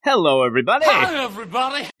Hello, everybody. Hi,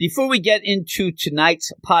 everybody. Before we get into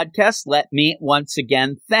tonight's podcast, let me once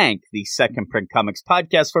again thank the Second Print Comics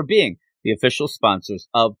Podcast for being the official sponsors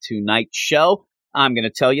of tonight's show. I'm going to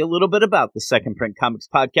tell you a little bit about the Second Print Comics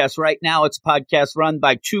Podcast. Right now, it's a podcast run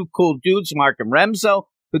by two cool dudes, Mark and Remzo,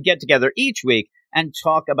 who get together each week and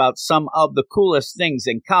talk about some of the coolest things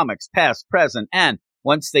in comics, past, present, and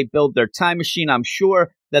once they build their time machine, I'm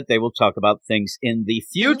sure that they will talk about things in the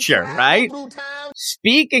future, right?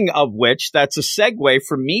 Speaking of which, that's a segue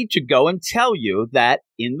for me to go and tell you that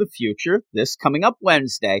in the future, this coming up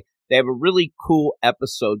Wednesday, they have a really cool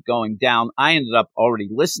episode going down. I ended up already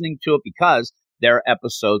listening to it because their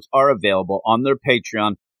episodes are available on their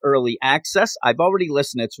Patreon early access. I've already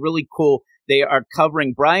listened. It's really cool. They are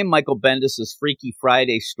covering Brian Michael Bendis' Freaky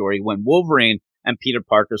Friday story when Wolverine and Peter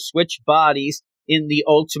Parker switch bodies in the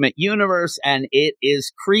Ultimate Universe, and it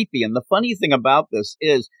is creepy. And the funny thing about this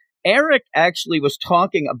is Eric actually was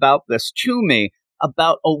talking about this to me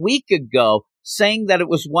about a week ago, saying that it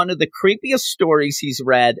was one of the creepiest stories he's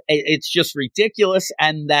read. It's just ridiculous,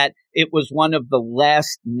 and that it was one of the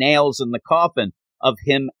last nails in the coffin of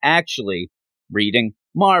him actually reading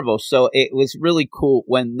Marvel. So it was really cool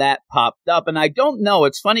when that popped up. And I don't know,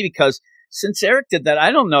 it's funny because since Eric did that,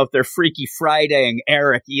 I don't know if they're Freaky Friday-ing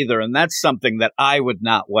Eric either, and that's something that I would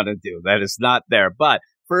not want to do. That is not there. But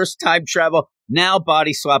first time travel, now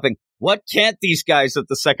body swapping. What can't these guys at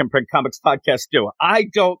the Second Print Comics Podcast do? I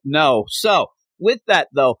don't know. So with that,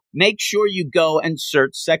 though, make sure you go and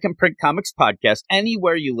search Second Print Comics Podcast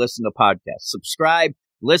anywhere you listen to podcasts. Subscribe,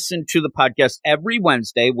 listen to the podcast every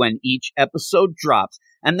Wednesday when each episode drops,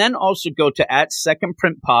 and then also go to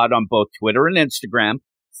 @SecondPrintPod on both Twitter and Instagram.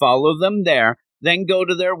 Follow them there, then go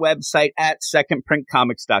to their website at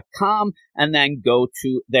secondprintcomics.com, and then go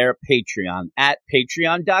to their Patreon at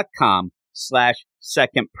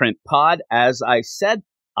patreon.com/secondprintpod. As I said,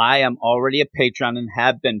 I am already a patron and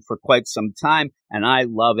have been for quite some time, and I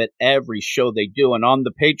love it every show they do. And on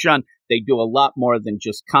the Patreon, they do a lot more than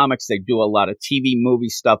just comics. They do a lot of TV, movie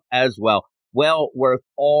stuff as well. Well worth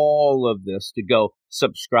all of this to go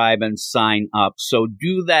subscribe and sign up. So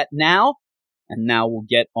do that now. And now we'll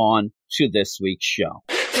get on to this week's show.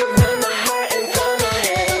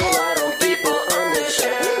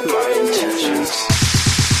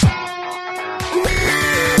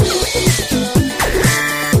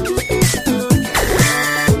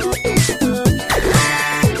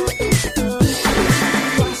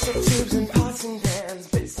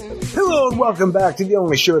 Hello and welcome back to the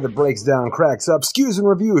only show that breaks down, cracks up, skews, and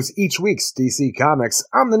reviews each week's DC Comics.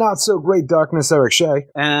 I'm the not-so-great Darkness, Eric Shea.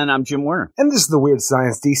 And I'm Jim Werner. And this is the Weird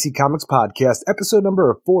Science DC Comics Podcast, episode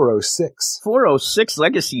number 406. 406,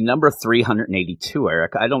 legacy number 382,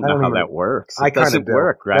 Eric. I don't know how that works. It doesn't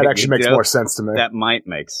work, right? That actually makes more sense to me. That might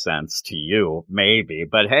make sense to you, maybe.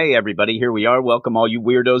 But hey, everybody, here we are. Welcome all you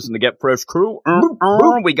weirdos in the Get Fresh crew.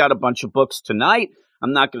 We got a bunch of books tonight.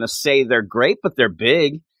 I'm not going to say they're great, but they're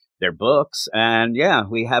big. They're books. And yeah,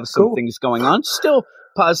 we have some things going on. Still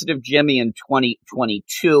positive Jimmy in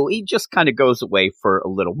 2022. He just kind of goes away for a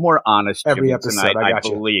little more honest every Jimmy episode, tonight, I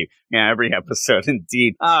believe. Yeah, every episode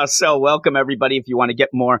indeed. So welcome everybody. If you want to get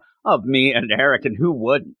more of me and Eric, and who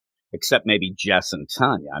wouldn't, except maybe Jess and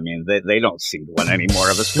Tanya. I mean, they don't seem to want any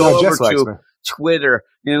more of us. Go over to Twitter,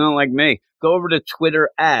 like me. Go over to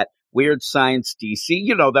Twitter at Weird Science DC.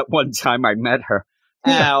 You know, that one time I met her.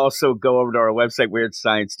 And also go over to our website,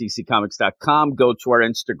 WeirdScienceDCComics.com. Go to our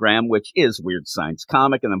Instagram, which is Weird Science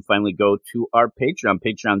Comic. And then finally go to our Patreon,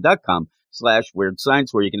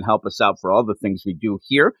 patreon.com/WeirdScience, where you can help us out for all the things we do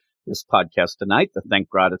here. This podcast tonight, the Thank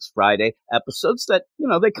God It's Friday episodes that,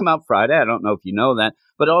 they come out Friday. I don't know if you know that.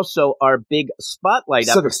 But also our big spotlight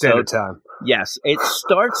Pacific episode. Standard Time. Yes. It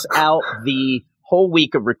starts out the whole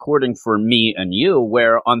week of recording for me and you,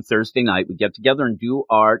 where on Thursday night we get together and do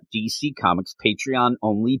our DC Comics Patreon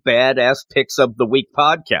only badass picks of the week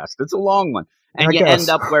podcast. It's a long one. And you end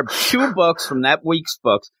up where 2 books from that week's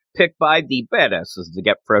books picked by the badasses, the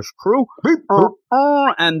Get Fresh crew.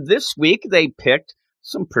 And this week they picked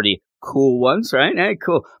some pretty cool ones, right? Hey,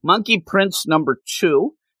 cool. Monkey Prince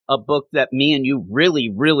 #2. A book that me and you really,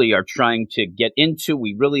 really are trying to get into.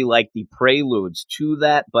 We really like the preludes to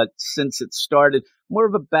that, but since it started more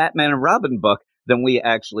of a Batman and Robin book than we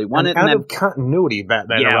actually wanted. Out of continuity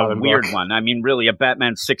Batman and Robin weird book. one. I mean, really a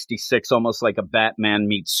Batman 66, almost like a Batman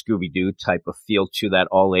meets Scooby-Doo type of feel to that,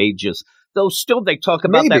 all ages. Though still they talk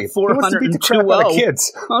about that 402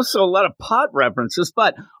 kids. Also a lot of pot references,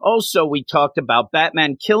 but also we talked about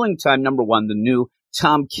Batman Killing Time #1, the new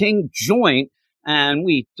Tom King joint. And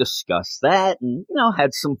we discussed that and,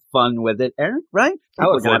 had some fun with it, Eric, right? I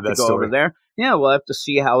look We're going to have to go story. over there. Yeah, we'll have to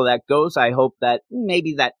see how that goes. I hope that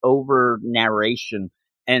maybe that over narration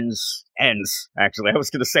ends. Actually, I was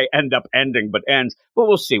going to say end up ending, but ends. But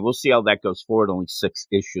we'll see. We'll see how that goes forward. Only 6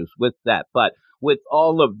 issues with that. But with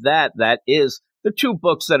all of that, that is the 2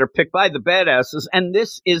 books that are picked by the badasses. And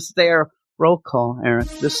this is their roll call, Eric.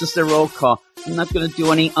 This is their roll call. I'm not going to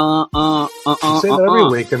do any Say that every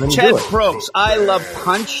week and then Ted you do it. Probst, I Love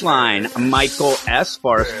Punchline, Michael S.,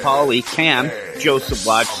 Forrest Pauly, Cam, Joseph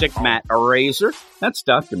Wojcik, Matt Razor. That's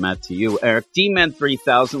Dr. Matt to you, Eric. D-Man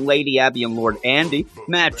 3000, Lady Abby and Lord Andy,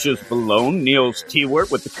 Matches Balone, Niels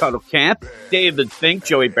T-Word with the Cuddle Camp, David Fink,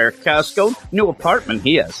 Joey Bear Casco, new apartment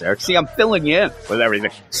he has, Eric. See, I'm filling you in with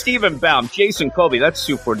everything. Stephen Baum, Jason Colby, that's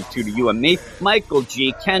Sue 42 to you and me, Michael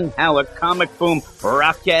G, Ken Halleck, Comic Boom,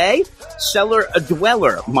 Rocky, Cellar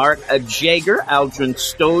Dweller, Mark Jager, Aldrin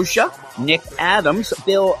Stoja, Nick Adams,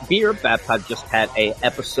 Bill Beerbap just had a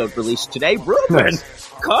episode released today. Ruben,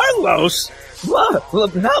 Nice. Carlos,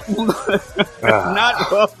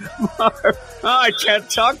 I can't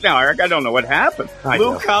talk now, Eric. I don't know what happened.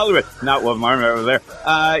 Luke Hollywood, not Wilmarm over there.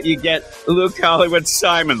 You get Luke Hollywood,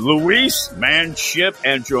 Simon, Luis, Manship,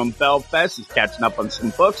 Andrew and Belfast. He's catching up on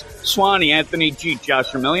some books. Swanee, Anthony G,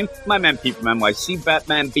 Josh Vermillion, my man Pete from NYC,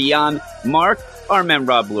 Batman Beyond, Mark, our man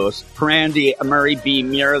Rob Lewis, Brandy, Murray B.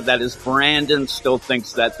 Muir, that is Brandon, still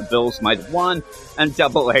thinks that the Bills might have won, and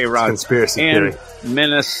Double A Ron Conspiracy in theory.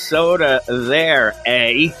 Minnesota there,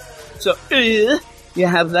 eh? So, you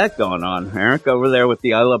have that going on, Eric, over there with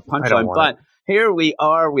the I Love Punchline. But here we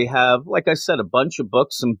are. We have, like I said, a bunch of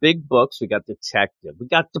books, some big books. We got Detective. We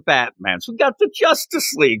got the Batmans. We got the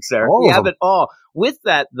Justice Leagues, Eric. We have it all. With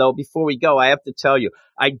that, though, before we go, I have to tell you,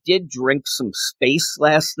 I did drink some space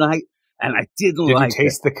last night. And I didn't like it. Did you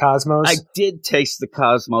taste the Cosmos? I did taste the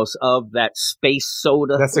Cosmos of that space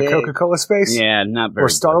soda. That's the Coca-Cola space? Yeah, not very Or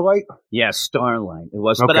Starlight? good. Yeah, Starlight. It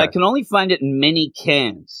was. Okay. But I can only find it in mini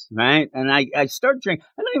cans, right? And I started drinking.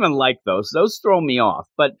 I don't even like those. Those throw me off.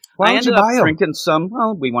 But I ended up drinking some.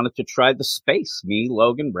 Well, we wanted to try the space. Me,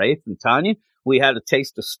 Logan, Rafe, and Tanya. We had a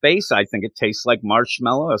taste of space. I think it tastes like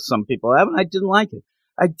marshmallow, as some people have, and I didn't like it.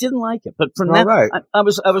 But from that, I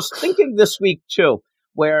was thinking this week, too,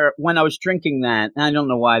 where when I was drinking that, and I don't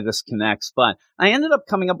know why this connects, but I ended up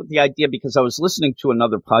coming up with the idea because I was listening to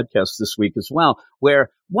another podcast this week as well, where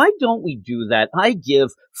why don't we do that? I give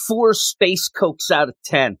 4 Space Cokes out of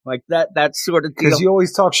 10, like that sort of deal. Because you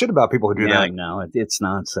always talk shit about people who do that. I know. It's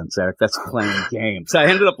nonsense, Eric. That's playing games. I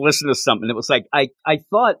ended up listening to something. It was like, I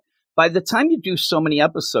thought, by the time you do so many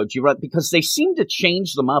episodes, you run, because they seem to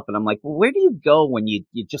change them up. And I'm like, well, where do you go when you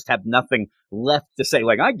just have nothing left to say?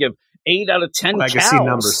 Like, I give 8 out of 10 legacy cows,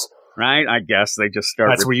 numbers. Right? I guess they just start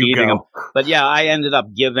That's repeating where you go. them. But yeah, I ended up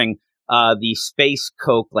giving the Space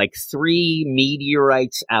Coke like 3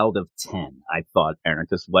 meteorites out of 10. I thought, Eric,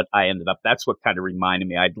 is what I ended up. That's what kind of reminded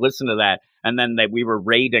me. I'd listened to that, and then we were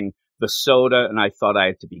rating the soda, and I thought I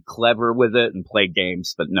had to be clever with it and play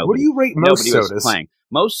games, but nobody. What do you rate most sodas? Was playing.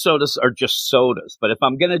 Most sodas are just sodas, but if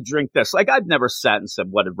I'm going to drink this, like I've never sat and said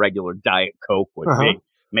what a regular Diet Coke would be.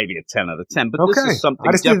 Maybe a 10 out of 10, but this is something different.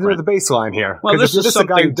 I just need to know the baseline here. Well, this if is you're just a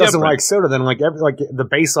guy who doesn't like soda, then like the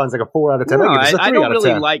baseline's like a 4 out of 10. No, I don't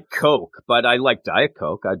really like Coke, but I like Diet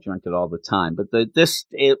Coke. I drink it all the time. But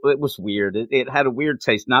it was weird. It had a weird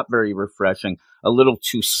taste, not very refreshing, a little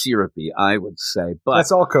too syrupy, I would say. But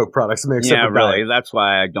that's all Coke products. Yeah, really. That's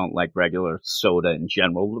why I don't like regular soda in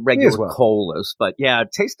general, regular colas. But yeah,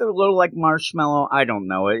 it tasted a little like marshmallow. I don't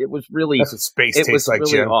know. It was really. That's what space tastes like,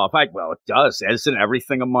 really Jim. Off. Well, it does. Isn't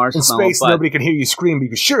everything a marshmallow? In space, nobody can hear you scream, but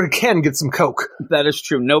you sure can get some Coke. That is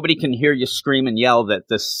true. Nobody can hear you scream and yell that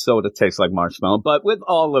this soda tastes like marshmallow. But with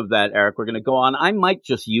all of that, Eric, we're going to go on. I might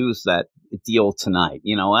just use that deal tonight.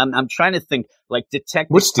 You know, I'm trying to think like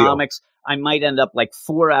Detective Comics. I might end up like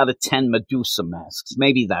 4 out of 10 Medusa masks.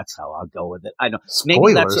 Maybe that's how I'll go with it. I don't.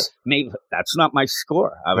 Spoilers. Maybe that's not my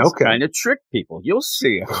score. I was trying to trick people. You'll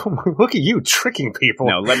see. Look at you tricking people.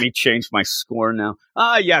 No, let me change my score now.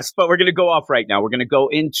 Yes, but we're going to go off right now. We're going to go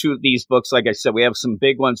into these books. Like I said, we have some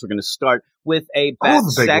big ones. We're going to start with a back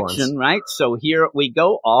section, right? So here we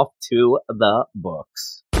go off to the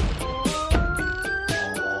books.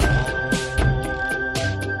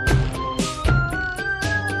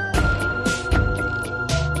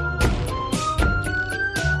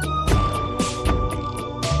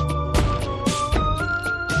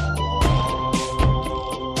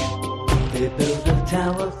 They built a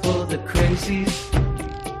tower for the crazies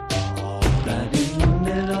right in the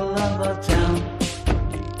middle of our town.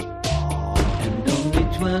 And only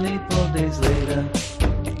 24 days later,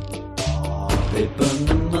 they burned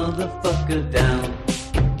them all motherfucker down.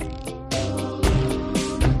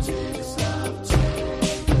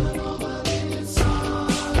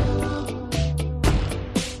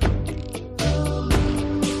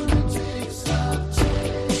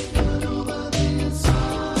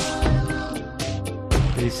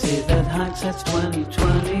 They say that hindsight's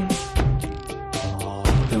 20/20.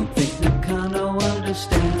 Don't think Nakano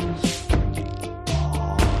understands.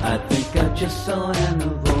 I think I just saw an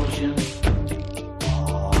erosion,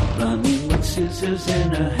 running with scissors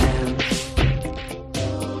in her hands.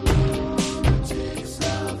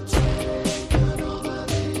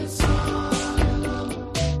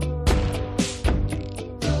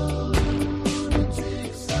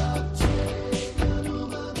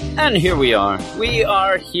 And here we are. We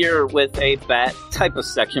are here with a Bat type of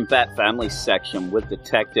section, Bat family section with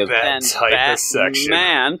Detective Bat and type of section.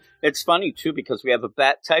 Batman. It's funny, too, because we have a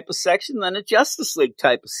Bat type of section, then a Justice League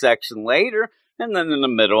type of section later, and then in the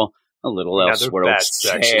middle, a little Another Elseworlds Bat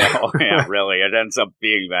section. tale. Yeah, really, it ends up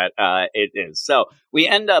being that. It is. So we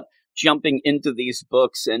end up jumping into these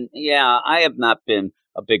books, and yeah, I have not been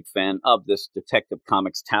a big fan of this Detective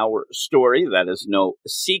Comics Tower story. That is no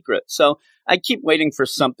secret. So I keep waiting for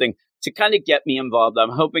something to kind of get me involved. I'm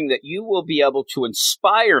hoping that you will be able to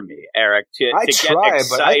inspire me, Eric, to get excited.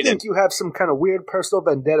 But I think you have some kind of weird personal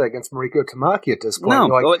vendetta against Mariko Tamaki at this point. No,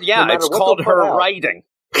 like, well, yeah, no it's what called they'll her put out. writing.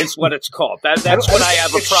 It's what it's called. That's what I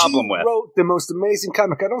have a problem with. If she wrote the most amazing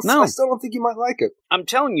comic, I still don't think you might like it. I'm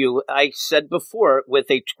telling you, I said before,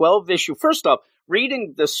 with a 12-issue, first off,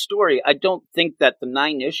 reading the story, I don't think that the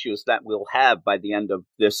 9 issues that we'll have by the end of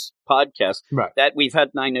this podcast, that we've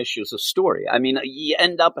had 9 issues of story. I mean, you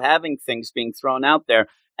end up having things being thrown out there,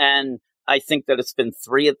 and I think that it's been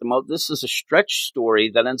 3 at the most. This is a stretch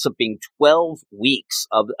story that ends up being 12 weeks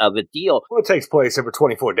of a deal. Well, it takes place over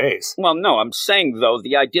 24 days. Well, no, I'm saying, though,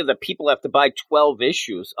 the idea that people have to buy 12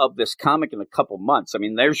 issues of this comic in a couple months. I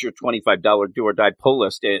mean, there's your $25 do-or-die pull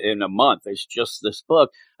list in a month. It's just this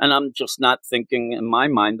book. And I'm just not thinking in my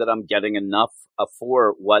mind that I'm getting enough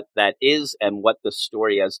for what that is and what the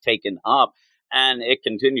story has taken up. And it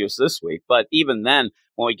continues this week. But even then,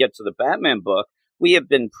 when we get to the Batman book, we have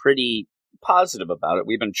been pretty positive about it.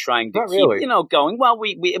 We've been trying to keep, going. Well,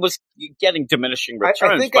 it was getting diminishing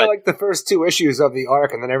returns. I think I liked the first 2 issues of the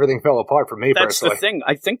arc, and then everything fell apart for me personally. That's the thing.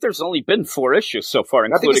 I think there's only been 4 issues so far,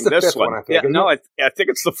 including this one. I think, I think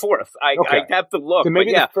it's the 4th. I have to look. So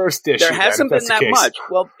maybe the first issue. There hasn't been that much.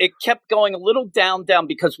 Well, it kept going a little down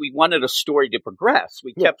because we wanted a story to progress.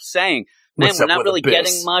 We kept saying, man, we're not really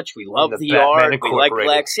getting much. We love the art. We like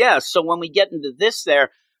Lex. Yeah. So when we get into this there,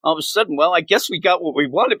 all of a sudden, well, I guess we got what we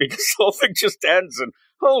wanted because the whole thing just ends and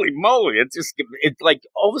holy moly, it like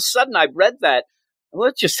all of a sudden I read that. Well,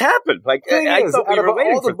 it just happened. Like I thought we were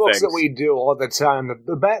waiting for all the books things. that we do all the time.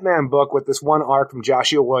 The Batman book with this one arc from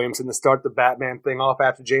Joshua Williamson to start the Batman thing off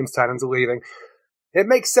after James Tynion's leaving. It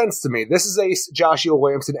makes sense to me. This is a Joshua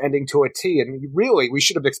Williamson ending to a T, and really, we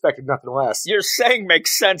should have expected nothing less. You're saying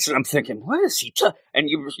makes sense, and I'm thinking, what is he doing? And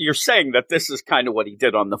you're saying that this is kind of what he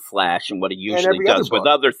did on The Flash and what he usually does with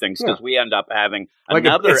other things, because we end up having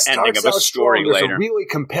another ending of a story later. There's a really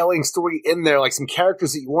compelling story in there, like some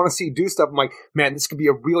characters that you want to see do stuff. I'm like, man, this could be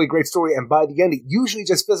a really great story, and by the end, it usually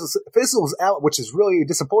just fizzles out, which is really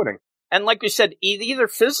disappointing. And like you said, it either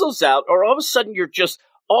fizzles out, or all of a sudden you're just...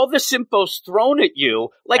 all this info's thrown at you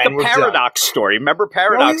like a Paradox story. Remember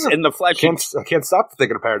Paradox in The Flash? I can't stop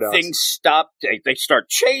thinking of Paradox. Things stop. They start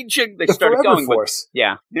changing. They start going. Force.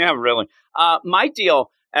 Yeah, really. My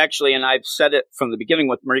deal, actually, and I've said it from the beginning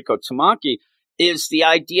with Mariko Tamaki, is the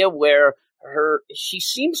idea where she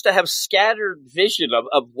seems to have scattered vision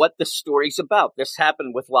of what the story's about. This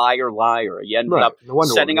happened with Liar, Liar. You end up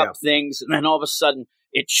setting up things, and then all of a sudden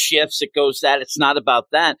it shifts. It goes that. It's not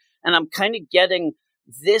about that. And I'm kind of getting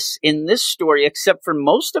this in this story, except for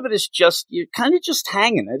most of it is just, you're kind of just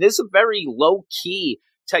hanging. It is a very low-key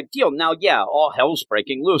type deal. Now, yeah, all hell's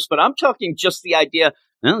breaking loose, but I'm talking just the idea,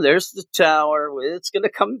 there's the tower, it's going to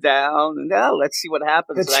come down, and let's see what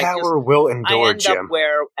happens. The tower will endure, I end Jim. up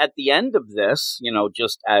where, at the end of this,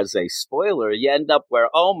 just as a spoiler, you end up where,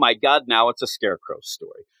 oh my God, now it's a Scarecrow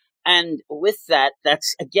story. And with that,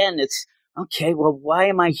 that's, again, it's, okay, well, why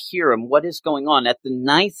am I here and what is going on? At the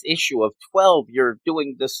 9th issue of 12, you're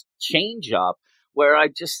doing this change up where I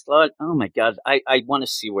just thought, oh my God, I want to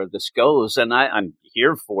see where this goes, and I'm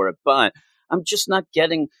here for it, but I'm just not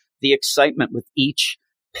getting the excitement with each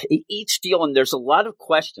deal, and there's a lot of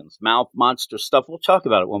questions, mouth monster stuff. We'll talk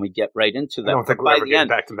about it when we get right into that. I don't think we're ever getting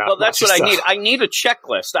back to mouth monster. Well, that's what I need. I need a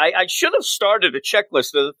checklist. I should have started a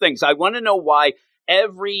checklist of the things. I want to know why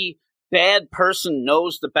every bad person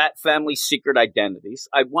knows the Bat family's secret identities.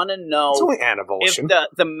 I want to know It's only if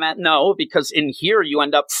Anavolsion. no, because in here you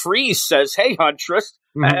end up Freeze says, "Hey, Huntress,"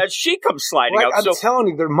 as she comes sliding Like, out. I'm So telling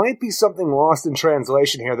you, there might be something lost in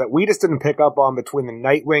translation here that we just didn't pick up on between the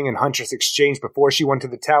Nightwing and Huntress exchange before she went to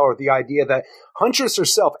the tower. The idea that Huntress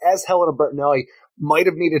herself, as Helena Bertinelli, might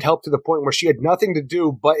have needed help to the point where she had nothing to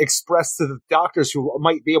do but express to the doctors who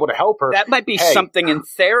might be able to help her. that might be Hey. something in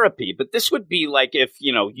therapy, but this would be like if,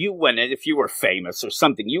 you went in, if you were famous or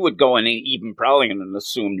something, you would go in even probably in an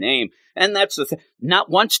assumed name. And that's the thing.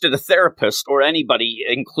 Not once did a therapist or anybody,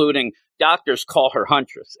 including doctors, call her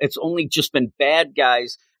Huntress. It's only just been bad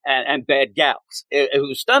guys and bad gals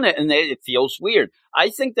who's done it, and it feels weird. I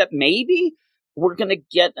think that maybe we're going to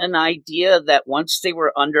get an idea that once they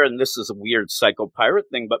were under, and this is a weird psycho-pirate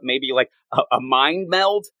thing, but maybe like a mind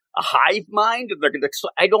meld, a hive mind, and they're going to.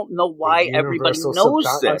 I don't know why everybody Universal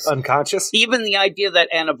knows this. Unconscious. Even the idea that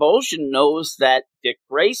Anavolsion knows that Dick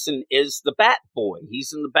Grayson is the Bat Boy.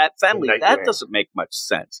 He's in the Bat family. The That Nightwing. doesn't make much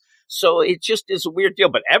sense. So it just is a weird deal.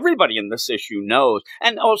 But everybody in this issue knows.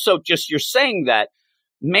 And also, just you're saying that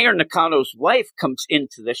Mayor Nakano's wife comes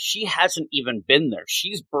into this. She hasn't even been there.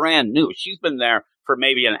 She's brand new. She's been there for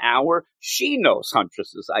maybe an hour. She knows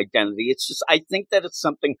Huntress's identity. It's just, I think that it's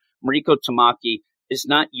something Mariko Tamaki is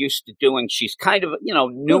not used to doing. She's kind of, Look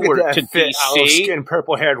newer at to that fit, olive DC. skin,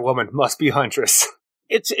 purple-haired woman. Must be Huntress.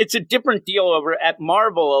 It's a different deal over at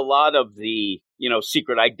Marvel. A lot of the,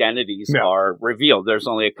 secret identities Yeah. are revealed. There's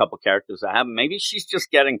only a couple characters that have them. Maybe she's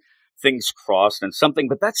just getting things crossed and something,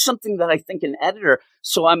 but that's something that I think an editor.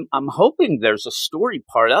 So I'm hoping there's a story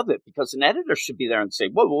part of it, because an editor should be there and say,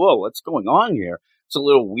 whoa, what's going on here? It's a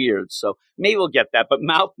little weird. So maybe we'll get that, but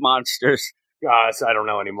Mouth Monsters, I don't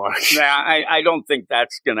know anymore. I don't think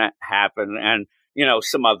that's going to happen. And,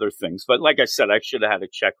 some other things. But like I said, I should have had a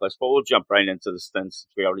checklist, but we'll jump right into this then since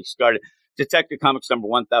we already started. Detective Comics number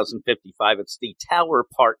 1055. It's The Tower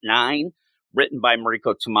Part 9, written by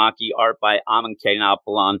Mariko Tamaki, art by Amin K.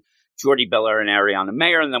 Napoleon, Jordi Belair and Ariana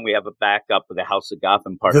Mayer. And then we have a backup with The House of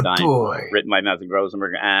Gotham Part The 9, Boy. written by Matthew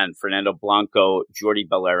Rosenberg and Fernando Blanco, Jordi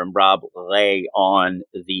Belair and Rob Lay on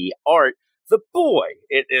the art. The Boy,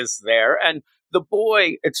 it is there. And The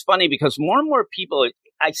Boy, it's funny because more and more people,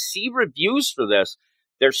 I see reviews for this,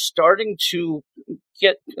 they're starting to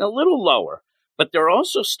get a little lower, but they're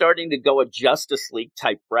also starting to go a Justice League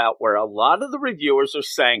type route where a lot of the reviewers are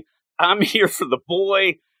saying, I'm here for The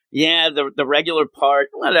Boy. Yeah, the regular part,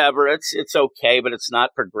 whatever, it's okay, but it's not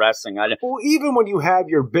progressing. Well, even when you have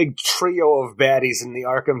your big trio of baddies in the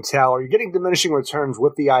Arkham Tower, you're getting diminishing returns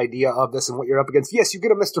with the idea of this and what you're up against. Yes, you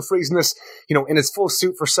get a Mr. Freeze in this, in his full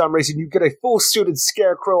suit for some reason. You get a full-suited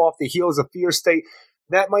Scarecrow off the heels of Fear State.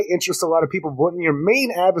 That might interest a lot of people. But when your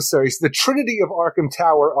main adversaries, the trinity of Arkham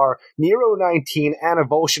Tower, are Nero 19,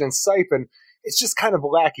 Anavolsion, and Siphon, it's just kind of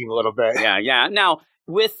lacking a little bit. Yeah. Now,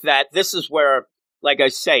 with that, this is where, like I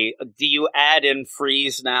say, do you add in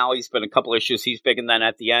Freeze now? He's been a couple issues. He's big, and then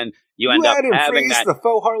at the end, you end up add in having Freeze, that. the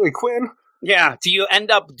faux Harley Quinn. Yeah. Do you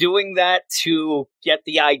end up doing that to get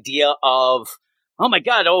the idea of, oh my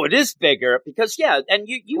God, it is bigger? Because, and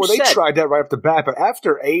you Well, said. they tried that right off the bat, but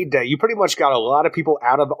after A-Day, you pretty much got a lot of people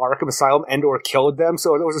out of Arkham Asylum and or killed them,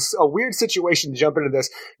 so there was a weird situation to jump into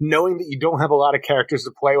this, knowing that you don't have a lot of characters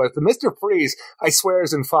to play with. The Mr. Freeze, I swear,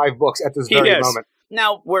 is in 5 books at this He very is. moment.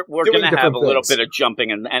 Now, we're Doing going to have different a little things. bit of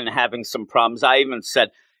jumping and having some problems. I even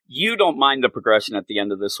said, you don't mind the progression at the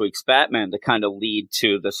end of this week's Batman to kind of lead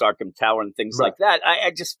to this Arkham Tower and things Right. like that.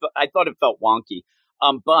 I thought it felt wonky.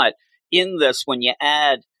 But in this, when you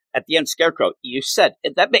add at the end Scarecrow, you said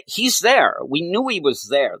he's there. We knew he was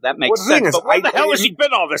there. That makes Well, the thing sense. is, But where the hell has he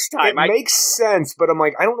been all this time? It makes sense, but I'm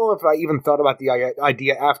like, I don't know if I even thought about the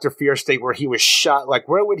idea after Fear State where he was shot. Like,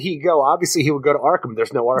 where would he go? Obviously, he would go to Arkham.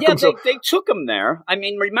 There's no Arkham. Yeah, so they took him there. I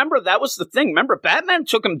mean, remember, that was the thing. Remember, Batman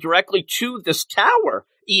took him directly to this tower,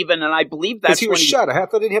 even, and I believe that's he when was shot. I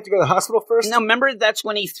thought didn't he have to go to the hospital first? Now, remember, that's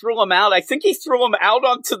when he threw him out. I think he threw him out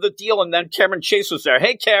onto the deal, and then Cameron Chase was there.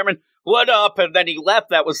 Hey, Cameron, what up? And then he left.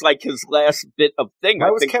 That was like his last bit of thing. Why I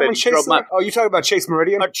was think Cameron that he threw Chase him out. there? Oh, you talking about Chase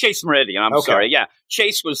Meridian? Chase Meridian, I'm Okay. sorry. Yeah,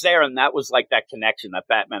 Chase was there, and that was like that connection, that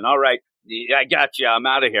Batman. All right, I got you. I'm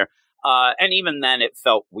out of here. And even then, it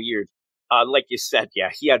felt weird. Like you said, yeah,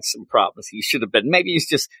 he had some problems. He should have been. Maybe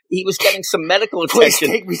he was getting some medical Please attention.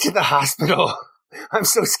 take me to the hospital. I'm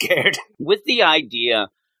so scared. With the idea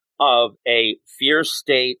of a Fear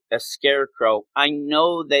State, a Scarecrow, I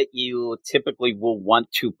know that you typically will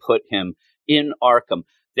want to put him in Arkham.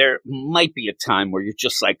 There might be a time where you're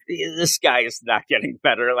just like, this guy is not getting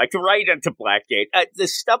better, like right into Blackgate. The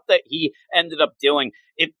stuff that he ended up doing,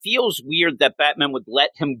 it feels weird that Batman would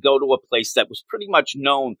let him go to a place that was pretty much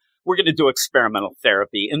known we're going to do experimental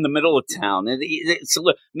therapy in the middle of town. And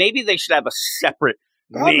maybe they should have a separate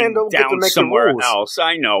wing down somewhere else.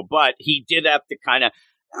 I know, but he did have to kind of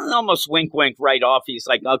almost wink right off. He's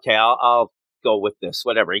like, okay, I'll go with this,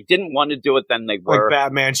 whatever. He didn't want to do it, then they were. Like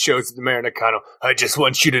Batman shows the Mayor Nakano, I just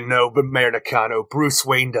want you to know, but Mayor Nakano, Bruce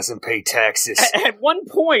Wayne doesn't pay taxes. At one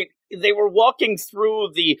point, they were walking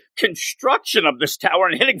through the construction of this tower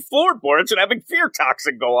and hitting floorboards and having fear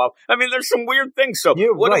toxin go off. I mean, there's some weird things. So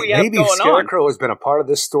what do we have Maybe going Scarecrow on? has been a part of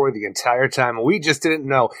this story the entire time, and we just didn't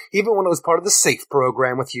know, even when it was part of the SAFE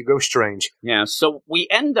program with Hugo Strange. Yeah, so we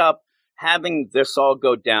end up having this all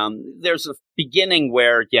go down. There's a beginning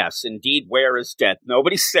where, yes, indeed, Ware is dead.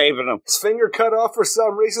 Nobody's saving him. His finger cut off for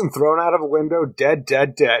some reason, thrown out of a window, dead.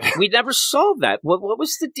 We never saw that. What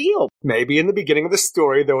was the deal? Maybe in the beginning of the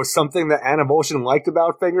story, there was something that Anna Volshin liked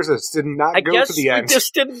about fingers that did not go to the end. I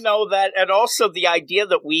just didn't know that. And also the idea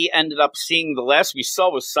that we ended up seeing, the last we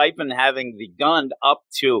saw was Siphon having the gun up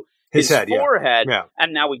to his head, forehead. Yeah.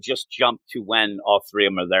 And now we just jump to when all three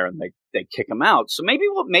of them are there and they kick him out. So maybe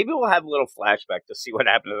we'll have a little flashback to see what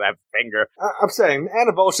happened to that finger. I'm saying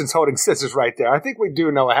Anna Volshin's holding scissors right there. I think we do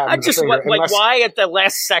know what happened to the finger. Why at the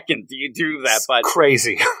last second do you do that? But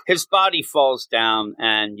crazy. His body falls down,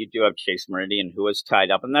 and you do have Chase Meridian, who is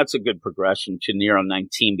tied up, and that's a good progression to Nero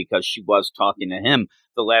 19 because she was talking to him.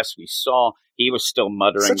 The last we saw, he was still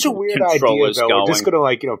muttering. Such a weird idea, though. We're just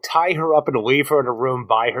going to tie her up and leave her in a room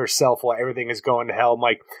by herself while everything is going to hell. I'm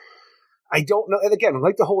like, I don't know. And again,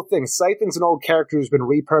 like the whole thing, Siphon's an old character who's been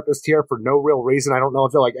repurposed here for no real reason. I don't know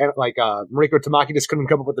if they're like Mariko Tamaki just couldn't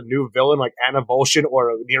come up with a new villain like Anna Volshin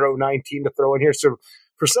or Nero 19 to throw in here. So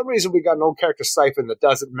for some reason, we got an old character Siphon that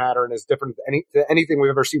doesn't matter and is different than anything we've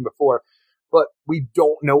ever seen before. But we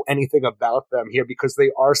don't know anything about them here because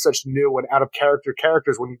they are such new and out of character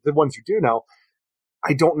characters. When the ones you do know,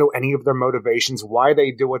 I don't know any of their motivations, why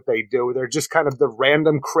they do what they do. They're just kind of the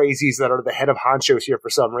random crazies that are the head of honchos here for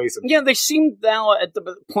some reason. Yeah, they seem now at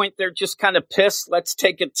the point they're just kind of pissed. Let's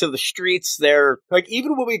take it to the streets. They're like,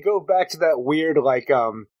 even when we go back to that weird,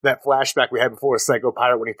 that flashback we had before with Psycho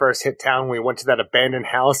Pirate when he first hit town, when we went to that abandoned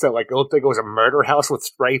house that it looked like it was a murder house with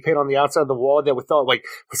spray paint on the outside of the wall that we thought,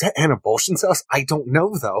 was that Anna Volshin's house? I don't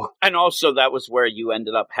know, though. And also that was where you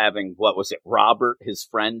ended up having, what was it, Robert, his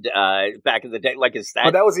friend, back in the day?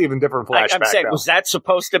 That was an even different flashback. I'm saying, was that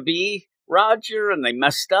supposed to be Roger and they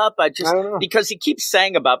messed up? I don't know. Because he keeps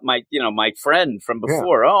saying about my friend from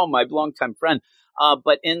before. Yeah. Oh, my longtime friend.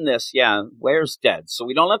 But in this, Ware's dead. So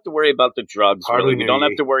we don't have to worry about the drugs. Really. We don't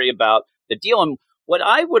have to worry about the deal. And what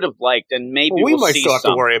I would have liked, and maybe we might still have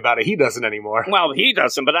to worry about it. He doesn't anymore. Well, he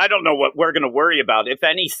doesn't, but I don't know what we're going to worry about. If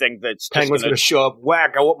anything, that's Penguin's going to show up.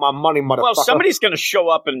 Whack! I want my money, motherfucker. Well, somebody's going to show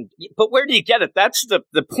up, but where do you get it? That's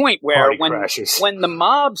the point where when the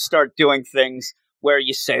mob start doing things where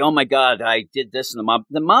you say, "Oh my God, I did this," and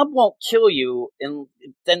the mob won't kill you, and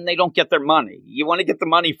then they don't get their money. You want to get the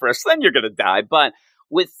money first, then you're going to die. But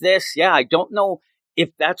with this, I don't know if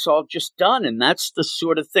that's all just done, and that's the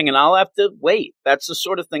sort of thing, and I'll have to wait. That's the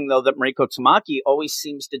sort of thing, though, that Mariko Tamaki always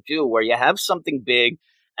seems to do, where you have something big,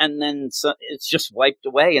 and then it's just wiped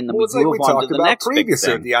away, and then we move on to the next big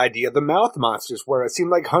thing. The idea of the mouth monsters, where it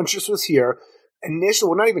seemed like Huntress was here. Initially,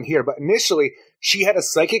 well, not even here, but initially, she had a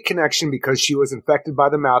psychic connection because she was infected by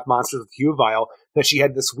the mouth monsters with Hugh Vile, that she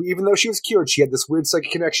had this, even though she was cured, she had this weird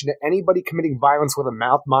psychic connection to anybody committing violence with a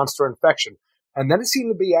mouth monster infection. And then it seemed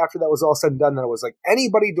to be after that was all said and done that it was like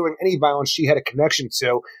anybody doing any violence she had a connection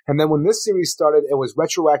to. And then when this series started, it was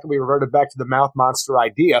retroactively reverted back to the mouth monster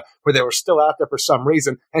idea where they were still out there for some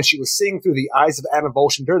reason. And she was seeing through the eyes of Anna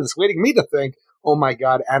Volshin during this, leading me to think, oh my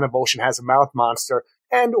God, Anna Volshin has a mouth monster.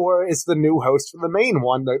 And or is the new host for the main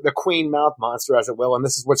one, the queen mouth monster, as it will. And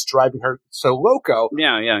this is what's driving her so loco.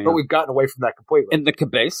 Yeah. But we've gotten away from that completely. In the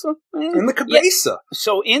Cabeza? In the Cabeza. Yeah.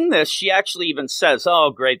 So in this, she actually even says,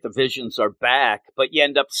 oh, great, the visions are back. But you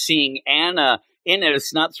end up seeing Anna in it.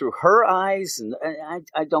 It's not through her eyes. And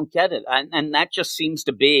I don't get it. And that just seems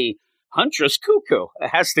to be Huntress cuckoo. It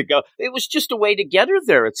has to go. It was just a way to get her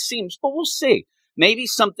there, it seems. But we'll see. Maybe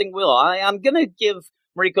something will. I'm going to give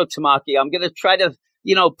Mariko Tamaki, I'm going to try to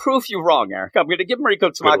prove you wrong, Eric. I'm going to give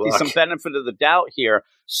Mariko Tamaki some benefit of the doubt here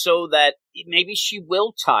so that maybe she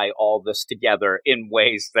will tie all this together in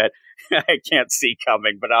ways that I can't see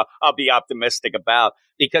coming, but I'll be optimistic about,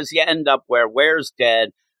 because you end up where Ware's dead.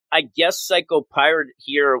 I guess Psycho Pirate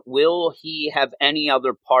here, will he have any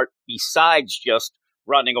other part besides just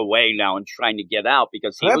running away now and trying to get out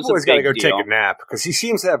because he That was boy's a got to big go deal. take a nap because he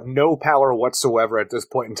seems to have no power whatsoever at this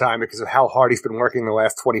point in time because of how hard he's been working the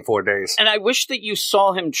last 24 days. And I wish that you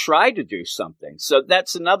saw him try to do something. So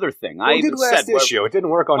that's another thing. Well, he did last issue. It didn't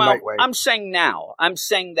work on Nightwing. I'm saying now. I'm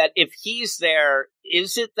saying that if he's there,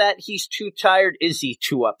 is it that he's too tired? Is he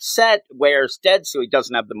too upset? Ware's dead, so he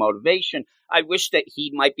doesn't have the motivation. I wish that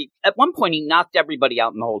he might be. At one point, he knocked everybody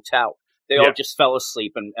out in the whole tower. They all just fell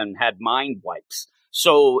asleep and had mind wipes.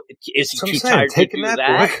 So is he too tired to do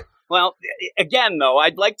that? Boy. Well, again, though,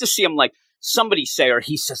 I'd like to see him like somebody say, or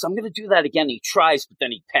he says, I'm going to do that again. He tries, but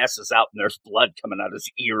then he passes out and there's blood coming out of his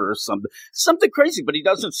ear or something crazy. But he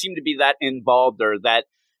doesn't seem to be that involved or that,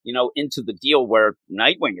 into the deal where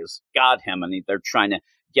Nightwing has got him and they're trying to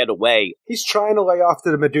get away. He's trying to lay off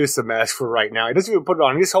the Medusa mask for right now. He doesn't even put it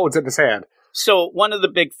on. He just holds it in his hand. So one of the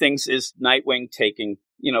big things is Nightwing taking,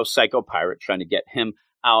 Psycho Pirate, trying to get him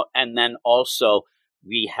out. And then also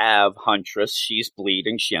we have Huntress. She's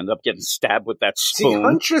bleeding. She ended up getting stabbed with that spoon. See,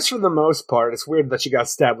 Huntress, for the most part, it's weird that she got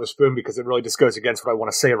stabbed with a spoon because it really just goes against what I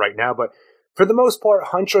want to say right now. But for the most part,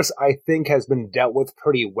 Huntress, I think, has been dealt with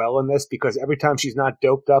pretty well in this because every time she's not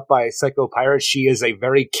doped up by a Psycho Pirate, she is a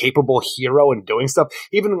very capable hero in doing stuff.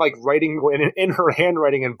 Even like writing in her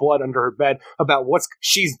handwriting in blood under her bed about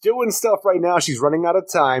she's doing stuff right now. She's running out of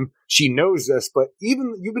time. She knows this, but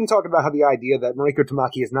even you've been talking about how the idea that Mariko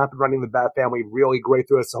Tamaki has not been running the Bat Family really great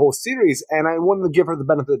throughout the whole series, and I wanted to give her the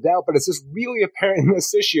benefit of the doubt, but it's just really apparent in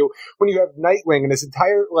this issue when you have Nightwing and this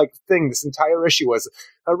entire this entire issue was,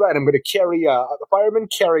 all right, I'm going to carry Fireman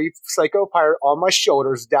carry Psycho Pirate on my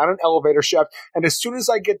shoulders down an elevator shaft, and as soon as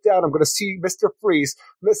I get down, I'm going to see Mr. Freeze.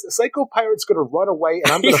 Psycho Pirate's going to run away,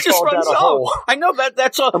 and I'm going to fall down a hole. I know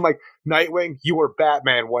that's all. I'm like, Nightwing, you were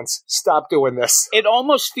Batman once. Stop doing this. It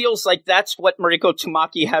almost feels like that's what Mariko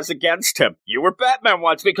Tamaki has against him. You were Batman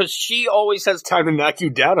once, because she always has time to knock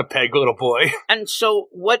you down a peg, little boy. And so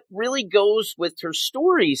what really goes with her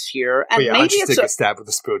stories here, and maybe it's get stabbed with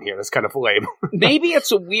a spoon here. That's kind of lame. Maybe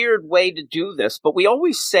it's a weird way to do this, but we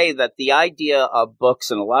always say that the idea of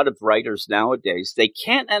books and a lot of writers nowadays, they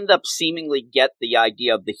can't end up seemingly get the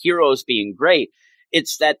idea of the heroes being great.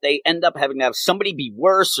 It's that they end up having to have somebody be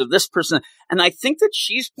worse or this person. And I think that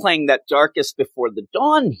she's playing that Darkest Before the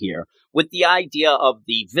Dawn here with the idea of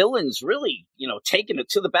the villains really, taking it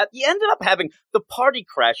to the bat. You ended up having the Party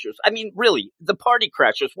Crashers. I mean, really, the Party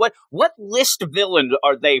Crashers. What list villain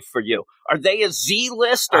are they for you? Are they a Z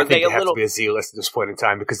list? Or I think they have to be a Z list at this point in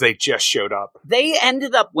time because they just showed up. They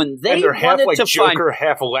ended up when they and they're half wanted like to Joker, find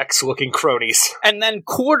half Lex looking cronies. And then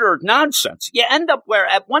quarter nonsense. You end up where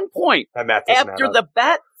at one point, after the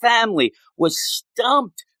Bat Family was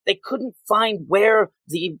stumped, they couldn't find where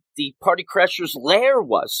the Party Crashers' lair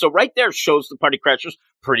was. So right there shows the Party Crashers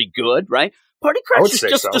pretty good, right? Party Crashers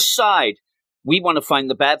just decide we want to find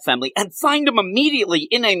the Bat Family and find them immediately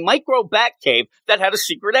in a micro bat cave that had a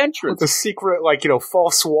secret entrance. With a secret,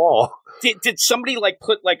 false wall. Did somebody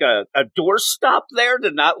put a door stop there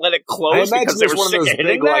to not let it close because they were one sick of those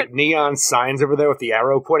big neon signs over there with the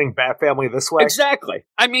arrow pointing Bat Family this way? Exactly.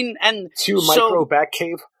 I mean, and micro bat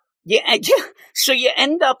cave. Yeah. So you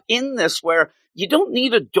end up in this where you don't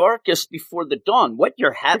need a Darkest Before the Dawn. What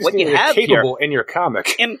you have capable in your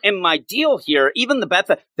comic. In my deal here, even the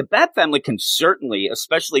Bat Family can certainly,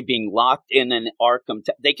 especially being locked in an Arkham,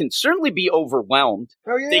 they can certainly be overwhelmed.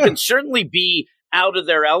 Oh yeah. They can certainly be out of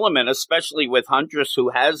their element, especially with Huntress,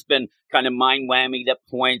 who has been kind of mind whammied at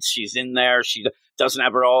points. She's in there. She doesn't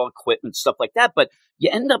have her all equipment, stuff like that. But you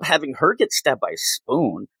end up having her get stabbed by a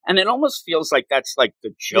spoon. And it almost feels like that's like the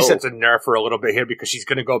joke. She sets a nerf her a little bit here because she's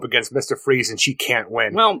going to go up against Mr. Freeze and she can't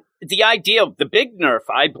win. Well, the idea of the big nerf,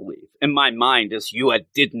 I believe, in my mind, is you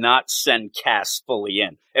did not send Cass fully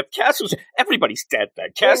in. If Cass was, everybody's dead then.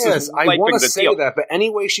 Cass is I want to say deal. that, but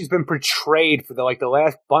anyway, she's been portrayed for the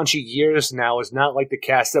last bunch of years now is not like the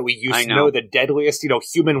Cass that we used to know, the deadliest,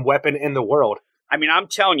 human weapon in the world. I mean, I'm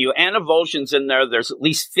telling you, Anna Volshin's in there. There's at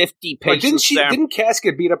least 50 patients there. Didn't Cass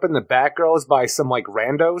get beat up in the Batgirls by some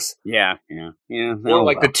randos? Yeah.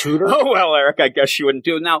 Or the tutor? Oh, well, Eric, I guess you wouldn't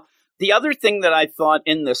do it. Now, the other thing that I thought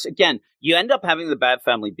in this, again, you end up having the Bat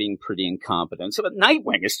Family being pretty incompetent. So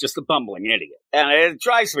Nightwing is just a bumbling idiot. And it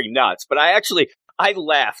drives me nuts. But I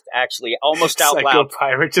laughed, almost out loud. Psycho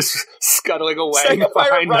Pirate just scuttling away. Psycho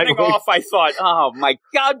Pirate running Nightwing. off. I thought, oh, my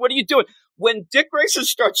God, what are you doing? When Dick Grayson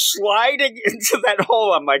starts sliding into that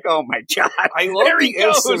hole, I'm like, oh, my God. I love the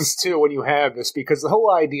instance, too, when you have this, because the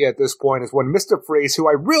whole idea at this point is when Mr. Freeze, who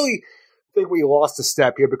I really think we lost a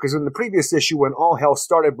step here, because in the previous issue, when all hell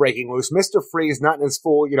started breaking loose, Mr. Freeze, not in his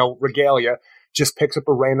full, regalia, just picks up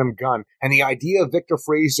a random gun. And the idea of Victor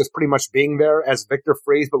Freeze just pretty much being there as Victor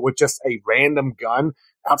Freeze, but with just a random gun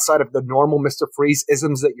outside of the normal Mr. Freeze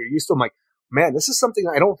isms that you're used to, I'm like, man, this is something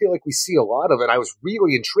I don't feel like we see a lot of it. I was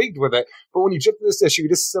really intrigued with it. But when you jump to this issue,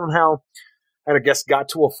 this somehow, and I guess, got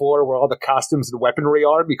to a floor where all the costumes and weaponry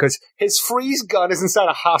are, because his freeze gun is inside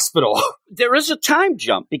a hospital. There is a time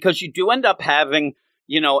jump, because you do end up having,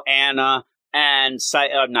 Anna and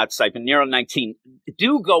not Siphon, Nero 19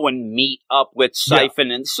 do go and meet up with Siphon.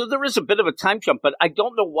 Yeah. And so there is a bit of a time jump, but I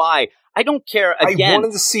don't know why. I don't care. Again, I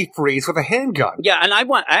wanted to see Freeze with a handgun. Yeah, and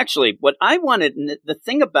what I wanted, and the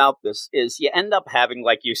thing about this is you end up having,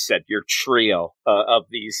 like you said, your trio of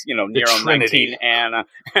these, Nero 19, Anna,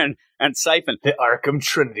 and Siphon. The Arkham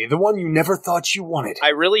Trinity, the one you never thought you wanted. I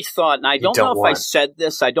really thought, and I don't know if I said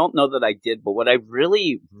this, I don't know that I did, but what I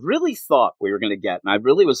really, really thought we were going to get, and I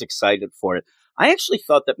really was excited for it, I actually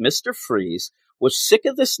thought that Mr. Freeze was sick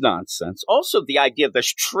of this nonsense. Also, the idea of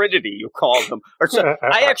this Trinity, you called them.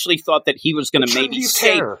 I actually thought that he was going to maybe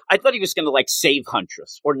save. I thought he was going to save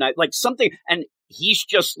Huntress or not, something. And he's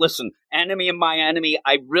just, listen, enemy of my enemy.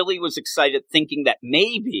 I really was excited, thinking that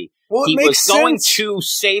maybe he was going to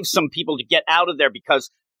save some people to get out of there because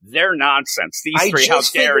they're nonsense. These three, how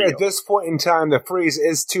dare you? At this point in time, the Freeze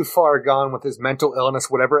is too far gone with his mental illness,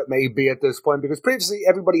 whatever it may be at this point, because previously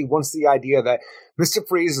everybody wants the idea that Mr.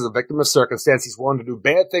 Freeze is a victim of circumstance. He's willing to do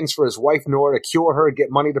bad things for his wife, Nora, to cure her, get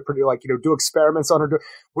money to do experiments on her.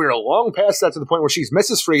 We're long past that, to the point where she's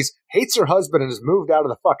Mrs. Freeze, hates her husband, and has moved out of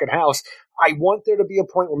the fucking house. I want there to be a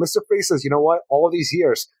point where Mr. Freeze says, you know what? All of these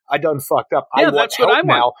years, I done fucked up. Yeah, I want help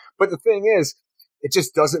now. But the thing is, it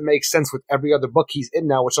just doesn't make sense with every other book he's in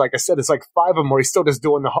now, which, like I said, is 5 of them where he's still just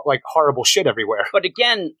doing the horrible shit everywhere. But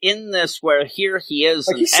again, in this, where here he is,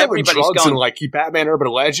 and he's selling drugs and Batman Urban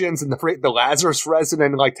Legends and the Lazarus Resin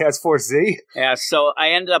and Task Force Z. Yeah, so I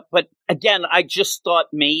ended up, but again, I just thought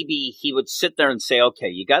maybe he would sit there and say, okay,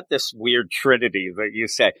 you got this weird Trinity that you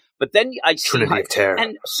say, but then I see Trinity of Terror,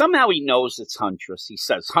 and somehow he knows it's Huntress. He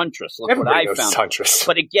says, Huntress, look Everybody what I found. Huntress.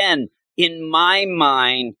 But again, in my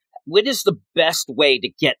mind, what is the best way to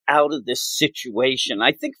get out of this situation?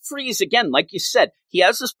 I think Freeze, again, like you said, he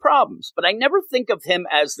has his problems, but I never think of him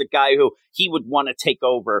as the guy who he would want to take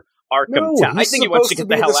over Arkham Town. I think he wants to get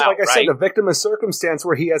the hell out, like I said, a victim of circumstance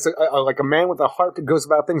where he has a man with a heart that goes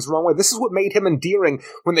about things the wrong way. This is what made him endearing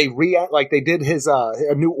when they they did his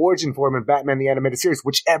a new origin for him in Batman the Animated Series,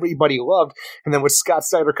 which everybody loved, and then with Scott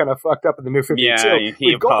Snyder kind of fucked up in the New 52. Yeah,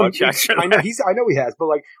 he apologized. I know he has, but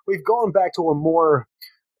we've gone back to a more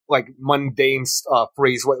mundane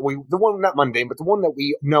Freeze. The one, not mundane, but the one that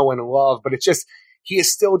we know and love. But it's just, he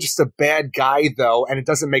is still just a bad guy, though, and it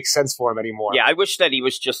doesn't make sense for him anymore. Yeah, I wish that he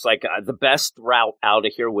was just the best route out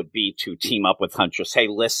of here would be to team up with Huntress. Hey,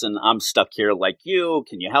 listen, I'm stuck here like you.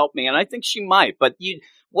 Can you help me? And I think she might. But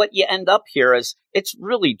what you end up here is, it's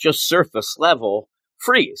really just surface level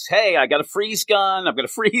Freeze. Hey, I got a freeze gun. I'm going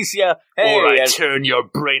to freeze you. Hey, or I turn your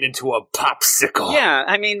brain into a popsicle. Yeah,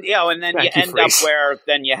 I mean, and then you end up where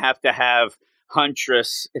then you have to have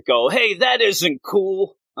Huntress go, hey, that isn't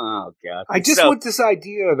cool. Oh, God. I just want this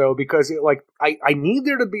idea, though, because I need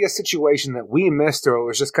there to be a situation that we missed, or it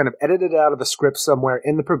was just kind of edited out of the script somewhere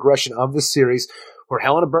in the progression of the series, where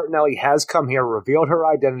Helena Bertinelli has come here, revealed her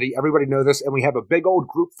identity, everybody knows this, and we have a big old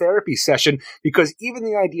group therapy session, because even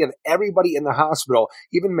the idea that everybody in the hospital,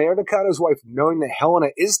 even Mayor Nakato's wife, knowing that Helena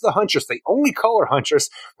is the Huntress, they only call her Huntress,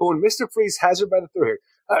 but when Mr. Freeze has her by the throat,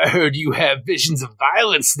 I heard you have visions of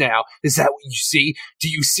violence now. Is that what you see? Do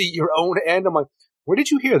you see your own end? I'm like, where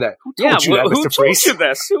did you hear that? Who told you that, Mr. Freeze? Who told you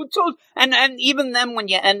this? Who told? And even then, when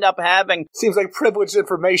you end up having... Seems like privileged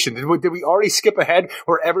information. Did we already skip ahead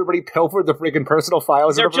where everybody pilfered the freaking personal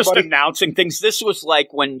files of everybody? They're just announcing things. This was like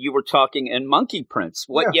when you were talking in Monkey Prince.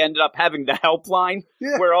 You ended up having the helpline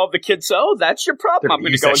where all the kids say, oh, that's your problem. I'm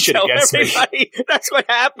going to go and tell everybody. That's what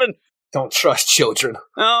happened. Don't trust children.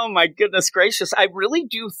 Oh, my goodness gracious. I really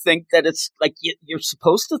do think that it's like you're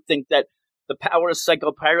supposed to think that the power of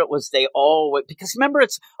Psycho Pirate was because remember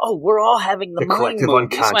we're all having the mind collective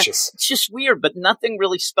moves. Unconscious. It's just weird, but nothing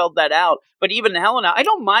really spelled that out. But even Helena, I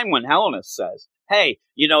don't mind when Helena says, hey,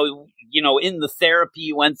 in the therapy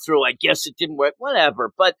you went through, I guess it didn't work,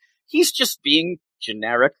 whatever. But he's just being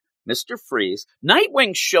generic Mr. Freeze.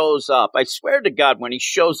 Nightwing shows up. I swear to God, when he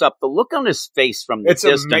shows up, the look on his face from the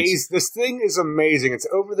distance. It's amazing. This thing is amazing. It's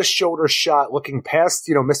over the shoulder shot, looking past,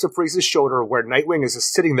 Mr. Freeze's shoulder, where Nightwing is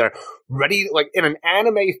just sitting there, ready, like in an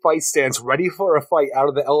anime fight stance, ready for a fight out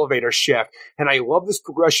of the elevator shaft. And I love this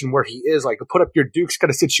progression where he is like a put up your dukes kind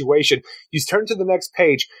of situation. You turn to the next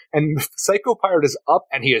page, and Psycho Pirate is up,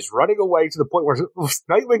 and he is running away to the point where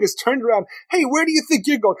Nightwing is turned around. Hey, where do you think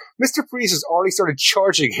you're going? Mr. Freeze has already started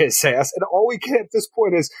charging his ass, and all we can at this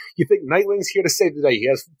point is you think Nightwing's here to save the day. He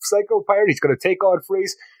has Psycho Pirate, he's going to take on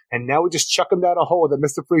Freeze, and now we just chuck him down a hole that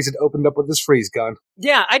Mr. Freeze had opened up with his freeze gun.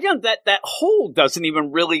 Yeah, I don't. That hole doesn't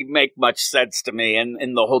even really make much sense to me, and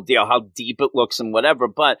the whole deal, how deep it looks and whatever.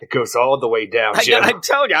 But it goes all the way down, Jim. I'm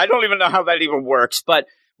telling you, I don't even know how that even works. But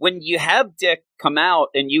when you have Dick come out,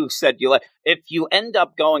 and you said if you end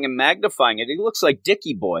up going and magnifying it, he looks like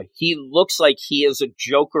Dickie Boy. He looks like he is a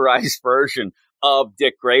Jokerized version of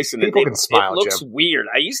Dick Grayson. People can smile, it looks Jim. weird.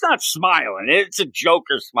 He's not smiling. It's a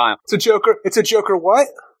Joker smile. It's a Joker what?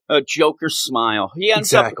 A Joker smile. He ends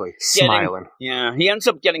exactly. up smiling. He ends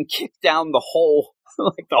up getting kicked down the hole.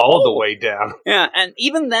 Like all the way down. Yeah, and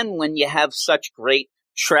even then when you have such great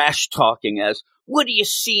trash talking as, what do you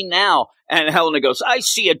see now? And Helena goes, I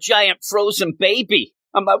see a giant frozen baby.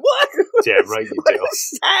 I'm like, what? Yeah, right, you What do.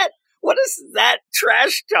 is that? What is that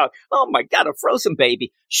trash talk? Oh my God, a frozen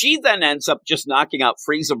baby. She then ends up just knocking out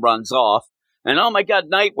Frieza, runs off. And oh my God,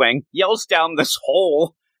 Nightwing yells down this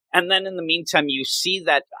hole. And then in the meantime, you see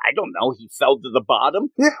that, I don't know, he fell to the bottom.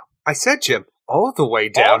 Yeah, I said, Jim, all the way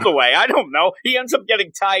down. All the way, I don't know. He ends up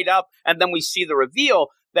getting tied up. And then we see the reveal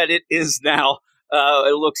that it is now,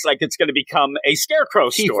 it looks like it's going to become a Scarecrow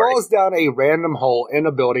story. He falls down a random hole in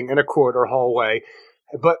a building, in a corridor hallway.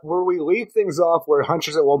 But where we leave things off, where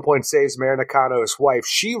Huntress at one point saves Mayor Nakano's wife,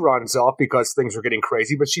 she runs off because things are getting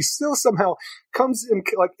crazy, but she still somehow comes in,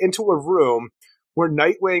 into a room where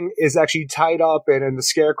Nightwing is actually tied up, and the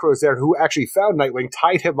Scarecrow's there, who actually found Nightwing,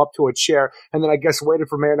 tied him up to a chair, and then I guess waited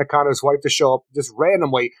for Mayor Nakano's wife to show up just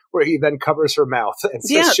randomly, where he then covers her mouth. And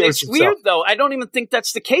yeah, shows it's himself. weird, though. I don't even think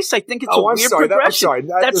that's the case. I think it's a weird progression.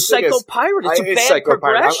 That's Psycho Pirate. It's a bad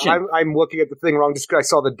progression. I'm looking at the thing wrong just because I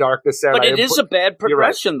saw the darkness there. But it is a bad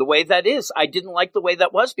progression, right. The way that is. I didn't like the way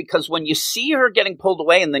that was, because when you see her getting pulled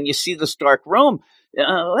away and then you see this dark room,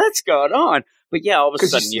 what's going on? But yeah, all of a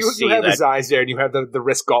sudden you see have that. his eyes there, and you have the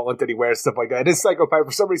wrist gauntlet that he wears, stuff like that. It is Psycho Pirate.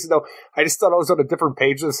 For some reason, though, I just thought I was on a different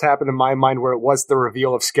page. This happened in my mind, where it was the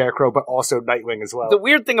reveal of Scarecrow, but also Nightwing as well. The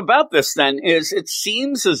weird thing about this, then, is it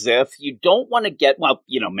seems as if you don't want to get,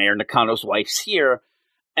 Mayor Nakano's wife's here,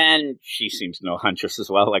 and she seems no Huntress as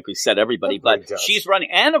well, like we said, everybody, but she's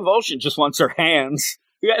running. Anna Volshin just wants her hands.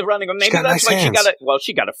 Running, maybe that's why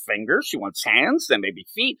she got a finger. She wants hands, then maybe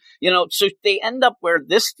feet. So they end up where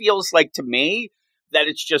this feels like to me that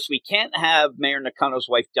it's just, we can't have Mayor Nakano's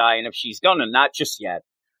wife die, and if she's gonna, not just yet.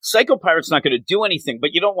 Psycho Pirate's not going to do anything,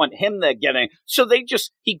 but you don't want him to get in. So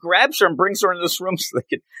he grabs her and brings her into this room so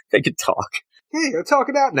they could talk. Yeah, you're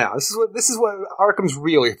talking out now. This is what Arkham's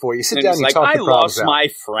really for. You sit down and you like, talk the problems out.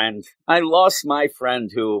 I lost my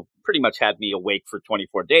friend who pretty much had me awake for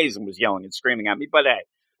 24 days and was yelling and screaming at me. But hey,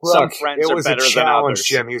 some friends are better than others. It was a challenge,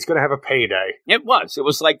 Jim. He was going to have a payday. It was. It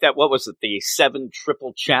was like that. What was it? The 7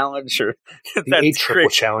 triple challenge, or the 8 triple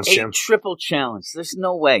challenge, Jim. 8 triple challenge. There's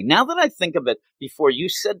no way. Now that I think of it, before you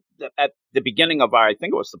said that at the beginning of I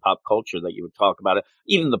think it was the pop culture that you would talk about it,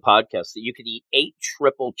 even the podcast, that you could eat 8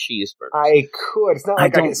 triple cheeseburgers. I could. It's not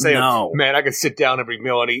like I can say, know. Man, I could sit down every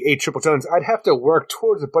meal and eat 8 triple challenges. I'd have to work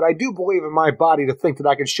towards it, but I do believe in my body to think that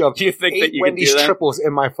I could shove 8 Wendy's triples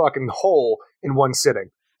in my fucking hole in one sitting.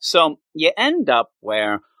 So you end up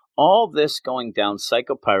where all this going down,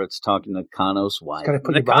 Psycho Pirate's talking to Nakano's wife. Gotta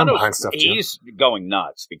put your bomb behind stuff, Jim. He's going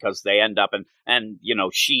nuts because they end up and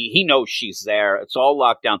he knows she's there. It's all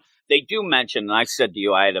locked down. They do mention, and I said to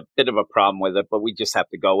you, I had a bit of a problem with it, but we just have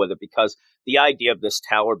to go with it because the idea of this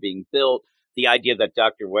tower being built, the idea that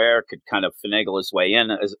Dr. Ware could kind of finagle his way in,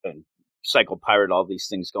 as Psycho Pirate, all these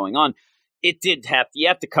things going on. You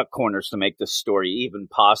have to cut corners to make this story even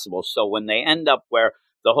possible. So when they end up where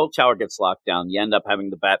the whole tower gets locked down, you end up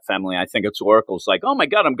having the Bat family, I think it's Oracle's like, oh my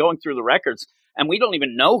God, I'm going through the records, and we don't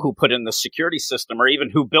even know who put in the security system or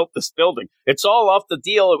even who built this building. It's all off the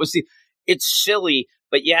deal. It's silly,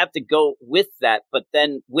 but you have to go with that. But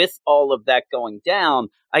then with all of that going down,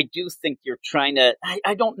 I do think you're trying to,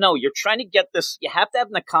 I don't know, you're trying to get this, you have to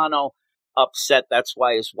have Nakano upset. That's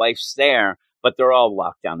why his wife's there, but they're all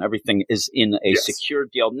locked down. Everything is in a secure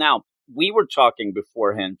deal. Now, we were talking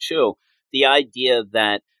beforehand too, the idea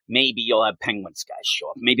that maybe you'll have Penguins guys show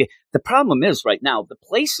up. Maybe the problem is right now the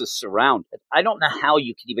place is surrounded. I don't know how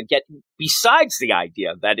you can even get besides the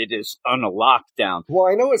idea that it is on a lockdown.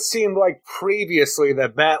 Well, I know it seemed like previously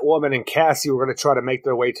that Batwoman and Cassie were going to try to make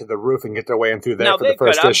their way to the roof and get their way in through there now, for the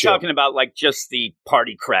first issue. I'm talking about like just the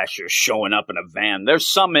party crashers showing up in a van. There's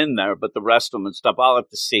some in there, but the rest of them and stuff, I'll have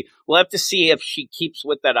to see. We'll have to see if she keeps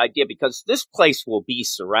with that idea because this place will be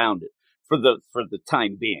surrounded for the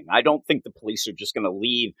time being. I don't think the police are just going to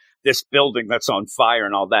leave this building that's on fire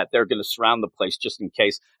and all that. They're going to surround the place just in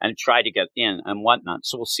case and try to get in and whatnot.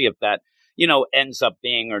 So we'll see if that, ends up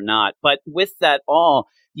being or not. But with that all,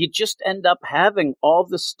 you just end up having all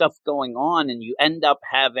this stuff going on and you end up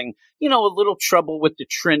having, a little trouble with the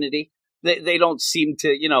Trinity. They don't seem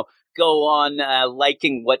to, go on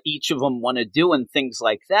liking what each of them want to do and things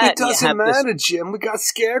like that. It doesn't matter, Jim. We got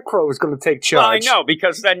Scarecrow who's going to take charge. Well, I know,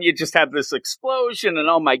 because then you just have this explosion and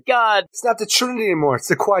oh my God. It's not the Trinity anymore. It's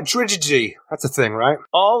the Quadrilogy. That's a thing, right?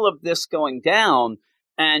 All of this going down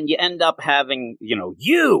and you end up having,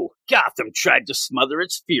 Gotham tried to smother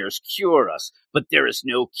its fears, cure us, but there is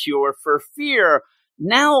no cure for fear.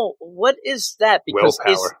 Now, what is that? Because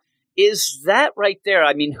is that right there?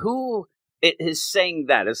 I mean, who is saying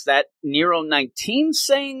that? Is that Nero 19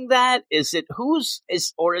 saying that? Is it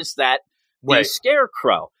or is that the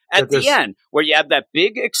Scarecrow at the end where you have that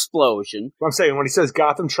big explosion? I'm saying when he says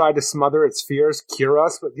Gotham tried to smother its fears, cure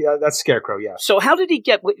us, but yeah, that's Scarecrow, yeah. So how did he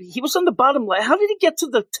get? He was on the bottom. How did he get to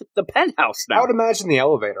the penthouse now? I would imagine the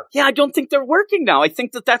elevator. Yeah, I don't think they're working now. I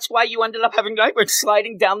think that's why you ended up having Nightwing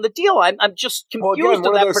sliding down the deal. I'm just confused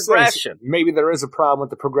with that progression. Maybe there is a problem with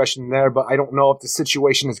the progression there, but I don't know if the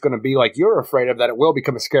situation is going to be like you're afraid of, that it will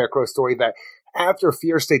become a Scarecrow story, that after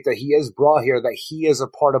Fear State that he is brought here, that he is a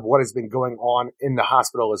part of what has been going on in the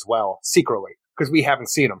hospital as well, secretly, because we haven't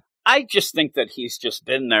seen him. I just think that he's just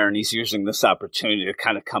been there and he's using this opportunity to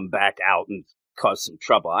kind of come back out and cause some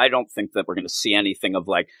trouble. I don't think that we're going to see anything of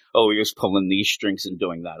like, oh, he was pulling these strings and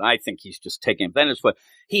doing that. I think he's just taking advantage. But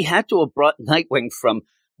he had to have brought Nightwing from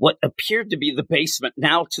what appeared to be the basement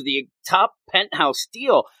now to the top penthouse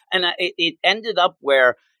deal. And it ended up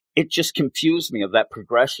where it just confused me of that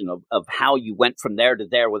progression of how you went from there to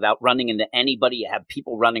there without running into anybody. You have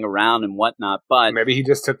people running around and whatnot, but maybe he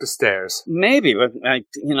just took the stairs. Maybe, but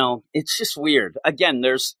it's just weird. Again,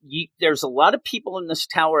 there's a lot of people in this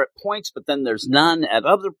tower at points, but then there's none at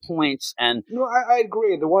other points. And no, I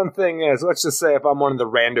agree. The one thing is, let's just say if I'm one of the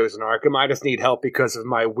randos in Arkham, I just need help because of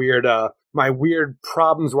my weird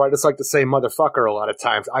problems where I just like to say motherfucker a lot of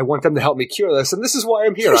times. I want them to help me cure this, and this is why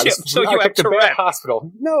I'm here. I picked a bad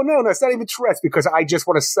hospital. No, it's not even Tourette's because I just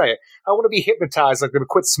want to say it. I want to be hypnotized, like to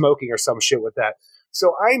quit smoking or some shit with that.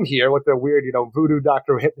 So I'm here with the weird, voodoo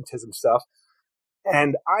doctor hypnotism stuff,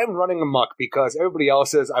 and I'm running amok because everybody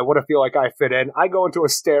else is. I want to feel like I fit in. I go into a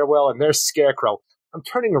stairwell, and there's Scarecrow. I'm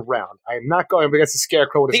turning around. I am not going against the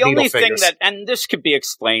Scarecrow with his needle fingers. The only thing and this could be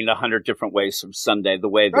explained 100 different ways from Sunday, the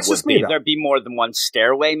way that would be. There'd be more than one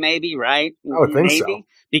stairway, maybe, right? I would think so.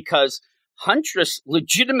 Because Huntress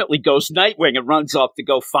legitimately goes Nightwing and runs off to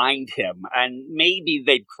go find him. And maybe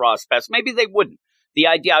they'd cross paths. Maybe they wouldn't. The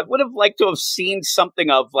idea, I would have liked to have seen something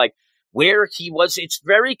of like where he was. It's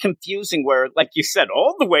very confusing where, like you said,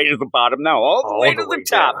 all the way to the bottom now, all the way to the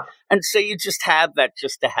top. Down. And so you just have that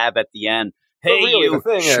just to have at the end. Hey, really, the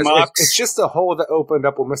thing schmucks. Is, it's just a hole that opened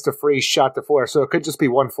up when Mr. Freeze shot the floor, so it could just be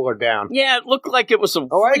one floor down. Yeah, it looked like it was a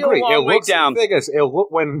I agree. long way down. The thing is,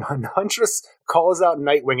 when Huntress calls out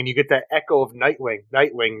Nightwing and you get that echo of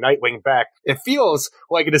Nightwing back, it feels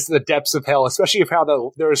like it is in the depths of hell, especially if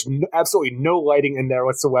there is absolutely no lighting in there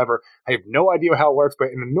whatsoever. I have no idea how it works, but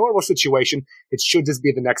in a normal situation, it should just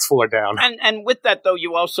be the next floor down. And with that, though,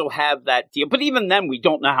 you also have that deal. But even then, we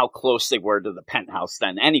don't know how close they were to the penthouse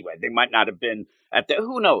then anyway. They might not have been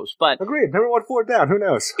who knows? But agreed. Never one floor down. Who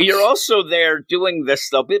knows? You're also there doing this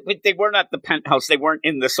though. But they weren't at the penthouse. They weren't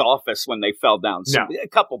in this office when they fell down. So no. A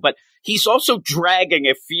couple. But he's also dragging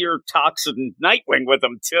a fear toxin Nightwing with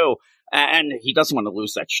him too. And he doesn't want to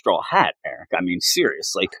lose that straw hat, Eric. I mean,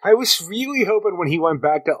 seriously. I was really hoping when he went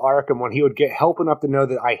back to Arkham, when he would get help enough to know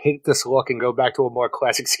that I hate this look and go back to a more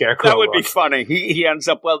classic Scarecrow That would look. Be funny. He ends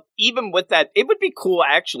up, well, even with that, it would be cool,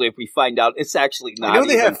 actually, if we find out it's actually not. I know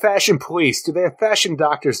they have fashion police. Do they have fashion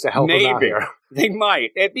doctors to help them out here? They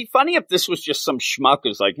might. It'd be funny if this was just some schmuck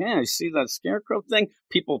who's like, I see that Scarecrow thing.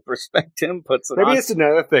 People respect him, puts it on. Maybe it's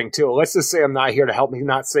another thing, too. Let's just say I'm not here to help me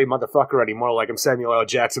not say motherfucker anymore like I'm Samuel L.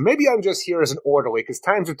 Jackson. Maybe I'm just here as an orderly, because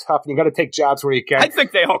times are tough and you got to take jobs where you can. I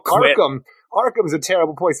think they all quit. Arkham's a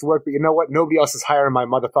terrible place to work, but you know what? Nobody else is hiring my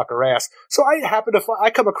motherfucker ass. So I happen to I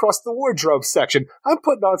come across the wardrobe section. I'm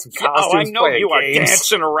putting on some costumes. I know you are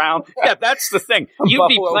dancing around. Yeah, that's the thing. You'd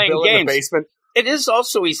be playing Bill games. In the basement. It is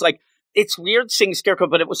also, he's like, it's weird seeing Scarecrow,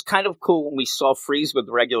 but it was kind of cool when we saw Freeze with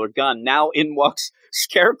the regular gun. Now in walks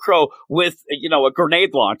Scarecrow with, a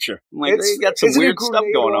grenade launcher. I'm like, you got some weird stuff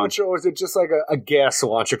going on. Or is it just like a gas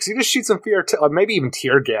launcher? Because he just shoots some maybe even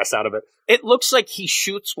tear gas out of it. It looks like he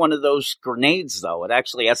shoots one of those grenades, though. It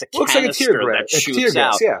actually has a canister that shoots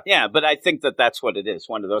out. Yeah, but I think that's what it is.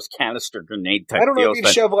 One of those canister grenade type deals. I don't know if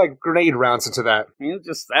you shove like grenade rounds into that.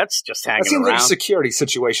 That's just hanging around. That seems like a security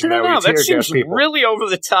situation. No, that seems really over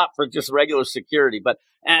the top for just regular security. But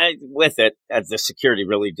with it, the security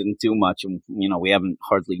really didn't do much. And, we haven't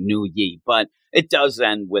hardly knew ye. But it does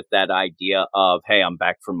end with that idea of, hey, I'm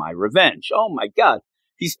back for my revenge. Oh, my God.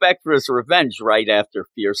 He's back for his revenge right after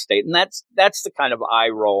Fear State. And that's the kind of eye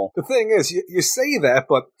roll. The thing is, you say that,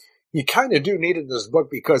 but you kind of do need it in this book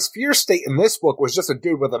because Fear State in this book was just a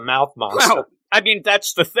dude with a mouth monster. Well, I mean,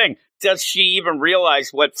 that's the thing. Does she even realize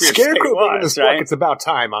what Fear State was? In this book, it's about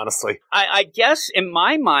time, honestly. I guess in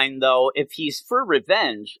my mind, though, if he's for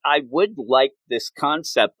revenge, I would like this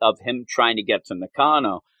concept of him trying to get to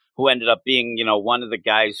Nakano, who ended up being, one of the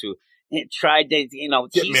guys who tried to, he's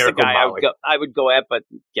the guy I would go at, but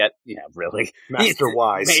really. Master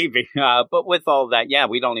Wise. Maybe. But with all that,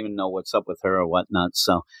 we don't even know what's up with her or whatnot.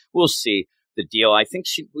 So we'll see the deal. I think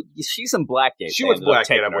she's in Blackgate. She was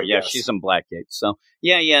Blackgate, Yeah, she's in Blackgate. So,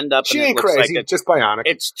 you end up. She ain't crazy, like just bionic.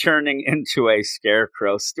 It's turning into a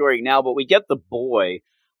Scarecrow story now, but we get the boy.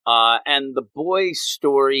 And the boy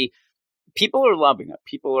story, people are loving it.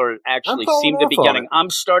 People are actually seem to be getting. I'm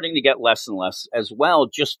starting to get less and less as well,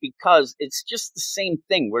 just because it's just the same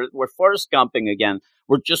thing. We're Forrest Gumping again.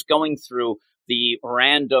 We're just going through the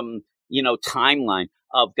random, timeline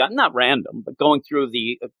of not random, but going through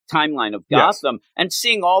the timeline of Gotham and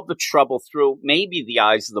seeing all the trouble through maybe the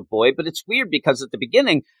eyes of the boy. But it's weird because at the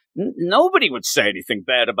beginning, nobody would say anything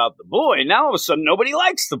bad about the boy. Now all of a sudden, nobody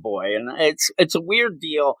likes the boy, and it's a weird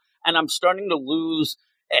deal. And I'm starting to lose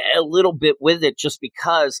a little bit with it just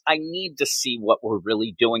because I need to see what we're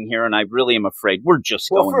really doing here, and I really am afraid we're just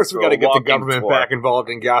going. Well, first we got to get the government back involved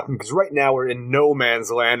in Gotham because right now we're in no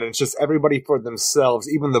man's land, and it's just everybody for themselves.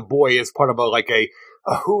 Even the boy is part of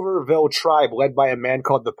a Hooverville tribe led by a man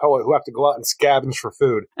called the Poet who have to go out and scavenge for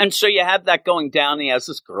food. And so you have that going down. He has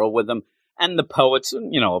this girl with him. And the Poet's,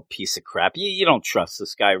 a piece of crap. You don't trust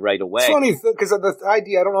this guy right away. It's funny, because the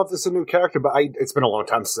idea, I don't know if this is a new character, but it's been a long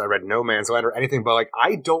time since I read No Man's Land or anything, but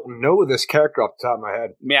I don't know this character off the top of my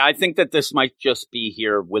head. Yeah, I think that this might just be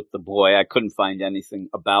here with the boy. I couldn't find anything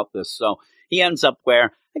about this. So he ends up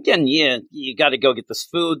where, again, you got to go get this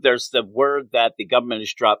food. There's the word that the government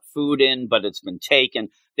has dropped food in, but it's been taken.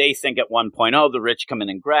 They think at one point, the rich come in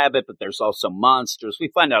and grab it, but there's also monsters. We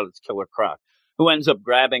find out it's Killer Croc who ends up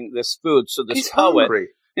grabbing this food. So this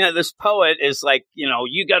this poet is like,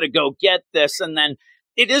 you got to go get this. And then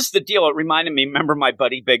it is the deal. It reminded me, remember my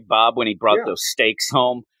buddy Big Bob when he brought those steaks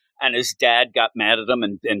home and his dad got mad at him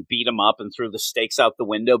and beat him up and threw the steaks out the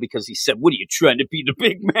window because he said, what are you trying to be, the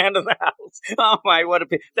big man of the house? Oh my,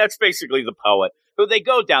 that's basically the Poet. So they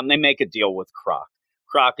go down, they make a deal with Croc.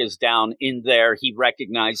 Croc is down in there. He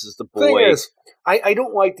recognizes the boy. Thing is, I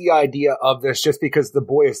don't like the idea of this just because the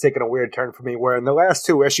boy has taken a weird turn for me, where in the last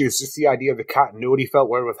two issues, just the idea of the continuity felt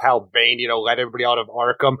weird with how Bane, let everybody out of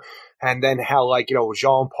Arkham, and then how,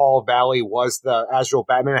 Jean-Paul Valley was the Azrael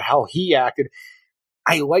Batman, and how he acted.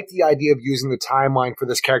 I like the idea of using the timeline for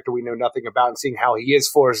this character we know nothing about and seeing how he is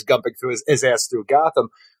Forrest Gumping through his ass through Gotham.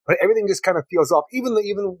 But everything just kind of feels off. Even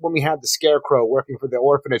when we had the Scarecrow working for the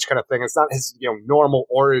orphanage kind of thing, it's not his normal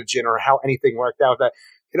origin or how anything worked out. That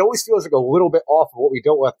it always feels like a little bit off of what we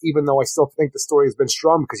dealt with, even though I still think the story has been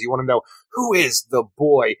strong because you want to know who is the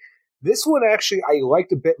boy. This one actually I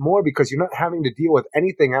liked a bit more because you're not having to deal with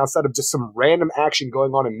anything outside of just some random action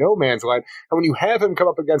going on in No Man's Land. And when you have him come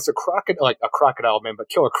up against a crocodile man, but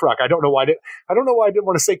Killer Croc, I don't know why I didn't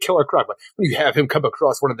want to say Killer Croc, but when you have him come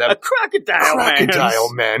across one of them a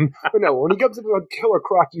crocodile men. But no, when he comes up with Killer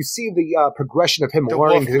Croc, you see the progression of him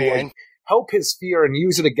learning to help his fear and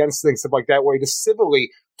use it against things, stuff like that, where he just civilly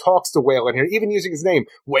talks to Waylon here, even using his name.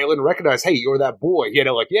 Waylon recognized, hey, you're that boy. Yeah,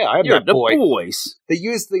 I'm that boy. Boys. They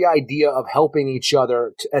use the idea of helping each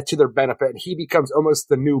other to their benefit, and he becomes almost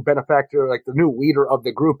the new benefactor, like the new leader of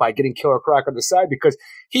the group by getting Killer Croc on the side, because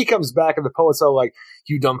he comes back and the Poet's all like,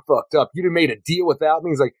 you done fucked up. You done made a deal without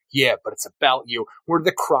me. He's like, yeah, but it's about you. Where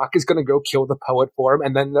the Croc is going to go kill the Poet for him,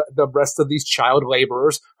 and then the rest of these child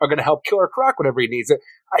laborers are going to help Killer Croc whenever he needs it.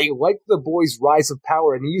 I like the boy's rise of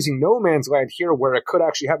power, and using No Man's Land here where it could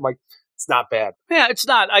actually happen. It's not bad. Yeah, it's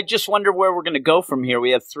not. I just wonder where we're going to go from here.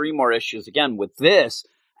 We have 3 more issues again with this.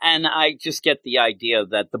 And I just get the idea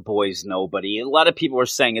that the boy's nobody. A lot of people are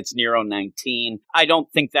saying it's Nero 19. I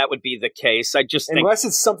don't think that would be the case. I just think... Unless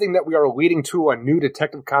it's something that we are leading to a new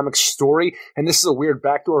Detective Comics story, and this is a weird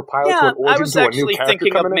backdoor pilot to an origin to a new character coming in. I was actually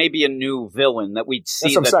thinking of maybe a new villain, that we'd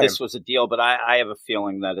see that this was a deal, but I have a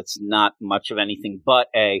feeling that it's not much of anything but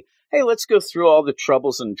hey, let's go through all the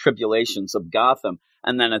troubles and tribulations of Gotham,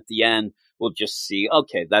 and then at the end, we'll just see,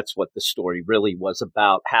 okay, that's what the story really was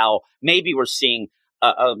about, how maybe we're seeing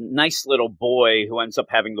a nice little boy who ends up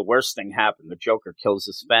having the worst thing happen. The Joker kills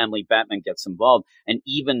his family. Batman gets involved. And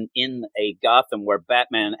even in a Gotham where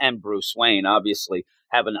Batman and Bruce Wayne obviously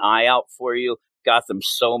have an eye out for you, Gotham's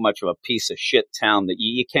so much of a piece of shit town that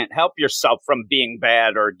you can't help yourself from being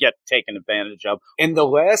bad or get taken advantage of. In the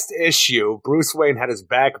last issue, Bruce Wayne had his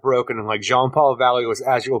back broken, and like Jean-Paul Valley was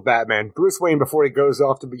actual Batman. Bruce Wayne, before he goes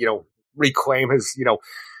off to, reclaim his,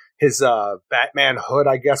 his Batman hood,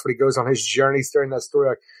 I guess, when he goes on his journeys during that story.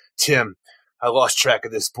 Like, Tim, I lost track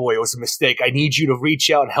of this boy. It was a mistake. I need you to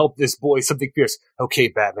reach out and help this boy. Something fierce. Okay,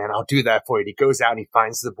 Batman, I'll do that for you. And he goes out and he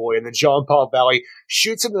finds the boy. And then Jean-Paul Valley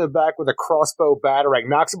shoots him in the back with a crossbow batarang,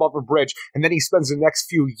 knocks him off a bridge. And then he spends the next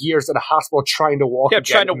few years at a hospital trying to walk again.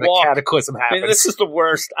 Trying to walk. The cataclysm happens. I mean, this is the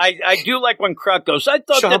worst. I do like when Croc goes, I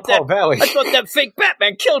thought that fake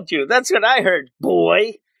Batman killed you. That's what I heard,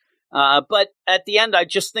 boy. But at the end, I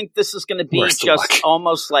just think this is going to be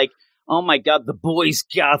almost like, oh my God, the boy's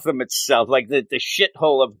Gotham itself. Like the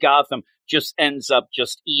shithole of Gotham just ends up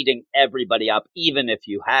just eating everybody up, even if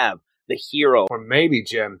you have the hero. Or maybe,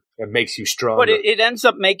 Jim, it makes you stronger. But it ends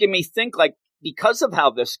up making me think, like, because of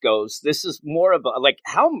how this goes, this is more of a, like,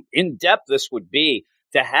 how in-depth this would be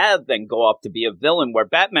to have then go off to be a villain, where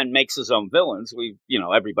Batman makes his own villains.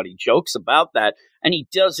 Everybody jokes about that. And he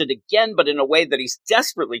does it again, but in a way that he's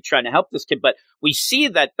desperately trying to help this kid. But we see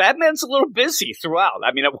that Batman's a little busy throughout.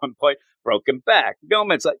 I mean, at one point, broken back.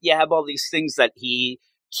 Gomez, you have all these things that he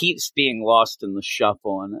keeps being lost in the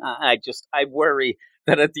shuffle. And I worry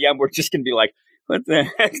that at the end, we're just going to be like, what the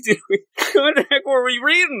heck were we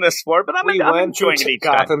reading this for? But I'm enjoying it.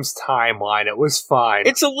 Gotham's timeline. It was fine.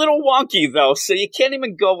 It's a little wonky, though, so you can't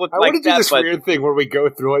even go with I want to do this weird thing where we go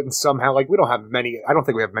through it and somehow, we don't have many, I don't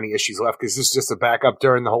think we have many issues left because this is just a backup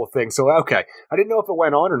during the whole thing. So, okay. I didn't know if it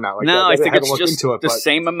went on or not. I think it's just the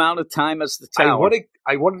same amount of time as the tower.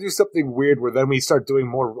 I want to do something weird where then we start doing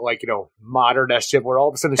more, modern-esque shit where all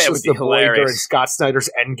of a sudden it's just the boy during Scott Snyder's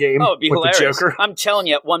Endgame with hilarious. The Joker. I'm telling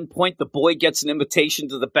you, at one point, the boy gets an invitation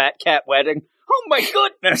to the Batcat wedding. Oh, my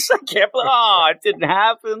goodness. I can't believe it didn't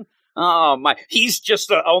happen. Oh, my. He's just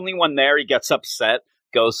the only one there. He gets upset,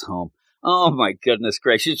 goes home. Oh, my goodness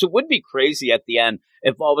gracious. It would be crazy at the end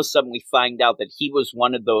if all of a sudden we find out that he was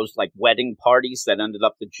one of those, wedding parties that ended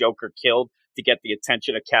up the Joker killed to get the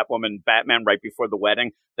attention of Catwoman and Batman right before the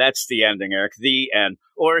wedding. That's the ending, Eric. The end.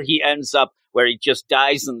 Or he ends up where he just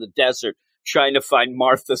dies in the desert trying to find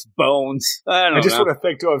Martha's bones. I just want to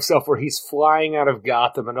think to himself where he's flying out of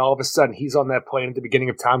Gotham and all of a sudden he's on that plane at the beginning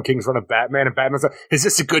of Tom King's run of Batman, and Batman's like, is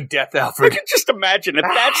this a good death, Alfred? I can just imagine if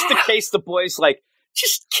that's the case, the boy's like,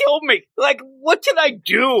 just kill me. What can I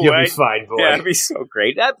do? You'll be fine, boy. Yeah, that'd be so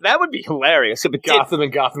great. That would be hilarious. If it Gotham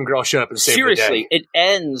and Gotham Girl show up and save the day. Seriously, it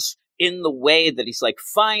ends in the way that he's like,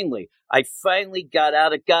 I finally got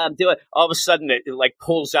out of God. Do it. All of a sudden, it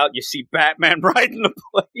pulls out. You see Batman riding the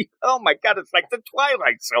plane. Oh my God, it's like the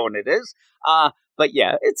Twilight Zone. It is. But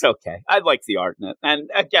yeah, it's okay. I like the art in it, and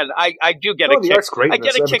again, I do get a kick. The art's great. I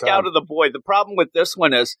get a kick out of the boy. The problem with this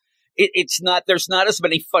one is, it's not. There's not as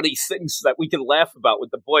many funny things that we can laugh about with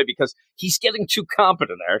the boy because he's getting too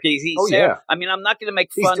competent, Eric. I mean, I'm not going to make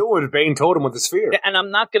fun. He's doing what Bane told him with the sphere, and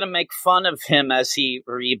I'm not going to make fun of him as he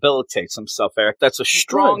rehabilitates himself, Eric. That's a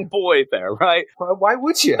strong boy there, right? Why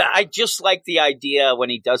would you? I just like the idea when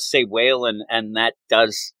he does say Waylon, and that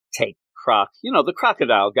does take Croc. The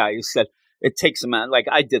crocodile guy who said. It takes him out.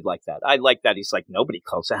 I did like that. I like that. He's like, nobody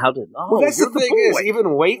calls it. Well, that's the thing is,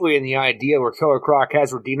 even Whately in the idea where Killer Croc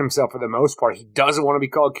has redeemed himself for the most part, he doesn't want to be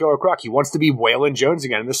called Killer Croc. He wants to be Waylon Jones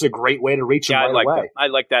again, and this is a great way to reach him right away. I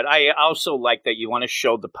like that. I also like that you want to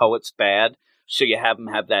show the poets bad, so you have him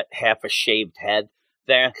have that half a shaved head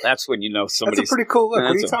there. That's when you know somebody's... That's a pretty cool look.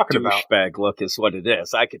 What are you talking about? Douchebag look is what it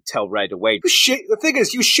is. I could tell right away. The thing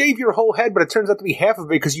is, you shave your whole head, but it turns out to be half of it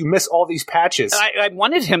because you miss all these patches. I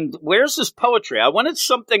wanted him... Where's his poetry? I wanted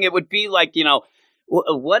something, it would be like,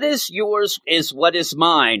 what is yours is what is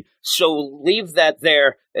mine, so leave that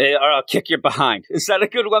there or I'll kick your behind. Is that a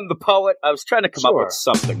good one, the poet? I was trying to come up with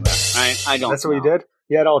something there. I don't That's know. What you did?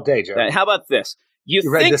 You had all day, Joe. How about this?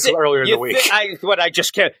 You read this earlier in the week.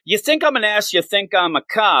 You think I'm an ass, you think I'm a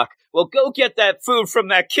cock. Well, go get that food from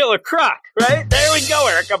that killer croc, right? There we go,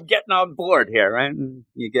 Eric. I'm getting on board here, right?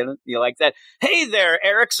 You get it? You like that? Hey there,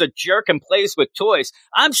 Eric's a jerk and plays with toys.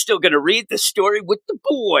 I'm still going to read the story with the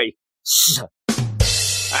boy.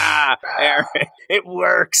 Eric, it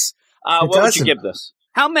works. What would you give this?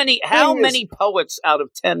 How many poets out of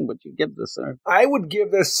 10 would you give this, sir? I would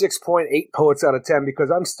give this 6.8 poets out of 10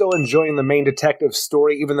 because I'm still enjoying the main detective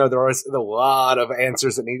story, even though there is a lot of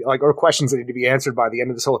answers that need, or questions that need to be answered by the end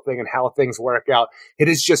of this whole thing and how things work out. It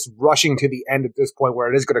is just rushing to the end at this point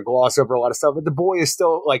where it is going to gloss over a lot of stuff. But The Boy is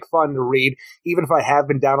still fun to read, even if I have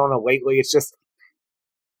been down on it lately. It's just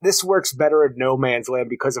this works better at No Man's Land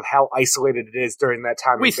because of how isolated it is during that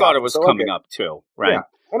time. We thought it was coming up too, right? Yeah.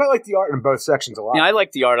 And I like the art in both sections a lot. Yeah, I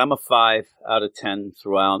like the art. I'm a 5 out of 10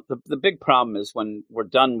 throughout. The big problem is when we're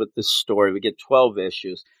done with this story, we get 12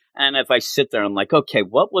 issues. And if I sit there, I'm like, okay,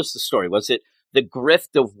 what was the story? Was it the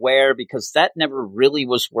grift of Ware? Because that never really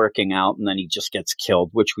was working out. And then he just gets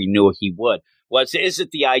killed, which we knew he would. Is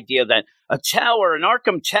it the idea that an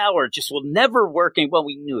Arkham Tower just will never work? Well,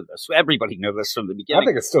 we knew this. Everybody knew this from the beginning. I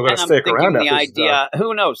think it's still going to stick around. The idea,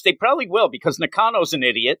 who knows? They probably will because Nakano's an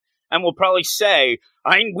idiot. And will probably say,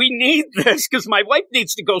 we need this because my wife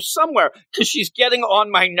needs to go somewhere because she's getting on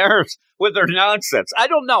my nerves with her nonsense. I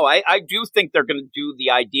don't know. I do think they're going to do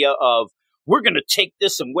the idea of we're going to take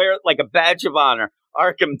this and wear it like a badge of honor.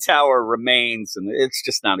 Arkham Tower remains, and it's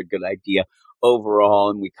just not a good idea overall.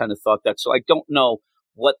 And we kind of thought that. So I don't know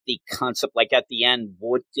what the concept, like at the end,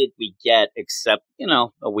 what did we get except,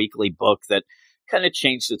 a weekly book that kind of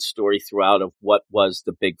changed its story throughout of what was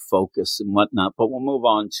the big focus and whatnot. But we'll move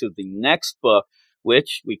on to the next book,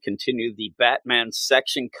 which we continue the Batman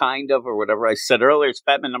section or whatever I said earlier. It's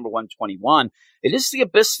Batman number 121. It is the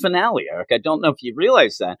Abyss finale, Eric. I don't know if you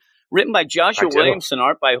realize that. Written by Joshua Williamson,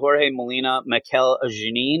 art by Jorge Molina, Mikel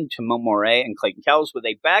Janin, Timon Moret, and Clayton Cowles, with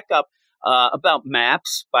a backup about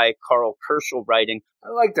maps by Carl Kerschel writing. I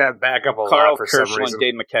like that backup a lot for some reason. Carl Kerschel and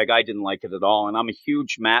Dave McKeag, I didn't like it at all, and I'm a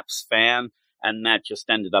huge maps fan. And that just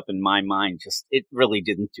ended up in my mind. It really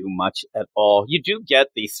didn't do much at all. You do get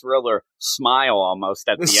the thriller smile almost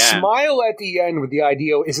at the end. The smile at the end with the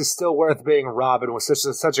idea, is it still worth being Robin, was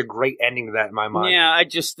such a great ending to that in my mind. Yeah,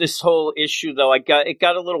 this whole issue though, it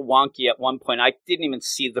got a little wonky at one point. I didn't even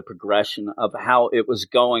see the progression of how it was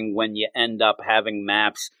going when you end up having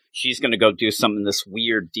maps. She's going to go do this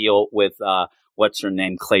weird deal with, what's her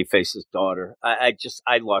name? Clayface's daughter. I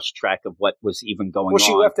lost track of what was even going on. Well,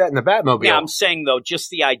 she left that in the Batmobile. Yeah, I'm saying, though, just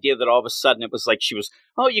the idea that all of a sudden it was like she was,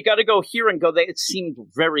 you got to go here and go there. It seemed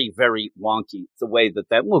very, very wonky the way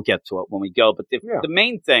that we'll get to it when we go. But the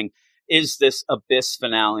main thing is this Abyss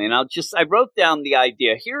finale. And I wrote down the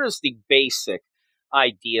idea. Here is the basic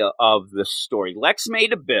idea of the story. Lex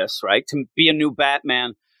made Abyss, right, to be a new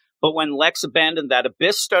Batman. But when Lex abandoned that,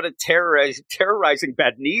 Abyss started terrorizing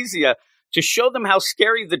Badnesia to show them how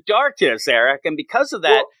scary the dark is, Eric. And because of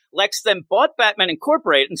that, Lex then bought Batman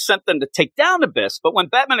Incorporated and sent them to take down Abyss. But when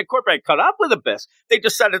Batman Incorporated caught up with Abyss, they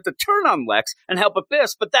decided to turn on Lex and help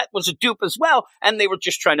Abyss. But that was a dupe as well. And they were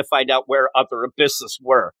just trying to find out where other Abysses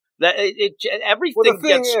were. Everything the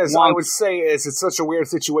thing gets is, wonky. I would say it's such a weird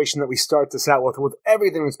situation that we start this out with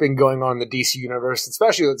everything that's been going on in the DC universe,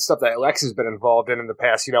 especially the stuff that Lex has been involved in the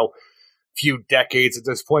past, few decades at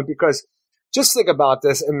this point, because just think about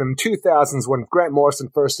this in the 2000s when Grant Morrison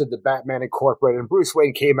first did the Batman Incorporated and Bruce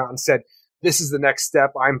Wayne came out and said, this is the next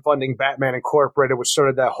step. I'm funding Batman Incorporated, which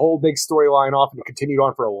started that whole big storyline off and continued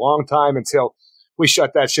on for a long time until we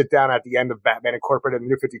shut that shit down at the end of Batman Incorporated in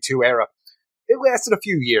the New 52 era. It lasted a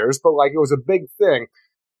few years, but it was a big thing.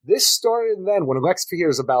 This started then when Lex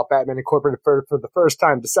hears about Batman Incorporated for the first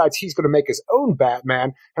time, decides he's going to make his own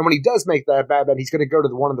Batman. And when he does make that Batman, he's going to go to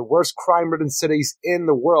one of the worst crime-ridden cities in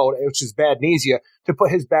the world, which is Badnesia, to put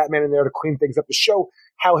his Batman in there to clean things up, to show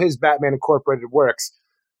how his Batman Incorporated works.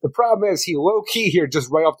 The problem is he low-key here, just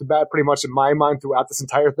right off the bat, pretty much in my mind throughout this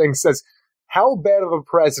entire thing, says, how bad of a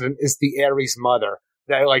president is the Ares mother?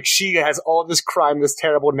 That she has all this crime, this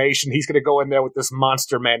terrible nation. He's going to go in there with this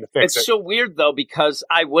monster man to fix it. It's so weird, though, because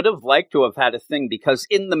I would have liked to have had a thing, because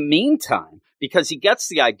in the meantime, because he gets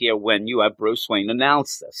the idea when you have Bruce Wayne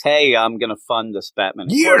announce this, hey, I'm going to fund this Batman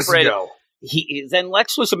Incorporated. Years ago. Then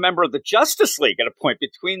Lex was a member of the Justice League at a point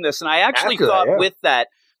between this, and I actually thought with that,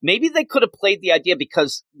 maybe they could have played the idea,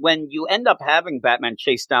 because when you end up having Batman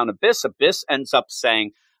chase down Abyss, Abyss ends up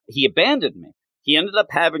saying, he abandoned me. He ended up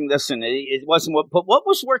having this, and it wasn't but what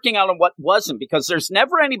was working out and what wasn't, because there's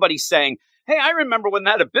never anybody saying, hey, I remember when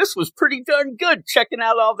that Abyss was pretty darn good, checking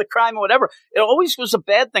out all the crime or whatever. It always was a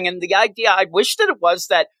bad thing. And the idea, I wish that it was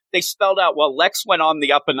that they spelled out, well, Lex went on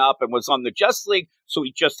the up and up and was on the Just League, so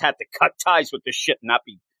he just had to cut ties with this shit and not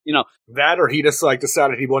be, That, or he just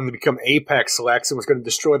decided he wanted to become Apex Lex and was going to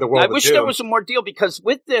destroy the world. I wish there was more deal, because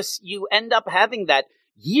with this, you end up having that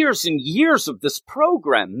years and years of this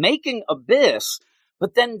program making Abyss,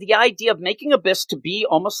 but then the idea of making Abyss to be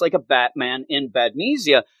almost like a Batman in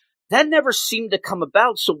Badnesia, that never seemed to come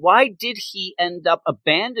about. So why did he end up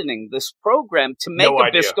abandoning this program to make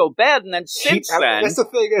Abyss go bad? And then since then... That's the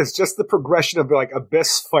thing is, just the progression of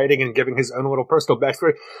Abyss fighting and giving his own little personal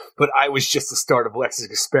backstory. But I was just the start of Lex's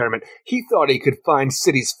experiment. He thought he could find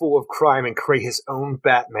cities full of crime and create his own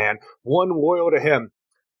Batman, one loyal to him.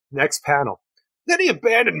 Next panel. Then he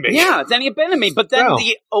abandoned me. Yeah, then he abandoned me. But then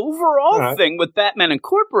the overall thing with Batman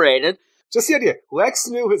Incorporated... Just the idea. Lex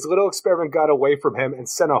knew his little experiment got away from him and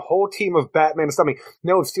sent a whole team of Batman to stop me.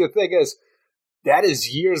 No, see, the thing is, that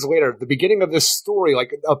is years later. The beginning of this story,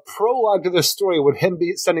 like a prologue to this story, with him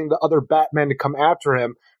sending the other Batman to come after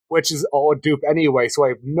him, which is all a dupe anyway. So I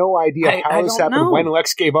have no idea how this happened, when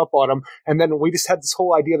Lex gave up on him. And then we just had this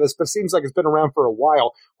whole idea of this, but it seems like it's been around for a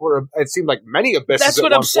while, where it seemed like many abysses That's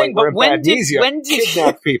what I'm saying, but when did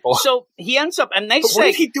kidnap people? So he ends up, and they say... What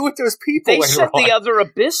did he do with those people? They said the other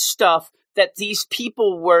Abyss stuff, that these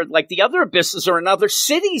people were, like the other Abysses are in other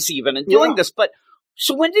cities even and doing this. But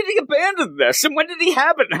so when did he abandon this? And when did he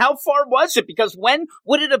have it? And how far was it? Because when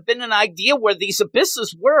would it have been an idea where these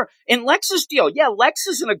Abysses were in Lex's deal? Yeah, Lex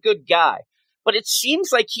isn't a good guy. But it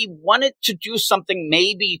seems like he wanted to do something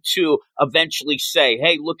maybe to eventually say,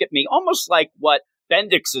 hey, look at me. Almost like what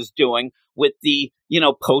Bendix is doing with the,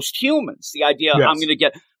 post-humans. The idea I'm going to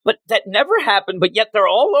get... But that never happened, but yet they're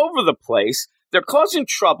all over the place. They're causing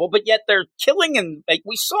trouble, but yet they're killing, and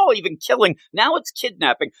we saw even killing. Now it's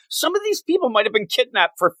kidnapping. Some of these people might have been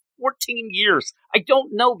kidnapped for 14 years. I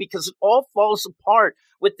don't know, because it all falls apart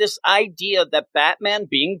with this idea that Batman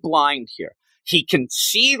being blind here. He can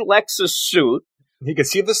see Lex's suit. He can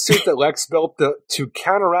see the suit that Lex built to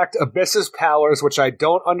counteract Abyss's powers, which I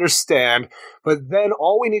don't understand. But then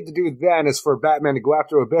all we need to do then is for Batman to go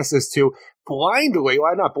after Abysses to blindly,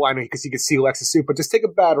 well, not blindly because he can see Lex's suit, but just take a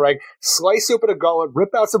batarang, slice open a gullet,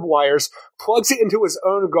 rip out some wires, plugs it into his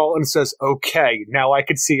own gullet and says, okay, now I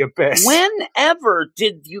can see Abyss. Whenever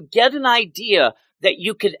did you get an idea that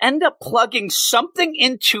you could end up plugging something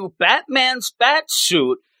into Batman's bat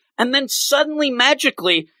suit and then suddenly,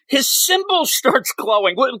 magically, his symbol starts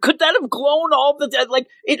glowing? Could that have glown all the time? Like,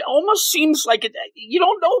 it almost seems like it. You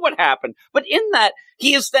don't know what happened. But in that,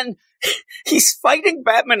 he's fighting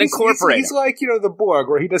Batman Incorporated. He's like, the Borg,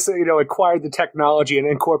 where he just, acquired the technology and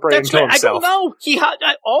incorporated it into himself. I don't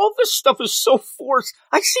know. All this stuff is so forced.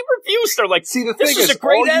 I see reviews. They're like, see, the thing is, a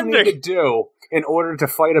great all ending. You need to do in order to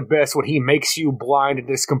fight Abyss when he makes you blind and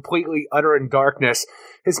just completely utter in darkness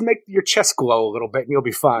is make your chest glow a little bit and you'll be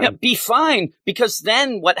fine. Yeah, be fine, because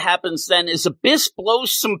then what happens then is Abyss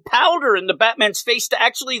blows some powder into Batman's face to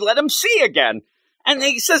actually let him see again. And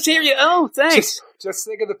he says, thanks. Just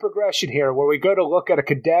think of the progression here, where we go to look at a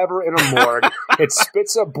cadaver in a morgue. It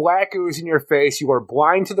spits up black ooze in your face. You are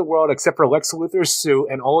blind to the world except for Lex Luthor's suit,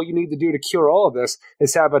 and all you need to do to cure all of this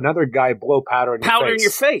is have another guy blow powder in your face. Powder in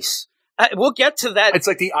your face. We'll get to that. It's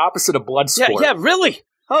like the opposite of Bloodsport. Yeah, really.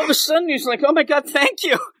 All of a sudden, he's like, oh my God, thank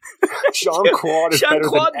you. Jean-Claude is better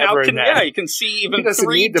than ever in that. Yeah, you can see even 3D. He doesn't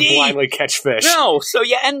need to blindly catch fish. No, so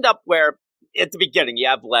you end up where, at the beginning, you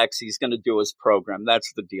have Lex, he's going to do his program.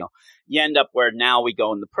 That's the deal. You end up where now we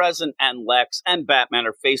go in the present, and Lex and Batman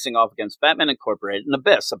are facing off against Batman Incorporated and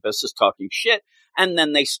Abyss. Abyss is talking shit, and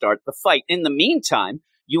then they start the fight. In the meantime,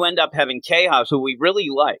 you end up having Chaos, who we really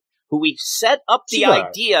like, who we set up the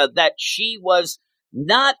idea that she was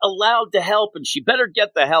not allowed to help, and she better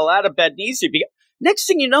get the hell out of Badnesia. Next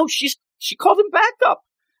thing you know, she called him back up.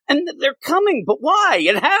 And they're coming, but why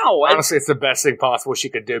and how? Honestly, it's the best thing possible she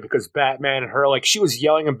could do, because Batman and her, she was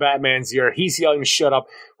yelling in Batman's ear. He's yelling to shut up.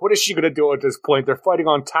 What is she going to do at this point? They're fighting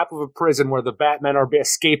on top of a prison where the Batmen are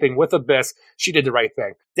escaping with Abyss. She did the right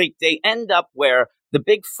thing. They end up where the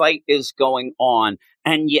big fight is going on,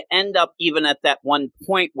 and you end up even at that one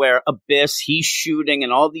point where Abyss, he's shooting,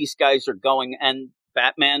 and all these guys are going, and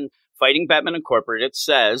Batman, fighting Batman Incorporated, it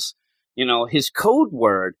says, his code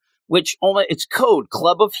word, which it's code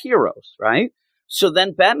Club of Heroes, right? So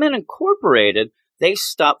then Batman Incorporated, they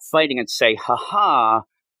stop fighting and say, ha,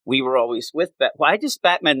 we were always with Batman. Why does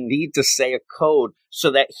Batman need to say a code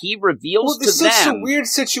so that he reveals to them? This is such a weird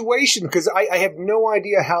situation because I have no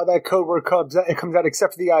idea how that code word comes out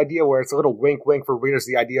except for the idea where it's a little wink for readers,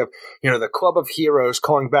 the idea of, the Club of Heroes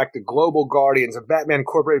calling back the Global Guardians of Batman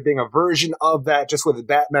Incorporated being a version of that, just with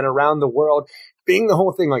Batman around the world, being the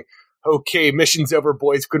whole thing like, okay, mission's over,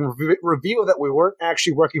 boys. Couldn't reveal that we weren't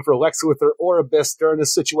actually working for Lex Luthor or Abyss during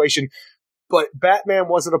this situation, but Batman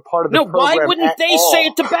wasn't a part of the program. No, why wouldn't they say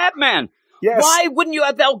it to Batman? Yes. Why wouldn't you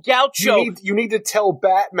have El Gaucho? You need to tell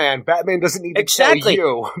Batman. Batman doesn't need to tell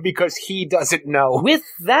you because he doesn't know. With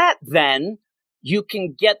that, then, you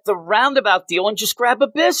can get the roundabout deal and just grab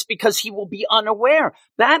Abyss because he will be unaware.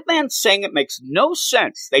 Batman saying it makes no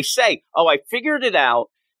sense. They say, oh, I figured it out.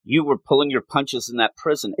 You were pulling your punches in that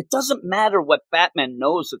prison. It doesn't matter what Batman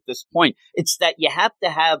knows at this point. It's that you have to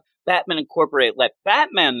have Batman Incorporated let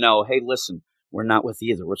Batman know, hey, listen, we're not with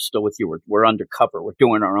either. We're still with you. We're undercover. We're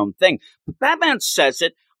doing our own thing. But Batman says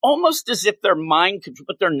it almost as if they're mind control,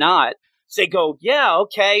 but they're not. So they go, yeah,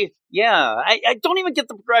 okay, yeah. I don't even get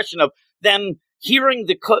the progression of them hearing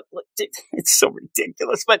the code. It's so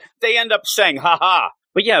ridiculous. But they end up saying, ha-ha.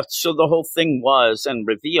 But yeah, so the whole thing was and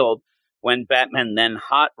revealed when Batman then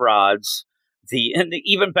hot rods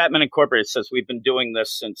even Batman Incorporated says we've been doing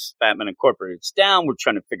this since Batman Incorporated's down. We're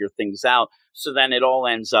trying to figure things out. So then it all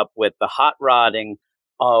ends up with the hot rodding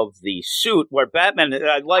of the suit where Batman,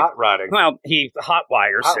 hot rodding. Well, he hot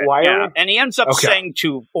wires it. Yeah. And he ends up saying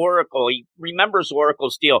to Oracle, he remembers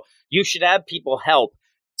Oracle's deal. You should have people help.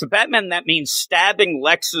 To Batman, that means stabbing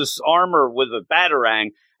Lex's armor with a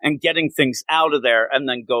batarang and getting things out of there, and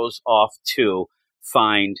then goes off to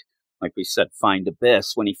find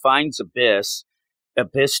Abyss. When he finds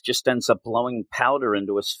Abyss just ends up blowing powder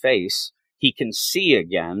into his face. He can see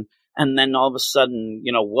again. And then all of a sudden,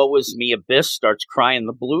 woe is me, Abyss starts crying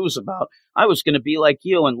the blues about, I was going to be like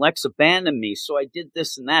you and Lex abandoned me. So I did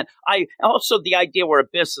this and that. The idea where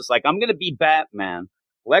Abyss is like, I'm going to be Batman.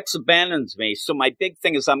 Lex abandons me. So my big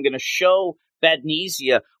thing is I'm going to show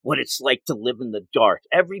Badnesia what it's like to live in the dark.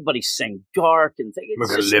 Everybody's saying dark and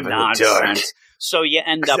it's just nonsense. In the dark. So you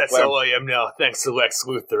end up that's all I am now. Thanks to Lex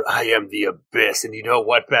Luthor, I am the Abyss. And you know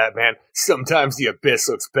what, Batman? Sometimes the Abyss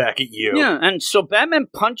looks back at you. Yeah, and so Batman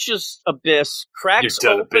punches Abyss, cracks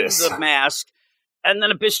open the mask, and then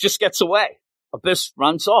Abyss just gets away. Abyss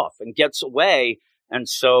runs off and gets away. And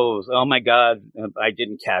so, oh my God, I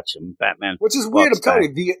didn't catch him, Batman. Which is weird, I'm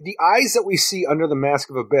telling you. The eyes that we see under the mask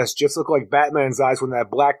of Abyss just look like Batman's eyes when that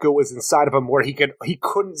black goo was inside of him where he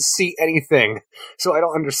couldn't see anything. So I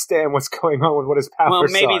don't understand what's going on with what his powers are. Well,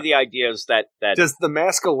 maybe the idea is that... Does the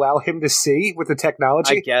mask allow him to see with the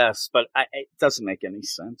technology? I guess, but it doesn't make any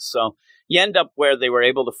sense. So you end up where they were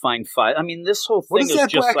able to find five. I mean, this whole thing is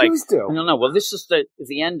just like... What does that black ooze do? I don't know. Well, this is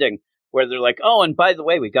the ending. Where they're like, oh, and by the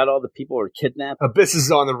way, we got all the people who were kidnapped. Abyss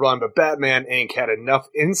is on the run, but Batman Inc. had enough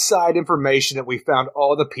inside information that we found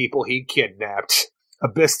all the people he kidnapped.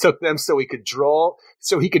 Abyss took them so he could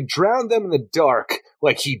drown them in the dark,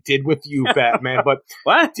 like he did with you, Batman. But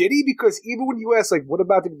what did he? Because even when you ask, like, what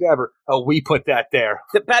about the cadaver? Oh, we put that there.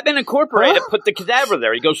 The Batman Incorporated put the cadaver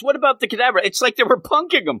there. He goes, what about the cadaver? It's like they were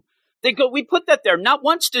punking him. They go, we put that there. Not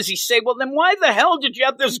once does he say, well, then why the hell did you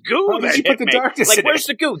have this goo? Why did you put the darkness in it? Where's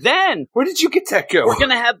the goo? Then. Where did you get that goo? We're going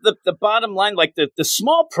to have the bottom line, like the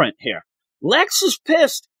small print here. Lex is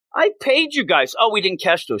pissed. I paid you guys. Oh, we didn't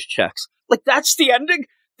cash those checks. Like, that's the ending?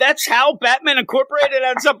 That's how Batman Incorporated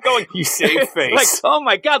ends up going. You save face. Like, oh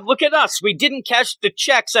my God, look at us. We didn't cash the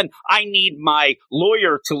checks and I need my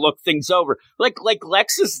lawyer to look things over. Like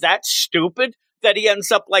Lex is that stupid that he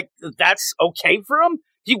ends up like, that's okay for him?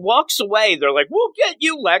 He walks away. They're like, we'll get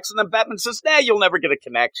you, Lex. And then Batman says, nah, you'll never get a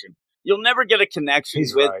connection. You'll never get a connection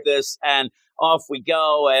with this. And off we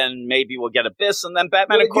go. And maybe we'll get Abyss. And then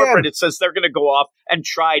Batman Incorporated says they're going to go off and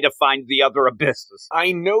try to find the other Abysses.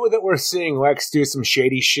 I know that we're seeing Lex do some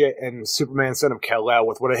shady shit and Superman Son of Kal-El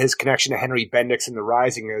with what his connection to Henry Bendix and The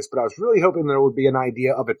Rising is. But I was really hoping there would be an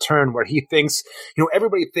idea of a turn where he thinks,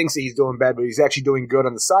 everybody thinks that he's doing bad, but he's actually doing good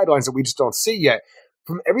on the sidelines that we just don't see yet.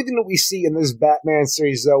 From everything that we see in this Batman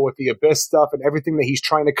series, though, with the Abyss stuff and everything that he's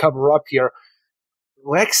trying to cover up here,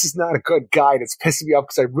 Lex is not a good guy. And it's pissing me off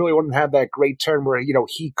because I really want to have that great turn where,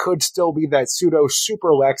 he could still be that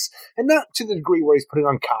pseudo-super Lex, and not to the degree where he's putting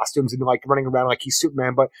on costumes and, like, running around like he's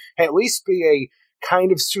Superman, but at least be a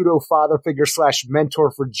kind of pseudo-father figure /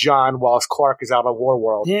 mentor for John whilst Clark is out on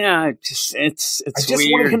Warworld. Yeah, it's I just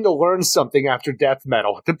wanted him to learn something after Death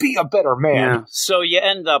Metal, to be a better man. Yeah. So you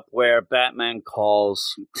end up where Batman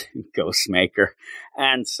calls Ghostmaker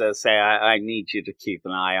and says, hey, I need you to keep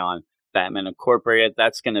an eye on Batman Incorporated.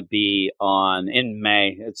 That's going to be in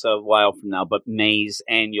May. It's a while from now, but May's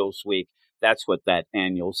Annuals Week. That's what that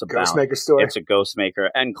annual's about. Ghostmaker story. It's a Ghostmaker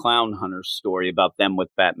and Clown Hunter story about them with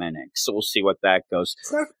Batman Inc. So we'll see what that goes.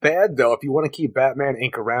 It's not bad, though, if you want to keep Batman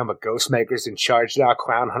Inc. around, but Ghostmaker's in charge now,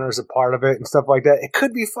 Clown Hunter's a part of it, and stuff like that. It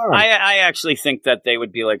could be fun. I actually think that they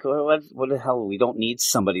would be like, oh, what the hell? We don't need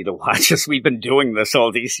somebody to watch us. We've been doing this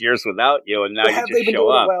all these years without you, and now you just show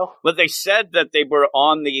up. Well? But they said that they were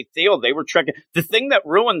on the deal. They were trekking. The thing that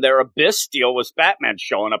ruined their Abyss deal was Batman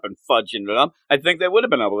showing up and fudging it up. I think they would have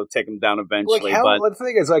been able to take him down eventually. The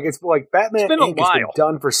thing is, it's like Batman Inc. has been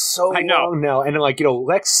done for so long now, and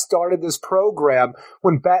Lex started this program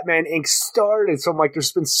when Batman Inc. started. So I'm like,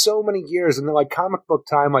 there's been so many years, and then comic book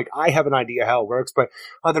time. I have an idea how it works, but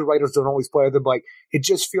other writers don't always play them. It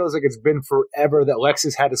just feels like it's been forever that Lex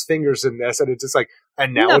has had his fingers in this, and it's just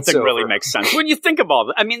and now nothing it's really makes sense when you think of all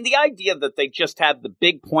that. I mean, the idea that they just had the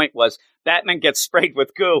big point was Batman gets sprayed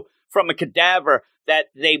with goo from a cadaver. That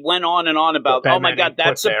they went on and on about, oh my God,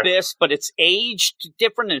 that's Abyss, but it's aged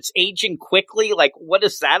different and it's aging quickly. What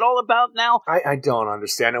is that all about now? I don't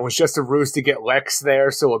understand. It was just a ruse to get Lex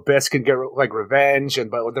there so Abyss can get revenge,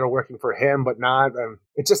 but they're working for him, but not.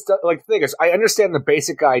 It's just the thing is, I understand the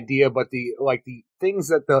basic idea, but the things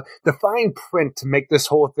that the fine print to make this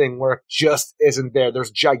whole thing work just isn't there.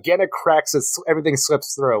 There's gigantic cracks that everything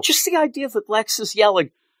slips through. Just the idea that Lex is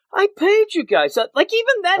yelling, I paid you guys. Even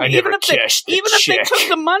then, even if they took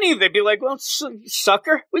the money, they'd be like, "Well,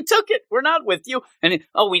 sucker, we took it. We're not with you." And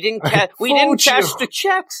we didn't cash the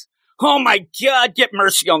checks. Oh my God! Get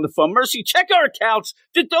Mercy on the phone. Mercy, check our accounts.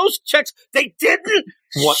 Did those checks? They didn't.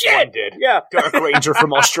 One did. Yeah, Dark Ranger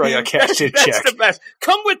from Australia cashed a check. That's the best.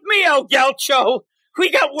 Come with me, El Gaucho.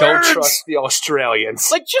 We got words. Don't trust the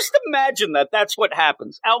Australians. Just imagine that. That's what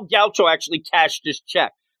happens. El Gaucho actually cashed his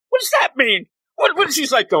check. What does that mean? What is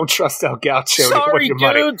he's like? Don't trust El Gaucho. Sorry, with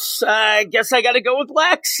your dudes. I guess I got to go with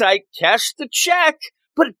Lex. I cashed the check.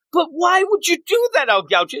 But why would you do that, El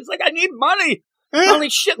Gaucho? It's I need money. Holy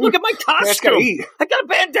shit, look at my costume. I got a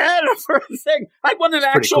bandana for a thing. I want an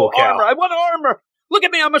actual armor. I want armor. Look at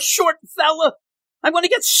me. I'm a short fella. I want to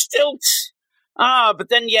get stilts. But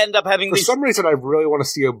then you end up having For some reason, I really want to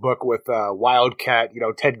see a book with Wildcat,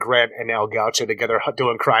 Ted Grant and El Gaucho together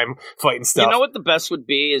doing crime, fighting stuff. You know what the best would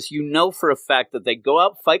be is for a fact that they go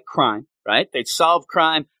out, fight crime, right? They'd solve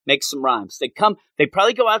crime, make some rhymes. They'd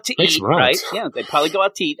probably go out to eat, right? Yeah, they'd probably go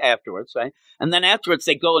out to eat afterwards, right? And then afterwards,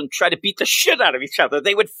 they go and try to beat the shit out of each other.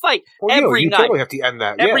 They would fight every night. You totally have to end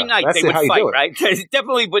that. Every night they would fight, right? It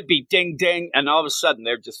definitely would be ding, ding, and all of a sudden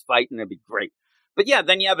they're just fighting. It'd be great. But yeah,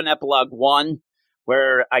 then you have an epilogue 1.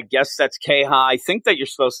 Where I guess that's Keha. I think that you're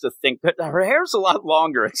supposed to think that her hair's a lot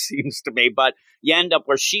longer, it seems to me, but you end up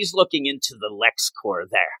where she's looking into the LexCorp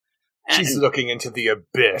there. She's looking into the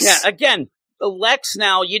abyss. Yeah, again, the Lex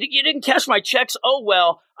now, you didn't cash my checks. Oh,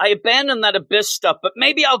 well, I abandoned that Abyss stuff, but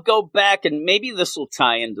maybe I'll go back and maybe this will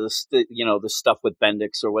tie into the stuff with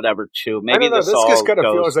Bendix or whatever too. Maybe I don't know. This just kind of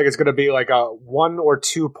feels like it's going to be like a 1 or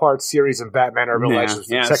 2 part series in Batman Urban Legends.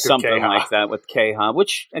 Yeah, something like that with Keha,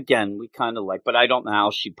 which again we kind of like, but I don't know how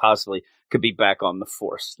she possibly could be back on the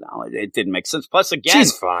force now. It didn't make sense. Plus, again,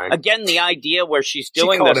 she's fine. Again, the idea where she's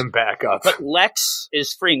doing she called him back up, but Lex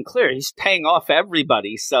is free and clear. He's paying off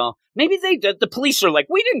everybody, so maybe they did. The police are like,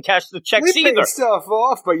 we didn't cash the checks either. Paid stuff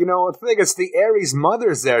off, but the thing is, the Ares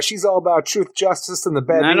mother's there. She's all about truth, justice, and the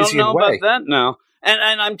Batmanian way. I don't know about that now.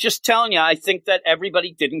 And I'm just telling you, I think that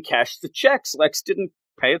everybody didn't cash the checks. Lex didn't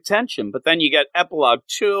pay attention. But then you get epilogue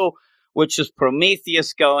 2, which is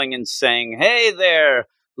Prometheus going and saying, "Hey there.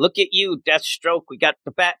 Look at you, Deathstroke. We got the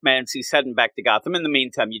Batman." So he's heading back to Gotham. In the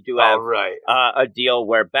meantime, you do have a deal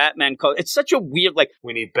where Batman calls. It's such a weird,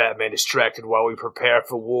 we need Batman distracted while we prepare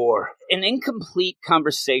for war. An incomplete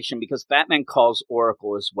conversation because Batman calls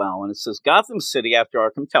Oracle as well. And it says, Gotham City after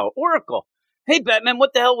Arkham Tower. Oracle. Hey, Batman,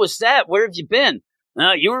 what the hell was that? Where have you been?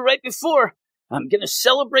 You were right before. I'm going to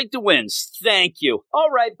celebrate the wins. Thank you. All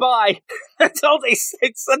right, bye. That's all they say.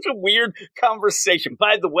 It's such a weird conversation.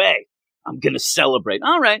 By the way, I'm going to celebrate.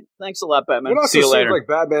 All right. Thanks a lot, Batman. It also See you seems later. like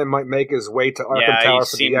Batman might make his way to Arkham Tower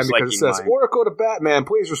for the end because it says, Oracle to Batman,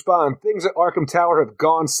 please respond. Things at Arkham Tower have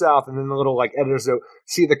gone south. And then the little editors that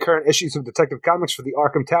see the current issues of Detective Comics for the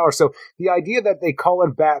Arkham Tower. So the idea that they call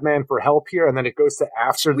in Batman for help here and then it goes to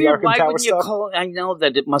after the Arkham Tower stuff. I know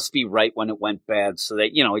that it must be right when it went bad. So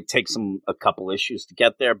that, it takes them a couple issues to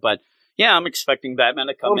get there. But yeah, I'm expecting Batman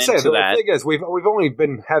to come into that. The thing is, we've only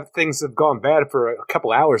things have gone bad for a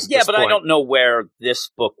couple hours. Yeah, but I don't know where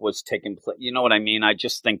this book was taking place. You know what I mean? I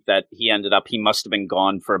just think that he must have been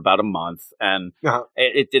gone for about a month, and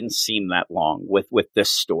it didn't seem that long with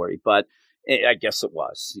this story. But I guess it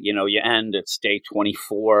was. You end, it's day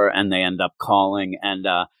 24, and they end up calling. And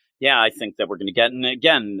I think that we're going to get, and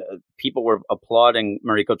again, people were applauding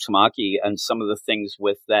Mariko Tamaki, and some of the things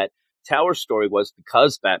with that Tower story was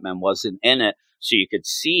because Batman wasn't in it, so you could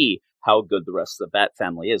see how good the rest of the Bat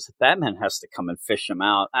family is. If Batman has to come and fish them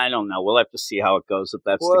out, I don't know. We'll have to see how it goes if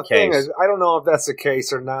that's the case. Thing is, I don't know if that's the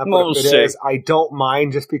case or not, but We'll if it see. is, I don't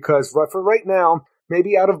mind, just because for right now,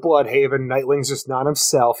 maybe out of Bloodhaven, Nightwing's just not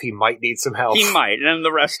himself. He might need some help. He might, and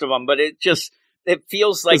the rest of them, but it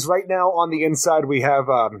feels like... Because right now on the inside, we have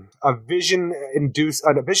a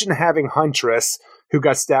vision-having Huntress who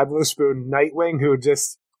got stabbed with a spoon, Nightwing who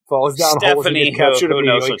just falls down holes and gets captured who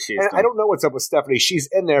knows immediately. what she's And doing. I don't know what's up with Stephanie. She's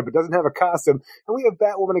in there, but doesn't have a costume. And we have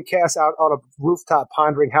Batwoman and Cass out on a rooftop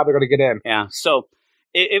pondering how they're going to get in. Yeah, so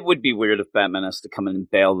it would be weird if Batman has to come in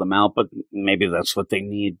and bail them out, but maybe that's what they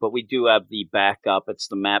need. But we do have the backup. It's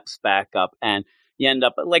the map's backup. And you end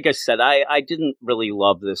up, like I said, I didn't really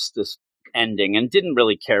love this ending and didn't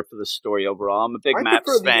really care for the story overall. I'm a big Maps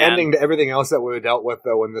prefer the fan. ending to everything else that we've dealt with,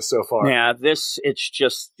 though, in this so far. Yeah, it's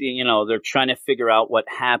just, they're trying to figure out what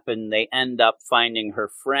happened. They end up finding her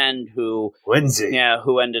friend who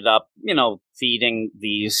ended up, feeding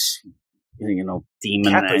these,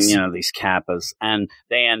 demon, Kappas. and, these kappas. And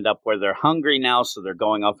they end up where they're hungry now, so they're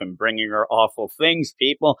going off and bringing her awful things,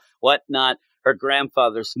 people, whatnot. Her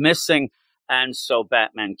grandfather's missing. And so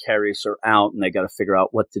Batman carries her out, and they got to figure out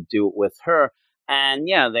what to do with her. And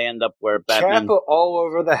they end up where Batman... Kappa all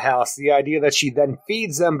over the house. The idea that she then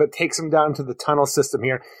feeds them but takes them down to the tunnel system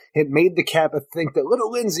here. It made the Kappa think that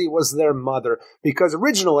little Lindsay was their mother, because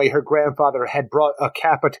originally her grandfather had brought a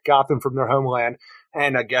Kappa to Gotham from their homeland,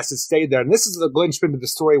 and I guess it stayed there. And this is the linchpin to the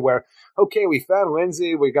story where, okay, we found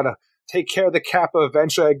Lindsay, we got to take care of the Kappa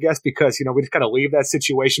eventually, I guess, because, we just got to leave that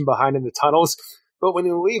situation behind in the tunnels. But when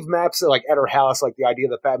you leave Maps at her house, the idea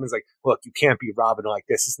that Batman's like, look, you can't be Robin like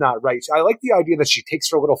this. It's not right. I like the idea that she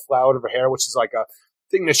takes her little flower out of her hair, which is a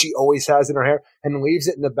thing that she always has in her hair, and leaves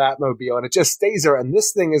it in the Batmobile, and it just stays there. And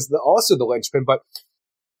this thing is also the linchpin, but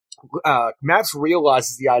Maps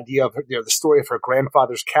realizes the idea of the story of her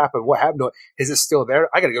grandfather's cap and what happened to it. Is it still there?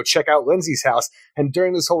 I got to go check out Lindsay's house. And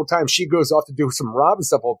during this whole time, she goes off to do some Robin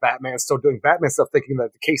stuff while Batman's still doing Batman stuff, thinking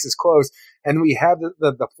that the case is closed. And we have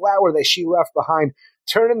the flower that she left behind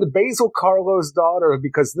turn into Basil Karlo's daughter,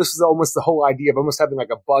 because this is almost the whole idea of almost having a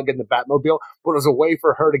bug in the Batmobile, but it was a way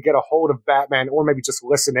for her to get a hold of Batman, or maybe just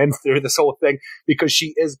listen in through this whole thing, because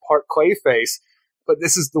she is part Clayface. But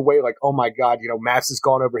this is the way, oh my God, Maps has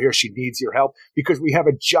gone over here. She needs your help, because we have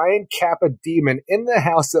a giant Kappa demon in the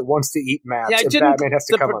house that wants to eat Maps, and Batman has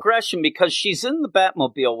to come up. The progression, because she's in the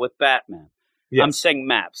Batmobile with Batman. Yes. I'm saying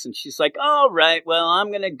Maps, and she's like, all right, well, I'm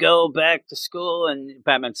going to go back to school. And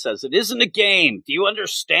Batman says, it isn't a game. Do you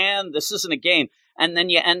understand? This isn't a game. And then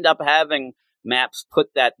you end up having Maps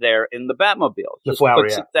put that there in the Batmobile. The just flower,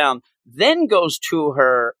 puts it down, then goes to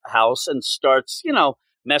her house and starts,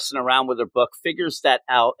 messing around with her book, figures that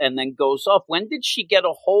out, and then goes off. When did she get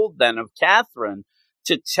a hold then of Catherine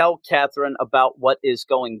to tell Catherine about what is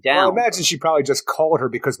going down? Well, I imagine she probably just called her,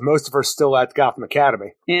 because most of her's still at Gotham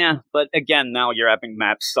Academy. Yeah, but again, now you're having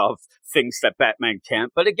Maps solve things that Batman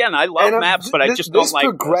can't. But again, I love Maps, but I just don't like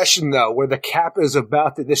this progression, though, where the Kappa is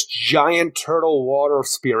about to, this giant turtle water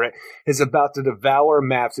spirit is about to devour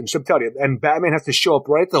Maps, and she'll tell you, and Batman has to show up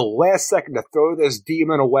right at the last second to throw this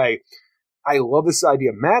demon away. I love this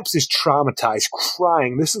idea. Maps is traumatized,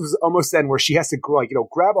 crying. This is almost then where she has to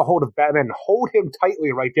grab a hold of Batman and hold him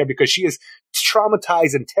tightly right there, because she is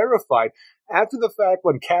traumatized and terrified. After the fact,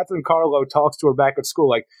 when Catherine Carlo talks to her back at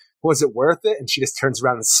school, was it worth it? And she just turns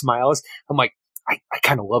around and smiles. I'm like, I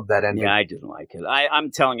kind of love that ending. Yeah, I didn't like it. I'm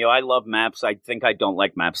telling you, I love Maps. I think I don't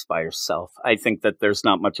like Maps by herself. I think that there's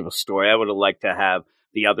not much of a story. I would have liked to have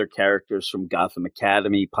the other characters from Gotham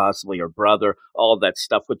Academy, possibly her brother, all that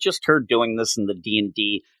stuff. With just her doing this in the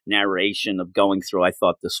D&D narration of going through, I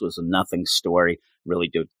thought this was a nothing story. Really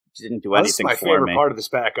didn't do anything for me. This is my favorite part of this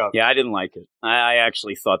backup. Yeah, I didn't like it. I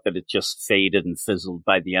actually thought that it just faded and fizzled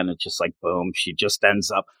by the end. It's just boom, she just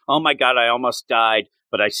ends up, oh my God, I almost died,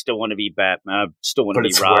 but I still want to be Batman. I still want to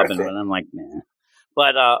be Robin. And I'm like, nah.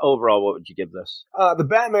 But overall, what would you give this? The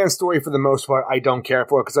Batman story, for the most part, I don't care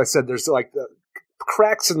for, because I said there's the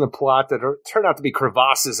cracks in the plot that turn out to be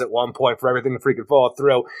crevasses at one point for everything to freaking fall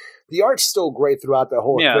through. The art's still great throughout the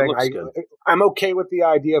whole thing. It looks good. I'm okay with the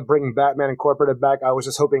idea of bringing Batman Incorporated back. I was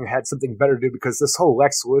just hoping it had something better to do, because this whole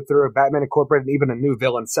Lex Luthor, Batman Incorporated, and even a new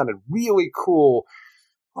villain sounded really cool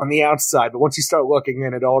on the outside. But once you start looking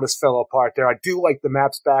in, it all just fell apart there. I do like the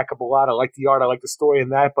Maps backup a lot. I like the art. I like the story in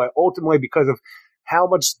that. But ultimately, because of how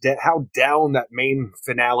down that main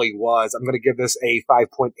finale was. I'm going to give this a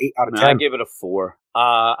 5.8 out of 10. I give it a 4.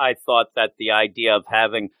 I thought that the idea of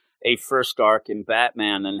having a first arc in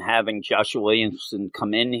Batman and having Joshua Williamson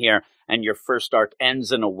come in here and your first arc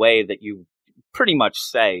ends in a way that you pretty much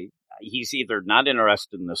say he's either not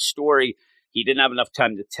interested in the story, he didn't have enough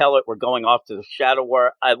time to tell it, we're going off to the Shadow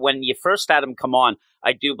War. When you first had him come on,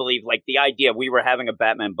 I do believe, like, the idea, we were having a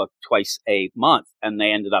Batman book twice a month, and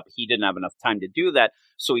they ended up, he didn't have enough time to do that,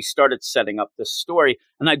 so he started setting up this story,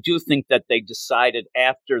 and I do think that they decided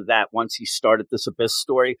after that, once he started this Abyss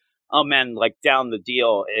story, oh man, like, down the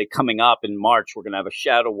deal, coming up in March, we're going to have a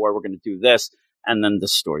Shadow War, we're going to do this, and then the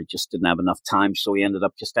story just didn't have enough time, so he ended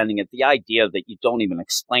up just ending it. The idea that you don't even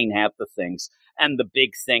explain half the things, and the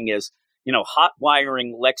big thing is, you know, hot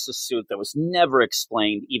wiring Lexus suit that was never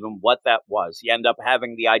explained even what that was. You end up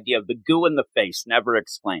having the idea of the goo in the face, never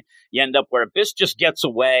explained. You end up where Abyss just gets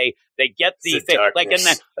away. They get the thing, like, and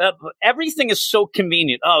then everything is so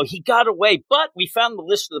convenient. Oh, he got away, but we found the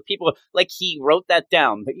list of the people. Like, he wrote that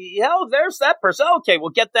down. Oh, there's that person. Okay, we'll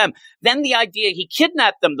get them. Then the idea he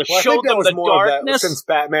kidnapped them to show them the darkness. Since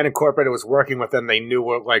Batman Incorporated was working with them, they knew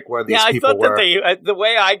where these people were. Yeah, I thought that the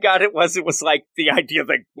way I got it was like the idea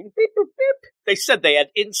that they said they had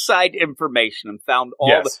inside information and found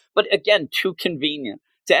all but again, too convenient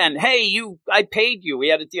to end. Hey, I paid you. We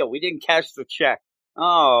had a deal. We didn't cash the check.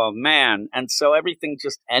 Oh man. And so everything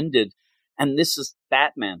just ended. And this is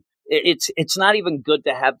Batman. It's not even good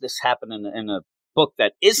to have this happen in a book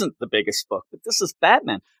that isn't the biggest book, but this is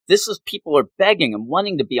Batman. This is people are begging and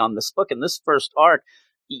wanting to be on this book. And this first arc,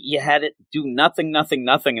 you had it do nothing,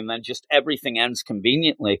 and then just everything ends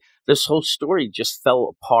conveniently. This whole story just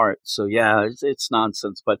fell apart. So yeah, it's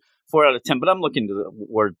nonsense, but 4 out of 10. But I'm looking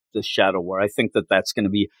toward the Shadow War. I think that that's going to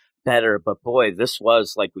be better. But boy, this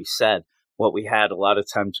was, like we said, what we had a lot of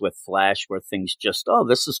times with Flash, where things just, oh,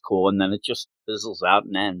 this is cool, and then it just fizzles out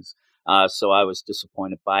and ends. So I was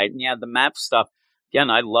disappointed by it. And yeah, the map stuff, again,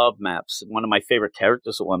 I love maps. One of my favorite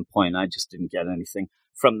characters at one point, I just didn't get anything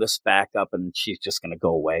from this backup, and she's just going to go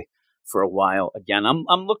away for a while. Again,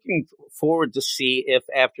 I'm looking forward to see if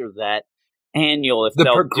after that annual, if the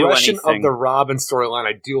they'll progression do anything. of the Robin storyline,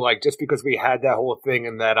 I do like, just because we had that whole thing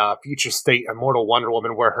in that Future State Immortal Wonder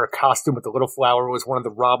Woman where her costume with the little flower was one of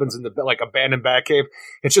the Robins in the like abandoned Batcave.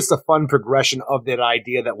 It's just a fun progression of that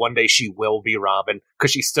idea that one day she will be Robin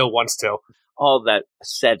because she still wants to. All that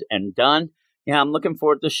said and done. Yeah, I'm looking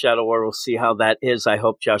forward to Shadow War. We'll see how that is. I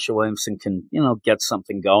hope Joshua Williamson can, get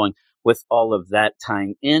something going with all of that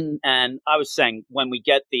tying in. And I was saying, when we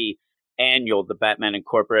get the annual, the Batman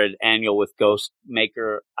Incorporated annual with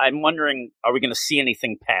Ghostmaker, I'm wondering, are we going to see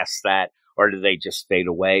anything past that, or do they just fade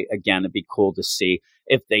away? Again, it'd be cool to see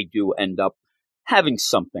if they do end up having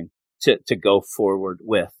something to go forward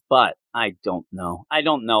with. But I don't know.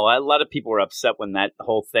 A lot of people were upset when that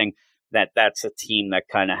whole thing, that's a team that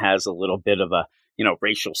kind of has a little bit of a,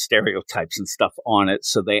 racial stereotypes and stuff on it.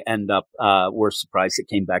 So they end up, we're surprised it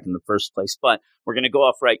came back in the first place. But we're going to go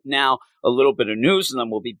off right now, a little bit of news, and then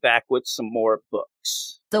we'll be back with some more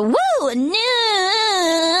books. The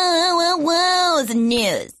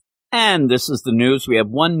news. And this is the news. We have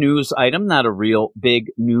one news item, not a real big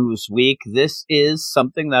news week. This is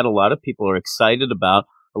something that a lot of people are excited about.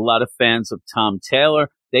 A lot of fans of Tom Taylor.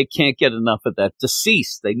 They can't get enough of that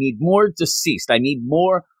Deceased. They need more Deceased. I need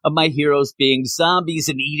more of my heroes being zombies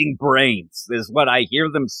and eating brains, is what I hear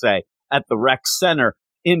them say at the rec center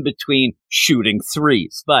in between shooting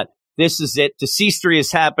threes. But this is it. Deceased 3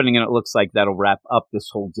 is happening, and it looks like that'll wrap up this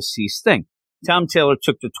whole Deceased thing. Tom Taylor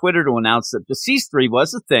took to Twitter to announce that Deceased 3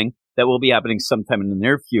 was a thing that will be happening sometime in the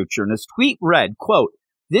near future. And his tweet read, quote,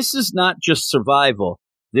 "This is not just survival.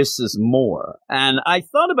 This is more." And I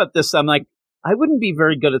thought about this. I'm like, I wouldn't be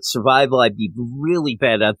very good at survival. I'd be really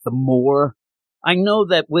bad at the more. I know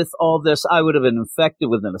that with all this, I would have been infected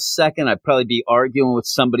within a second. I'd probably be arguing with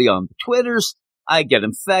somebody on the Twitters. I get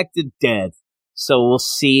infected, dead. So we'll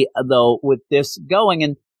see, though, with this going.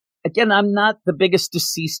 And again, I'm not the biggest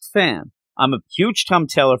Deceased fan. I'm a huge Tom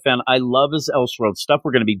Taylor fan. I love his Elseworld stuff.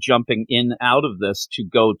 We're going to be jumping in out of this to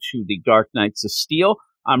go to the Dark Knights of Steel.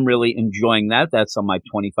 I'm really enjoying that. That's on my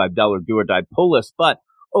 $25 do or die pull list. But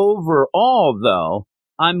overall, though,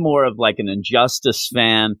 I'm more of like an Injustice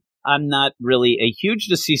fan. I'm not really a huge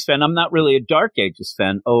Deceased fan. I'm not really a Dark Ages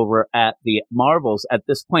fan over at the Marvels at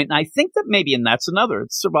this point. And I think that maybe, and that's another,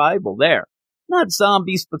 it's survival there. Not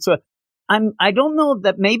zombies, but I don't know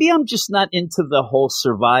that maybe I'm just not into the whole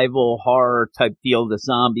survival horror type deal, the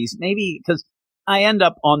zombies. Maybe because I end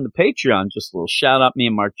up on the Patreon, just a little shout out, me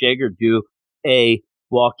and Mark Jager do a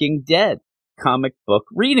Walking Dead Comic Book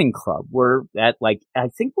Reading Club. We're at I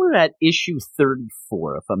think we're at issue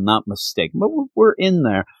 34, if I'm not mistaken, but we're in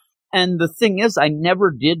there. And the thing is, I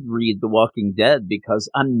never did read The Walking Dead because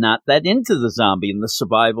I'm not that into the zombie and the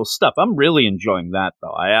survival stuff. I'm really enjoying that,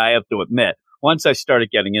 though. I have to admit, once I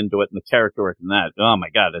started getting into it and the character work and that, oh my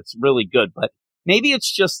God, it's really good. But maybe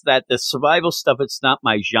it's just that the survival stuff, it's not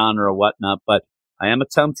my genre or whatnot, but I am a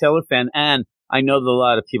Tom Taylor fan and I know that a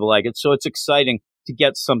lot of people like it. So it's exciting to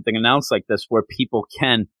get something announced like this where people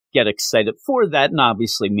can get excited for that. And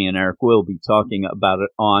obviously me and Eric will be talking about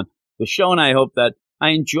it on the show. And I hope that I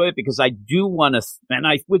enjoy it because I do want to, and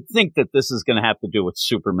I would think that this is going to have to do with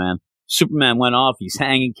Superman. Superman went off. He's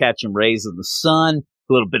hanging, catching rays of the sun,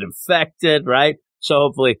 a little bit infected, right? So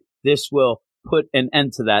hopefully this will put an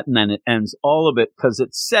end to that. And then it ends all of it because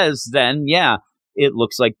it says then, yeah, it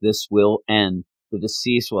looks like this will end. The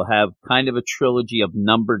deceased will have kind of a trilogy of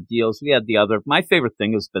numbered deals. We had the other, my favorite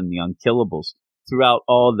thing has been the Unkillables throughout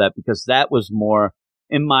all of that because that was more,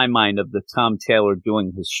 in my mind, of the Tom Taylor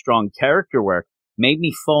doing his strong character work. Made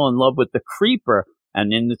me fall in love with the Creeper.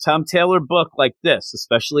 And in the Tom Taylor book like this,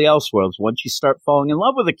 especially Elseworlds, once you start falling in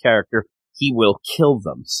love with a character, he will kill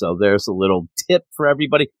them. So there's a little tip for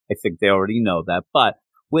everybody. I think they already know that. But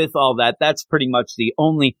with all that, that's pretty much the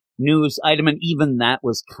only news item. And even that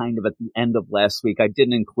was kind of at the end of last week. I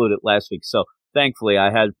didn't include it last week. So thankfully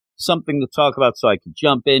I had something to talk about so I could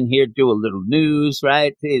jump in here, do a little news,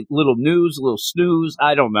 right? A little news, a little snooze.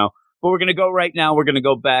 I don't know. But we're going to go right now. We're going to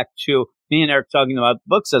go back to me and Eric talking about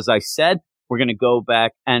books. As I said, we're going to go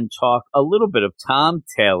back and talk a little bit of Tom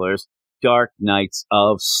Taylor's Dark Knights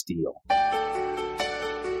of Steel.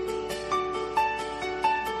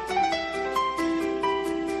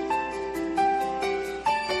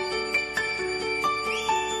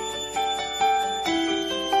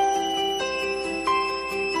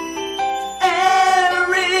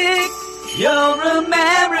 Eric, you're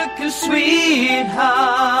America's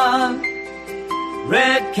sweetheart.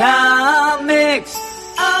 Red comics,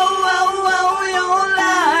 your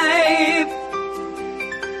life.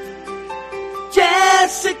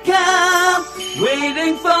 Jessica,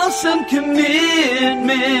 waiting for some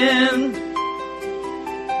commitment.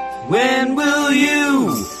 When will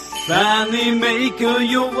you finally make her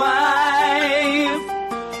your wife?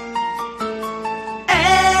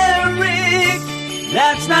 Eric,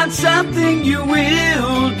 that's not something you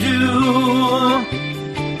will do.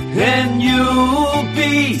 Then you'll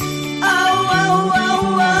be alone.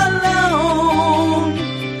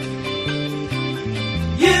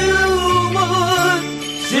 You would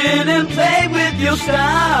sit and play with your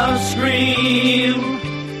star scream.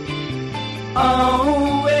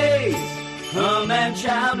 Always a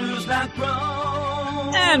man-child who's not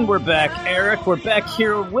grown. And we're back, Eric. We're back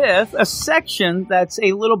here with a section that's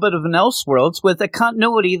a little bit of an Elseworlds with a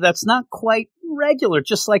continuity that's not quite regular,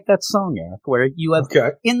 just like that song, Eric, where you have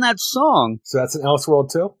in that song. So that's an Elseworld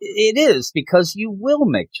too? It is, because you will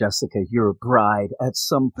make Jessica your bride at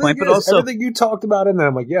some point. But also everything you talked about in there,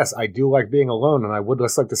 I'm like, yes, I do like being alone, and I would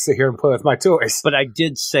just like to sit here and play with my toys. But I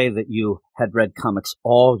did say that you had read comics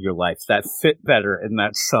all your life that fit better in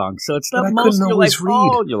that song. So it's not most of your life,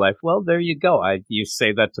 all your life. Well, there you go. You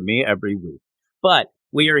say that to me every week. But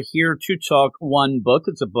we are here to talk one book.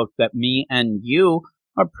 It's a book that me and you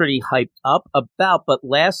are pretty hyped up about. But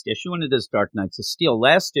last issue, and it is Dark Knights of Steel,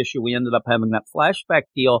 last issue we ended up having that flashback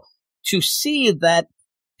deal to see that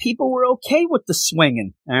people were okay with the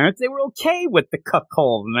swinging. They were okay with the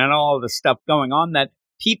cuckold and all the stuff going on, that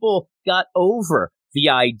people got over the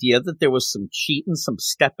idea that there was some cheating, some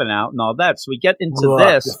stepping out and all that. So we get into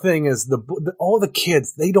this. The thing is, all the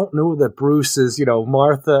kids, they don't know that Bruce is,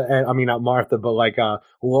 Martha, and I mean, not Martha, but like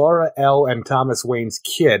Laura L. and Thomas Wayne's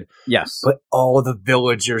kid. Yes. But all the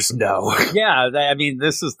villagers know. Yeah, I mean,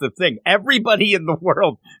 this is the thing. Everybody in the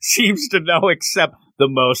world seems to know except the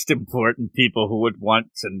most important people who would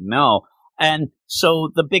want to know. And so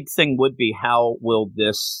the big thing would be, how will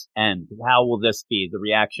this end? How will this be, the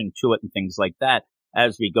reaction to it and things like that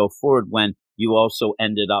as we go forward, when you also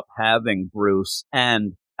ended up having Bruce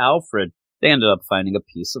and Alfred, they ended up finding a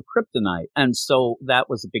piece of kryptonite. And so that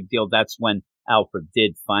was a big deal. That's when Alfred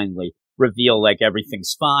did finally reveal, like,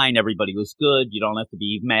 everything's fine, everybody was good, you don't have to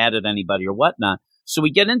be mad at anybody or whatnot. So we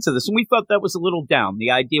get into this, and we thought that was a little down.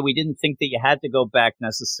 The idea, we didn't think that you had to go back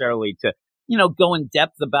necessarily to, go in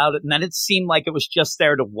depth about it. And then it seemed like it was just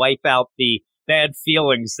there to wipe out the bad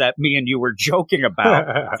feelings that me and you were joking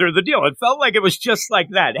about through the deal. It felt like it was just like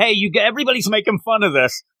that. Hey, everybody's making fun of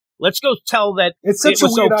this. Let's go tell that it's such it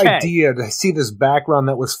was a weird okay. idea to see this background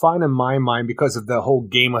that was fine in my mind because of the whole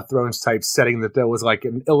Game of Thrones type setting, that there was like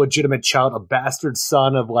an illegitimate child, a bastard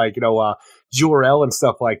son of Jor-El and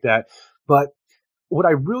stuff like that. But what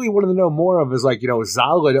I really wanted to know more of is like,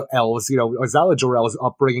 Zala Jorel's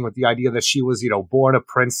upbringing with the idea that she was, born a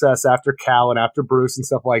princess after Cal and after Bruce and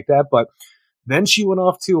stuff like that. But then she went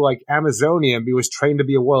off to like Amazonia and was trained to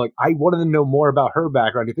be a warrior. Like, I wanted to know more about her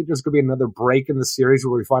background. Do you think there's going to be another break in the series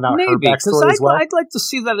where we find out her backstory as well? I'd like to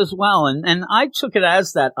see that as well. And I took it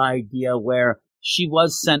as that idea where she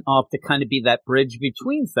was sent off to kind of be that bridge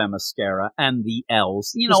between Themyscira and the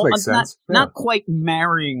elves. Not quite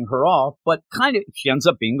marrying her off, but kind of she ends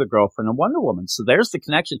up being the girlfriend of Wonder Woman. So there's the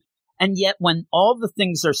connection. And yet when all the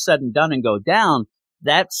things are said and done and go down,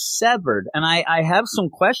 that's severed. And I have some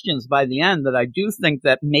questions by the end that I do think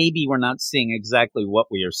that maybe we're not seeing exactly what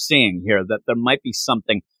we are seeing here, that there might be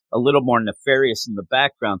something a little more nefarious in the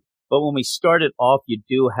background. But when we started off, you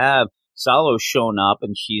do have Zalo's shown up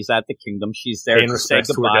and she's at the kingdom. She's there to say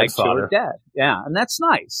goodbye to her dad. Yeah, and that's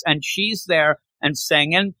nice. And she's there and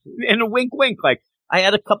saying, and in a wink, like, I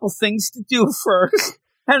had a couple things to do first.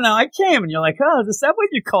 And now I came. And you're like, oh, is that what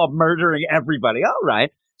you call murdering everybody? All right.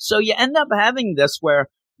 So you end up having this where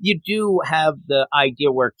you do have the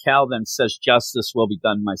idea where Cal then says, justice will be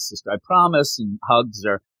done, my sister, I promise, and hugs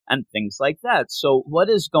her and things like that. So what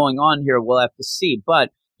is going on here, we'll have to see. But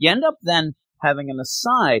you end up then having an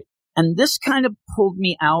aside. And this kind of pulled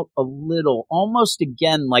me out a little, almost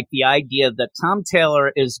again like the idea that Tom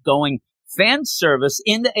Taylor is going fan service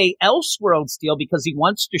into a Elseworlds deal because he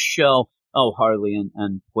wants to show, Harley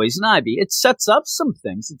and Poison Ivy. It sets up some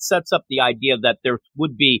things. It sets up the idea that there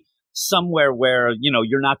would be somewhere where,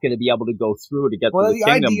 you're not going to be able to go through to get to the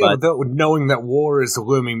kingdom. Idea of knowing that war is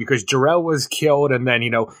looming because Jor-El was killed and then,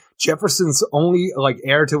 Jefferson's only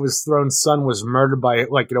heir to his throne son was murdered by I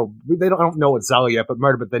don't know what Zala yet, but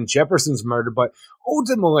murdered, but then Jefferson's murdered. But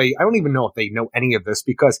ultimately, I don't even know if they know any of this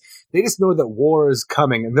because they just know that war is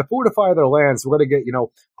coming and to fortify their lands, we're going to get,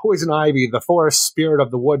 Poison Ivy, the forest spirit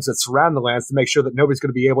of the woods that surround the lands to make sure that nobody's going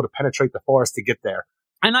to be able to penetrate the forest to get there.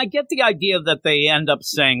 And I get the idea that they end up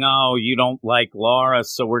saying, you don't like Laura,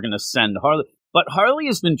 so we're going to send Harley. But Harley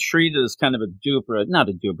has been treated as kind of a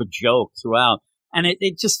joke throughout. And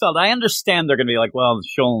it just felt, I understand they're going to be like, well,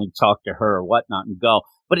 she'll only talk to her or whatnot and go.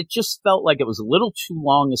 But it just felt like it was a little too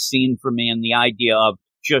long a scene for me. And the idea of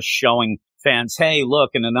just showing fans, hey, look,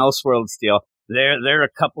 in an Elseworlds deal, they're a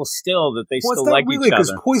couple still that they still like each other.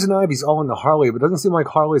 Because Poison Ivy's all into Harley, but it doesn't seem like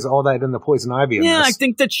Harley's all that into Poison Ivy in this. I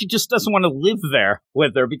think that she just doesn't want to live there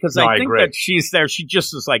with her because I think that she's there. She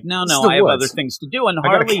just is like, no, I have other things to do. And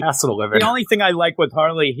Harley, I got a castle to live in. The only thing I like with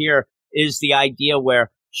Harley here is the idea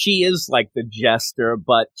where she is like the jester,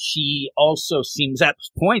 but she also seems at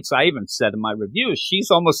points, I even said in my review, she's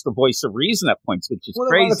almost the voice of reason at points, which is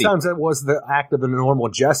crazy. A lot of times it was the act of a normal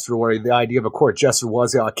jester, where the idea of a court jester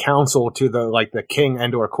was a counsel to the king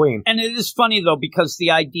and or queen. And it is funny, though, because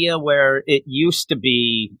the idea where it used to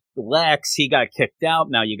be Lex, he got kicked out,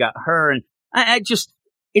 now you got her, and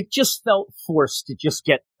it just felt forced to just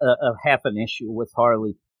get a half an issue with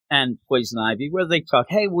Harley and Poison Ivy, where they talk,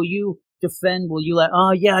 hey, will you defend? Will you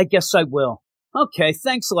yeah, I guess I will. Okay,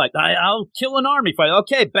 thanks a lot. I'll kill an army fighter.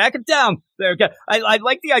 Okay, back it down. There, okay. I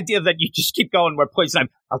like the idea that you just keep going where Poison Ivy,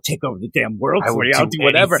 I'll take over the damn world for you. I'll do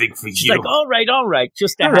whatever. She's like, all right.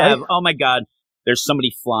 Just to have, oh my God, there's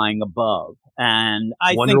somebody flying above. And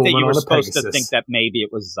I think that you were supposed to think that maybe it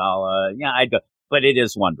was Zala. Yeah, but it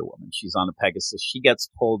is Wonder Woman. She's on a Pegasus. She gets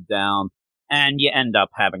pulled down and you end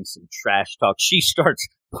up having some trash talk. She starts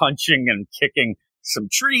punching and kicking some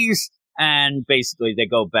trees. And basically they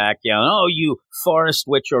go back, you forest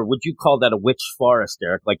witch, or would you call that a witch forest,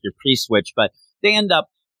 Eric, like your priest witch? But they end up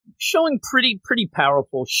showing pretty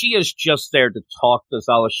powerful. She is just there to talk to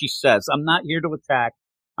Zala. She says, I'm not here to attack.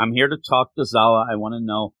 I'm here to talk to Zala. I want to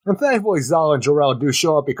know. And thankfully Zala and Jor-El do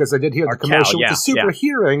show up because I did hear the commotion with the super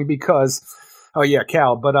hearing because... Oh, yeah,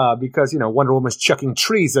 Cal, but because, Wonder Woman's chucking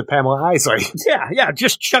trees at Pamela Isley. Yeah,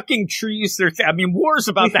 just chucking trees. War's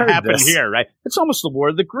about to happen here, right? It's almost the War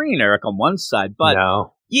of the Green, Eric, on one side. But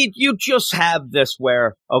you just have this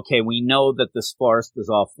where, okay, we know that this forest is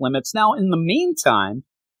off limits. Now, in the meantime,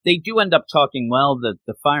 they do end up talking, well, that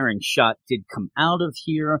the firing shot did come out of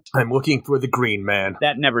here. I'm looking for the Green Man.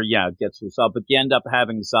 That never, gets resolved. But you end up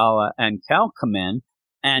having Zala and Cal come in.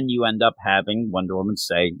 And you end up having Wonder Woman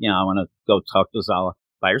say, I want to go talk to Zala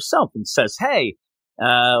by herself and says, hey,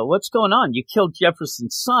 what's going on? You killed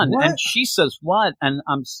Jefferson's son. What? And she says, what? And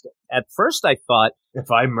at first I thought,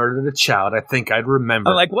 if I murdered a child, I think I'd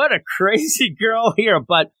remember. I'm like, what a crazy girl here.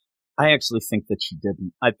 But I actually think that she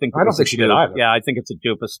didn't. I don't think she did either. Yeah, I think it's a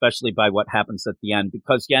dupe, especially by what happens at the end,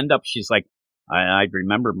 because you end up, she's like, I'd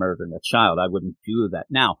remember murdering a child. I wouldn't do that.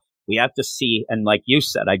 Now, we have to see, and like you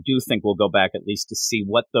said, I do think we'll go back at least to see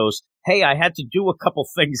what those, hey, I had to do a couple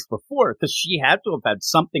things before, because she had to have had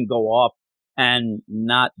something go off and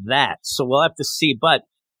not that. So we'll have to see. But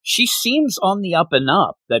she seems on the up and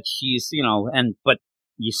up, that she's, but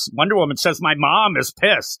Wonder Woman says, my mom is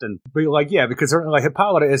pissed. And but because like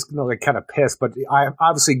Hippolyta is kind of pissed, but I'm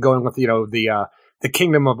obviously going with, the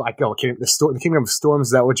Kingdom of the Kingdom of Storms,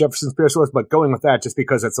 is that what Jefferson's Pierce was? But going with that just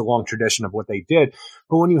because it's a long tradition of what they did.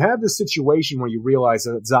 But when you have this situation where you realize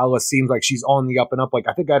that Zala seems like she's on the up and up, like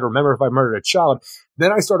I think I'd remember if I murdered a child,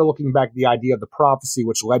 then I started looking back at the idea of the prophecy,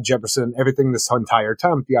 which led Jefferson and everything this entire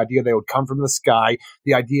time. The idea they would come from the sky,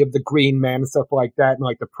 the idea of the Green Man and stuff like that, and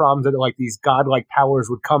like the problems that like these godlike powers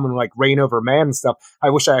would come and like reign over man and stuff.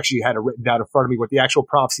 I wish I actually had it written down in front of me what the actual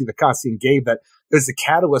prophecy that Constantine gave that is the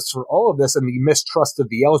catalyst for all of this and the mistrust of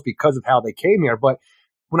the elves because of how they came here. But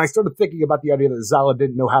when I started thinking about the idea that Zala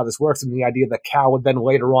didn't know how this works and the idea that Cal would then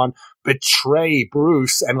later on betray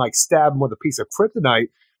Bruce and like stab him with a piece of kryptonite,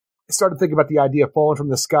 I started thinking about the idea of falling from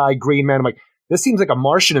the sky, Green Man. I'm like, this seems like a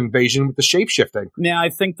Martian invasion with the shapeshifting. Now, I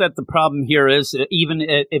think that the problem here is, even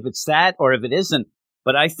if it's that or if it isn't,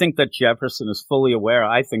 but I think that Jefferson is fully aware.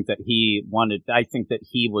 I think that he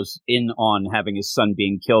was in on having his son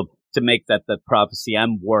being killed to make that prophecy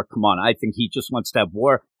and war come on. I think he just wants to have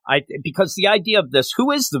war. Because the idea of this,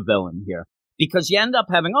 who is the villain here? Because you end up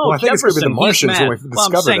having, I think Jefferson, it's going to be the Martians when we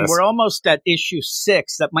discover I'm saying this. We're almost at issue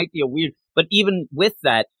 6. That might be a weird, but even with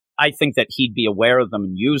that, I think that he'd be aware of them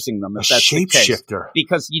and using them if that's the case. Shapeshifter.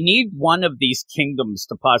 Because you need one of these kingdoms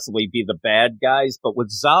to possibly be the bad guys, but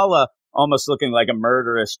with Zala almost looking like a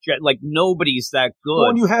murderous, like nobody's that good. Well,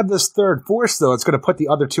 when you have this third force, though, it's going to put the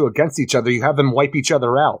other two against each other. You have them wipe each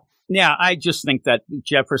other out. Yeah, I just think that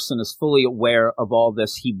Jefferson is fully aware of all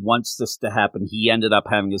this. He wants this to happen. He ended up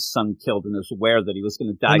having his son killed and is aware that he was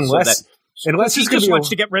going to die. Unless he just wants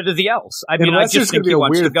to get rid of the elves. I just think he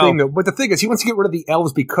wants to go. Thing, though. But the thing is, he wants to get rid of the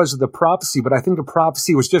elves because of the prophecy. But I think the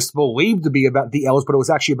prophecy was just believed to be about the elves, but it was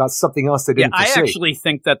actually about something else they didn't foresee. I actually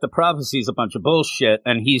think that the prophecy is a bunch of bullshit,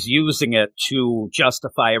 and he's using it to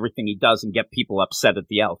justify everything he does and get people upset at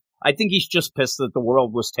the elves. I think he's just pissed that the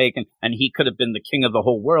world was taken and he could have been the king of the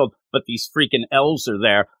whole world, but these freaking elves are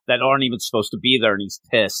there that aren't even supposed to be there, and he's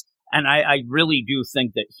pissed. And I really do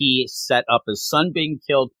think that he set up his son being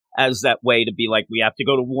killed as that way to be like, we have to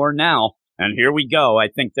go to war now, and here we go. I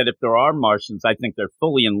think that if there are Martians, I think they're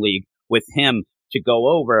fully in league with him to go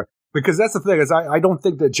over. Because that's the thing, is I don't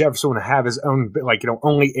think that Jefferson would have his own,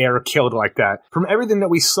 only heir killed like that. From everything that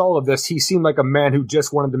we saw of this, he seemed like a man who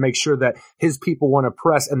just wanted to make sure that his people weren't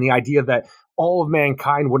oppressed, and the idea that all of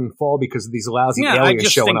mankind wouldn't fall because of these lousy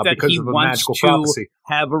aliens showing up because of a magical prophecy.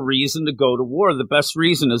 Have a reason to go to war. The best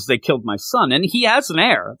reason is they killed my son, and he has an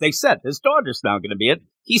heir. They said his daughter's now going to be it.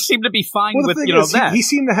 He seemed to be fine with that. He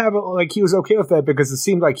seemed to have he was okay with that because it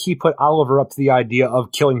seemed like he put Oliver up to the idea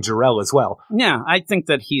of killing Jor-El as well. Yeah, I think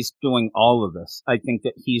that he's doing all of this. I think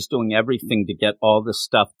that he's doing everything to get all this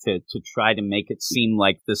stuff to try to make it seem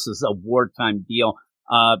like this is a wartime deal.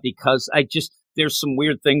 Because there's some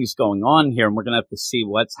weird things going on here, and we're going to have to see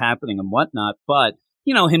what's happening and whatnot. But,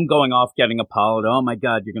 him going off getting Apollo, oh my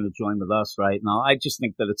God, you're going to join with us, right? No, I just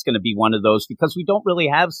think that it's going to be one of those because we don't really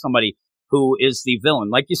have somebody who is the villain.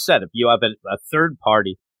 Like you said, if you have a third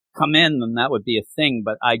party come in, then that would be a thing.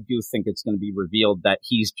 But I do think it's going to be revealed that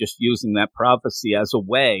he's just using that prophecy as a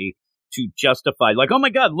way to justify, like, oh my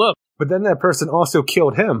God, look. But then that person also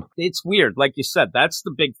killed him. It's weird. Like you said, that's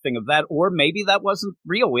the big thing of that. Or maybe that wasn't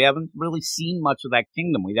real. We haven't really seen much of that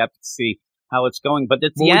kingdom. We'd have to see how it's going. But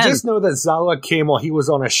at the end, we just know that Zala came while he was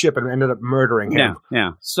on a ship and ended up murdering him.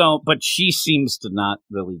 Yeah. So, but she seems to not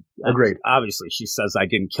really. Agreed. Obviously, she says, I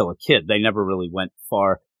didn't kill a kid. They never really went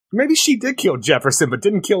far. Maybe she did kill Jefferson, but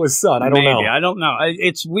didn't kill his son. I don't know. I don't know.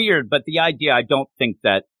 It's weird. But the idea, I don't think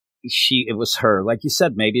that it was her. Like you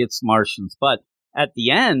said, maybe it's Martians. But at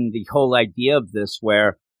the end, the whole idea of this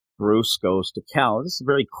where Bruce goes to Cal, this is a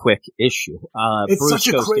very quick issue. It's Bruce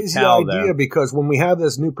such a crazy idea because when we have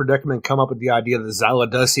this new predicament come up with the idea that Zala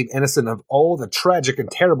does seem innocent of all the tragic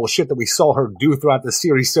and terrible shit that we saw her do throughout the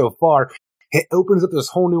series so far, it opens up this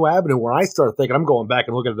whole new avenue where I start thinking, I'm going back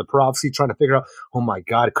and looking at the prophecy, trying to figure out, oh my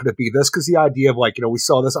God, could it be this? Because the idea of we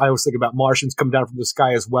saw this, I always think about Martians come down from the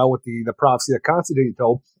sky as well with the prophecy that Constantine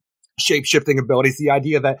told. Shape-shifting abilities, the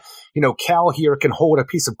idea that, Cal here can hold a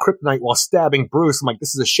piece of kryptonite while stabbing Bruce. I'm like,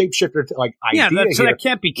 this is a shapeshifter idea so that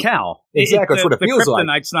can't be Cal. Exactly, that's what it feels like.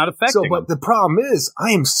 The kryptonite's not affecting but the problem is,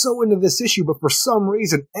 I am so into this issue, but for some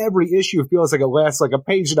reason, every issue feels like it lasts like a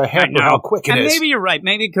page and a half of how quick it is. And maybe you're right.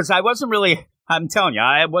 Maybe because I wasn't really, I'm telling you,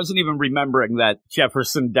 I wasn't even remembering that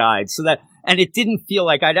Jefferson died. And it didn't feel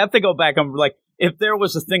like, I'd have to go back and if there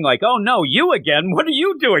was a thing like, oh no, you again, what are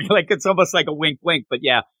you doing? Like, it's almost like a wink, wink. But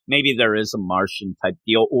yeah, maybe there is a Martian type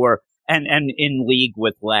deal, or and in league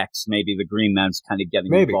with Lex, maybe the Green Man's kind of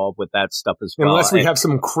getting involved with that stuff as well. Unless we have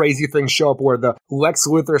some crazy thing show up where the Lex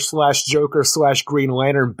Luthor / Joker / Green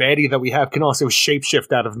Lantern baddie that we have can also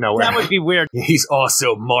shapeshift out of nowhere. That would be weird. He's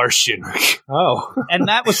also Martian. Oh. And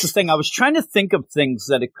that was the thing. I was trying to think of things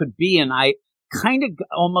that it could be, and I kind of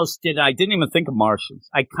almost did. I didn't even think of Martians.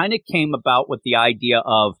 I kind of came about with the idea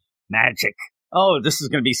of magic. Oh, this is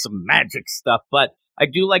going to be some magic stuff. But I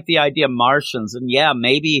do like the idea of Martians. And yeah,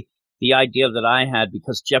 maybe the idea that I had,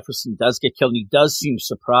 because Jefferson does get killed, and he does seem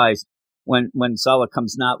surprised when Zala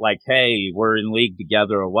comes not like, hey, we're in league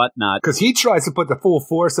together or whatnot. Because he tries to put the full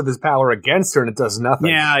force of his power against her, and it does nothing.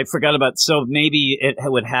 Yeah, I forgot about, so maybe it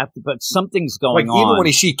would have to, but something's going on. Even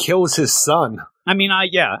when she kills his son. I mean, I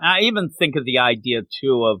even think of the idea,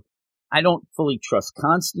 too, of I don't fully trust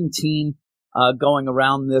Constantine going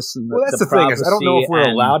around this. And that's the thing, is I don't know if we're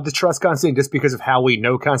allowed to trust Constantine just because of how we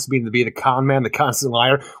know Constantine to be the con man, the constant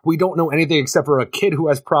liar. We don't know anything except for a kid who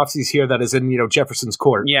has prophecies here that is in, Jefferson's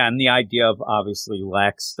court. Yeah, and the idea of, obviously,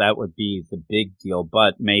 Lex, that would be the big deal.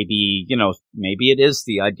 But maybe, maybe it is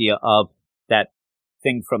the idea of that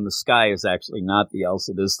thing from the sky is actually not the elves,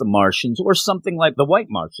 it is the Martians, or something like the White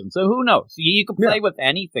Martians. So who knows? You can play with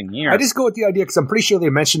anything here. I just go with the idea because I'm pretty sure they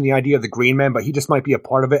mentioned the idea of the Green Man, but he just might be a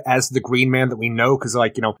part of it as the Green Man that we know, because,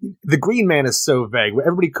 the Green Man is so vague.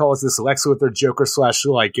 Everybody calls this Lex Luthor, Joker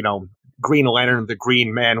 / Green Lantern, the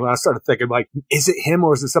Green Man. When I started thinking, is it him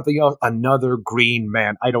or is it something else? Another Green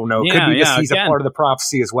Man. I don't know. Could be just he's a part of the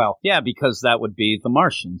prophecy as well. Yeah, because that would be the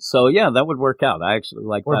Martian. So yeah, that would work out. I actually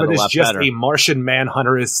like that a lot better. Or it's just a Martian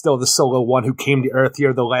Manhunter is still the solo one who came to Earth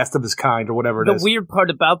here, the last of his kind, or whatever it is. The weird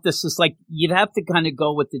part about this is you'd have to kind of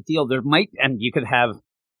go with the deal. There might, and you could have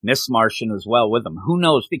Miss Martian as well with them. Who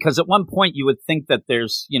knows? Because at one point you would think that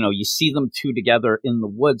there's, you see them two together in the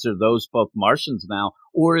woods. Are those both Martians now?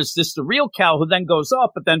 Or is this the real Cal who then goes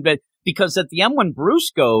up? But because at the end when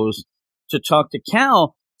Bruce goes to talk to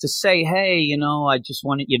Cal to say, hey, I just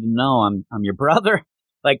wanted you to know I'm your brother.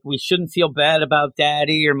 We shouldn't feel bad about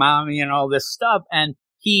daddy or mommy and all this stuff. And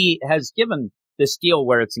he has given this deal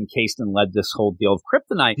where it's encased in lead, this whole deal of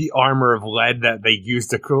kryptonite. The armor of lead that they used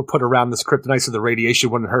to put around this kryptonite so the radiation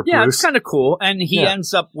wouldn't hurt Bruce. Yeah, it's kind of cool. And he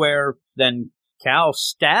ends up where then Cal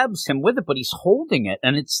stabs him with it, but he's holding it,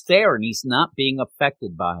 and it's there, and he's not being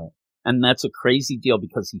affected by it. And that's a crazy deal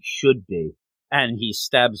because he should be. And he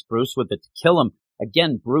stabs Bruce with it to kill him.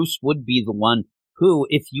 Again, Bruce would be the one who,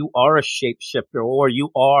 if you are a shapeshifter or you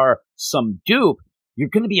are some dupe, you're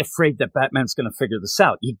going to be afraid that Batman's going to figure this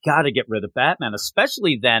out. You got to get rid of Batman,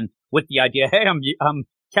 especially then with the idea, hey, I'm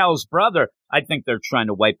Cal's brother. I think they're trying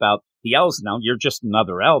to wipe out the elves now. You're just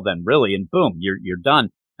another elf then, really, and boom, you're done.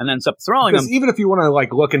 And ends up throwing him. Even if you want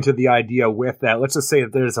to look into the idea with that, let's just say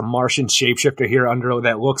that there's a Martian shapeshifter here under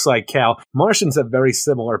that looks like Cal. Martians have very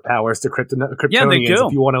similar powers to Kryptonians. Yeah, they do.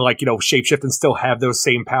 If you want to shapeshift and still have those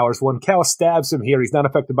same powers. When Cal stabs him here, he's not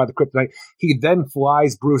affected by the kryptonite. He then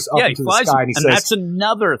flies Bruce up into the sky, and he says, that's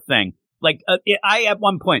another thing. I at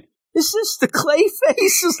one point, this is the Clayface.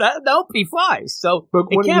 Is that? Nope, he flies. So but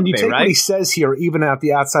when you take what he says here, even at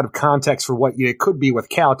the outside of context for what it could be with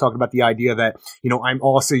Cal, talking about the idea that, I'm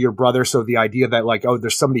also your brother. So the idea that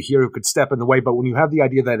there's somebody here who could step in the way. But when you have the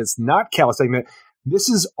idea that it's not Cal saying that this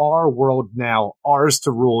is our world now, ours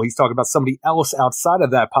to rule. He's talking about somebody else outside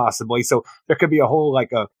of that possibly. So there could be a whole,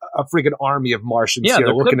 a freaking army of Martians here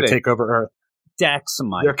looking to take over Earth.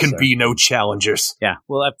 Daxamites. There can be no challengers. Yeah,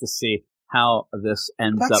 we'll have to see how this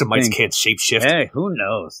ends up. Daxamites can't shapeshift. Hey, who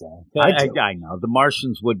knows? I know. The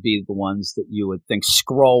Martians would be the ones that you would think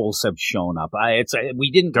Skrulls have shown up. We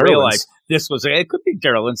didn't realize this was. It could be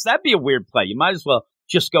Durlans. That'd be a weird play. You might as well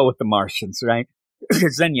just go with the Martians, right?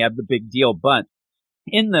 Because then you have the big deal. But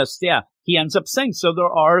in this, he ends up saying, so there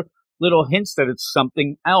are little hints that it's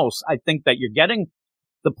something else. I think that you're getting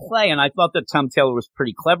the play, and I thought that Tom Taylor was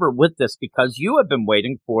pretty clever with this because you have been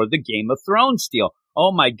waiting for the Game of Thrones deal.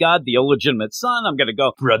 Oh my God, the illegitimate son, I'm going to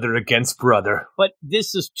go. Brother against brother. But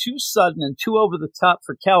this is too sudden and too over the top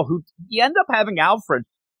for Cal, who you end up having Alfred,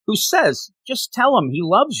 who says, just tell him he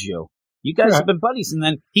loves you. You guys have been buddies. And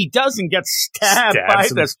then he doesn't get stabbed by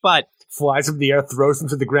this, but flies up in the air, throws him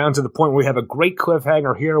to the ground to the point where we have a great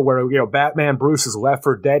cliffhanger here where, Batman Bruce is left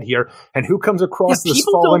for dead here. And who comes across this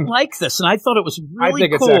people fallen... don't like this, and I thought it was really cool. I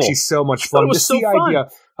think cool. It's actually so much fun. Just the idea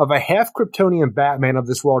of a half Kryptonian Batman of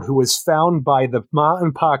this world who was found by the Ma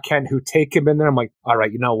and Pa Kent who take him in there. I'm like, all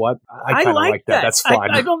right, you know what? I kind of like that. That's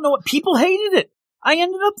fun. I don't know what... People hated it. I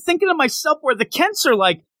ended up thinking to myself where the Kents are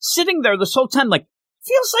sitting there this whole time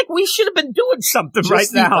feels like we should have been doing something Just right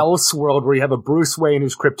the now. Elseworld where you have a Bruce Wayne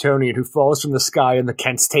who's Kryptonian who falls from the sky and the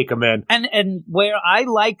Kents take him in. And where I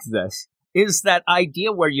like this is that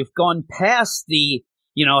idea where you've gone past the,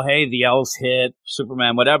 hey, the elves hit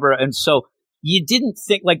Superman, whatever. And so you didn't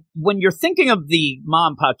think, like, when you're thinking of the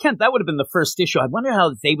Mom and Pa Kent, that would have been the first issue. I wonder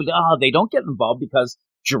how they would, they don't get involved because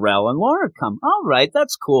Jor-El and Laura come. All right,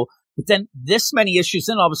 that's cool. But then this many issues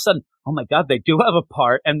in, all of a sudden, oh my God, they do have a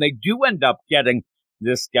part, and they do end up getting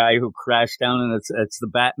this guy who crashed down, and it's the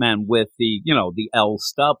Batman with the, the L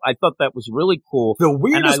stuff. I thought that was really cool. The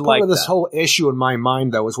weirdest part of this that. whole issue in my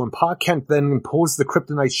mind, though, is when Pa Kent then pulls the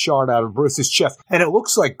kryptonite shard out of Bruce's chest, and it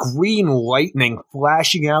looks like green lightning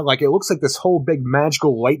flashing out. Like, it looks like this whole big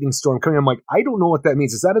magical lightning storm coming. I'm like, I don't know what that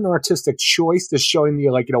means. Is that an artistic choice to showing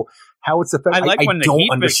you, like, how it's affected? I like when the heat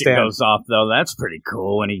understand. vision goes off, though. That's pretty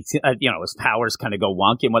cool. And he, his powers kind of go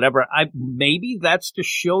wonky and whatever. Maybe that's to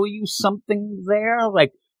show you something there,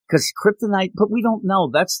 like, because kryptonite, but we don't know.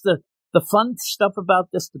 That's the fun stuff about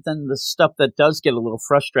this, but then the stuff that does get a little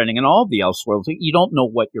frustrating in all the Elseworlds, you don't know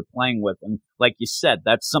what you're playing with. And like you said,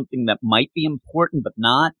 that's something that might be important, but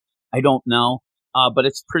not. I don't know. But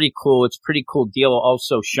it's pretty cool. It's a pretty cool deal.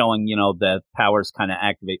 Also showing, the powers kind of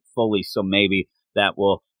activate fully. So maybe that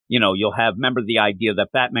will, you'll have, remember the idea that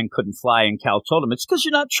Batman couldn't fly, and Cal told him it's because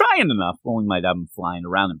you're not trying enough. Well, we might have him flying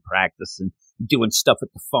around in practice and doing stuff at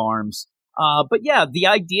the farms. But yeah, the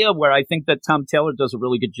idea where I think that Tom Taylor does a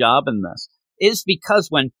really good job in this is because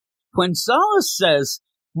when Zala says,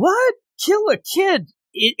 "What? Kill a kid?"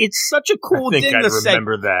 It's such a cool thing to say.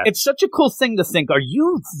 That. It's such a cool thing to think. Are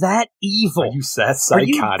you that evil? Are you that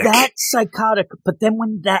psychotic? Are you that psychotic? But then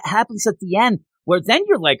when that happens at the end, where then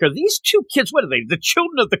you're like, are these two kids, what are they, the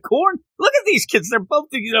children of the corn? Look at these kids. They're both,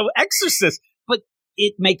 exorcists. But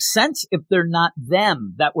it makes sense if they're not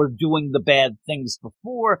them that were doing the bad things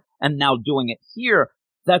before and now doing it here.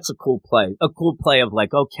 That's a cool play. A cool play of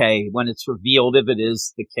like, okay, when it's revealed, if it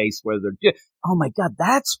is the case where they're, oh my God,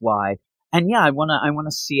 that's why. And yeah, I want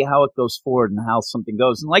to see how it goes forward and how something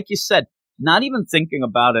goes. And like you said, not even thinking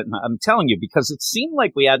about it. And I'm telling you, because it seemed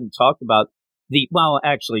like we hadn't talked about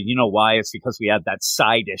actually, you know why? It's because we had that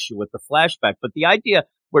side issue with the flashback. But the idea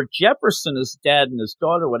where Jefferson is dead and his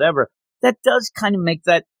daughter, whatever, that does kind of make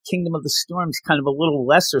that Kingdom of the Storms kind of a little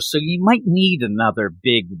lesser. So you might need another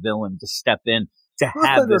big villain to step in to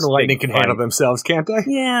have this. Lightning can handle themselves, can't they?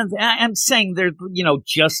 Yeah, I'm saying they're,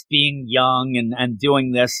 just being young and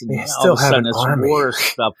doing this, and they all still of a have sudden an it's army. war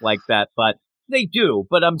stuff like that. But they do.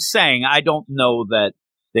 But I'm saying I don't know that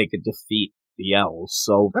they could defeat the elves.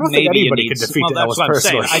 So I don't maybe think anybody could defeat the elves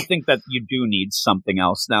personally. I think that you do need something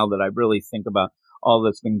else now that I really think about all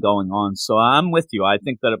that's been going on. So I'm with you. I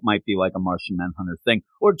think that it might be like a Martian Manhunter thing,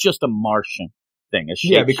 or just a Martian thing,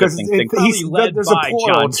 because thing. Led there's by a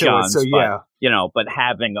plural John to Johns, it. So yeah, but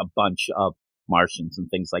having a bunch of Martians and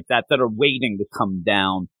things like that are waiting to come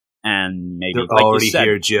down, and maybe they're like already you said,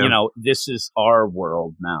 here, Jim. This is our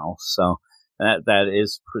world now. So that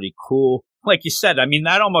is pretty cool. Like you said, I mean,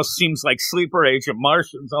 that almost seems like sleeper agent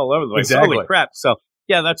Martians all over the place. Exactly. Holy crap. So,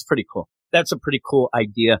 yeah, that's pretty cool. That's a pretty cool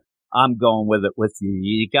idea. I'm going with it with you.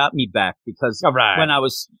 You got me back because when I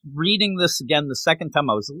was reading this again the second time,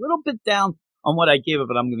 I was a little bit down on what I gave it,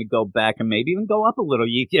 but I'm going to go back and maybe even go up a little.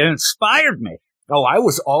 You inspired me. Oh,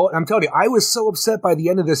 I'm telling you, I was so upset by the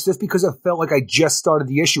end of this just because it felt like I just started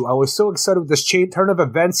the issue. I was so excited with this turn of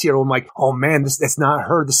events here. I'm like, oh man, it's not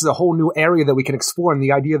her. This is a whole new area that we can explore. And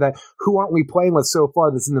the idea that who aren't we playing with so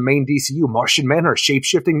far that's in the main DCU? Martian Manhunter,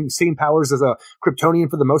 shape-shifting, same powers as a Kryptonian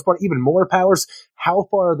for the most part, even more powers. How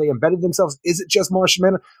far are they embedded themselves? Is it just Martian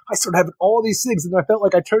Manhunter? I started having all these things and I felt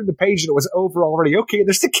like I turned the page and it was over already. Okay,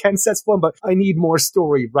 there's the Ken sets fun, but I need more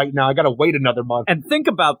story right now. I got to wait another month. And think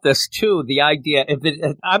about this too, the idea,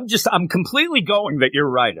 I'm completely going that you're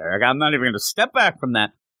right, Eric. I'm not even going to step back from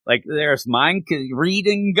that. Like, there's mind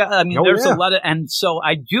reading. I mean, there's a lot of, and so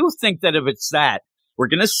I do think that if it's that, we're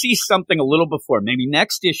going to see something a little before, maybe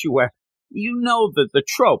next issue where, the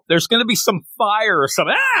trope, there's going to be some fire or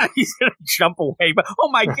something. He's going to jump away. But, oh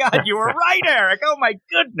my God, you were right, Eric. Oh my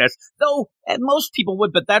goodness. Though, and most people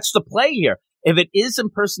would, but that's the play here. If it is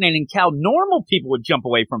impersonating Cal, normal people would jump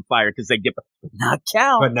away from fire because they get, not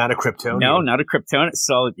Cal. But not a Kryptonian. No, not a Kryptonian.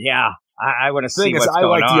 So, yeah. I want to see what's going on.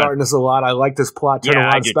 I like the art in this a lot. I like this plot turn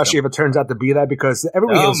around, especially if it turns out to be that, because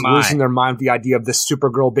everybody is losing their mind with the idea of this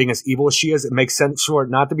Supergirl being as evil as she is. It makes sense for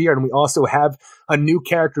it not to be her. And we also have a new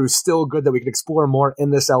character who's still good that we can explore more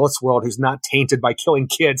in this Elseworld, who's not tainted by killing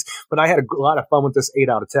kids. But I had a lot of fun with this 8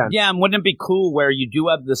 out of 10. Yeah, and wouldn't it be cool where you do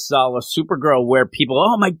have this Supergirl where people,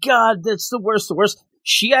 oh my God, that's the worst.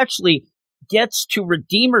 She actually gets to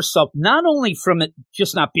redeem herself, not only from it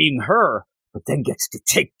just not being her, but then gets to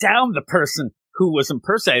take down the person who was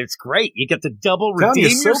impersonated. It's great. You get to double Telling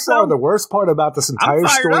redeem you, so yourself. far, the worst part about this entire fired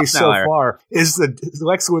story up now, so Eric. far is the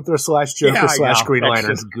Lex Luthor / Joker / Green That's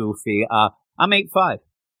Lantern. just goofy. I'm 8-5.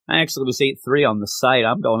 I actually was 8-3 on the site.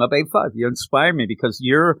 I'm going up 8-5. You inspired me because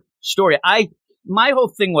your story, my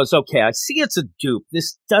whole thing was, okay, I see it's a dupe.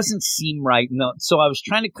 This doesn't seem right. No, so I was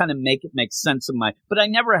trying to kind of make it make sense of but I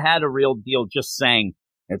never had a real deal just saying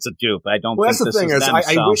it's a dupe. I don't Well, think that's the this thing is is, them,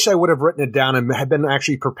 I wish I would have written it down and had been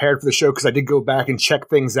actually prepared for the show, because I did go back and check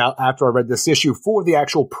things out after I read this issue for the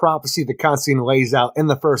actual prophecy that Constantine lays out in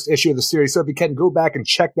the first issue of the series. So if you can go back and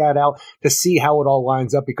check that out to see how it all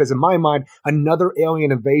lines up, because in my mind, another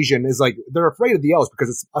alien invasion is like, they're afraid of the elves because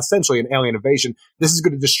it's essentially an alien invasion. This is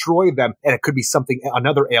going to destroy them, and it could be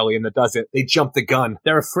another alien that does it. They jump the gun.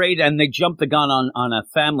 They're afraid, and they jump the gun on a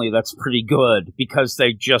family that's pretty good because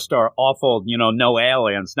they just are awful, no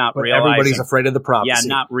aliens, not But realizing. everybody's afraid of the prophecy. Yeah,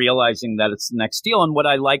 not realizing that it's the next deal. And what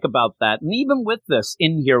I like about that, and even with this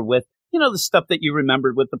in here with, the stuff that you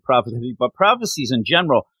remembered with the prophecy, but prophecies in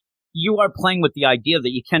general, you are playing with the idea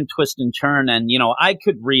that you can twist and turn. And, I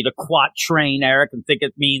could read a quatrain, Eric, and think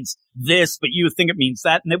it means this, but you think it means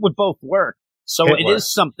that, and it would both work. So it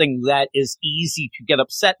is something that is easy to get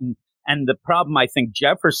upset. And the problem I think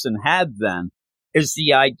Jefferson had then is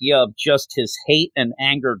the idea of just his hate and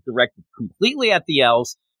anger directed completely at the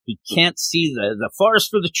elves. He can't see the forest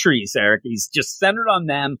for the trees, Eric. He's just centered on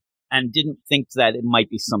them and didn't think that it might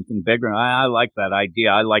be something bigger. I like that idea.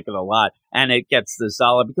 I like it a lot. And it gets the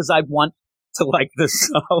Zala, because I want to like the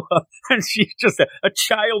Zala. And she's just a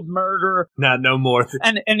child murderer. No more.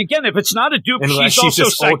 And again, if it's not a dupe, Unless she's also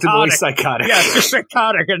just ultimately psychotic. psychotic. Yeah, she's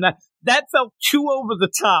psychotic. And that felt too over the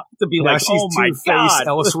top to be Now like, she's oh my Two-Face, God.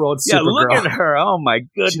 Elseworld Yeah, look Supergirl. at her. Oh my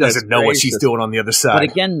goodness. She doesn't know what she's gracious. doing on the other side. But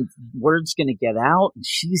again, word's going to get out, and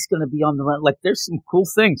she's going to be on the run. Like, there's some cool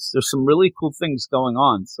things. There's some really cool things going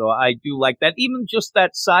on. So I do like that. Even just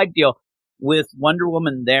that side deal with Wonder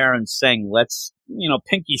Woman there and saying, let's,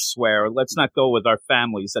 pinky swear, let's not go with our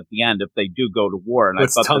families at the end if they do go to war. And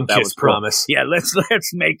let's I thought tongue that kiss was cool. promise. Yeah, let's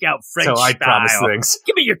make out French So I style. promise things.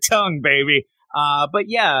 Give me your tongue, baby. But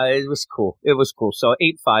yeah, it was cool. It was cool. So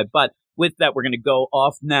 8-5. But with that, we're going to go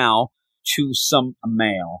off now to some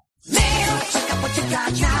mail. Mail, check out what you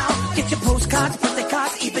got now. Get your postcards, birthday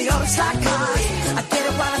cards, eBay or stock cards. I get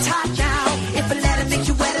it while it's hot now. If a letter makes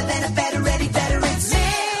you wetter, then a better ready, better it's mail.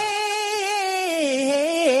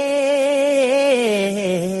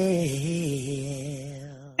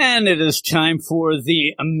 And it is time for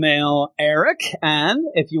the mail, Eric. And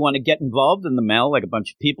if you want to get involved in the mail like a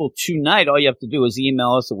bunch of people tonight, all you have to do is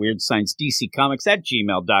email us at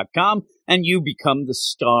weirdsciencedccomics@gmail.com, and you become the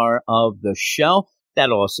star of the show.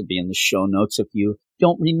 That'll also be in the show notes if you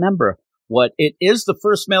don't remember what it is. The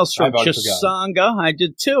first mail's from I've already Chisanga. I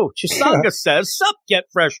did too. Chisanga says, sup, Get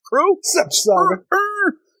Fresh crew. Such song.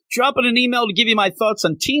 Dropping an email to give you my thoughts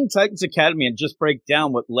on Teen Titans Academy and just break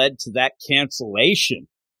down what led to that cancellation.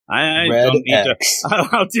 I Red don't need X. to.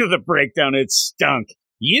 I'll do the breakdown. It stunk.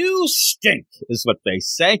 You stink, is what they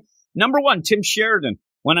say. Number one, Tim Sheridan.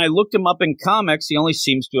 When I looked him up in comics, he only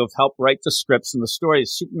seems to have helped write the scripts and the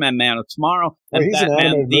stories Superman Man of Tomorrow and he's an Batman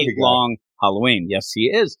animated The movie guy. Long Halloween. Yes,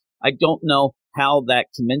 he is. I don't know how that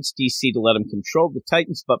convinced DC to let him control the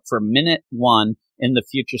Titans, but for minute one in the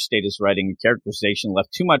future state, his writing and characterization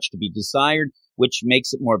left too much to be desired, which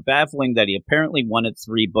makes it more baffling that he apparently wanted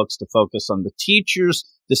 3 books to focus on the teachers,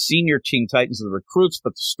 the senior Teen Titans, and the recruits,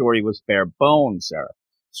 but the story was bare bones, Eric.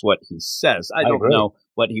 That's what he says. I don't agree. know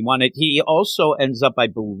what he wanted. He also ends up, I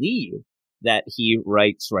believe, that he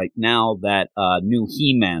writes right now that new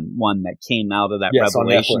He-Man one that came out of that Yes, on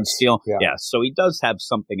Revelations Netflix. deal. Yeah. So he does have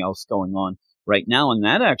something else going on right now, and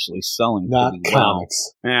that actually is selling Not pretty well.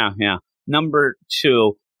 comics. Yeah. Number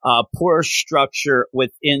 2, poor structure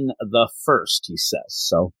within the first, he says.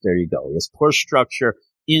 So there you go. He has poor structure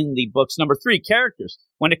in the books. Number 3, characters.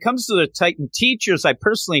 When it comes to the Titan teachers, I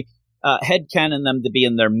personally headcanon them to be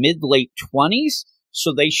in their mid-late 20s,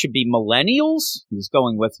 so they should be millennials. He's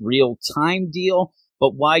going with real-time deal.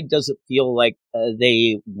 But why does it feel like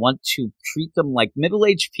they want to treat them like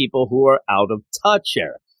middle-aged people who are out of touch,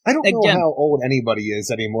 Eric? I don't know Again- how old anybody is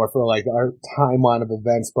anymore for like our timeline of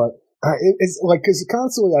events, but it's like, because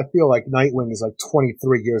constantly I feel like Nightwing is like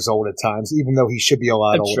 23 years old at times, even though he should be a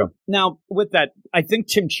lot That's older. true. Now, with that, I think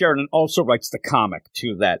Tim Sheridan also writes the comic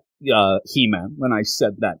to that He-Man, when I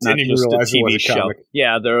said that, not Didn't even just a realize it TV was a show. comic.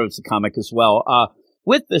 Yeah, there was a comic as well.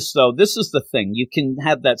 With this, though, this is the thing. You can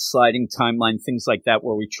have that sliding timeline, things like that,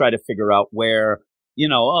 where we try to figure out where,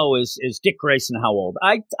 is Dick Grayson how old?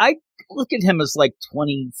 I look at him as like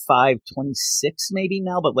 25, 26 maybe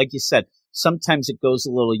now, but like you said, sometimes it goes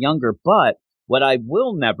a little younger. But what I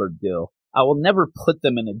will never do, I will never put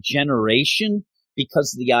them in a generation,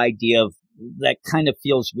 because the idea of that kind of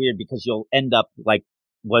feels weird, because you'll end up like,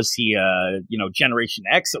 was he Generation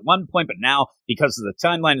X at one point, but now because of the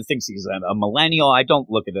timeline and things, he's a millennial. I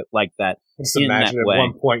don't look at it like that. Just imagine at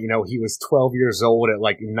one point, he was 12 years old at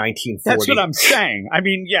like 1940. That's what I'm saying. I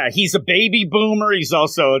mean, yeah, he's a baby boomer. He's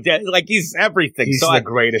also he's everything. He's the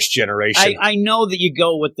greatest generation. I know that you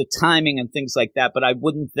go with the timing and things like that, but I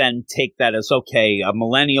wouldn't then take that as, okay, a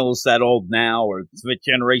millennial's that old now, or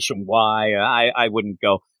Generation Y. I wouldn't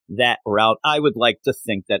go that route. I would like to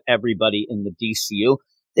think that everybody in the DCU,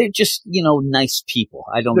 they're just, nice people.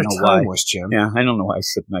 I don't know why. Jim. Yeah, I don't know why I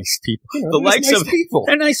said nice people. The likes nice of people.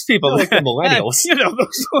 They're nice people. Like the millennials.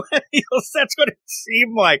 Those millennials. That's what it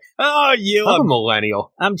seemed like. Oh, I'm a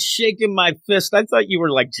millennial. I'm shaking my fist. I thought you were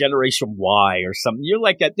like Generation Y or something. You're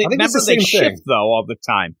like that. Remember, they shift though all the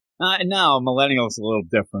time. And now millennials a little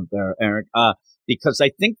different there, Eric. Because I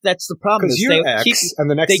think that's the problem. Because you're X and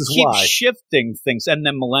the next is Y. They keep shifting things, and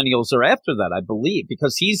then millennials are after that, I believe.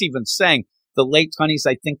 Because he's even saying the late 20s,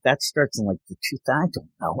 I think that starts in like the 2000s. I don't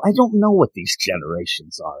know. I don't know what these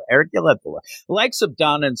generations are. Eric, you'll have to look. The likes of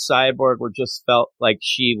Donna and Cyborg just felt like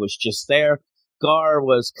she was just there. Gar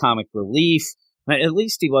was comic relief. At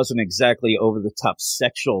least he wasn't exactly over the top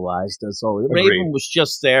sexualized as always. Raven was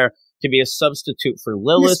just there to be a substitute for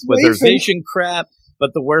Lilith with her vision crap.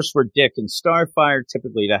 But the worst were Dick and Starfire,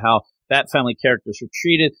 typically to how Bat Family characters are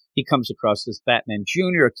treated. He comes across as Batman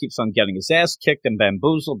Jr., keeps on getting his ass kicked and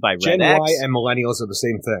bamboozled by Gen Red X. Y and millennials are the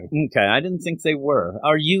same thing. Okay, I didn't think they were.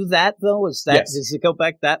 Are you that, though? Does it go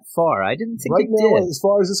back that far? I didn't think right it now, did. As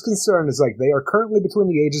far as it's concerned, it's like they are currently between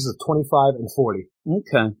the ages of 25 and 40.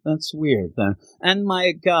 Okay, that's weird then. And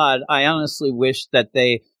my God, I honestly wish that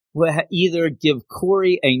they would either give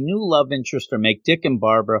Corey a new love interest or make Dick and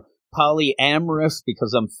Barbara polyamorous,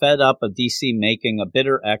 because I'm fed up of DC making a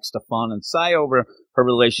bitter ex to fawn and sigh over her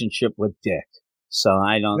relationship with Dick. So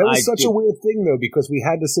I don't. That was such a weird thing, though, because we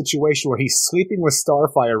had the situation where he's sleeping with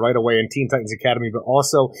Starfire right away in Teen Titans Academy, but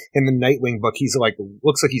also in the Nightwing book, he's like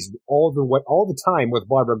looks like he's all the time with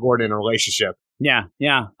Barbara Gordon in a relationship. Yeah.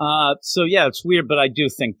 So yeah, it's weird, but I do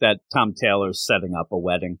think that Tom Taylor's setting up a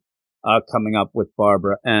wedding coming up with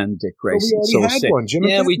Barbara and Dick Grayson. Well, we already had one, Jim.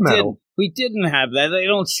 Yeah, we did. We didn't have that. They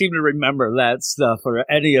don't seem to remember that stuff or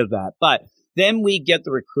any of that. But then we get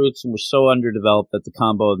the recruits, and we're so underdeveloped that the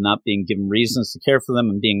combo of not being given reasons to care for them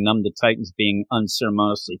and being numb to Titans being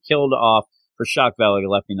unceremoniously killed off for Shock Value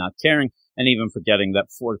left me not caring, and even forgetting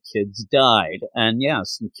that 4 kids died. And yeah,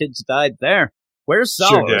 some kids died there. Where's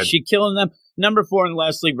Zala? Sure Is she killing them? Number 4, and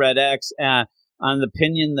lastly, Red X, on the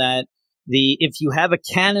opinion that if you have a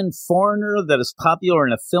canon foreigner that is popular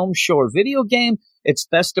in a film, show, or video game, it's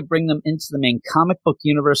best to bring them into the main comic book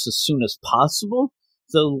universe as soon as possible.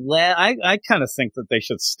 I kind of think that they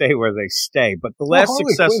should stay where they stay. But the last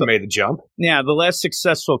successful made the jump. Yeah, the last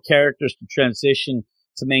successful characters to transition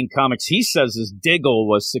to main comics, he says, is Diggle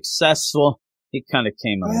was successful. He kind of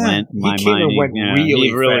came and went. In my mind, he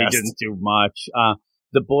really fast. didn't do much.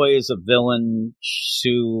 The Boy is a villain,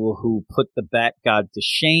 Sue, who put the Bat God to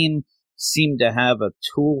shame, seemed to have a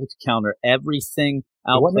tool to counter everything.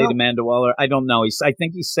 Outplayed Amanda Waller. I don't know. I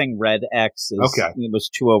think he's saying Red X it was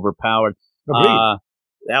too overpowered.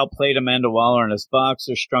 Outplayed Amanda Waller and his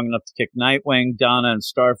boxer, strong enough to kick Nightwing, Donna, and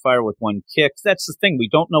Starfire with one kick. That's the thing. We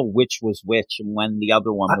don't know which was which and when the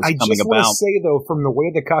other one was coming about. I just want to say, though, from the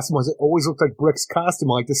way the costume was, it always looked like Brick's costume.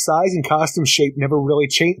 Like, the size and costume shape never really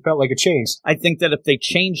felt like it changed. I think that if they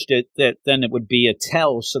changed it, then it would be a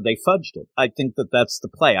tell, so they fudged it. I think that that's the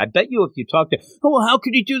play. I bet you if you talk to, well, how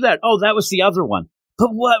could you do that? Oh, that was the other one. But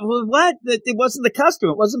what? It wasn't the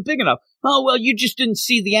costume. It wasn't big enough. Oh, well, you just didn't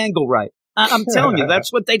see the angle right. I'm telling you,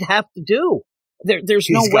 that's what they'd have to do. There's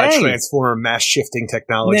no way. He's got Transformer mass shifting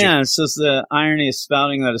technology. Yeah, it says the irony is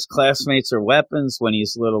spouting that his classmates are weapons when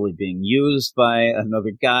he's literally being used by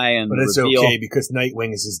another guy. But it's okay because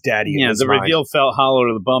Nightwing is his daddy. Yeah, the reveal felt hollow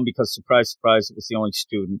to the bone because, surprise, surprise, it was the only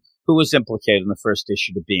student who was implicated in the first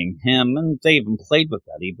issue to being him. And they even played with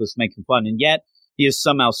that. He was making fun. And yet, he is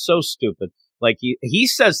somehow so stupid. Like, he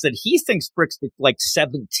says that he thinks Brick's like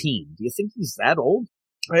 17. Do you think he's that old?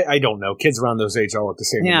 I don't know. Kids around those age all look the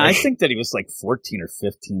same. Yeah, I think that he was like 14 or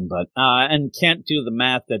 15, but and can't do the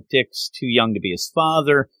math that Dick's too young to be his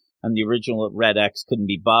father, and the original Red X couldn't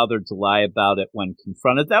be bothered to lie about it when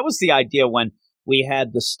confronted. That was the idea when we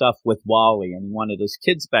had the stuff with Wally and he wanted his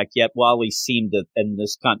kids back, yet Wally seemed to, in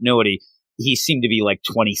this continuity, he seemed to be like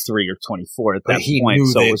 23 or 24 at that point. He knew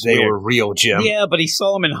so they were real, Jim. Yeah, but he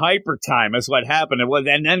saw him in hyper time is what happened.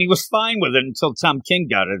 And then he was fine with it until Tom King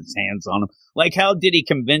got his hands on him. Like, how did he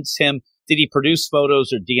convince him Did he produce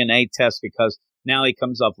photos or DNA tests? Because now he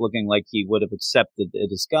comes off looking like he would have accepted it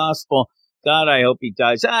as gospel. God, I hope he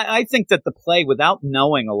dies. I think that the play, without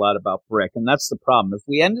knowing a lot about Brick, and that's the problem. If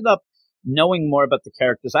we ended up knowing more about the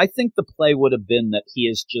characters, I think the play would have been that he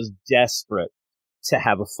is just desperate to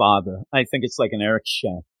have a father. I think it's like an Eric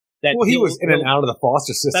Shea. Well, he was in and out of the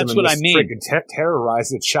foster system. That's what I mean. Freaking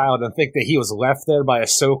terrorized the child and think that he was left there by a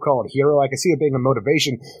so-called hero. I can see it being a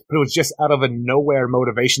motivation, but it was just out of a nowhere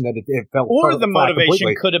motivation that it felt. Or the motivation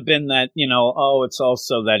completely. could have been that, it's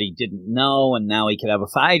also that he didn't know and now he could have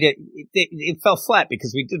a fight. It fell flat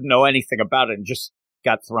because we didn't know anything about it and just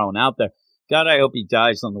got thrown out there. God, I hope he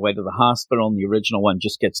dies on the way to the hospital, and the original one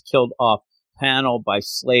just gets killed off panel by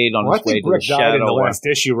Slade on his way to the Shadow. In the last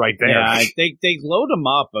issue right there. Yeah, they load him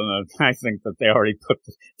up, and I think that they already put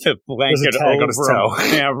the blanket over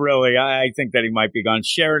him. Yeah, really. I think that he might be gone.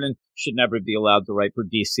 Sheridan should never be allowed to write for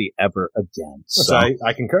DC ever again. So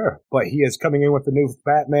I concur. But he is coming in with the new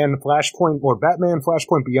Batman Flashpoint or Batman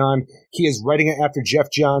Flashpoint Beyond. He is writing it after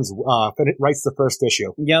Jeff Johns writes the first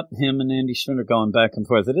issue. Yep, him and Andy Schmidt are going back and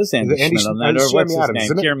forth. It is Andy Schmidt on that. Or what's his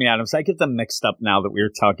name? Jeremy Adams. I get them mixed up now that we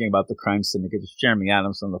were talking about the crime syndicate. It's Jeremy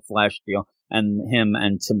Adams on the Flash deal, and him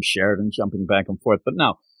and Tim Sheridan jumping back and forth. But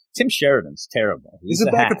no, Tim Sheridan's terrible. Is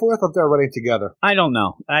it back and forth or they're running together? I don't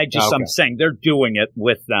know. I'm saying they're doing it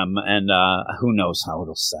with them, and who knows how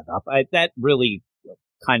it'll set up. That really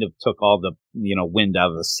kind of took all the wind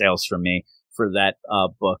out of the sails for me for that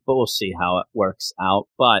book, but we'll see how it works out.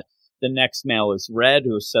 But the next mail is Red,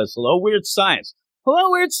 who says, "Hello, Weird Science."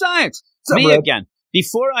 Hello, Weird Science. What's Me up, again.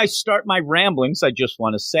 Before I start my ramblings, I just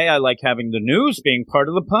want to say I like having the news being part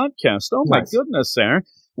of the podcast. Oh, my goodness, Aaron.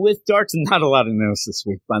 With not a lot of news this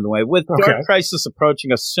week, by the way. With Dark Crisis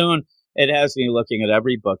approaching us soon, it has me looking at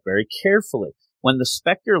every book very carefully. When the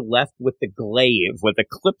Spectre left with the glaive, with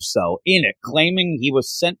Eclipso in it, claiming he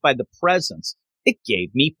was sent by the Presence, it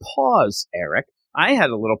gave me pause, Eric. I had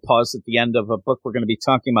a little pause at the end of a book we're going to be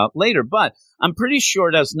talking about later, but I'm pretty sure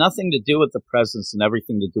it has nothing to do with the Presence and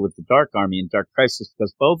everything to do with the Dark Army and Dark Crisis,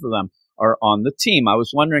 because both of them are on the team. I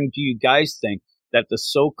was wondering, do you guys think that the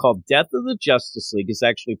so-called death of the Justice League is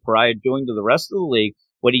actually Pariah doing to the rest of the League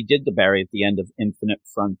what he did to Barry at the end of Infinite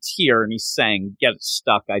Frontier? And he's saying, get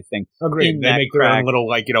stuck, I think. Agreed. They make their own little,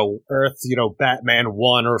 Earth, Batman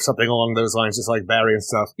 1 or something along those lines, just like Barry and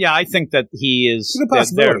stuff. Yeah, I think that he is. It's a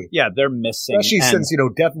possibility. They're missing. Especially since,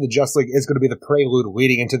 Death of the Justice League is going to be the prelude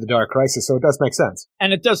leading into the Dark Crisis, so it does make sense.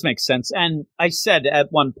 And it does make sense. And I said at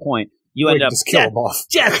one point, you end up just kill them off.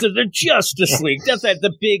 Death of the Justice League. That's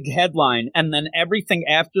the big headline. And then everything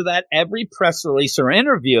after that, every press release or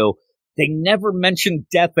interview, they never mentioned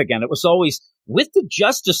death again. It was always with the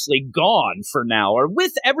Justice League gone for now, or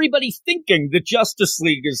with everybody thinking the Justice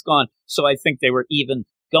League is gone. So I think they were even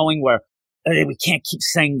going where we can't keep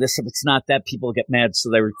saying this if it's not that, people get mad. So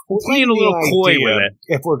they were playing a little coy with it.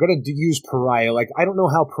 If we're going to use Pariah, I don't know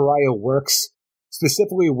how Pariah works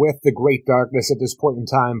specifically with the Great Darkness at this point in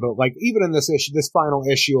time, but even in this final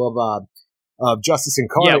issue of Justice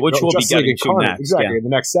Incarnate, which we'll be getting to next, exactly in the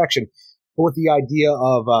next section, but with the idea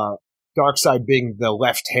of Darkseid being the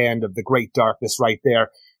left hand of the Great Darkness right there,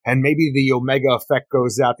 and maybe the Omega effect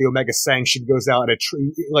goes out, the Omega sanction goes out, and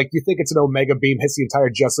you think it's an Omega beam, hits the entire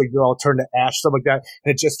Justice League, they're all turned to ash, stuff like that,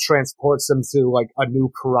 and it just transports them to a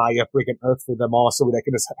new Pariah freaking Earth for them all, so they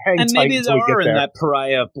can just hang tight until we get there. And maybe they are in that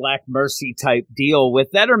Pariah Black Mercy type deal with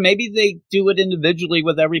that, or maybe they do it individually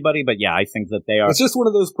with everybody, but yeah, I think that they are. It's just one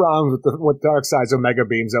of those problems with Darkseid's Omega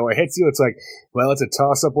beams, though. It hits you, it's it's a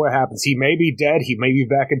toss-up what happens. He may be dead, he may be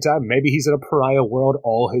back in time, maybe he's in a Pariah world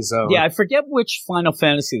all his own. Yeah, I forget which Final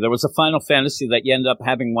Fantasy. There was a Final Fantasy that you ended up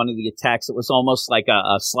having one of the attacks. It was almost like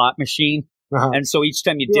a slot machine. And so each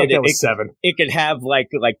time you did it could have like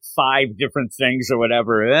 5 different things or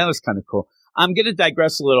whatever. That was kind of cool. I'm going to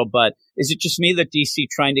digress a little, but is it just me that DC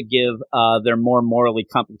trying to give their more morally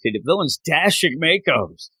complicated villains dashing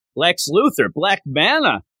makeovers? Lex Luthor, Black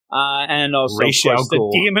Mana, and also, of course,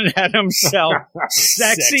 the Demon Head himself,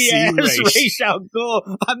 sexy ass Ra's al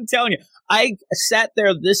Ghul. I'm telling you, I sat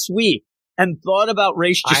there this week and thought about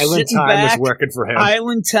Ra's just Island sitting Time back. is working for him.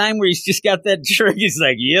 Island Time, where he's just got that shirt. He's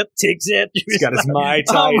like, yep, takes it. He's got his Mai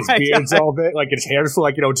Tai, his beard's all bit, his hair's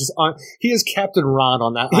just on. He is Captain Ron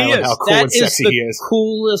on that island, how cool and sexy he is.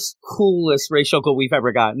 Coolest Ra's al Ghul we've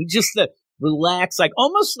ever gotten. Just the relax,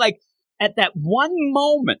 almost at that one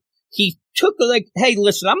moment, he took hey,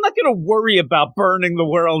 listen, I'm not going to worry about burning the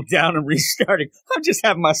world down and restarting. I'm just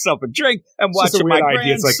having myself a drink and watching my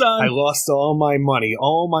grandson. I lost all my money,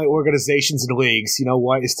 all my organizations and leagues. You know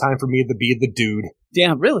what? It's time for me to be the dude.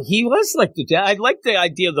 Damn, really? He was like the dad. I like the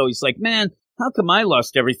idea, though. He's like, man, how come I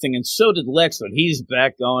lost everything and so did Lex, but he's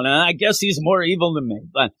back going, I guess he's more evil than me.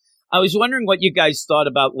 But I was wondering what you guys thought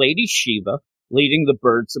about Lady Shiva leading the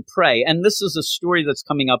Birds of Prey. And this is a story that's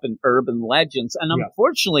coming up in Urban Legends. And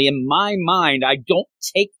unfortunately, in my mind, I don't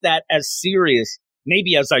take that as serious,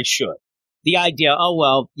 maybe as I should. The idea,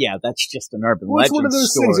 that's just an Urban Legends it's one of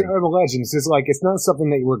those story. things in Urban Legends. It's like, it's not something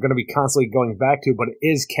that we're going to be constantly going back to, but it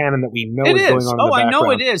is canon that we know is going on in the background. I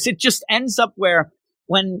know it is. It just ends up where,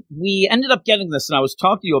 when we ended up getting this, and I was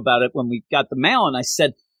talking to you about it when we got the mail, and I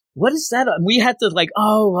said, what is that? And we had to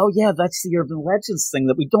yeah, that's the Urban Legends thing,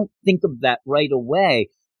 that we don't think of that right away.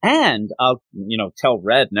 And I'll, tell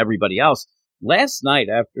Red and everybody else, last night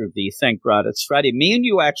after the Thank God It's Friday, me and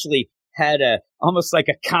you actually had almost like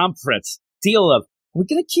a conference deal of, we're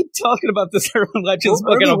going to keep talking about this Urban Legends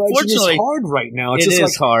book, and unfortunately, it's hard right now.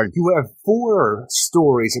 It's hard. You have 4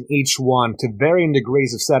 stories in each one to varying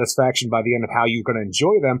degrees of satisfaction by the end of how you're going to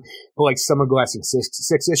enjoy them. But like some are lasting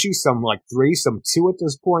 6 issues, some like 3, some 2 at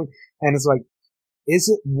this point, and it's like, is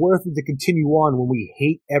it worth it to continue on when we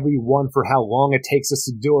hate every one for how long it takes us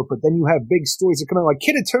to do it? But then you have big stories that come out, like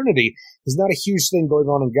Kid Eternity is not a huge thing going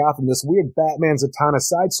on in Gotham. This weird Batman Zatanna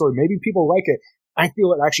side story, maybe people like it. I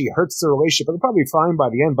feel it actually hurts the relationship. It'll probably be fine by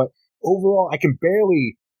the end, but overall, I can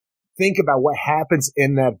barely think about what happens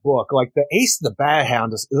in that book. Like the Ace of the Bat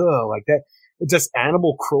Hound is, like that. It's just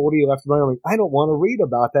animal cruelty left and right. Like, I don't want to read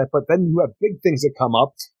about that. But then you have big things that come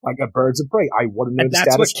up, like a Birds of Prey. I want to know the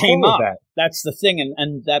status quo of that. That's the thing.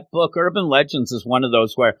 And that book, Urban Legends, is one of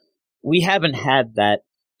those where we haven't had that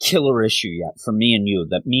killer issue yet for me and you,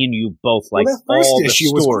 that me and you both like. That first all the issue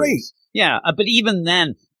stories. was great. Yeah, but even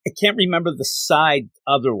then, I can't remember the side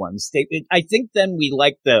other ones. I think then we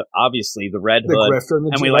liked obviously the Red Hood, Grifter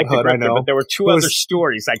and we liked the Grifter, but there were 2 other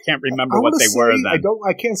stories. I can't remember what they were then.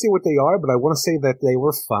 I can't say what they are, but I want to say that they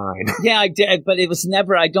were fine. Yeah, I did, but it was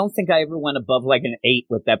never, I don't think I ever went above like an 8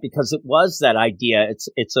 with that, because it was that idea.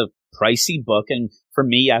 It's a pricey book, and for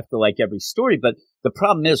me, I have to like every story, but the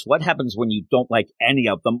problem is, what happens when you don't like any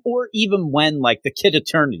of them, or even when, like, the Kid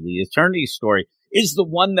Eternity, the Eternity story, is the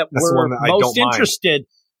one that we're most interested.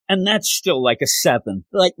 And that's still like a 7.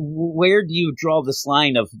 Like, where do you draw this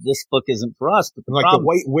line of this book isn't for us? But the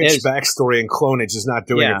White Witch backstory and clonage is not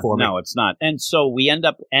doing it for me. No, it's not. And so we end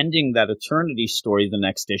up ending that Eternity story the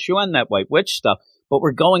next issue and that White Witch stuff. But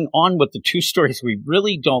we're going on with the 2 stories we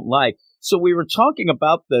really don't like. So we were talking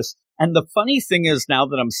about this. And the funny thing is, now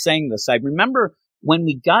that I'm saying this, I remember when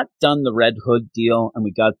we got done the Red Hood deal and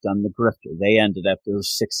we got done the Grifter, they ended after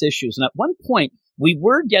 6 issues. And at one point, we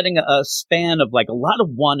were getting a span of like a lot of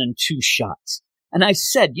 1 and 2 shots. And I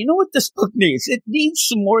said, you know what this book needs? It needs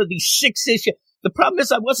some more of these 6 issues. The problem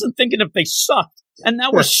is I wasn't thinking if they sucked. And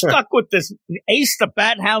now we're stuck with this Ace the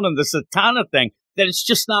Bat Hound and the Zatanna thing. That it's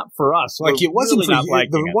just not for us. Like, it wasn't really for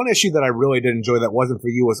you. The one issue that I really did enjoy that wasn't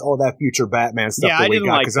for you was all that future Batman stuff that we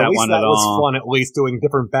got. Because at least that was fun, at least doing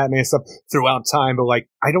different Batman stuff throughout time. But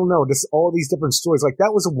like, I don't know, all these different stories, like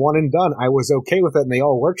that was a one and done. I was okay with it, and they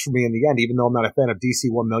all worked for me in the end, even though I'm not a fan of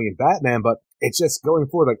DC 1 Million Batman. But it's just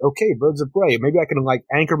going forward, like, okay, Birds of Prey. Maybe I can like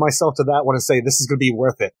anchor myself to that one and say this is going to be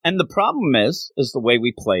worth it. And the problem is the way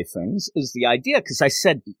we play things is the idea. Because I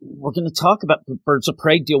said we're going to talk about the Birds of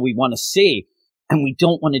Prey deal we want to see. And we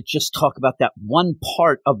don't want to just talk about that one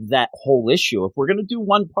part of that whole issue. If we're going to do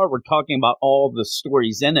one part, we're talking about all the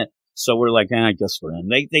stories in it. So we're like, I guess we're in.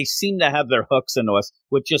 They seem to have their hooks into us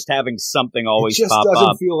with just having something always pop up. It just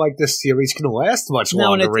doesn't feel like this series can last much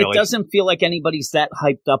longer, really. It doesn't feel like anybody's that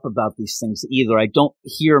hyped up about these things either. I don't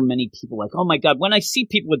hear many people like, oh my God, when I see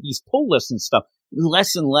people with these pull lists and stuff,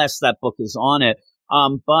 less and less that book is on it.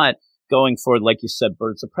 But going forward, like you said,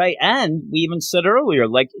 Birds of Prey. And we even said earlier,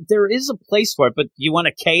 like, there is a place for it, but you want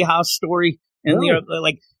a K-House story in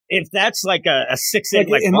like, if that's like a 6 like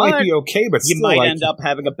it might be okay, but you might end up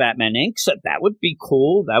having a Batman Inc. So that would be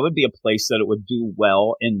cool. That would be a place that it would do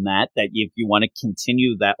well in that if you want to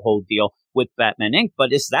continue that whole deal with Batman Inc.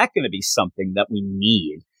 But is that going to be something that we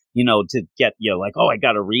need, to get, like, oh, I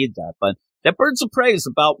got to read that. But that Birds of Prey is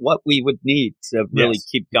about what we would need to really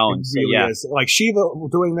keep going. It really is. Like Shiva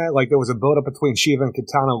doing that, like there was a build-up between Shiva and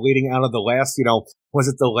Katana leading out of the last, was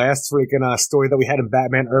it the last freaking story that we had in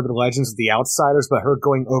Batman Urban Legends, The Outsiders, but her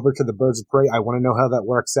going over to the Birds of Prey? I want to know how that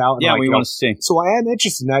works out. And we want to see. So I am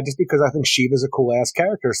interested in that just because I think Shiva's a cool-ass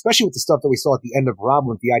character, especially with the stuff that we saw at the end of Robin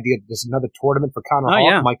with the idea that there's another tournament for Connor Hawke.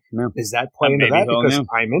 I'm like, is that playing into that? Because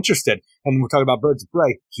I'm interested. And we're talking about Birds of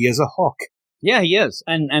Prey. He is a Hawk. Yeah, he is.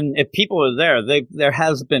 And if people are there, there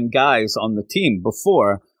has been guys on the team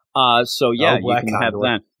before. So you can have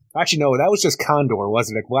that. Actually, no, that was just Condor,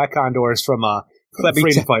 wasn't it? Black Condor is from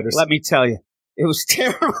Freedom Fighters. Let me tell you, It was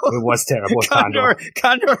terrible. It was terrible with Condor.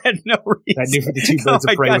 Condor had no reason. That new 52 Birds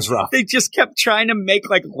of Prey was rough. They just kept trying to make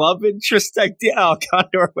like love interest idea. Oh,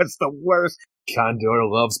 Condor was the worst. Condor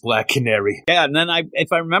loves Black Canary. Yeah, and then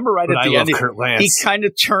if I remember right, at the end, Kurt Lance. he kind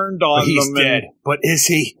of turned on But he's them. dead. But is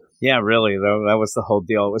he? Yeah, really, though. That was the whole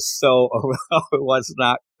deal. It was it was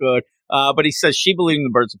not good. But he says she believed in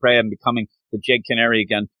the Birds of Prey and becoming the Jade Canary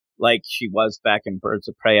again, like she was back in Birds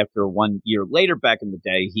of Prey after 1 year later back in the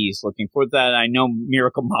day. He's looking for that. I know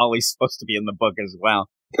Miracle Molly's supposed to be in the book as well.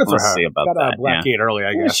 Good for We'll her. see about Got that. Blackgate early,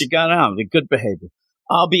 I guess. She got out. The good behavior.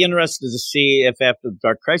 I'll be interested to see if after the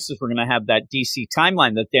Dark Crisis we're going to have that DC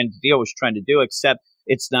timeline that Dan DiDio was trying to do, except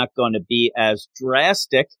it's not going to be as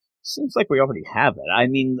drastic. Seems like we already have it. I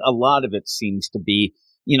mean, a lot of it seems to be,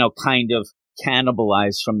 kind of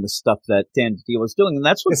cannibalized from the stuff that Dan DiDio was doing. And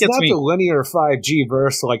that's what it's gets not me. the linear 5G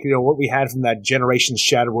verse, like, what we had from that Generation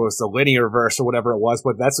Shadow was the linear verse or whatever it was,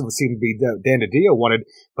 but that's what seemed to be Dan DiDio wanted.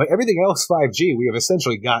 But everything else 5G, we have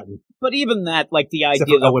essentially gotten. But even that, like the Except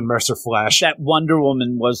idea for Owen Mercer Flash. that Wonder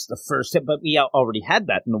Woman was the first hit, but we already had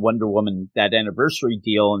that in the Wonder Woman, that anniversary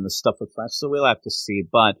deal and the stuff with Flash. So we'll have to see.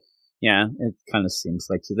 But yeah, it kind of seems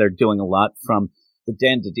like they're doing a lot from the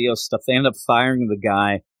Dan DiDio stuff. They end up firing the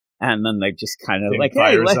guy. And then they just kind of like,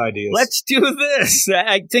 hey, let's do this.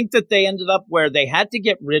 I think that they ended up where they had to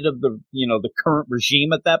get rid of the current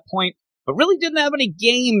regime at that point, but really didn't have any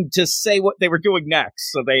game to say what they were doing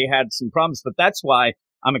next. So they had some problems. But that's why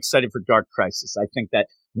I'm excited for Dark Crisis. I think that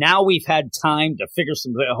now we've had time to figure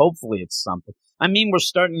something. Hopefully it's something. I mean, we're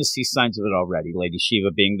starting to see signs of it already. Lady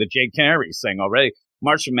Shiva being the Jade Canary saying already.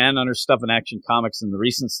 Martian Manhunter stuff in Action Comics and the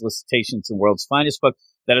recent solicitations in World's Finest book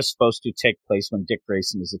that is supposed to take place when Dick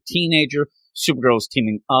Grayson is a teenager. Supergirl's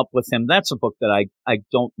teaming up with him. That's a book that I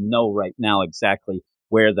don't know right now exactly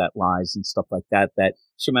where that lies and stuff like that. That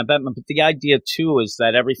Superman Batman. But the idea too is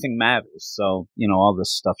that everything matters. So, all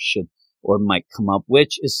this stuff should or might come up,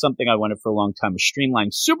 which is something I wanted for a long time, a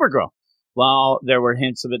streamlined Supergirl. While there were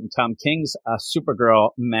hints of it in Tom King's Supergirl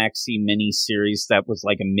maxi mini series that was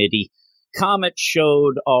like a MIDI. Comet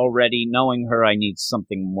showed already, knowing her, I need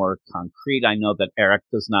something more concrete. I know that Eric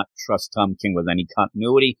does not trust Tom King with any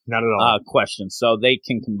continuity. Not at all. Question. So they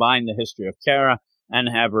can combine the history of Kara and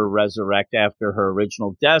have her resurrect after her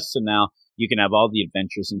original death. So now you can have all the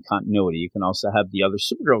adventures in continuity. You can also have the other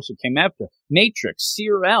Supergirls who came after. Matrix,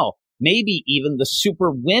 Sierra, maybe even the Super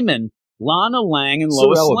Women, Lana Lang and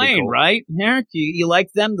Lois Lane, cool. Right? Eric, you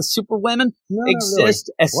like them? The Super Women exist.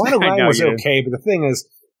 Really. Lana Lang was okay, but the thing is,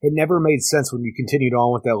 it never made sense when you continued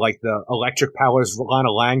on with the electric powers of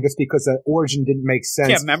Lana Lang, just because the origin didn't make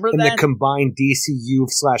sense in the combined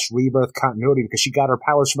DCU/Rebirth continuity, because she got her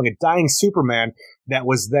powers from a dying Superman that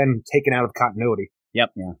was then taken out of continuity.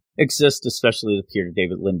 Yep, yeah. Exists, especially the Peter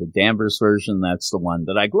David Linda Danvers version. That's the one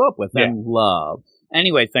that I grew up with and love.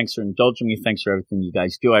 Anyway, thanks for indulging me. Thanks for everything you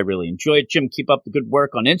guys do. I really enjoy it. Jim, keep up the good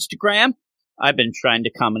work on Instagram. I've been trying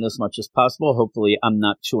to comment as much as possible. Hopefully, I'm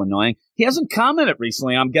not too annoying. He hasn't commented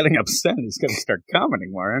recently. I'm getting upset. He's going to start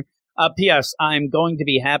commenting more. P.S. I'm going to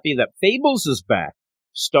be happy that Fables is back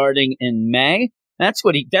starting in May. That's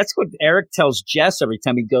what Eric tells Jess every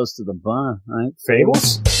time he goes to the bar, right?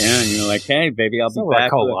 Fables? Yeah, and you're like, hey, baby, I'll be back. I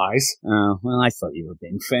call lies. Oh, well, I thought you were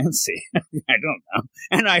being fancy. I don't know.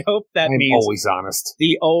 And I hope that means I'm always honest.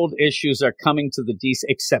 The old issues are coming to the DC,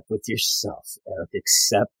 except with yourself, Eric,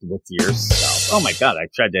 except with yourself. Oh, my God, I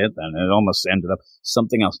tried to hit that, and it almost ended up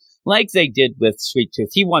something else. Like they did with Sweet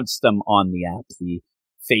Tooth. He wants them on the app, the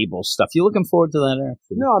Fable stuff. You looking forward to that, Eric?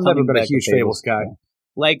 No, I've never been a huge Fables guy.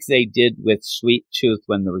 Like they did with Sweet Tooth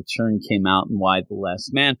when The Return came out and Why the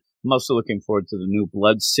Last Man. I'm also looking forward to the new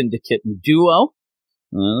Blood Syndicate and Duo.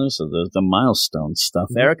 So the milestone stuff.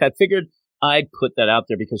 Mm-hmm. Eric, I figured I'd put that out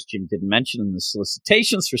there because Jim didn't mention in the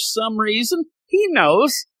solicitations for some reason. He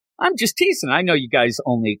knows. I'm just teasing. I know you guys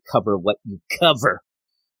only cover what you cover.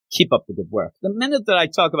 Keep up the good work. The minute that I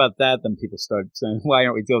talk about that, then people start saying, why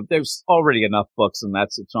aren't we doing it? There's already enough books, and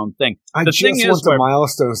that's its own thing. I just want the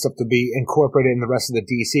milestone stuff to be incorporated in the rest of the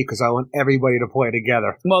DC, because I want everybody to play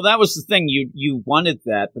together. Well, that was the thing. You wanted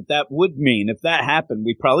that, but that would mean, if that happened,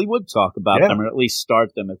 we probably would talk about them, or at least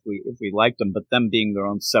start them if we liked them. But them being their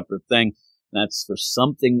own separate thing, that's for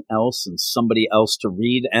something else and somebody else to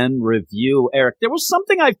read and review. Eric, there was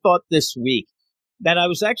something I thought this week that I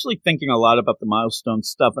was actually thinking a lot about the milestone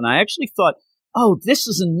stuff, and I actually thought, oh, this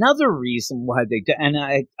is another reason why they did, and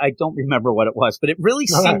I don't remember what it was, but it really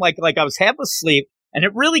seemed like I was half asleep, and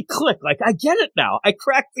it really clicked. Like, I get it now. I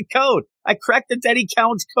cracked the code. I cracked the Eddie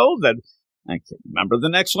Cowan's code. Then I can't remember. The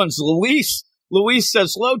next one's Luis. Luis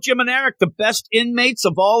says, hello, Jim and Eric, the best inmates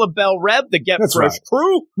of all of Bell Rev, the Get Fresh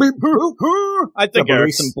crew. I think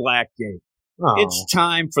Eric's in Blackgate. Oh. it's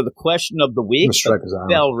time for the question of the week.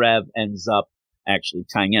 Bell Rev ends up actually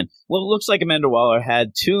tying in. Well, it looks like Amanda Waller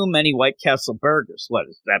had too many White Castle burgers. What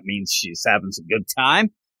does that mean? She's having some good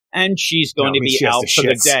time, and she's going to be out for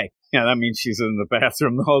the day. Yeah, that means she's in the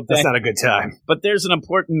bathroom the whole day. That's not a good time. But there's an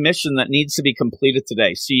important mission that needs to be completed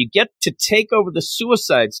today. So you get to take over the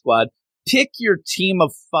Suicide Squad. Pick your team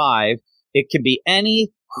of 5. It can be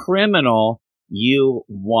any criminal you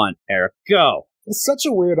want. Eric, go. It's such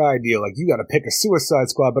a weird idea. Like, you got to pick a Suicide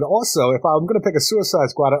Squad, but also, if I'm going to pick a Suicide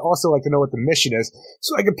Squad, I'd also like to know what the mission is,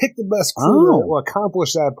 so I can pick the best crew that will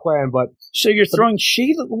accomplish that plan. But so you're throwing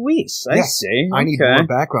shade at Luis. I see. I need more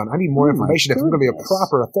background. I need more information if I'm going to be a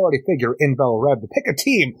proper authority figure in Bella Rev to pick a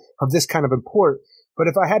team of this kind of import. But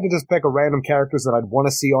if I had to just pick a random characters that I'd want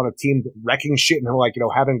to see on a team wrecking shit and like,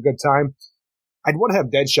 having a good time, I'd want to have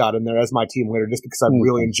Deadshot in there as my team leader just because I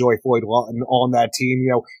really enjoy Floyd Lawton on that team.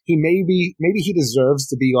 He maybe he deserves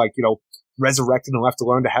to be like, resurrected and left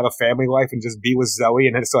alone to have a family life and just be with Zoe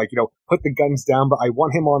and just like, put the guns down. But I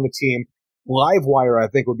want him on the team. Livewire, I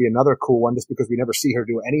think, would be another cool one just because we never see her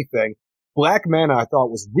do anything. Black Manta, I thought,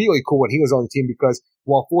 was really cool when he was on the team because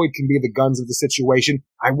while Floyd can be the guns of the situation,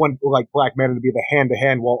 I want like Black Manta to be the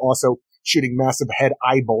hand-to-hand while also shooting massive head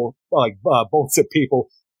eyeball, bolts at people.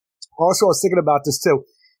 Also, I was thinking about this, too,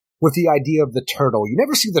 with the idea of the turtle. You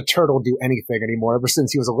never see the turtle do anything anymore ever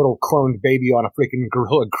since he was a little cloned baby on a freaking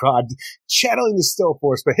Gorilla Grodd, channeling the Still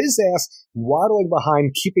Force. But his ass waddling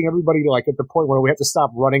behind, keeping everybody like at the point where we have to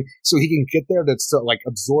stop running so he can get there to like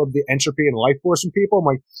absorb the entropy and life force from people. I'm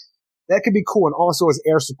like, that could be cool. And also as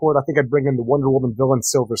air support, I think I'd bring in the Wonder Woman villain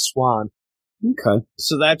Silver Swan. Okay.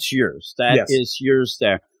 So that's yours. That is yours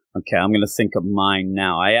there. Okay, I'm going to think of mine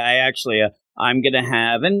now. I actually... I'm going to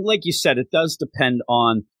have, and like you said, it does depend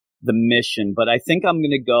on the mission, but I think I'm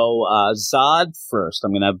going to go Zod first.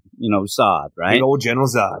 I'm going to have, Zod, right? Big old General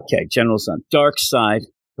Zod. Okay, General Zod. Darkseid.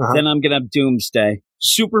 Then I'm going to have Doomsday.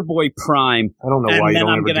 Superboy Prime. I don't know why you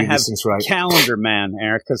don't ever do these things right. Calendar Man,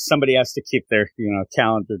 Eric, because somebody has to keep their,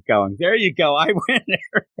 calendar going. There you go. I win,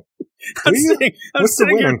 Eric. I'm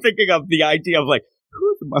sitting here thinking of the idea of like, who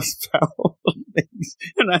are the most powerful things?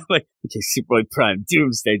 And I'm like, okay, Superboy Prime,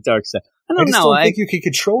 Doomsday, Darkseid. I just don't think you can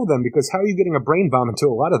control them because how are you getting a brain bomb into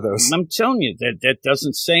a lot of those? I'm telling you, that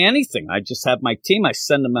doesn't say anything. I just have my team. I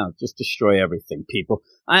send them out. Just destroy everything, people.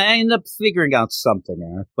 I end up figuring out something,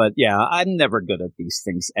 Eric. But yeah, I'm never good at these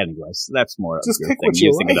things anyway. So that's more just of pick thing what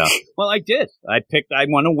you like. Well, I did. I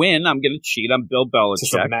want to win. I'm going to cheat. I'm Bill Belichick.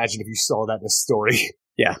 Just imagine if you saw that in a story.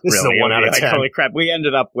 Yeah, this really. is a 1 out of 10. Holy crap. We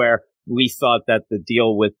ended up where we thought that the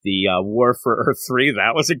deal with the War for Earth 3,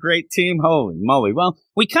 that was a great team. Holy moly. Well,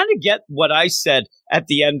 we kind of get what I said at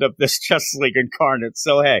the end of this Justice League Incarnate.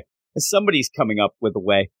 So, hey, somebody's coming up with a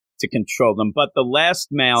way to control them. But the last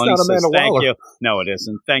mail, and he says, thank you. No, it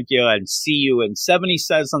isn't. Thank you, and see you in 70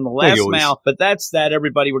 says on the last mail. But that's that,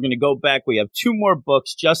 everybody. We're going to go back. We have 2 more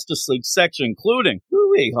books, Justice League section, including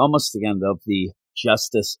almost the end of the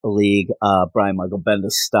Justice League, Brian Michael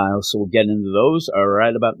Bendis style. So we'll get into those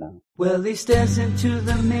right about now. Well, he stares into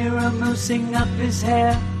the mirror, moosing up his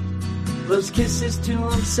hair, blows kisses to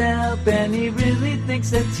himself, and he really thinks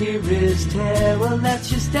that tear is tear. Well, that's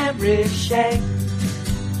just Eric Shea,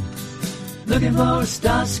 looking for a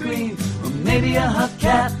star screen or maybe a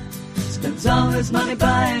hubcap. Spends all his money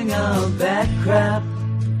buying all that crap.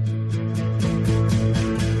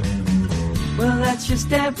 Well, that's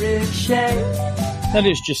just Eric Shea. That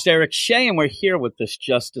is just Eric Shea, and we're here with this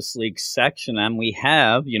Justice League section, and we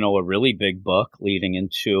have, a really big book leading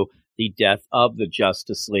into the death of the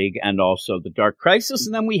Justice League and also the Dark Crisis,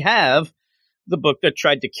 and then we have the book that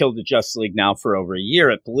tried to kill the Justice League now for over a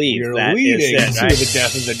year, I believe. We're that leading is it, right? to the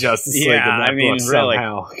death of the Justice League. Yeah, in that book really,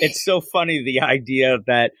 somehow. It's so funny, the idea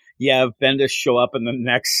that you have Bendis show up and the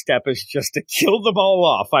next step is just to kill them all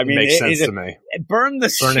off. I mean, it makes sense to me. Burn the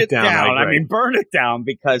shit down. I mean, burn it down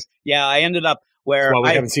because, I ended up where we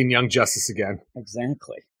haven't seen Young Justice again.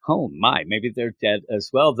 Exactly. Oh my, maybe they're dead as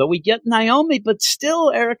well. Though we get Naomi, but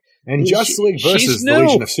still, Eric. And Justice League versus the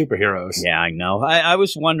Legion of Superheroes. Yeah, I know. I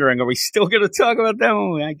was wondering, are we still going to talk about that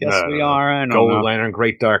one? I guess we are. I don't know. Gold Lantern,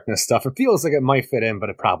 Great Darkness stuff. It feels like it might fit in, but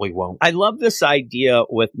it probably won't. I love this idea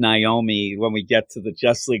with Naomi when we get to the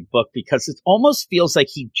Justice League book because it almost feels like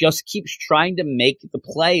he just keeps trying to make the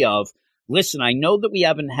play of, listen, I know that we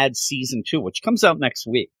haven't had season 2, which comes out next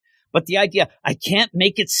week. But the idea, I can't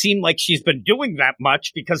make it seem like she's been doing that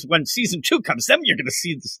much because when season 2 comes, then you're going to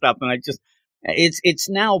see the stuff. And it's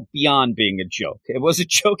now beyond being a joke. It was a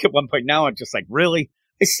joke at one point. Now I'm just like, really?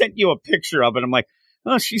 I sent you a picture of it. I'm like,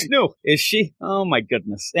 oh, she's new. Is she? Oh, my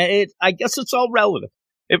goodness. I guess it's all relative.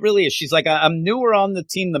 It really is. She's like, I'm newer on the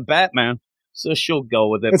team than Batman. So she'll go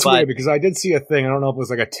with it. It's weird because I did see a thing. I don't know if it was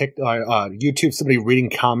like a YouTube, somebody reading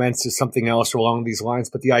comments to something else or along these lines.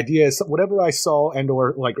 But the idea is whatever I saw and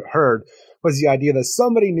or like heard was the idea that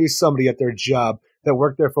somebody knew somebody at their job that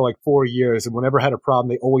worked there for like 4 years, and whenever had a problem,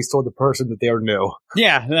 they always told the person that they were new.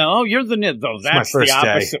 Yeah. No, you're the new. Though that's the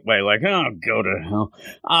opposite way. Like, oh, go to hell.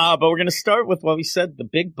 But we're going to start with what we said, the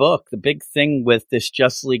big book, the big thing with this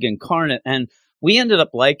Justice League Incarnate. And we ended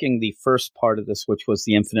up liking the first part of this, which was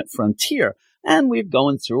the Infinite Frontier. And we're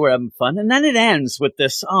going through, we're having fun. And then it ends with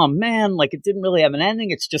this, oh man, like it didn't really have an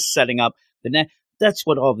ending. It's just setting up the next. That's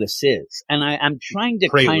what all this is. And I'm trying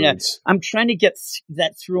to I'm trying to get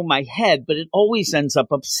that through my head, but it always ends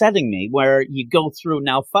up upsetting me where you go through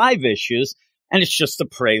now 5 issues and it's just a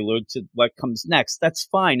prelude to what comes next. That's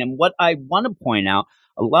fine. And what I want to point out,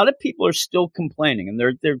 a lot of people are still complaining and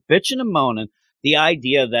they're bitching and moaning the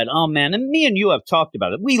idea that, oh man, and me and you have talked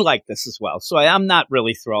about it. We like this as well. So I'm not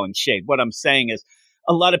really throwing shade. What I'm saying is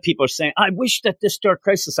a lot of people are saying, I wish that this Dark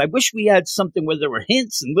Crisis, I wish we had something where there were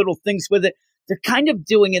hints and little things with it. They're kind of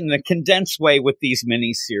doing it in a condensed way with these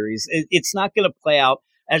miniseries. It's not going to play out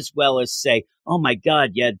as well as say, oh my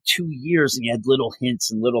God, you had 2 years and you had little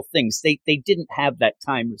hints and little things. They didn't have that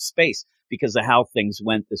time or space because of how things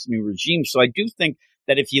went, this new regime. So I do think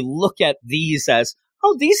that if you look at these as,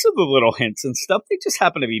 oh, these are the little hints and stuff, they just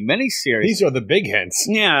happen to be miniseries. These are the big hints.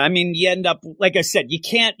 Yeah, I mean, you end up, like I said,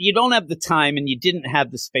 you don't have the time and you didn't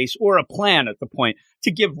have the space or a plan at the point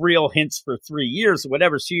to give real hints for 3 years or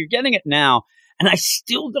whatever. So you're getting it now. And I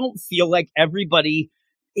still don't feel like everybody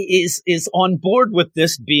is on board with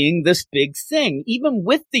this being this big thing. Even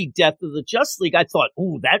with the death of the Justice League, I thought,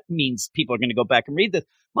 oh, that means people are going to go back and read this.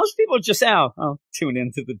 Most people are just, tune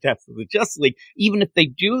into the death of the Justice League, even if they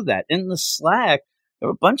do that. In the Slack, there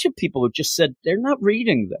were a bunch of people who just said they're not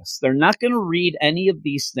reading this. They're not going to read any of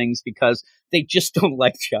these things because they just don't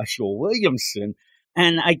like Joshua Williamson.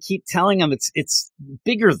 And I keep telling them it's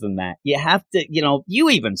bigger than that. You have to, you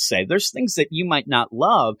even say there's things that you might not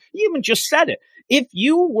love. You even just said it. If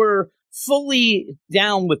you were fully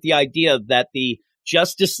down with the idea that the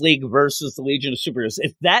Justice League versus the Legion of Superheroes,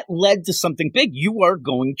 if that led to something big, you are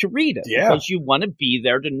going to read it because you want to be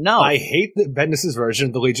there to know. I hate Bendis' version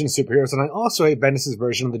of the Legion of Superheroes, and I also hate Bendis'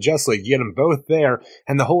 version of the Justice League. You get them both there,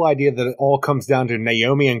 and the whole idea that it all comes down to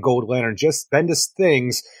Naomi and Gold Lantern, just Bendis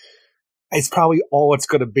things, it's probably all it's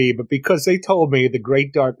going to be. But because they told me the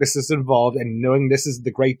Great Darkness is involved, and knowing this is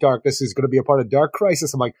the Great Darkness is going to be a part of Dark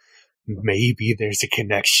Crisis, I'm like, maybe there's a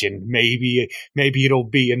connection. Maybe it'll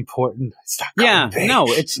be important. It's not no,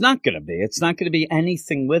 it's not going to be. It's not going to be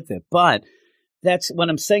anything with it. But that's what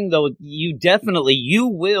I'm saying, though. You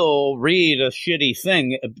will read a shitty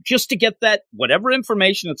thing just to get that whatever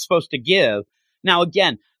information it's supposed to give. Now,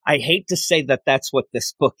 again, I hate to say that that's what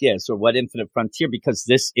this book is or what Infinite Frontier, because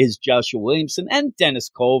this is Joshua Williamson and Dennis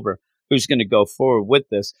Culver who's going to go forward with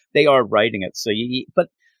this. They are writing it. But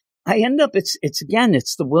I end up, it's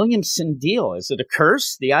the Williamson deal. Is it a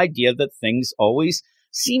curse? The idea that things always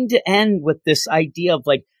seem to end with this idea of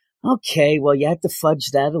like, okay, well, you have to fudge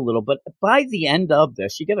that a little, but by the end of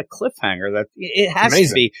this, you get a cliffhanger that it has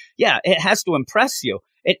to be, it has to impress you.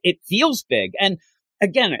 It feels big. And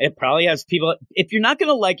again, it probably has people, if you're not going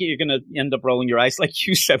to like it, you're going to end up rolling your eyes, like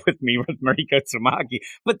you said with me, with Mariko Tamaki.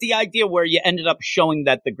 But the idea where you ended up showing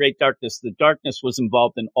that the darkness was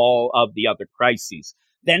involved in all of the other crises.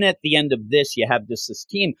 Then at the end of this, you have this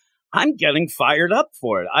team. I'm getting fired up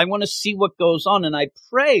for it. I want to see what goes on, and I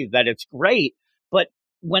pray that it's great. But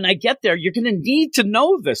when I get there, you're going to need to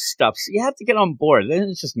know this stuff. So you have to get on board.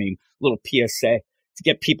 It's just me, a little PSA to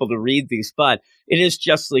get people to read these. But it is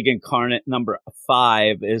Justice League Incarnate number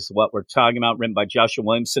 5 is what we're talking about, written by Joshua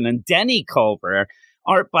Williamson and Denny Culver,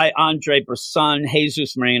 art by Andre Bresson,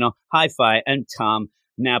 Jesus Marino, Hi-Fi, and Tom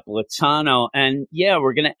Napolitano. And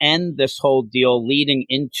we're going to end this whole deal leading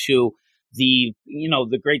into the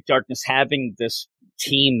Great Darkness having this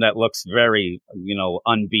team that looks very,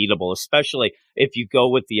 unbeatable, especially if you go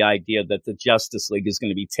with the idea that the Justice League is going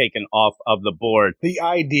to be taken off of the board. The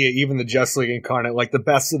idea, even the Justice League Incarnate, like the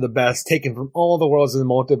best of the best, taken from all the worlds of the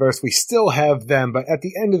multiverse, we still have them. But at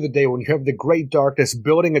the end of the day, when you have the Great Darkness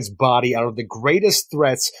building its body out of the greatest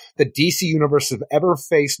threats the DC Universe have ever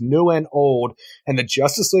faced, new and old, and the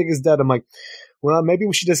Justice League is dead, I'm like, well, maybe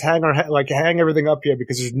we should just hang everything up here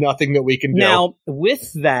because there's nothing that we can do. Now,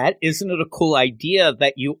 with that, isn't it a cool idea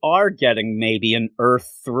that you are getting maybe an Earth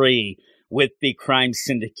 3 with the crime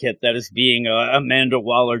syndicate that is being a Amanda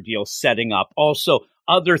Waller deal setting up? Also,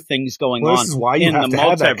 other things going Well, on this is why you in have the to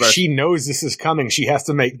have that. multiverse. She knows this is coming. She has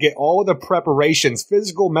to get all the preparations,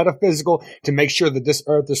 physical, metaphysical, to make sure that this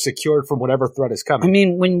Earth is secured from whatever threat is coming. I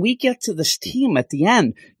mean, when we get to this team at the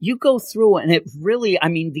end, you go through and it really, I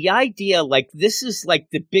mean, the idea, like, this is like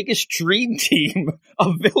the biggest dream team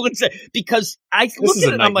of villains, because I This look is at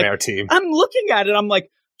a it and I'm like, nightmare team. I'm looking at it, I'm like,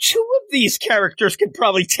 two of these characters could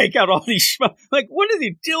probably take out all these, like, what are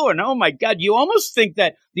they doing? Oh my God. You almost think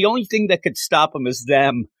that the only thing that could stop them is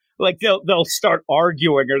them. Like they'll start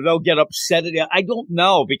arguing or they'll get upset at it. I don't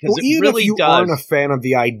know, because it even really if you does. aren't a fan of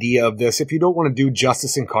the idea of this, if you don't want to do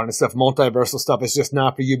Justice Incarnate stuff, multiversal stuff is just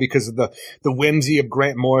not for you because of the whimsy of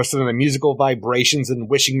Grant Morrison and the musical vibrations and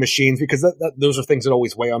wishing machines, because those are things that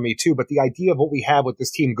always weigh on me too. But the idea of what we have with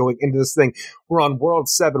this team going into this thing, we're on World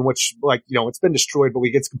 7, which, like, you know, it's been destroyed, but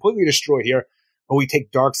we get completely destroyed here. But we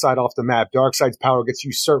take Darkseid off the map. Darkseid's power gets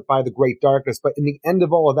usurped by the Great Darkness. But in the end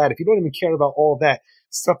of all of that, if you don't even care about all of that,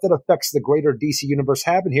 stuff that affects the greater DC universe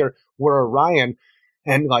happen here, where Orion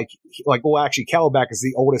and well, actually, Calabac is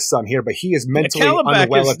the oldest son here, but he is mentally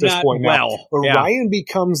unwell at this point now. Orion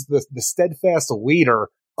becomes the steadfast leader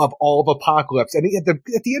of all of Apocalypse. And at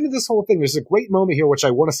the end of this whole thing, there's a great moment here, which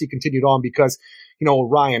I want to see continued on, because, you know,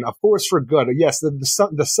 Orion, a force for good. Yes,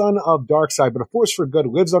 the son of Darkseid, but a force for good,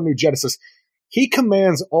 lives on New Genesis. He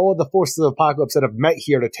commands all of the forces of Apocalypse that have met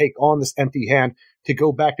here to take on this empty hand to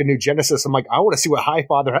go back to New Genesis. I'm like, I want to see what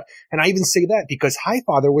Highfather and I even say that because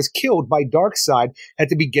Highfather was killed by Darkseid at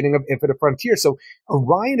the beginning of Infinite Frontier. So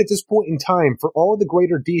Orion at this point in time, for all of the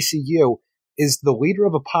greater DCU, is the leader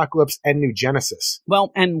of Apocalypse and New Genesis.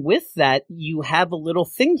 Well, and with that, you have a little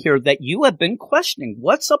thing here that you have been questioning.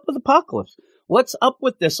 What's up with Apocalypse? What's up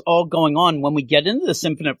with this all going on when we get into this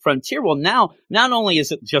Infinite Frontier? Well, now, not only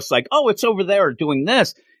is it just like, oh, it's over there doing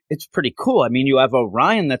this, it's pretty cool. I mean, you have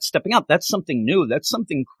Orion that's stepping up. That's something new. That's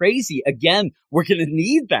something crazy. Again, we're going to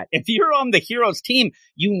need that. If you're on the heroes team,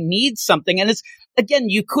 you need something. And it's, again,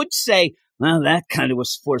 you could say, well, that kind of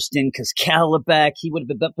was forced in because Calabac, he would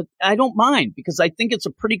have been, but I don't mind because I think it's a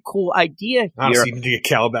pretty cool idea here. Honestly, you need to get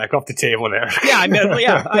Calabac off the table there.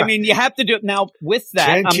 I mean, you have to do it now with that.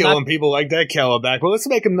 Can't kill him, people like that Calabac, but let's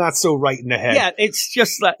make him not so right in the head. Yeah, it's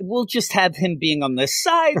just that we'll just have him being on this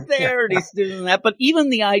side there and he's doing that. But even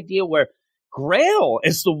the idea where Grail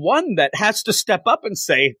is the one that has to step up and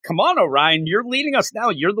say, come on, Orion, you're leading us now.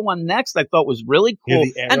 You're the one next. I thought was really cool. You're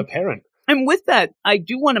the heir apparent. And with that, I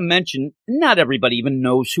do want to mention, not everybody even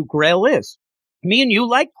knows who Grail is. Me and you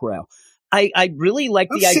like Grail. I really like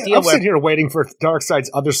the idea. I'm sitting here waiting for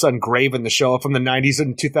Darkseid's other son, Graven, to show up from the 90s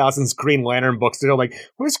and 2000s Green Lantern books. They're like,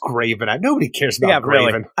 where's Graven at? Nobody cares about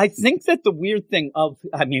Graven. Really. I think that the weird thing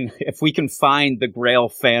if we can find the Grail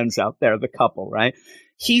fans out there, the couple, right?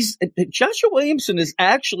 Joshua Williamson is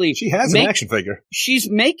actually... She has an action figure. She's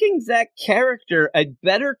making that character a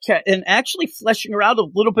better and actually fleshing her out a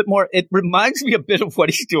little bit more. It reminds me a bit of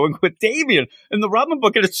what he's doing with Damian in the Robin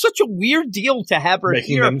book, and it's such a weird deal to have her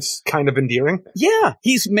making them kind of endearing. Yeah,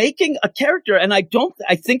 he's making a character, and I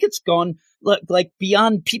think it's gone like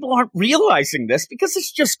beyond. People aren't realizing this because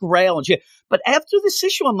it's just Grail and shit. But after this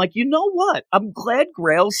issue, I'm like, you know what? I'm glad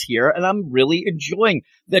Grail's here, and I'm really enjoying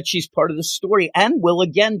that she's part of the story and will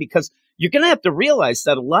again, because you're going to have to realize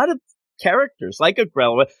that a lot of characters like a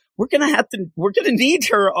Grail, we're going to need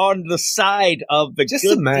her on the side of the Just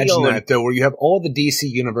good imagine deal. that, though, where you have all the DC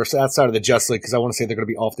universe outside of the Justice League, because I want to say they're going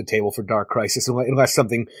to be off the table for Dark Crisis unless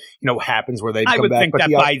something, happens where they come back. I would think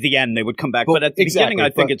that by the end they would come back, but at the beginning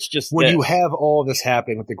I think it's just when you have all this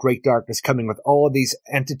happening with the Great Darkness coming, with all of these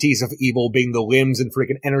entities of evil being the limbs and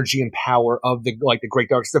freaking energy and power of the Great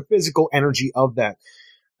Darkness, the physical energy of that.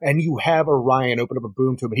 And you have Orion open up a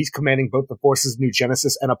boom to him, and he's commanding both the forces of New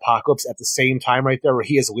Genesis and Apocalypse at the same time right there, where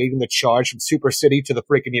he is leading the charge from Super City to the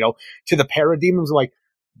freaking, to the Parademons. Like,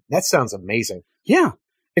 that sounds amazing. Yeah,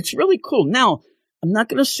 it's really cool. Now, I'm not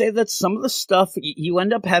going to say that some of the stuff, you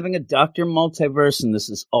end up having a Dr. Multiverse, and this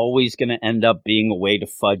is always going to end up being a way to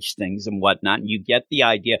fudge things and whatnot. And you get the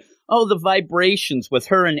idea, the vibrations with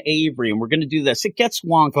her and Avery, and we're going to do this. It gets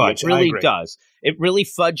wonky. Fudge, it really does. It really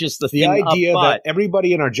fudges the thing up. The idea that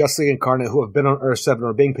everybody in our Justice League Incarnate who have been on Earth 7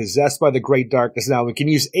 are being possessed by the Great Darkness now. We can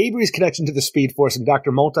use Avery's connection to the Speed Force and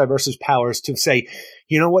Dr. Multiverse's powers to say,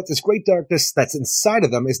 you know what, this Great Darkness that's inside of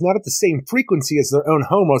them is not at the same frequency as their own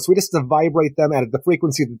homos. We just have to vibrate them at the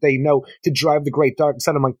frequency that they know to drive the Great Darkness.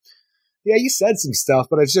 And I'm like, yeah, you said some stuff,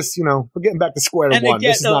 but it's just, we're getting back to square one.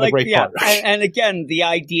 This is not a great part. And again, the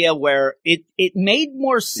idea where it made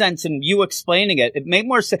more sense, and you explaining it made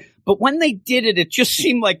more sense. But when they did it, it just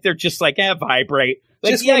seemed like they're just like, vibrate.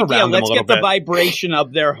 Like just the idea, let's get the vibration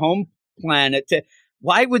of their home planet to,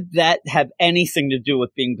 why would that have anything to do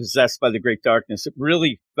with being possessed by the Great Darkness? It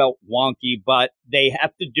really felt wonky, but they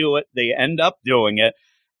have to do it. They end up doing it,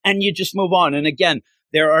 and you just move on. And again,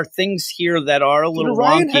 there are things here that are a little Did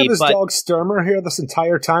Ryan wonky. have his but dog Sturmer here this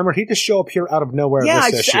entire time, or did he just show up here out of nowhere in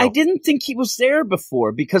this issue? I didn't think he was there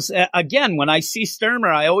before because, again, when I see Sturmer,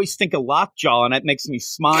 I always think of Lockjaw, and that makes me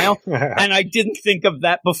smile. And I didn't think of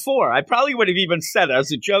that before. I probably would have even said it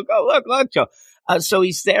as a joke, oh, look, Lockjaw. So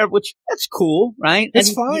he's there, which that's cool, right?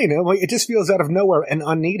 It's fine. It just feels out of nowhere and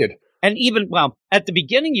unneeded. And even, well, at the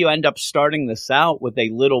beginning, you end up starting this out with a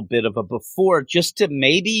little bit of a before just to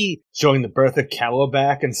maybe showing the birth of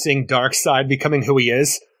Calabac and seeing Darkseid becoming who he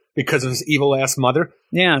is because of his evil-ass mother.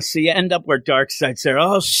 Yeah, so you end up where Darkseid's there.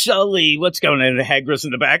 Oh, Sully, what's going on? And Hegra's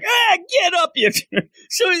in the back. Get up, you.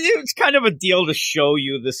 So it's kind of a deal to show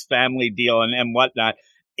you this family deal and whatnot.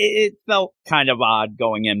 It felt kind of odd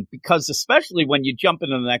going in because especially when you jump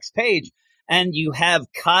into the next page and you have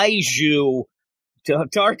Kaiju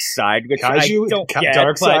Darkseid, which I don't get.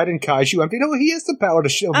 Darkseid and Kaiju. I mean, he has the power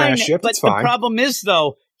to mash ships. It's fine. The problem is,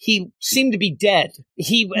 though, he seemed to be dead.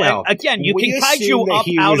 Again, you can Kaiju up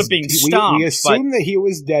out of being stomped. We assume that he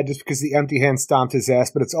was dead just because the Empty Hand stomped his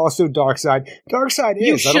ass, but it's also Darkseid. Darkseid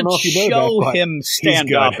is. I don't know if you know that, but him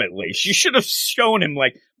stand up at least. You should have shown him,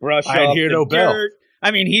 like, brush off the dirt. Bell. I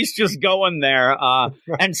mean, he's just going there.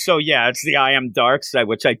 And so, yeah, it's the I Am Darkseid,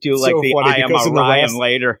 which I do like the I Am Orion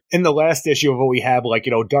later. In the last issue of what we have, like,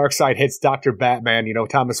 Darkseid hits Dr. Batman,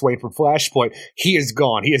 Thomas Wayne from Flashpoint. He is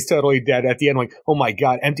gone. He is totally dead. At the end, like, oh my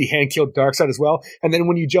God, Empty Hand killed Darkseid as well. And then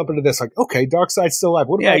when you jump into this, like, okay, Darkseid's still alive.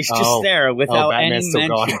 What about, he's just there without any mention.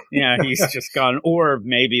 Gone. Yeah, he's just gone. Or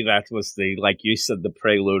maybe that was like you said, the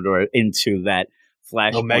prelude or into that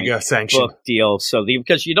Flashpoint Omega sanction book deal. So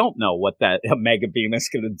because you don't know what that Omega Beam is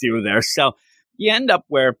going to do there. So you end up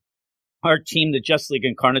where our team, the Justice League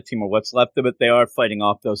Incarnate team, or what's left of it, they are fighting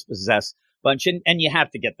off those possessed bunch, and you have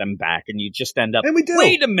to get them back, and you just end up, and we do.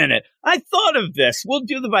 Wait a minute, I thought of this. We'll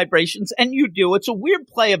do the vibrations, and you do. It's a weird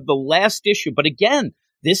play of the last issue, but again,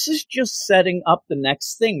 this is just setting up the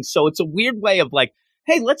next thing. So it's a weird way of like,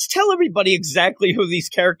 hey, let's tell everybody exactly who these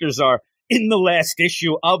characters are in the last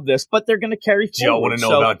issue of this, but they're going to carry forward. Y'all want to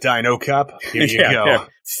know about Dino Cop? Here you go. Yeah.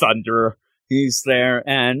 Thunderer, he's there.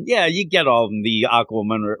 And yeah, you get all of them. The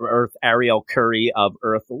Aquaman, Earth, Ariel Curry of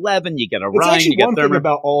Earth 11. You get Orion. It's actually you get one Thermer. thing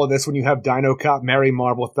about all of this when you have Dino Cop, Mary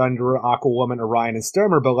Marvel, Thunderer, Aquawoman, Orion, and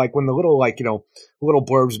Sturmer, but like when the little, little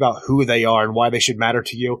blurbs about who they are and why they should matter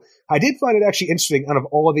to you, I did find it actually interesting. Out of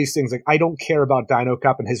all of these things, like, I don't care about Dino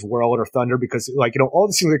Cop and his world or Thunder because, all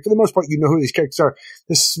these things, like, for the most part, you know who these characters are.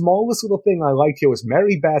 The smallest little thing I liked here was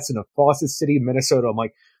Mary Batson of Fawcett City, Minnesota. I'm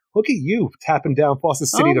like, look at you tapping down Fawcett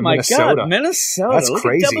City to Minnesota. Oh, my God, Minnesota. That's look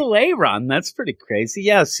crazy. At Double A run. That's pretty crazy.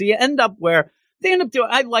 Yeah, so you end up where they end up doing,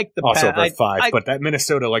 I like the also Earth 5, but that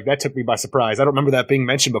Minnesota, that took me by surprise. I don't remember that being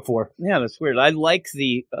mentioned before. Yeah, that's weird. I like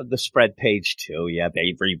the spread page too. Yeah,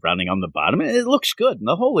 Avery running on the bottom. It looks good. And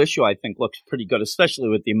the whole issue, I think, looks pretty good, especially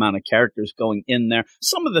with the amount of characters going in there.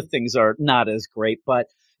 Some of the things are not as great, but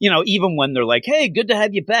even when they're like, hey, good to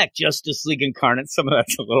have you back, Justice League Incarnate, some of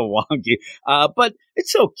that's a little wonky. But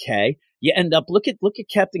it's okay. You end up, look at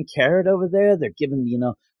Captain Carrot over there. They're giving,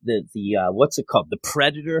 the what's it called? The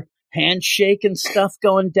Predator handshake and stuff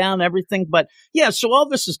going down, everything. But yeah, so all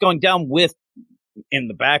this is going down with, in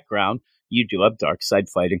the background, you do have Darkseid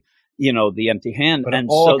fighting, the Empty Hand. But and it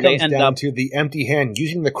all so comes they end down up to the Empty Hand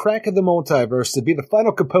using the crack of the multiverse to be the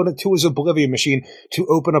final component to his Oblivion machine to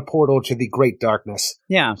open a portal to the Great Darkness.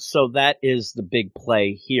 Yeah, so that is the big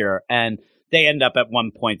play here. And they end up at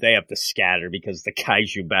one point, they have to scatter because the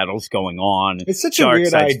Kaiju battle's going on. It's such a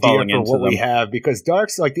weird idea for what we have because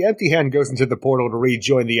the Empty Hand goes into the portal to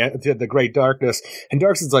rejoin the Great Darkness, and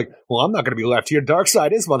Darkseid's like, well, I'm not going to be left here.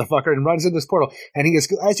 Darkseid is, motherfucker, and runs in this portal. And he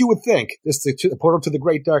is, as you would think, just the portal to the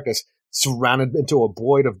Great Darkness, surrounded into a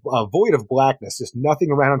void of blackness, just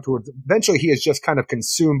nothing around him. Towards eventually, he is just kind of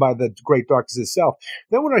consumed by the Great Darkness itself.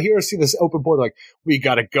 Then when our heroes see this open portal, like, we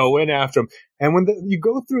got to go in after him. And when you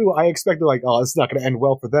go through, I expected oh, it's not going to end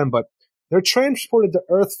well for them, but they're transported to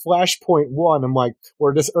Earth Flashpoint 1. I'm like,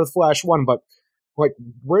 or just Earth Flash 1, but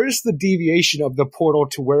where's the deviation of the portal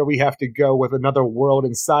to where we have to go with another world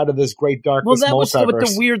inside of this Great Darkness multiverse? Well, that was what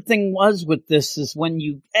the weird thing was with this is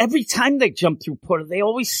every time they jump through portal, they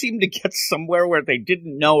always seem to get somewhere where they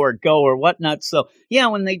didn't know or go or whatnot. So yeah,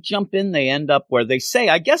 when they jump in, they end up where they say,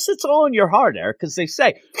 I guess it's all in your heart, Eric, because they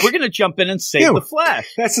say, we're going to jump in and save the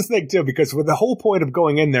Flash. That's the thing too, because with the whole point of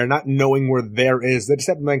going in there, not knowing where there is, they just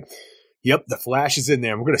have to think, yep, the Flash is in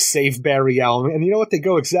there. We're going to save Barry Allen. And you know what? They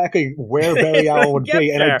go exactly where Barry Allen would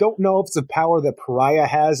be. And I don't know if it's a power that Pariah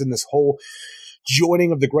has in this whole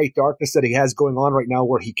joining of the great darkness that he has going on right now,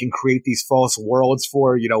 where he can create these false worlds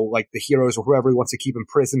for, like the heroes or whoever he wants to keep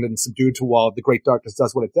imprisoned and subdued to while the great darkness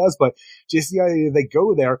does what it does. But just the idea they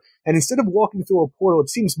go there, and instead of walking through a portal, it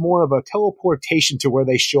seems more of a teleportation to where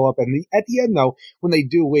they show up. And at the end, though, when they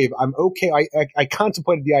do leave, I'm okay. I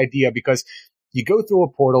contemplated the idea because you go through a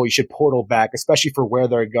portal, you should portal back, especially for where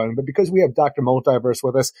they're going. But because we have Dr. Multiverse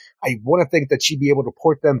with us, I want to think that she'd be able to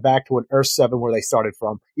port them back to an Earth 7 where they started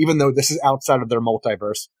from, even though this is outside of their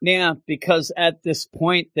multiverse. Yeah, because at this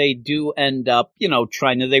point, they do end up, they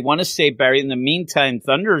want to save Barry. In the meantime,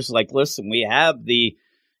 Thunder's like, listen, we have the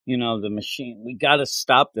machine. We got to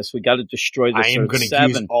stop this. We got to destroy this. I am going to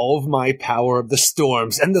use all of my power of the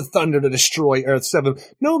storms and the thunder to destroy Earth 7.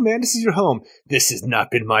 No, man, this is your home. This has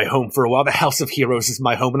not been my home for a while. The House of Heroes is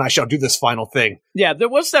my home, and I shall do this final thing. Yeah, there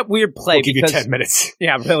was that weird play. We'll give you 10 minutes.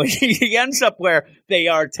 Yeah, really. He ends up where they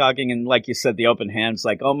are talking, and like you said, the open hands,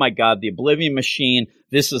 like, oh my God, the Oblivion Machine,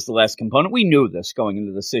 this is the last component. We knew this going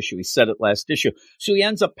into this issue. He said it last issue. So he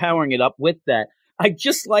ends up powering it up with that. I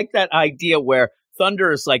just like that idea where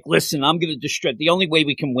Thunder is like, listen, I'm going to destroy. The only way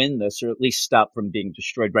we can win this, or at least stop from being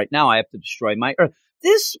destroyed right now, I have to destroy my Earth.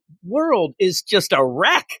 This world is just a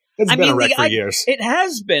wreck. It's been a wreck for years. It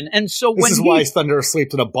has been. And so this is why Thunder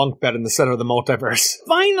sleeps in a bunk bed in the center of the multiverse.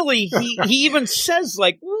 Finally, he even says,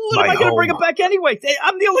 like, what am I going to bring it back anyway?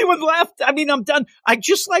 I'm the only one left. I mean, I'm done. I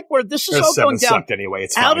just like where this is Earth all going 7 down. Sucked anyway.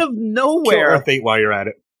 It's out fine. of nowhere. Kill Earth 8 while you're at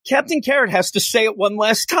it. Captain Carrot has to say it one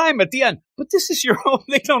last time at the end. But this is your home.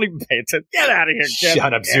 They don't even pay attention. Get out of here,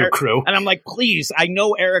 Shut up, Zoo Crew. And I'm like, please, I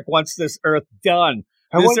know Eric wants this Earth done.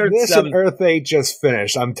 I want this and Earth 8 just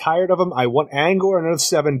finished. I'm tired of them. I want Angor and Earth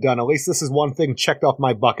 7 done. At least this is one thing checked off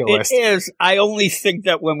my bucket list. It is. I only think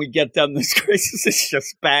that when we get done, this crisis is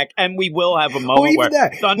just back. And we will have a moment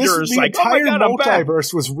where Thunder is like, oh my God, I'm back. The entire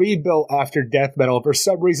multiverse was rebuilt after Death Metal. For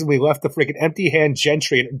some reason, we left the freaking empty-hand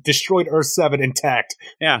Gentry and destroyed Earth 7 intact.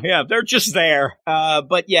 Yeah, they're just there.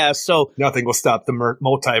 But yeah, so... Nothing will stop the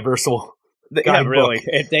multiversal... Yeah, really.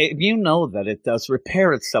 That it does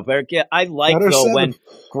repair itself, Eric. Yeah, I like, though, when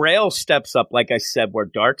Grail steps up, like I said, where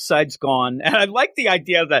Darkseid's gone. And I like the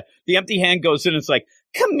idea that the empty hand goes in and it's like,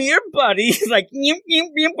 come here, buddy. He's like,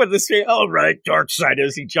 with this, all right, Darkseid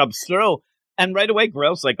as he jumps through. And right away,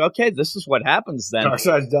 Grail's like, okay, this is what happens then.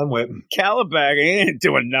 Darkseid's done with him. Caliban, he ain't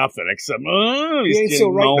doing nothing except, he ain't so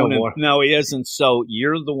right no more. No, he isn't. So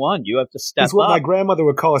you're the one. You have to step up. That's what my grandmother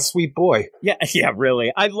would call a sweet boy. Yeah,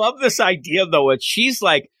 really. I love this idea, though. She's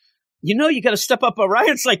like, you got to step up.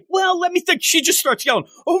 Orion's like, well, let me think. She just starts yelling,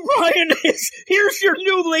 Orion here's your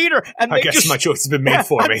new leader. And I guess my choice has been made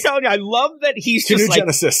for me. I'm telling you, I love that he's just like,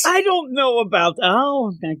 Genesis. I don't know about,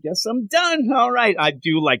 I guess I'm done. All right. I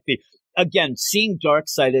do like again, seeing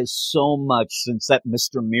Darkseid is so much since that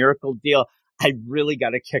Mr. Miracle deal. I really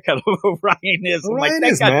got a kick out of Orion is. Orion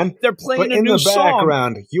is, man. They're playing but a new song. In the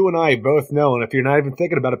background, you and I both know, and if you're not even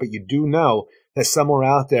thinking about it, but you do know that somewhere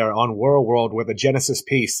out there on World where the Genesis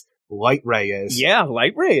piece, Light Ray is. Yeah,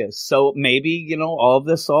 Light Ray is. So maybe, all of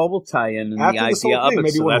this all will tie in and after the this idea whole thing, of it.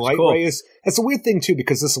 Maybe so when that's Light cool. Ray is. It's a weird thing, too,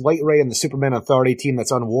 because this Light Ray and the Superman Authority team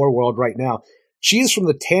that's on World right now, she is from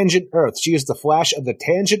the Tangent Earth. She is the Flash of the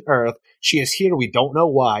Tangent Earth. She is here. We don't know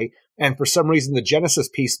why. And for some reason, the Genesis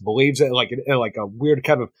piece believes it like a weird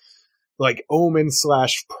kind of like omen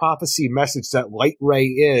 / prophecy message that Light Ray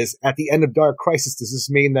is at the end of Dark Crisis. Does this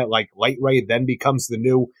mean that like Light Ray then becomes the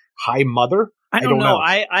new High Mother? I don't know.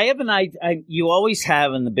 I have an idea. You always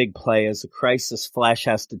have in the big play as a crisis, Flash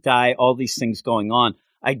has to die, all these things going on.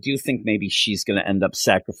 I do think maybe she's going to end up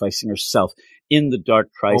sacrificing herself in the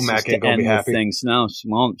Dark Crisis to end things. No, she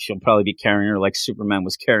won't. She'll probably be carrying her like Superman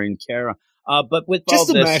was carrying Kara. But with just all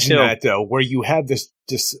this imagine that though, where you have this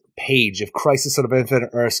page of Crisis on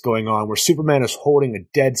Infinite Earths going on, where Superman is holding a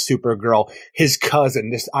dead Supergirl, his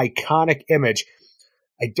cousin, this iconic image.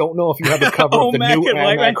 I don't know if you have the cover of the new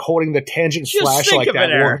Amac holding the Tangent Flash like that.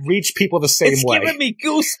 Will reach people the same way. It's giving me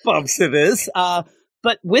goosebumps. It is.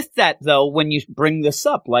 But with that, though, when you bring this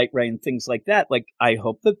up, Light Ray and things like that, like, I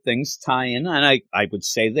hope that things tie in, and I would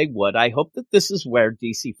say they would. I hope that this is where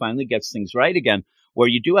DC finally gets things right again, where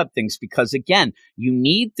you do have things, because, again, you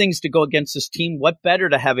need things to go against this team. What better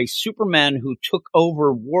to have a Superman who took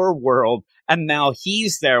over World, and now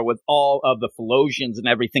he's there with all of the Philosians and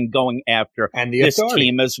everything going after and the this Authority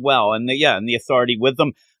team as well, and the Authority with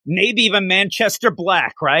them. maybe even Manchester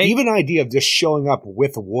Black, right? Even the idea of just showing up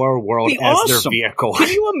with Warworld as their vehicle. Can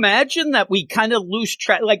you imagine that we kind of lose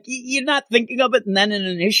track? Like, you're not thinking of it, and then in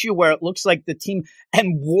an issue where it looks like the team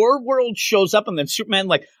and Warworld shows up, and then Superman,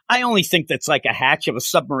 like, I only think that's like a hatch of a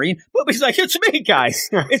submarine, but he's like, it's me, guys.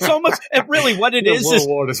 It's almost really what it is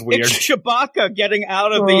is weird. It's Chewbacca getting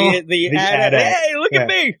out of the attic. Hey, look at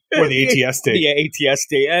me. Or the ATST. Yeah,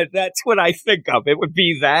 ATST. That's what I think of. It would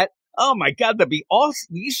be that. Oh my God, that'd be awesome.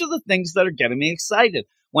 These are the things that are getting me excited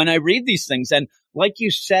when I read these things. And like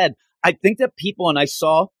you said, I think that people, and I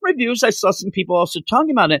saw reviews, I saw some people also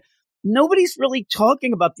talking about it. Nobody's really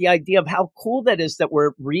talking about the idea of how cool that is that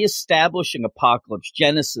we're reestablishing Apocalypse,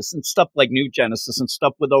 Genesis, and stuff like New Genesis and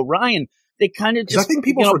stuff with Orion. They kind of just, I think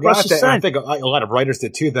people forgot that, and I think a lot of writers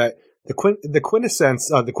did too, that the quintessence,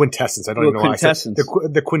 the quintessence, I don't even know why I said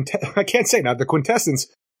I can't say now, the quintessence,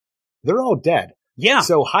 they're all dead. Yeah.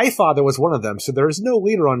 So Highfather was one of them. So there is no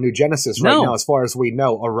leader on New Genesis right now, as far as we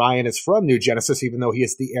know. Orion is from New Genesis, even though he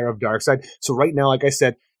is the heir of Darkseid. So right now, like I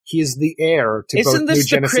said, he is the heir to both New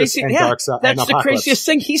Genesis and Darkseid. That's the craziest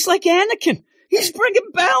thing. He's like Anakin. He's bringing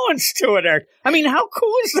balance to it, Eric. I mean, how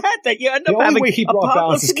cool is that you end up having the only way he brought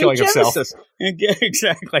balance is killing himself.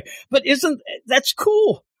 Exactly. But that's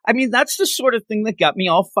cool. I mean, that's the sort of thing that got me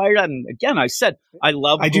all fired up. And again, I said, I do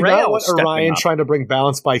not want Orion trying to bring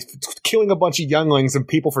balance by killing a bunch of younglings and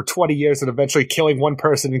people for 20 years and eventually killing one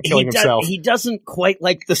person and killing himself. He doesn't quite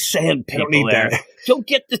like the Sand People. I don't need that. Don't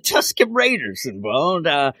get the Tusken Raiders involved.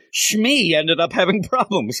 Shmi ended up having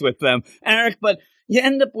problems with them, Eric, but you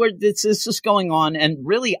end up where this is just going on. And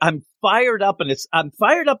really, I'm fired up, and I'm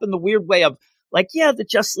fired up in the weird way of, like, yeah, the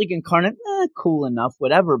Justice League Incarnate, cool enough,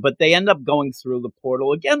 whatever. But they end up going through the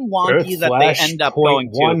portal. Again, wonky that they end up going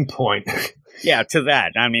to. 1 point. Yeah, to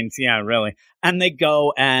that. I mean, yeah, really. And they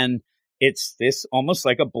go, and it's this almost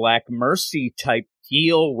like a Black Mercy type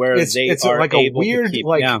deal where it's are like able a weird, to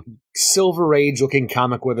keep, Silver Age looking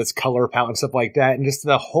comic with its color palette and stuff like that. And just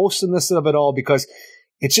the wholesomeness of it all, because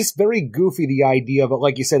it's just very goofy, the idea of it,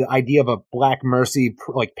 like you said, the idea of a Black Mercy,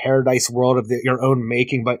 like paradise world of your own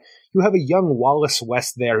making. But you have a young Wallace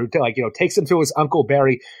West there who, takes him to his Uncle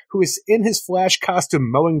Barry, who is in his Flash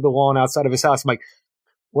costume mowing the lawn outside of his house. I'm like,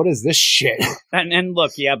 what is this shit? And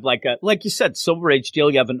look, you have like you said, Silver Age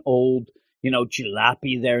deal. You have an old,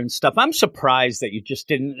 jalopy there and stuff. I'm surprised that you just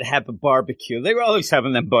didn't have a barbecue. They were always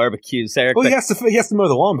having them barbecues there. Well, he has to mow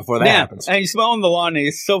the lawn before that happens. And he's mowing the lawn, and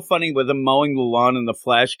he's so funny with him mowing the lawn in the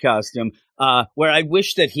Flash costume. Where I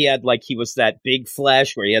wish that he had, he was that big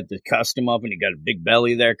Flash where he had the costume up and he got a big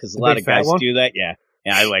belly there, because a lot of guys do that. Yeah,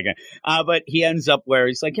 I like it. But he ends up where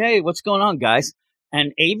he's like, hey, what's going on, guys?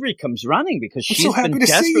 And Avery comes running because she's been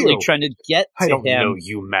desperately trying to get to him. I don't know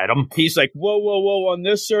you, madam. He's like, whoa, on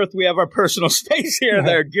this earth, we have our personal space here,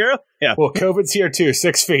 there, girl. Yeah. Well, COVID's here, too.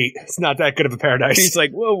 6 feet. It's not that good of a paradise. He's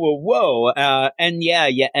like, whoa. And yeah,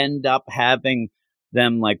 you end up having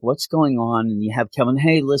them like, what's going on? And you have Kelvin,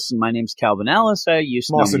 hey, listen, my name's Calvin Ellis. I used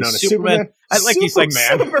to know as Superman. He's like,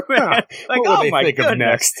 Superman. Like, what would they think of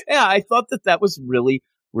next? Yeah, I thought that was really,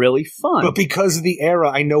 really fun. But because of the era,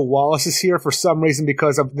 I know Wallace is here for some reason,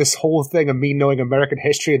 because of this whole thing of me knowing American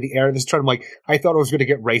history and the era of this turn. I'm like, I thought it was going to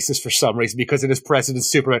get racist for some reason because it is President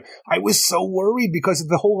Superman. I was so worried because of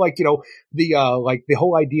the whole, the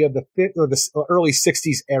whole idea of the early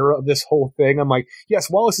 60s era of this whole thing. I'm like, yes,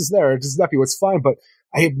 Wallace is there. It's his nephew. It's fine. But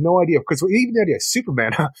I have no idea, because even the idea of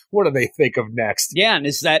Superman, what do they think of next? Yeah, and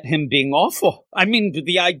is that him being awful? I mean,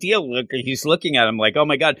 the idea, he's looking at him like, oh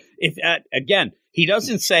my God, if again, he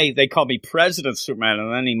doesn't say they call me President Superman,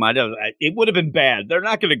 and then he might have. It would have been bad. They're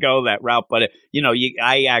not going to go that route, but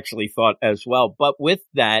I actually thought as well. But with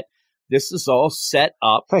that, this is all set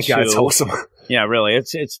up. Thank God, it's wholesome. Yeah, really,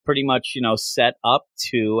 it's pretty much set up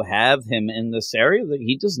to have him in this area that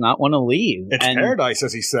he does not want to leave. It's paradise,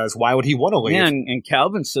 as he says. Why would he want to leave? Yeah, and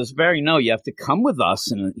Calvin says, "Barry, no, you have to come with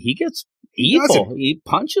us." And he gets evil. He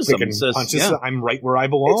punches him. And says, I'm right where I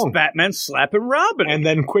belong. It's Batman slapping Robin. And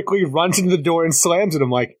then quickly runs into the door and slams it. I'm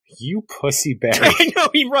like, you pussy Barry. I know,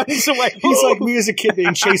 he runs away. He's like me as a kid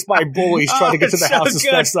being chased by bullies trying to get to the house as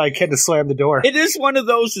fast as I can to slam the door. It is one of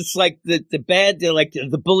those, it's like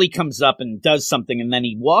the bully comes up and does something, and then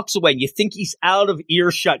he walks away, and you think he's out of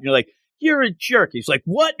earshot, and you're like, you're a jerk. He's like,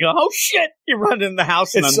 what? Oh, shit. You run in the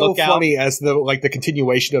house and it's then look out. It's so funny as the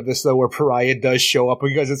continuation of this, though, where Pariah does show up,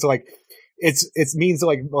 because it's like, it means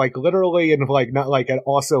like literally and like not like, and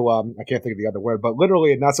also I can't think of the other word, but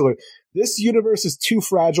literally and not so. This universe is too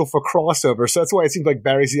fragile for crossover, so that's why it seems like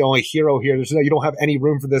Barry's the only hero here. You don't have any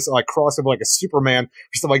room for this like crossover, like a Superman or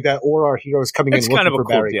stuff like that, or our heroes coming in looking kind of a for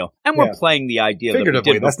cool Barry. deal, and we're playing the idea Figuratively, that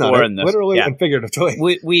we did that's before not it. in this. Literally and figuratively.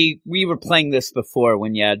 We were playing this before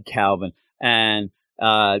when you had Calvin and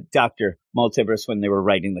Dr. Multiverse when they were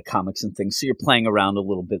writing the comics and things. So you're playing around a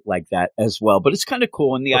little bit like that as well. But it's kind of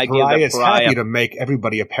cool. And the idea that is happy to make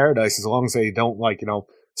everybody a paradise as long as they don't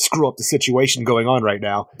screw up the situation going on right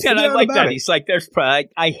now. Yeah, and I like that. He's like, there's Pariah.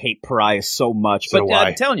 I hate Pariah so much. So but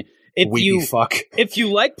I'm telling you, if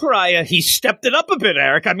you like Pariah, he stepped it up a bit,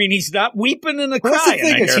 Eric. I mean, he's not weeping and crying. That's the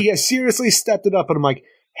thing is, he has seriously stepped it up. And I'm like,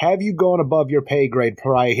 have you gone above your pay grade,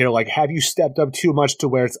 Pariah, here? Like, have you stepped up too much to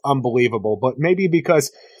where it's unbelievable? But maybe because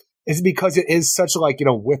it is such like,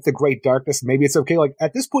 with the Great Darkness, maybe it's okay. Like,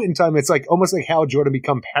 at this point in time, it's like almost like Hal Jordan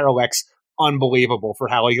become Parallax unbelievable for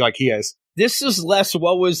how he is. This is less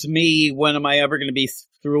woe is me. When am I ever going to be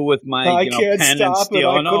through with my pen and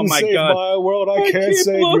steel? And oh my God, my world. I can't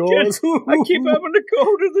save yours. I keep having to go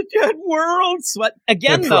to the dead worlds. But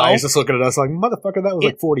again, though, he's just looking at us like, motherfucker, that was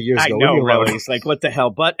like 40 years ago. I know, really. He's like, what the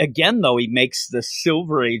hell? But again, though, he makes the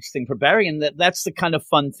Silver Age thing for Barry, and that's the kind of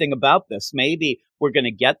fun thing about this. Maybe we're going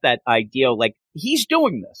to get that idea, like he's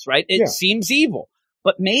doing this, right? It seems evil,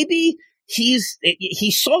 but maybe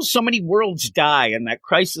he saw so many worlds die in that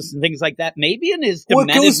crisis and things like that. Maybe in his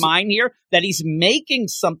demented mind here that he's making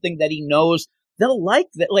something that he knows they'll like.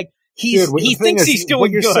 That like he thinks he's doing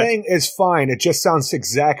what you're good. Saying is fine. It just sounds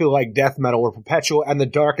exactly like Death Metal or Perpetual and The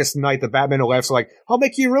Darkest Night. The Batman Who Laughs like, I'll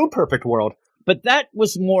make you your own perfect world. But that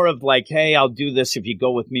was more of like, hey, I'll do this if you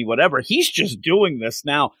go with me, whatever. He's just doing this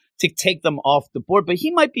now to take them off the board. But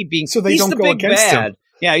he might be being so they don't go against him.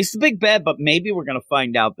 Yeah, he's the big bad. But maybe we're going to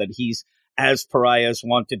find out that he's, as pariahs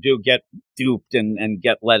want to do, get duped and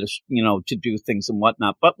get led, to do things and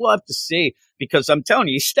whatnot. But we'll have to see, because I'm telling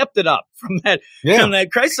you, he stepped it up from that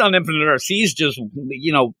Crisis on Infinite Earths. He's just,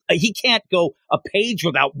 he can't go a page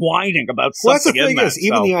without whining about something. Well, that's the thing is,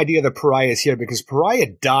 even the idea that Pariah is here, because Pariah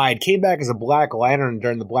died, came back as a Black Lantern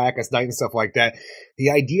during the Blackest Night and stuff like that. The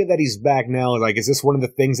idea that he's back now, like, is this one of the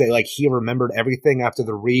things that, like, he remembered everything after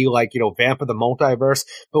the vamp of the multiverse,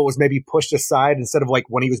 but was maybe pushed aside instead of, like,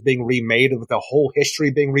 when he was being remade with the whole history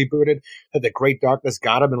being rebooted, that the Great Darkness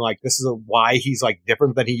got him, and, like, this is why he's, like,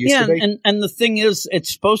 different than he used to be? And the thing is,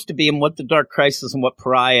 it's supposed to be, and what the Dark Crisis and what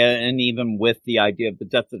Pariah, and even with the idea of the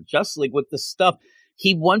death of the Justice League, with the stuff,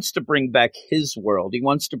 he wants to bring back his world. He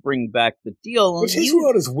wants to bring back the deal. Which his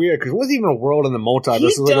world is weird, because it wasn't even a world in the multiverse. It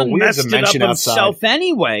was like a weird dimension outside. Himself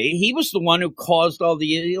anyway. He was the one who caused all the,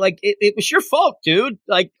 it was your fault, dude.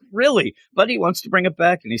 Like, really. But he wants to bring it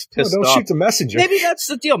back, and he's pissed off. Don't shoot the messenger. Maybe that's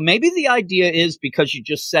the deal. Maybe the idea is, because you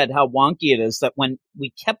just said how wonky it is, that when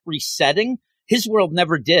we kept resetting, his world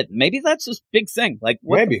never did. Maybe that's his big thing. Like,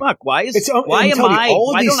 what the fuck? Why don't I get my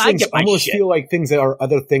almost shit? Feel like things that are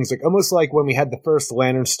other things, like almost like when we had the first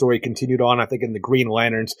Lantern story continued on, I think in the Green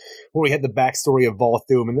Lanterns, where we had the backstory of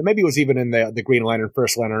Volthoom, and maybe it was even in the Green Lantern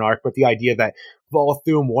First Lantern arc, but the idea that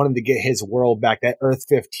Volthoom wanted to get his world back, that Earth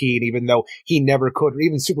 15, even though he never could, or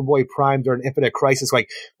even Superboy Prime during Infinite Crisis, like,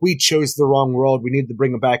 we chose the wrong world, we needed to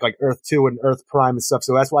bring him back, like Earth 2 and Earth Prime and stuff,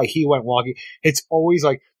 so that's why he went wonky. It's always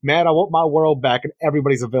like, man, I want my world back, and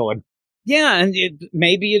everybody's a villain. Yeah, and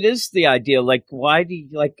maybe it is the idea, like, why do you,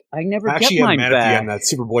 like, I never get mine back. At the end that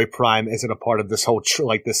Superboy Prime isn't a part of this whole,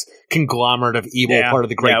 this conglomerate of evil, part of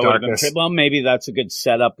the Great Darkness. Well, maybe that's a good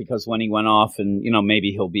setup, because when he went off, and,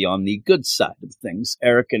 maybe he'll be on the good side of things,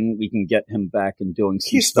 Eric, and we can get him back and doing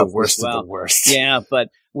some stuff the worst as well. Of the worst. Yeah, but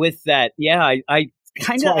with that, I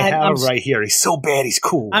kind of have him right here. He's so bad, he's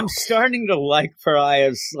cool. I'm starting to like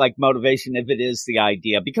Pariah's motivation, if it is the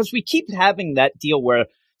idea, because we keep having that deal where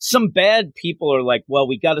some bad people are like, well,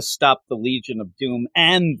 we got to stop the Legion of Doom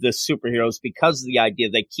and the superheroes because of the idea.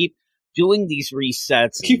 They keep doing these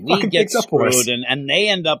resets, and we get screwed, and they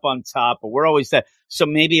end up on top, but we're always that. So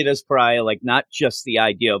maybe it is Pariah, like, not just the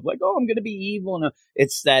idea of like, oh, I'm going to be evil. And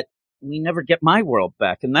it's that we never get my world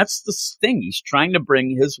back. And that's the thing. He's trying to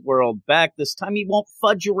bring his world back. This time he won't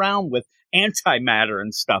fudge around with antimatter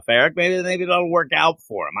and stuff, Eric. Maybe that'll work out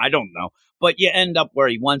for him. I don't know. But you end up where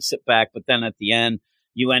he wants it back, but then at the end,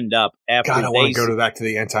 you end up after God, I want to go back to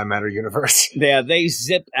the antimatter universe. Yeah, they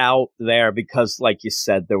zip out there because, like you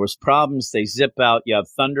said, there was problems. They zip out. You have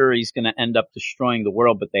Thunder. He's going to end up destroying the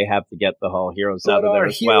world, but they have to get the whole heroes out of there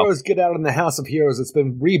as well. Our heroes get out in the House of Heroes. It's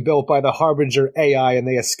been rebuilt by the Harbinger AI, and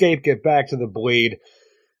they escape, get back to the Bleed.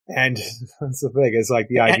 And that's the thing. It's like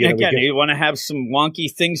the idea And again, that you want to have some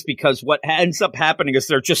wonky things because what ends up happening is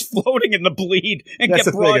they're just floating in the bleed and that's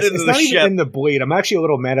get the brought thing. into It's the not ship. even in the bleed. I'm actually a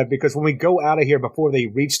little mad at it because when we go out of here before they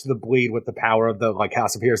reach the bleed with the power of the like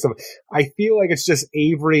House of Heroes stuff, I feel like it's just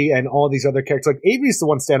Avery and all these other characters. Like Avery's the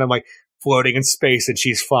one standing like floating in space and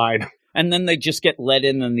she's fine. And then they just get let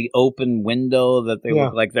in the open window that they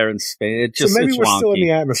look like they're in space. It just, so maybe it's we're wonky. still in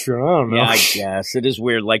the atmosphere. I don't know. Yeah, I guess. It is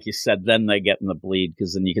weird. Like you said, then they get in the bleed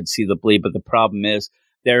because then you can see the bleed. But the problem is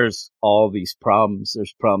there's all these problems.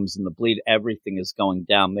 There's problems in the bleed. Everything is going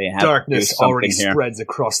down. They have Darkness to do something already here. spreads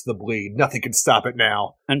across the bleed. Nothing can stop it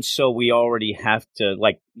now. And so we already have to,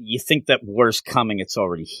 like, you think that war's coming, it's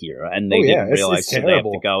already here. And they Oh, yeah, didn't it's realize, so they have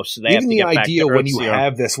terrible. to go. So they have Even to the get back idea to when you Earth-Zero.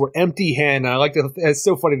 have this, we're empty-handed. I like to. It's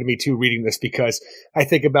so funny to me too, reading this because I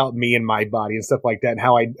think about me and my body and stuff like that, and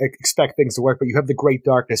how I expect things to work. But you have the Great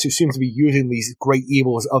Darkness, who seems to be using these great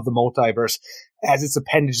evils of the multiverse as its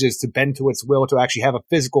appendages to bend to its will to actually have a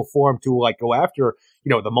physical form to like go after,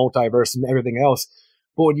 the multiverse and everything else.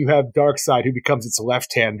 But when you have Darkseid, who becomes its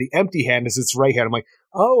left hand, the empty hand is its right hand. I'm like,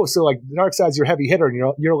 oh, so like Darkseid's your heavy hitter,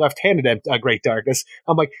 and you're left-handed at Great Darkness.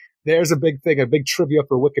 I'm like, there's a big thing, a big trivia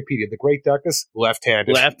for Wikipedia. The Great Darkness,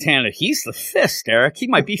 left-handed. Left-handed. He's the fist, Eric. He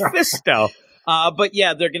might be Fisto. But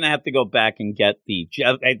yeah, they're going to have to go back and get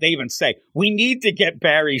they even say, we need to get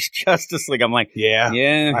Barry's Justice League. I'm like, Yeah.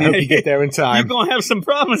 I hope you get there in time. You're going to have some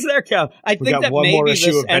problems there, Cal. I We think got that one maybe more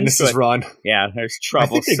issue this of ends Bendis' with, run. yeah, there's I trouble.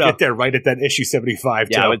 think they So, get there right at that issue 75,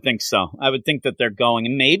 yeah, too. I would think so. I would think that they're going.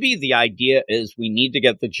 And maybe the idea is we need to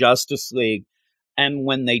get the Justice League. And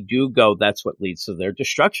when they do go, that's what leads to their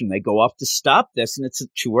destruction. They go off to stop this, and it's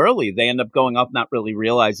too early. They end up going off not really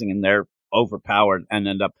realizing, and they're overpowered and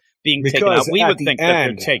end up being taken out. Because We at would the think that they're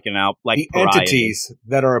end, taken out like the Pariah did. entities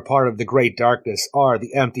that are a part of the Great Darkness are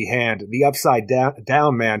the Empty Hand, the Upside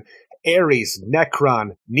Down Man, Ares,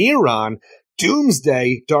 Necron, Neron,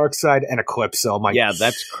 Doomsday, Darkseid, and Eclipso. I'm like, Yeah,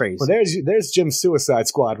 that's crazy. well, there's Jim's Suicide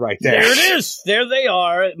Squad right there. There it is. There they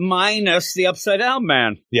are, minus the Upside Down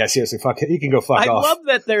Man. Yeah, seriously, fuck it. You can go fuck I off. love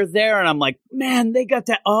that they're there, and I'm like, man, they got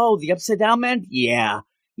that. Oh, the Upside Down Man? Yeah.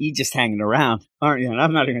 You just hanging around, aren't you? And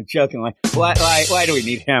I'm not even joking. Like, why do we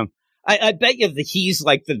need him? I bet you that he's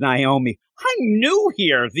like the Naomi. I'm new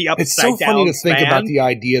here, the Upside It's so Down funny to think fan. about the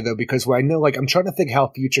idea, though, because I know, like, I'm trying to think how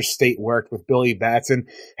Future State worked with Billy Batson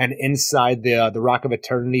and inside the Rock of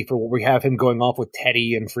Eternity for what we have him going off with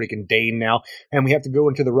Teddy and freaking Dane now, and we have to go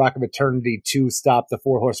into the Rock of Eternity to stop the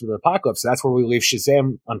Four Horsemen of the Apocalypse. So that's where we leave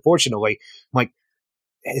Shazam, unfortunately. I'm like,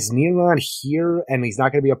 is Neron here, and he's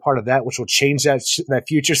not going to be a part of that, which will change that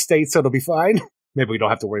Future State, so it'll be fine? Maybe we don't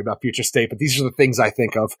have to worry about Future State, but these are the things I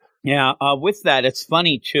think of. Yeah, with that, it's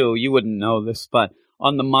funny, too. You wouldn't know this, but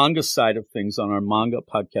on the manga side of things, on our manga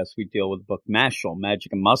podcast, we deal with the book Mashal,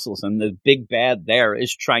 Magic and Muscles, and the big bad there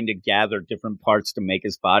is trying to gather different parts to make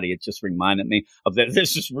his body. It just reminded me of that.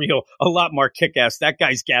 This is real, a lot more kick-ass. That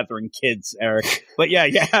guy's gathering kids, Eric. But yeah.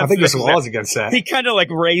 I think there's laws against that. He kind of like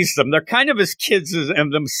raised them. They're kind of his kids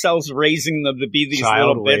and themselves raising them to be these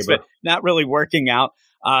Child little bits, labor. but not really working out.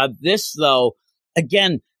 This, though,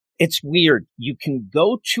 again, it's weird. You can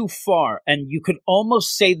go too far, and you could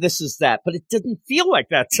almost say this is that, but it didn't feel like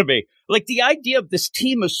that to me. Like, the idea of this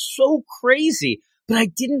team is so crazy, but I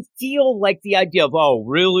didn't feel like the idea of, oh,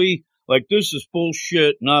 really? Like, this is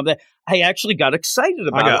bullshit. No, that I actually got excited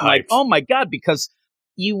about it. Like, oh my God, because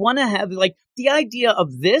you want to have, like, the idea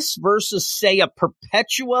of this versus, say, a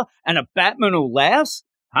Perpetua and a Batman Who Laughs.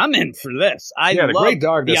 I'm in for this. the love Great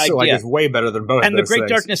Darkness the idea. like, is way better than both And of the those Great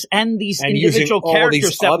things. Darkness and these And individual using all characters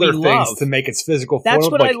these that other we things love. to make its physical That's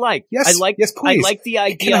form. what like, I like. Yes, yes, please. I like the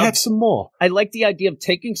idea. Can I have some more? I like the idea of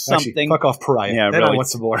taking something. Actually, fuck off Pariah. Yeah, then really. I want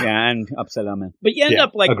some more. Yeah, and Upside Down Man. But you end Yeah,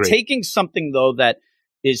 up like agreed. taking something though that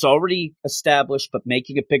is already established, but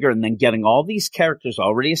making it bigger, and then getting all these characters,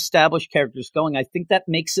 already established characters, going. I think that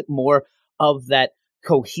makes it more of that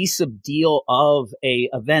cohesive deal of a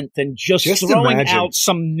event than just throwing imagine. out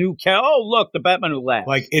some new character. Oh, look, the Batman Who Laughs.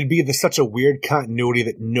 Like, it'd be such a weird continuity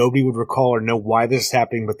that nobody would recall or know why this is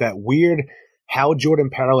happening, but that weird Hal Jordan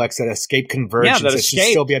parallax that escaped convergence Yeah, that should escaped.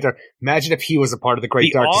 still be out there. Imagine if he was a part of the Great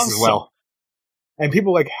Be Darkness as awesome. well. And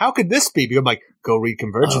people are like, how could this be? I'm like, go read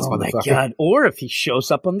Convergence, Oh my motherfucker. God. Or if he shows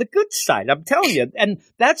up on the good side, I'm telling you. And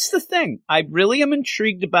that's the thing. I really am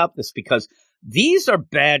intrigued about this because these are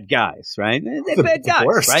bad guys, right? They're bad The guys,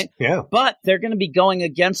 worst. right? Yeah. But they're going to be going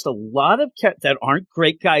against a lot of that aren't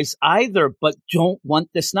great guys either, but don't want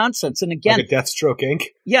this nonsense. And again, Like a Deathstroke Inc.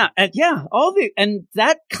 and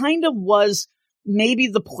that kind of was maybe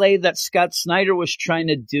the play that Scott Snyder was trying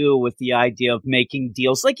to do with the idea of making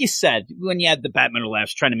deals. Like you said, when you had the Batman Who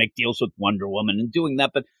Laughs trying to make deals with Wonder Woman and doing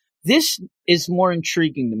that, but This is more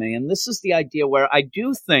intriguing to me, and this is the idea where I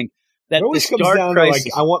do think that It always this comes Dark down Crisis, to,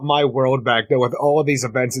 like, I want my world back, though, with all of these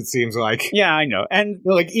events, it seems like. yeah, I know, and You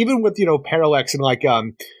know, like, even with, Parallax and, like,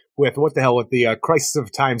 with the Crisis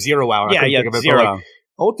of Time Zero Hour. I couldn't think of it, Zero. But, like,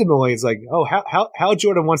 ultimately, it's like, oh, Hal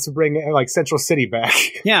Jordan wants to bring, like, Central City back.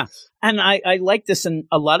 Yeah. And I like this. And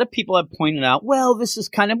a lot of people have pointed out, well, this is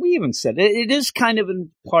kind of, we even said it is kind of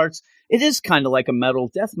in parts, it is kind of like a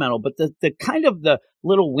metal, death metal, but the kind of the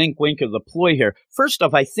little wink wink of the ploy here. First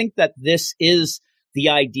off, I think that this is the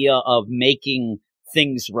idea of making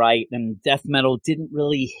things right, and death metal didn't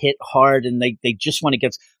really hit hard, and they just want to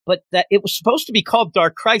get, but that it was supposed to be called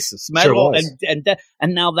Dark Crisis metal, Sure was.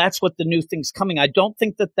 and now that's what the new thing's coming. I don't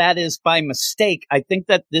think that is by mistake. I think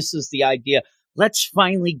that this is the idea. Let's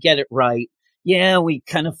finally get it right. Yeah, we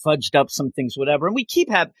kind of fudged up some things, whatever, and we keep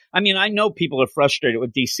I know people are frustrated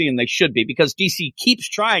with DC, and they should be, because DC keeps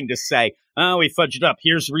trying to say, oh, we fudged up.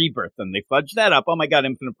 Here's Rebirth, and they fudged that up. Oh my God,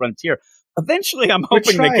 Infinite Frontier. Eventually, I'm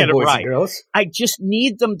hoping they get it right. I just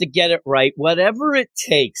need them to get it right, whatever it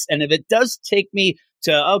takes. And if it does take me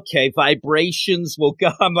to, okay, vibrations will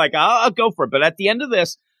go, I'm like, I'll go for it. But at the end of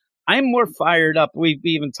this, I'm more fired up. We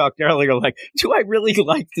even talked earlier, like, do I really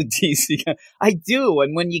like the DC? I do.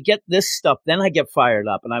 And when you get this stuff, then I get fired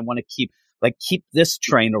up, and I want to keep this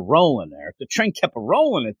train a-rolling there. If the train kept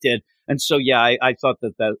a-rolling, it did. And so, yeah, I thought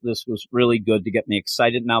that this was really good to get me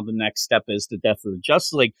excited. Now the next step is the Death of the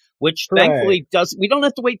Justice League, which thankfully we don't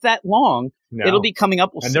have to wait that long. No. It'll be coming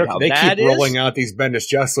up. We'll see how that is. They keep rolling out these Bendis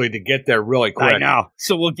Justice League to get there really quick. I know.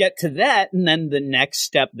 So we'll get to that, and then the next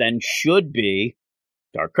step then should be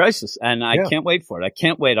Dark Crisis, and I can't wait for it. I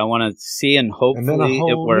can't wait. I want to see, and hopefully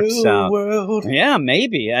it works out. World. Yeah,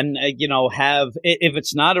 maybe. And, have, if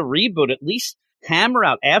it's not a reboot, at least hammer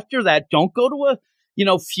out. After that, don't go to a,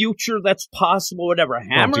 future that's possible, whatever.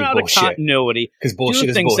 Hammer out bullshit. A continuity. Because bullshit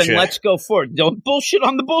do things is bullshit. And let's go forward. Don't bullshit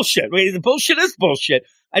on the bullshit. The bullshit is bullshit.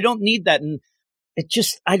 I don't need that. And it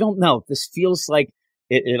just, I don't know. This feels like,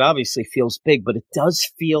 it obviously feels big, but it does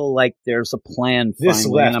feel like there's a plan finally, this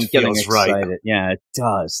left and I'm getting feels excited. Right. Yeah, it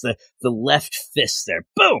does. The left fist there.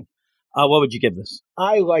 Boom! What would you give this?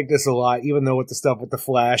 I like this a lot, even though with the stuff with the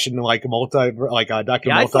Flash and Dr.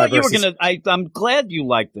 Multiverse. I thought you were going to... I'm glad you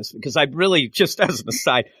liked this, because I really, just as an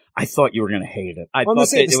aside, I thought you were going to hate it. I thought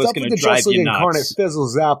that it was going to drive you nuts. Incarnate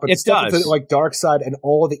fizzles out, but it the stuff does. With the, like, Darkseid and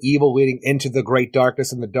all the evil leading into the Great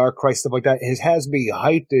Darkness and the Dark Christ, stuff like that, it has me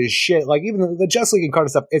hyped as shit. Like, even the Justice League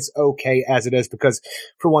Incarnate stuff, it's okay as it is, because,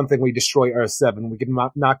 for one thing, we destroy Earth 7. We can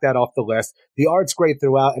knock that off the list. The art's great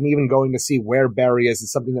throughout, and even going to see where Barry is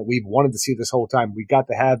something that we've wanted to see this whole time. We got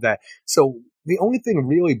to have that. So the only thing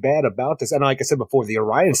really bad about this, and like I said before, the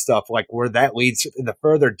Orion stuff, like where that leads in the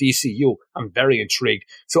further DCU, I'm very intrigued.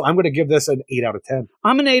 So I'm going to give this an 8 out of 10.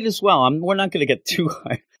 I'm an 8 as well. We're not going to get too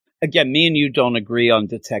high. Again, me and you don't agree on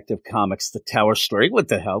Detective Comics, the Tower story. What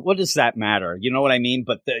the hell? What does that matter? You know what I mean?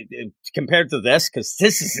 But compared to this, because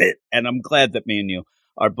this is it. And I'm glad that me and you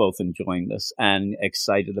are both enjoying this and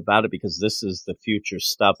excited about it, because this is the future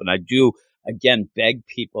stuff. And I do, again, beg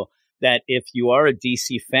people that if you are a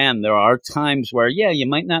DC fan, there are times where, you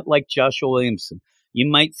might not like Joshua Williamson. You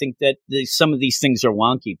might think that some of these things are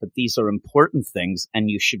wonky, but these are important things, and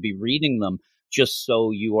you should be reading them just so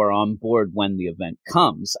you are on board when the event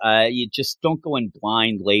comes. You just don't go in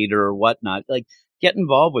blind later or whatnot. Like, get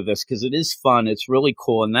involved with this, because it is fun. It's really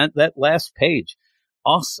cool. And that last page,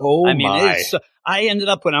 awesome. Oh, my. I ended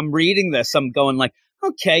up, when I'm reading this, I'm going like,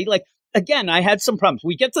 okay, like, again, I had some problems.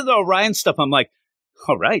 We get to the Orion stuff, I'm like,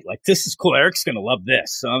 all right, like, this is cool. Eric's going to love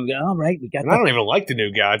this. So I'm all right, we got that. I don't even like the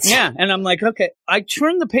New Gods. Yeah, and I'm like, okay. I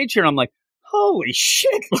turn the page here, and I'm like, holy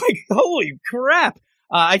shit, like, holy crap.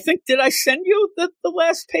 I think, did I send you the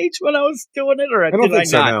last page when I was doing it, or I don't did think I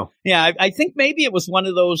so, not? no. Yeah, I think maybe it was one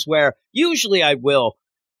of those where usually I will,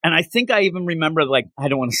 and I think I even remember, like, I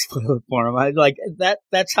don't want to spoil it for him.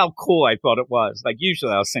 That's how cool I thought it was. Like,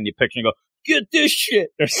 usually I'll send you a picture and go, get this shit,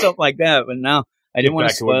 or something like that, but now I didn't want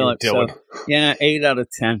to spoil it. So, yeah, 8 out of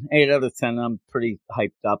 10. 8 out of 10. I'm pretty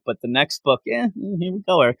hyped up. But the next book, here we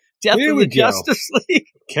go. Death of the Justice League.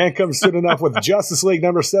 Can't come soon enough with Justice League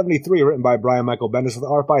number 73, written by Brian Michael Bendis, with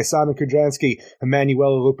art by Simon Kudransky,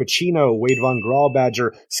 Emanuela Lupacchino, Wade Von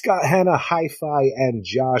Grawbadger, Scott Hanna, Hi-Fi, and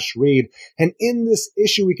Josh Reed. And in this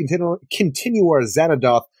issue, we continue our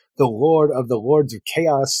Xanadoth, the Lord of the Lords of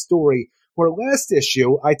Chaos story, where last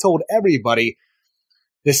issue, I told everybody,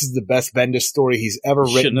 this is the best Bendis story he's ever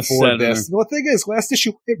written for this. The thing is, last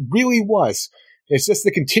issue, it really was. It's just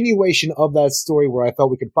the continuation of that story where I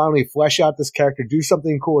thought we could finally flesh out this character, do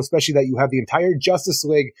something cool, especially that you have the entire Justice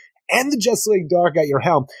League and the Justice League Dark at your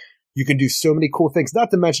helm. You can do so many cool things,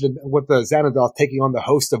 not to mention with the Xanadoth taking on the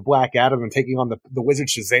host of Black Adam and taking on the Wizard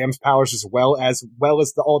Shazam's powers as well as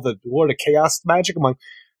all the Lord of Chaos magic. I'm like,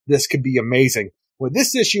 this could be amazing. What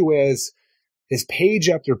this issue is page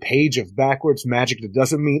after page of backwards magic that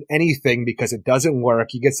doesn't mean anything because it doesn't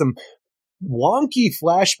work. You get some wonky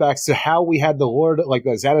flashbacks to how we had the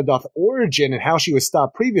Xanadoth origin and how she was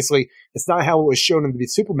stopped previously. It's not how it was shown in the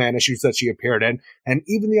Superman issues that she appeared in. And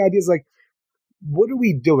even the idea is like, what are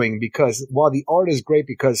we doing? Because while the art is great,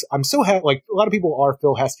 because I'm so a lot of people are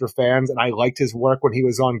Phil Hester fans, and I liked his work when he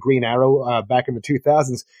was on Green Arrow back in the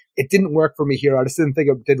 2000s. It didn't work for me here. I just didn't think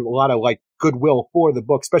it did a lot of goodwill for the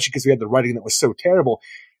book, especially because we had the writing that was so terrible.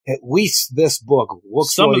 At least this book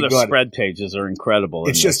looks some really of the good. Spread pages are incredible.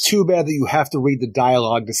 It's just too bad that you have to read the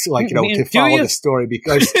dialogue to to follow the story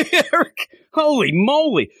because. Holy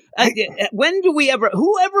moly.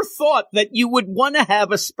 Who ever thought that you would want to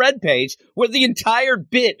have a spread page where the entire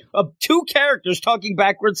bit of two characters talking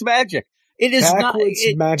backwards magic? It is backwards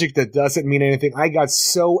magic that doesn't mean anything. I got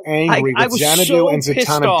so angry with Xanadu so and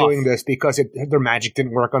Zatanna doing this because their magic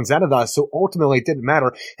didn't work on Xanadoth, so ultimately it didn't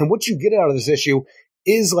matter. And what you get out of this issue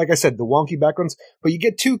is, like I said, the wonky backgrounds, but you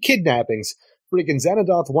get two kidnappings. Freaking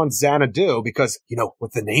Xanadoth wants Xanadu because,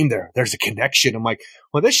 with the name there's a connection. I'm like,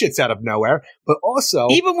 well, this shit's out of nowhere. But also...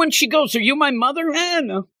 Even when she goes, are you my mother?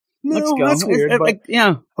 No. Let's go. That's weird. But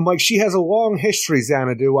yeah. I'm like, she has a long history,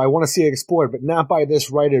 Xanadu. I want to see it explored, but not by this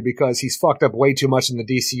writer because he's fucked up way too much in the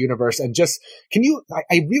DC universe. And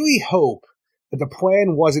I really hope that the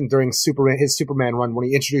plan wasn't during his Superman run when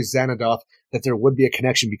he introduced Xanadoth that there would be a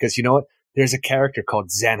connection because you know what? There's a character called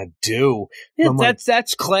Xanadu. Yeah,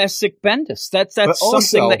 that's classic Bendis. That's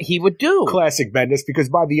something that he would do. Classic Bendis, because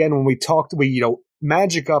by the end when we talked, we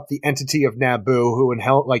magic up the entity of Nabu, who in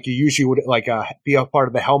hell you usually would be a part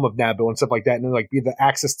of the helm of Nabu and stuff like that, and then be the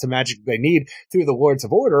access to magic they need through the Lords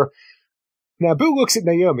of Order. Nabu looks at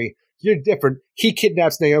Naomi. You're different. He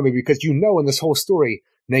kidnaps Naomi because in this whole story,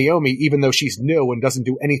 Naomi, even though she's new and doesn't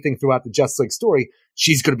do anything throughout the Justice League story,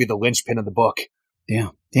 she's going to be the linchpin of the book.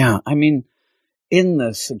 Yeah. I mean, in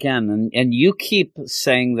this again, and you keep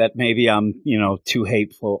saying that maybe I'm, too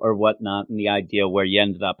hateful or whatnot, and the idea where you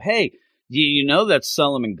ended up, hey, do you know that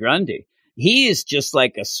Solomon Grundy? He is just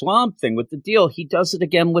like a Swamp Thing with the deal. He does it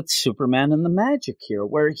again with Superman and the magic here,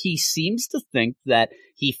 where he seems to think that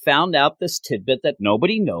he found out this tidbit that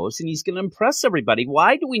nobody knows, and he's going to impress everybody.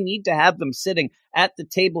 Why do we need to have them sitting at the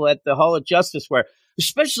table at the Hall of Justice where,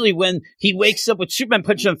 especially when he wakes up with Superman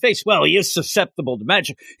punching him in the face, well, he is susceptible to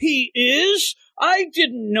magic. He is? I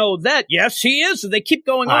didn't know that. Yes, he is. And they keep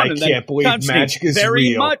going on. I can't believe magic is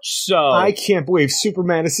very real. Much so. I can't believe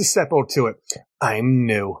Superman is susceptible to it. I'm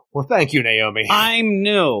new. Well, thank you, Naomi. I'm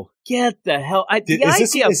new. Get the hell.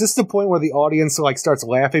 Is this the point where the audience starts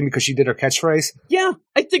laughing because she did her catchphrase? Yeah.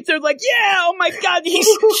 I think they're like, yeah, oh my God.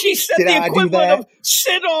 She said the equivalent of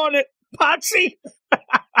sit on it, Potsy.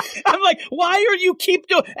 I'm like, why are you keep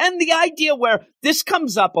doing? And the idea where this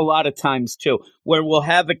comes up a lot of times too, where we'll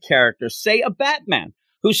have a character, say a Batman,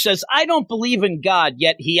 who says, I don't believe in God,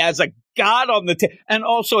 yet he has a God on the and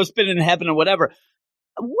also has been in heaven or whatever.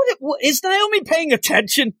 What is Naomi paying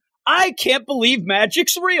attention? I can't believe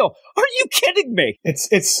magic's real. Are you kidding me?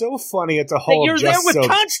 It's so funny at the whole. You're there with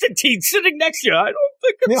Constantine sitting next to you. I don't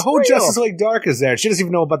think it's real. The whole Justice League Dark is there. She doesn't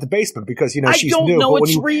even know about the basement because she's new. I don't know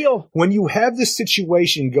it's real. When you have this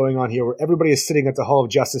situation going on here where everybody is sitting at the Hall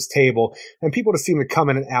of Justice table and people just seem to come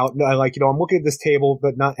in and out. I'm looking at this table,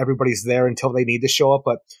 but not everybody's there until they need to show up.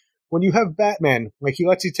 But when you have Batman, he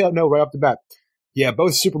lets you know right off the bat. Yeah,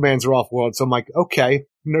 both Supermans are off-world, so I'm like, okay,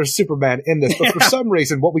 there's Superman in this. But for some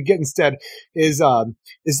reason, what we get instead is the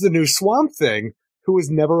new Swamp Thing, who is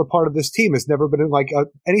never a part of this team, has never been in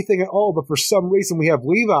anything at all. But for some reason, we have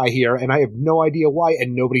Levi here, and I have no idea why,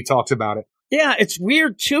 and nobody talks about it. Yeah, it's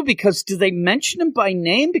weird too because do they mention him by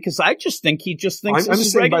name? Because I just think he just thinks I'm this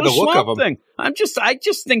is regular Swamp Thing. I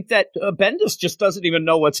just think that Bendis just doesn't even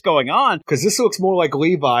know what's going on. Because this looks more like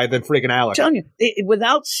Levi than freaking Alex. I'm telling you,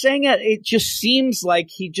 without saying it, it just seems like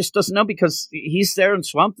he just doesn't know because he's there in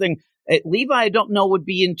Swamp Thing. Levi, I don't know, would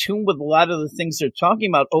be in tune with a lot of the things they're talking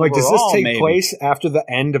about overall. Does this take place after the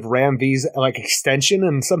end of Ram V's extension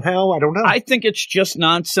and somehow? I don't know. I think it's just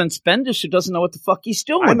nonsense Bendis who doesn't know what the fuck he's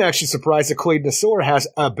doing. I'm actually surprised that Clayton Nasor has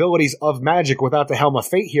abilities of magic without the Helm of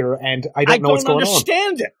Fate here, and I don't know what's going on. I don't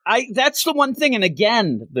understand it. That's the one thing. And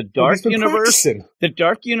again, the Dark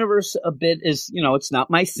Universe, a bit is, it's not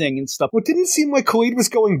my thing and stuff. Well, it didn't seem like Khalid was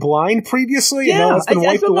going blind previously. Yeah, and now it's been wiped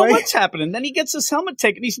I don't away. know what's happening. Then he gets his helmet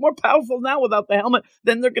taken. He's more powerful now without the helmet.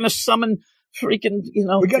 Then they're going to summon freaking,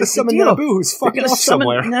 we got to summon Naboo, who's fucking off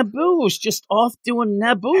somewhere. Naboo, who's just off doing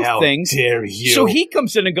Naboo How things. Dare you? So he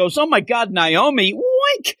comes in and goes, "Oh my God, Naomi,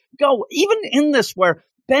 wink, go!" Even in this, where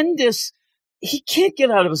Bendis, he can't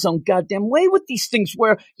get out of his own goddamn way with these things.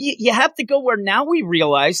 Where you have to go where now we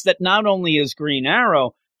realize that not only is Green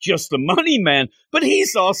Arrow just the money man, but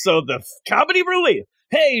he's also the comedy relief.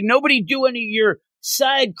 Hey, nobody do any of your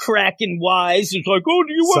side cracking wise. It's like, oh,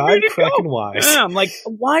 do you want me to go? Side cracking wise. Yeah, I'm like,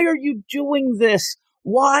 why are you doing this?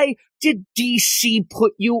 Why did DC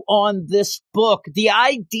put you on this book? The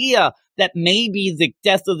idea that maybe the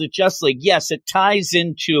death of the Justice League, yes, it ties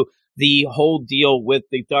into the whole deal with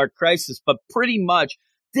the Dark Crisis, but pretty much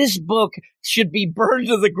this book should be burned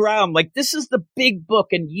to the ground. Like, this is the big book,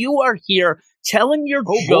 and you are here telling your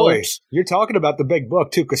jokes. Boy, you're talking about the big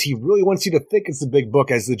book, too, because he really wants you to think it's the big book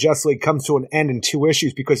as the Justice League comes to an end in 2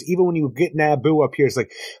 issues, because even when you get Naboo up here, it's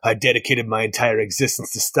like, I dedicated my entire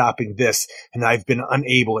existence to stopping this, and I've been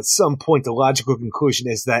unable. At some point, the logical conclusion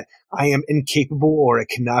is that I am incapable or it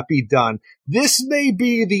cannot be done. This may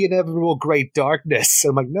be the inevitable great darkness.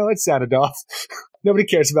 I'm like, no, it's Xanadoth. Nobody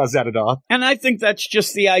cares about Xanadoth. And I think that's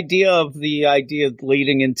just the idea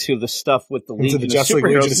leading into the stuff with the Legion of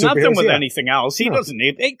Superheroes. Nothing with anything else. He doesn't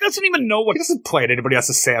even know what. He doesn't play at anybody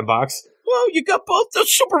else's sandbox. Well, you got both the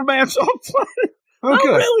Supermans on planet. Oh,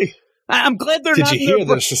 good. Really? I'm glad they're not. Did you hear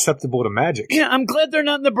they're susceptible to magic? Yeah, I'm glad they're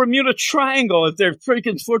not in the Bermuda Triangle if they're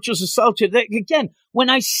freaking Fortress of Solitude. Again, when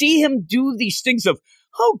I see him do these things of,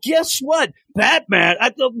 oh, guess what? Batman,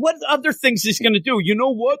 what other things he's going to do? You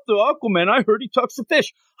know what? The Aquaman, I heard he talks to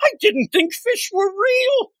fish. I didn't think fish were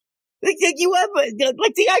real. You have,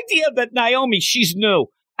 like, the idea that Naomi, she's new.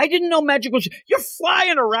 I didn't know magic was. You're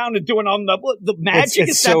flying around and doing all the magic.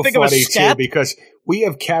 It's so funny too, because we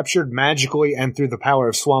have captured magically and through the power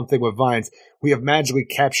of Swamp Thing with vines, we have magically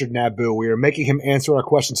captured Naboo. We are making him answer our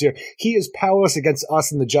questions here. He is powerless against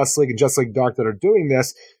us in the Justice League and Justice League Dark that are doing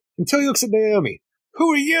this until he looks at Naomi.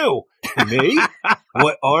 Who are you? Me?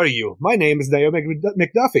 What are you? My name is Naomi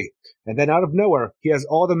McDuffie. And then out of nowhere, he has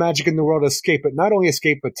all the magic in the world to escape, but not only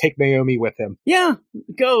escape, but take Naomi with him. Yeah,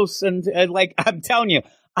 goes. And like, I'm telling you,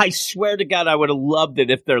 I swear to God, I would have loved it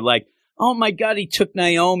if they're like, oh my God, he took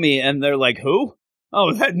Naomi. And they're like, who?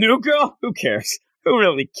 Oh, that new girl? Who cares? Who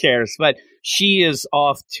really cares? But she is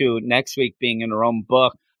off to next week being in her own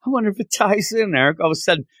book. I wonder if it ties in, Eric. All of a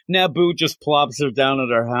sudden, Naboo just plops her down at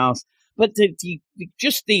her house. But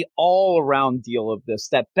just the all-around deal of this,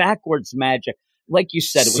 that backwards magic, like you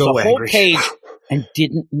said, it was a whole page and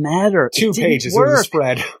didn't matter. 2 pages of the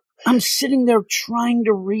spread. I'm sitting there trying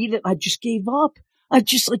to read it. I just gave up. I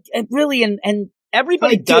just, like, really, and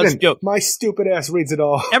everybody does do it. My stupid ass reads it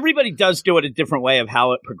all. Everybody does do it a different way of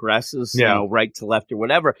how it progresses, you know, right to left or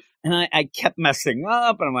whatever. And I kept messing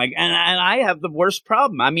up, and I'm like, and I have the worst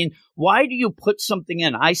problem. I mean, why do you put something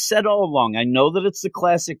in? I said all along, I know that it's the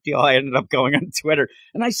classic deal. I ended up going on Twitter,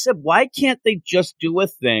 and I said, why can't they just do a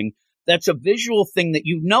thing that's a visual thing that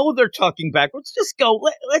you know they're talking backwards? Just go,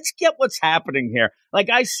 let's get what's happening here.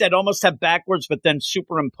 Like I said, almost have backwards, but then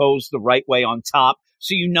superimpose the right way on top.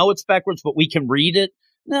 So you know it's backwards, but we can read it.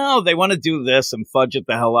 No, they want to do this and fudge it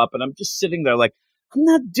the hell up. And I'm just sitting there like, I'm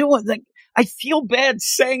not doing like. I feel bad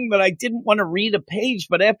saying that I didn't want to read a page,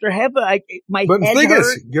 but after my But head the thing hurt.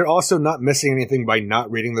 is, you're also not missing anything by not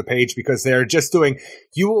reading the page, because they're just doing.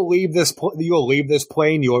 You will leave this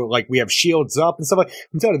plane. You'll like we have shields up and stuff like.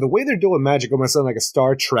 I'm telling you, the way they're doing magic almost sounds like a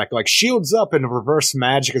Star Trek, like shields up and reverse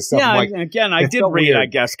magic and stuff. Yeah, like, again, I did read, I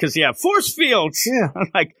guess, because force fields. Yeah, I'm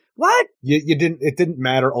like, what? You didn't. It didn't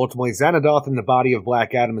matter ultimately. Xanadoth in the body of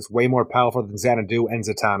Black Adam is way more powerful than Xanadu and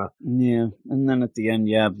Zatanna. Yeah, and then at the end,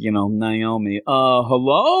 you have Naomi.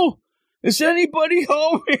 Hello? Is anybody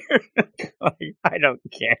home here? Like, I don't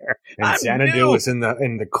care. And Xanadu is in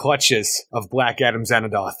the clutches of Black Adam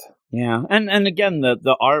Xanadoth. Yeah, and again,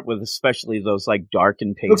 the art with especially those like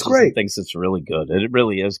darkened pages and things, it's really good. It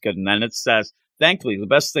really is good. And then it says, thankfully, the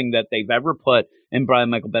best thing that they've ever put in Brian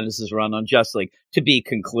Michael Bendis' run on Justice League to be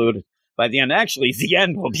concluded by the end. Actually, the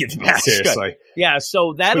end will be the best. Seriously. Yeah,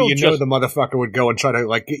 so that'll know the motherfucker would go and try to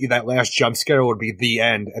like get you that last jump scare would be the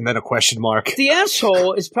end and then a question mark. The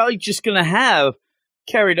asshole is probably just going to have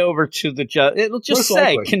carried over to the it'll just Most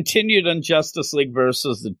say likely. continued on Justice League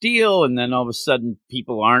versus the deal, and then all of a sudden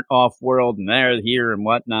people aren't off world and they're here and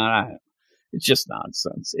whatnot. It's just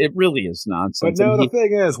nonsense. It really is nonsense. But no, the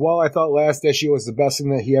thing is, while I thought last issue was the best thing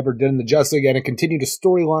that he ever did in the Justice League, and it continued a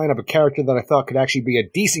storyline of a character that I thought could actually be a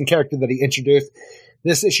decent character that he introduced,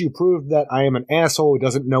 This issue proved that I am an asshole who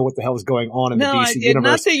doesn't know what the hell is going on in the DC universe.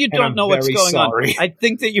 Not that you don't know what's going on. Sorry. I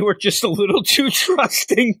think that you were just a little too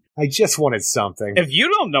trusting. I just wanted something. If you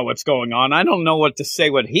don't know what's going on, I don't know what to say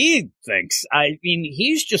what he thinks. I mean,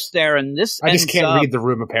 he's just there, and this I just can't read the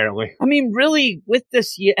room, apparently. I mean, really, with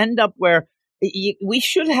this, you end up where we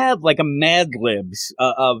should have like a Mad Libs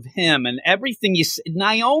of him and everything you say.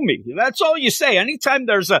 Naomi, that's all you say. Anytime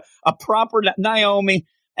there's a proper Naomi,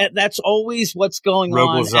 that's always what's going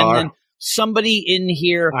on. And then somebody in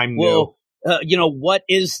here will, what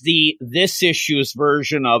is this issue's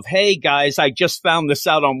version of, hey guys, I just found this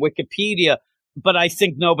out on Wikipedia, but I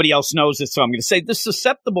think nobody else knows it. So I'm going to say this is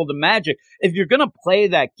susceptible to magic. If you're going to play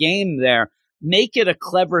that game there, make it a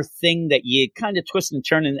clever thing that you kind of twist and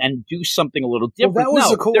turn and do something a little different. Well, that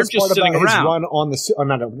was the coolest part about his around. run on the... I'm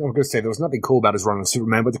going to say there was nothing cool about his run on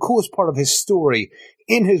Superman, but the coolest part of his story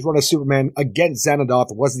in his run of Superman against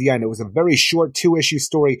Xanadoth was the end. It was a very short 2-issue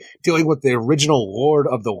story dealing with the original Lord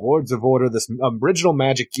of the Lords of Order, this original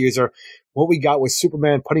magic user. What we got was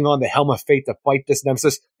Superman putting on the Helm of Fate to fight this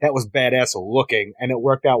nemesis. That was badass looking, and it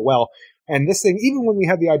worked out well. And this thing, even when we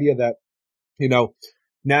had the idea that,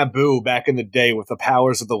 Nabu back in the day with the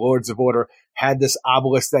powers of the Lords of Order had this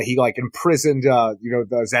obelisk that he imprisoned,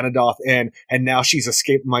 the Xanadoth in, and now she's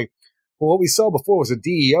escaped. I'm like, well, what we saw before was a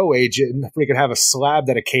DEO agent, and we could have a slab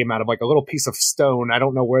that it came out of, like a little piece of stone. I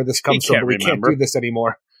don't know where this comes from, but we can't do this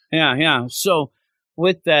anymore. Yeah. So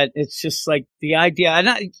with that, it's just like the idea,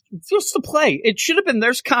 and just the play. It should have been,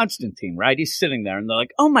 there's Constantine, right? He's sitting there, and they're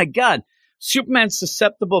like, oh my God, Superman's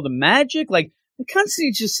susceptible to magic? Like,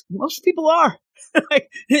 Constantine most people are.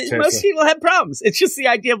 Most people have problems. It's just the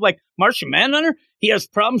idea of Martian Manhunter. He has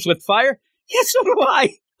problems with fire. Yeah, so do I.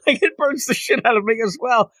 It burns the shit out of me as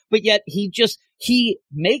well. But yet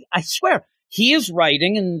I swear, he is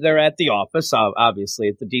writing, and they're at the office, obviously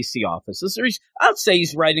at the DC offices. I'd say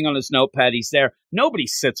he's writing on his notepad. He's there. Nobody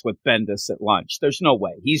sits with Bendis at lunch. There's no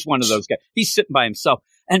way. He's one of those guys. He's sitting by himself.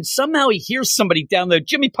 And somehow he hears somebody down there.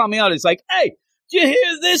 Jimmy Palmiotti's like, hey, do you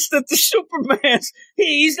hear this? That the Superman's,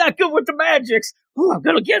 he's not good with the magics. Oh, I'm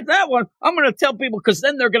going to get that one. I'm going to tell people because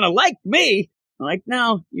then they're going to like me. I'm like,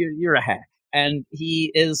 no, you're a hack. And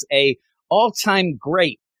he is a all-time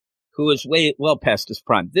great who is well past his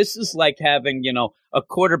prime. This is like having, a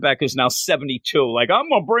quarterback who's now 72. Like, I'm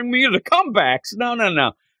going to bring me the comebacks.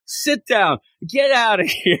 No. Sit down. Get out of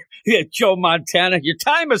here. Yeah, Joe Montana, your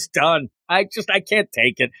time is done. I can't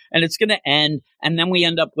take it. And it's going to end. And then we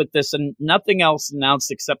end up with this and nothing else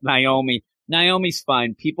announced except Naomi. Naomi's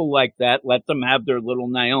fine. People like that. Let them have their little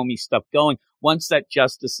Naomi stuff going. Once that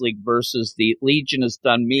Justice League versus the Legion is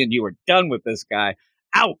done, me and you are done with this guy.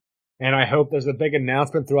 Out. And I hope there's a big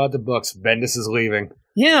announcement throughout the books. Bendis is leaving.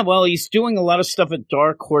 Yeah, well, he's doing a lot of stuff at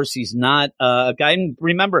Dark Horse. He's not a guy. And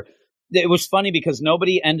remember, it was funny because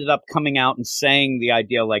nobody ended up coming out and saying the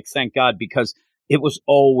idea, thank God, because it was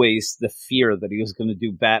always the fear that he was going to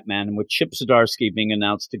do Batman. And with Chip Zdarsky being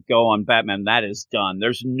announced to go on Batman, that is done.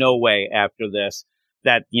 There's no way after this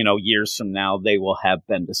that, years from now, they will have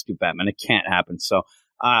Bendis do Batman. It can't happen. So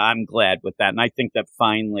I'm glad with that. And I think that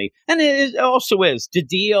finally, and it also is,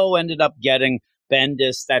 DiDio ended up getting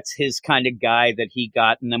Bendis. That's his kind of guy that he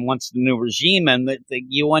got. And then once the new regime, and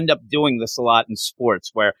you end up doing this a lot in sports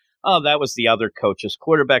where, oh, that was the other coach's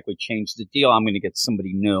quarterback. We changed the deal. I'm going to get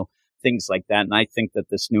somebody new. Things like that. And I think that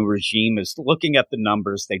this new regime is looking at the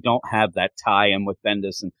numbers. They don't have that tie-in with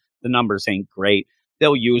Bendis, and the numbers ain't great.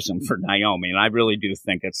 They'll use them for Naomi, and I really do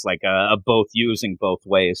think it's like a both using both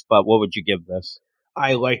ways. But what would you give this?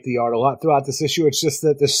 I like the art a lot throughout this issue. It's just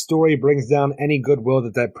that the story brings down any goodwill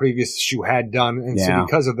that previous issue had done. And so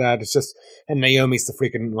because of that, it's just, and Naomi's the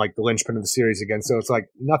freaking, the linchpin of the series again. So it's like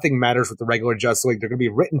nothing matters with the regular Justice League. They're going to be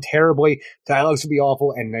written terribly. Dialogues will be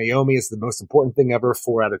awful. And Naomi is the most important thing ever,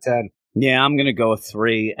 4 out of 10. Yeah, I'm going to go with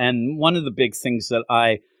 3. And one of the big things that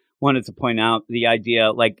I wanted to point out, the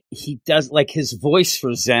idea, he does, his voice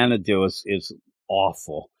for Xanadu is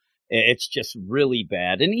awful. It's just really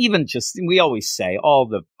bad. And even we always say all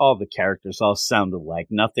the characters all sound alike.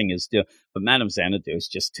 Nothing is due. But Madame Xanadu is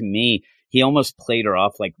just, to me, he almost played her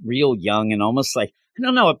off real young and almost I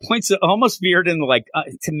don't know, it almost veered into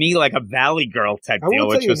to me a Valley Girl type deal,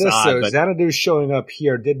 which was odd. Xanadu showing up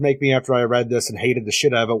here did make me, after I read this and hated the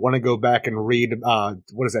shit out of it, want to go back and read,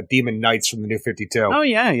 what is that, Demon Knights from the New 52. Oh,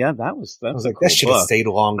 yeah, that was I was like, cool that should have stayed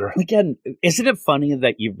longer. Again, isn't it funny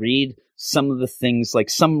that you read some of the things,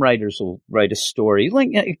 some writers will write a story.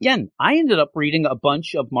 Again, I ended up reading a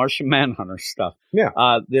bunch of Martian Manhunter stuff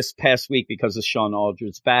this past week because of Sean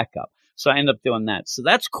Aldred's backup. So I ended up doing that. So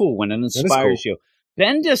that's cool when it inspires you.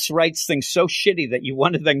 Bendis writes things so shitty that you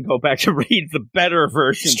want to then go back to read the better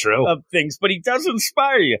version of things, but he does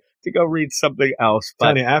inspire you to go read something else.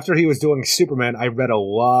 But after he was doing Superman, I read a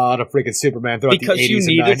lot of freaking Superman throughout the 80s and 90s. Because you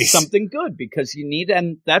needed something good,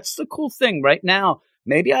 and that's the cool thing right now.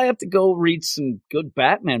 Maybe I have to go read some good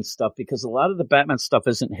Batman stuff because a lot of the Batman stuff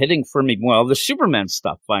isn't hitting for me. Well, the Superman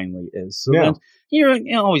stuff finally is. So you're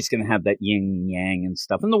always going to have that yin yang and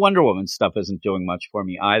stuff. And the Wonder Woman stuff isn't doing much for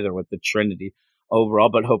me either with the Trinity overall.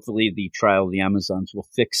 But hopefully the Trial of the Amazons will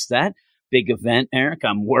fix that. Big event, Eric.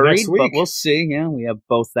 I'm worried, but we'll see. Yeah, we have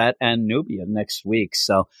both that and Nubia next week.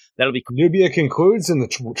 So that'll be cool. Nubia concludes and the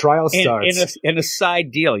trial starts. In a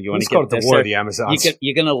side deal. You want to get the War of the Amazons.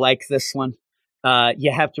 You're going to like this one.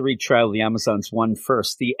 You have to read Trial of the Amazons 1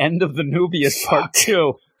 first. The end of the Nubia is part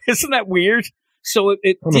 2. Isn't that weird? So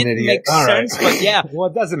it didn't make sense, but yeah. Well,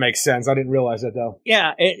 it doesn't make sense. I didn't realize that, though.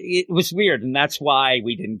 Yeah, it was weird, and that's why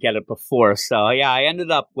we didn't get it before. So, yeah, I ended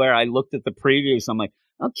up where I looked at the previews. I'm like,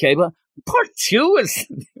 okay, but part 2 is...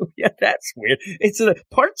 yeah, that's weird. It's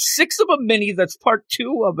part 6 of a mini that's part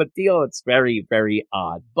 2 of a deal. It's very, very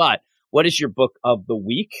odd. But what is your book of the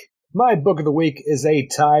week? My book of the week is a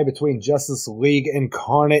tie between Justice League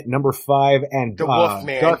Incarnate number 5 and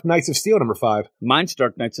Dark Knights of Steel number 5. Mine's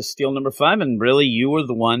Dark Knights of Steel number 5, and really you were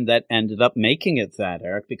the one that ended up making it that,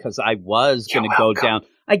 Eric, because I was going to go down.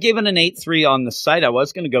 I gave it an 8.3 on the site. I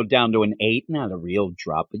was going to go down to an 8, not a real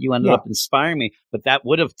drop, but you ended up inspiring me. But that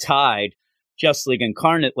would have tied Justice League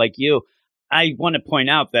Incarnate like you. I want to point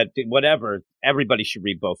out that everybody should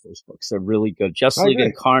read both those books. They're really good. Justice League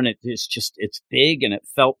Incarnate is it's big and it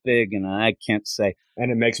felt big, and I can't say.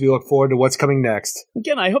 And it makes me look forward to what's coming next.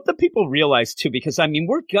 Again, I hope that people realize too, because I mean,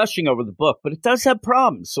 we're gushing over the book, but it does have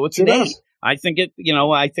problems. So it's an 8. I think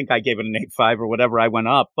I think I gave it an 8.5 or whatever. I went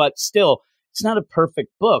up, but still, it's not a perfect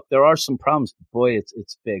book. There are some problems. Boy,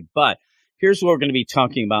 it's big. But here's what we're going to be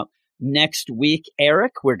talking about. Next week,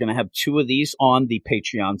 Eric, we're going to have 2 of these on the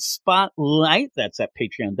Patreon Spotlight. That's at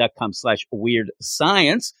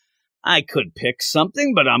patreon.com/weirdscience. I could pick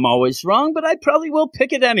something, but I'm always wrong, but I probably will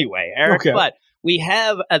pick it anyway, Eric. Okay. But we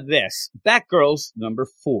have this, Batgirls number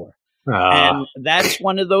 4. And that's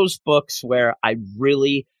one of those books where I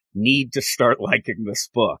really need to start liking this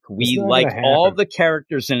book. We like all the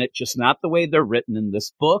characters in it, just not the way they're written in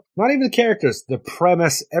this book. Not even the characters, the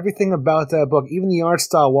premise, everything about that book, even the art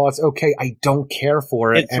style, while it's okay, I don't care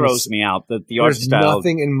for it. It throws me out. The art style. There's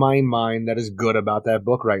nothing in my mind that is good about that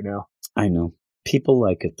book right now. I know. People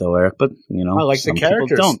like it though, Eric, but I like the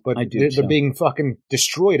characters, but they're being fucking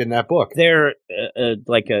destroyed in that book. They're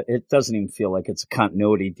it doesn't even feel like it's a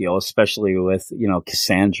continuity deal, especially with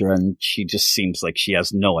Cassandra, and she just seems like she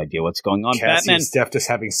has no idea what's going on. Cassie Batman, and Steph just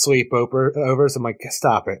having sleepovers. I'm like,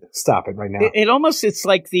 stop it right now. It's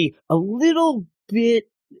like a little bit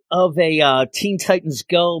of a Teen Titans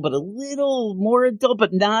Go, but a little more adult,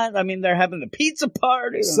 but not. I mean, they're having the pizza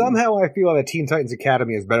party. Somehow I feel that Teen Titans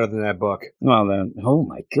Academy is better than that book. Well, then, oh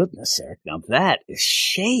my goodness, Eric. Now that is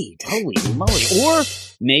shade. Holy moly. Or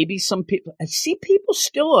maybe some people, I see people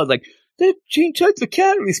still are like, the Teen Titans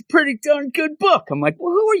Academy is a pretty darn good book. I'm like,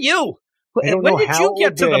 well, who are you? When did you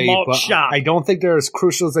get to the malt shop? I don't think they're as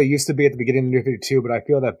crucial as they used to be at the beginning of New 52, but I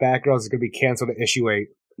feel that Batgirls is going to be canceled at issue 8.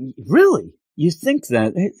 Really? You think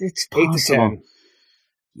that? It's possible. 8 to 10.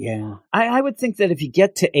 Yeah. I would think that if you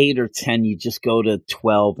get to 8 or 10, you just go to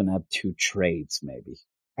 12 and have 2 trades, maybe.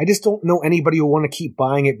 I just don't know anybody who want to keep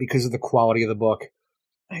buying it because of the quality of the book.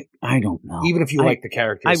 I don't know. Even if you like the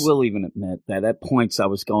characters. I will even admit that at points I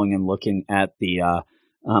was going and looking at the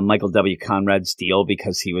Michael W. Conrad's deal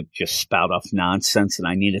because he would just spout off nonsense and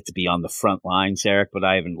I needed to be on the front lines, Eric, but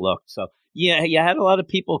I haven't looked. So, yeah, you had a lot of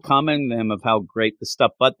people commenting to him of how great the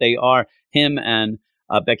stuff, but they are. Him and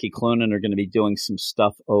Becky Cloonan are going to be doing some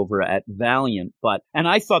stuff over at Valiant. And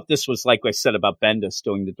I thought this was like I said about Bendis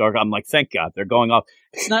doing the Dark. I'm like, thank God they're going off.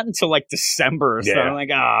 It's not until like December or something. I'm like,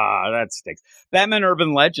 that stinks. Batman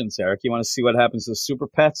Urban Legends, Eric. You want to see what happens to Super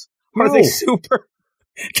Pets? Are they super?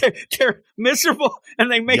 They're miserable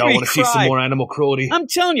and they make me cry. Y'all want to see some more animal cruelty? I'm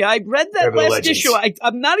telling you, I read that last issue.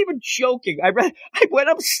 I'm not even joking. I went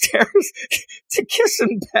upstairs to kiss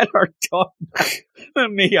and pet our dog.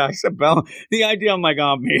 Mia, I said, Bella, the idea, I'm like,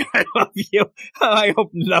 oh, Mia, I love you. I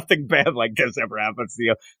hope nothing bad like this ever happens to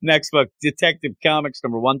you. Next book, Detective Comics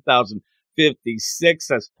number 1056.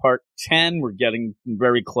 That's part 10. We're getting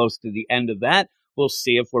very close to the end of that. We'll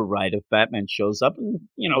see if we're right, if Batman shows up and,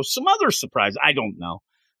 some other surprise. I don't know.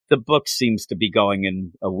 The book seems to be going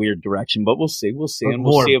in a weird direction, but we'll see. And we'll see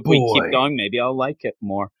if we keep going. Maybe I'll like it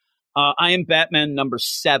more. I Am Batman number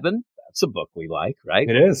 7. That's a book we like, right?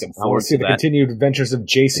 It is. Looking I want forward to see the that. continued adventures of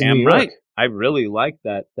Jason Damn New York. right. I really like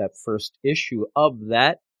that first issue of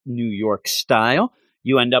that New York style.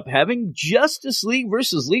 You end up having Justice League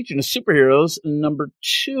versus Legion of Superheroes number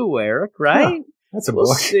 2, Eric, right? Huh, that's a We'll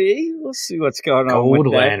book. see. We'll see what's going on Gold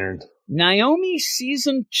with that. Lantern. Naomi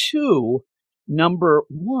season 2, number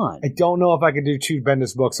 1. I don't know if I could do 2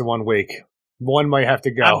 Bendis books in 1 week. One might have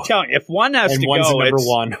to go. I'm telling you, if one has And to one's go, number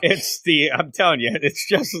it's, 1. I'm telling you, it's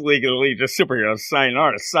Justice League of the Legion of Superheroes.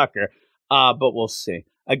 Sayonara, sucker. But we'll see.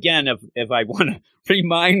 Again, if I want to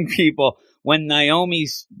remind people, when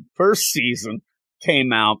Naomi's first season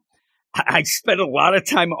came out, I spent a lot of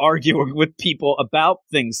time arguing with people about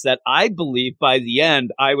things that I believe by the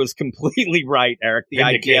end I was completely right, Eric. The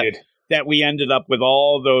idea Vindicated. that we ended up with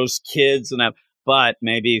all those kids and that, but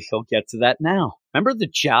maybe he'll get to that now. Remember the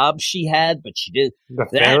job she had, but she did The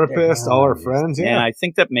that- therapist, all her friends. Yeah, Yeah. I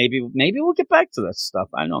think that maybe we'll get back to that stuff.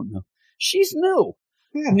 I don't know. She's new.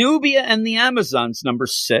 Yeah. Nubia and the Amazons, number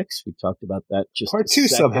 6. We talked about that just Part a 2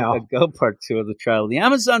 second somehow. ago. Part 2 of the Trial of the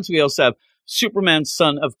Amazons. We also have Superman,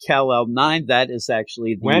 Son of Kal-El 9. That is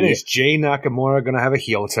actually the... When is Jay Nakamura going to have a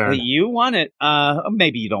heel turn? You want it.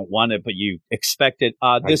 Maybe you don't want it, but you expect it.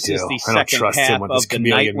 This I is do. the I don't second trust half him with of his the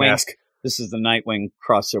chameleon Nightwing. mask. This is the Nightwing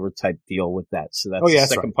crossover type deal with that. So that's Oh, yeah, the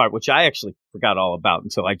that's second part, which I actually forgot all about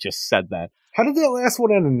until I just said that. How did that last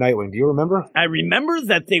one end in Nightwing? Do you remember? I remember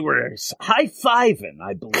that they were high-fiving,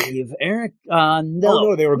 I believe, Eric. No. Oh,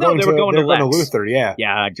 no, they were going to Lex. Luther, yeah.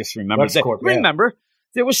 Yeah, I just remember Lex that. Corp, yeah. Remember,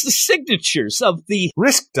 there was the signatures of the...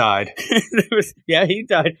 Risk died. yeah, he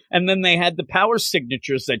died. And then they had the power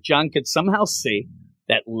signatures that John could somehow see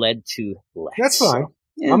that led to Lex. That's fine.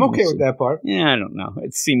 Yeah, I'm okay we'll with see. that part. Yeah, I don't know.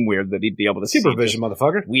 It seemed weird that he'd be able to Supervision, see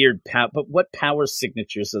motherfucker. weird power. But what power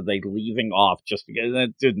signatures are they leaving off just because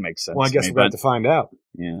that didn't make sense? Well, I to guess me, we're going to find out.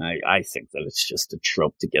 yeah, I think that it's just a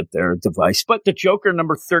trope to get their device. But the Joker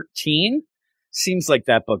number 13 seems like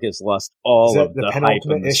that book has lost all Is that of the the hype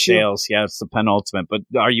penultimate and the issue? sales. Yeah, it's the penultimate. But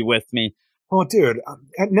are you with me? Oh, dude.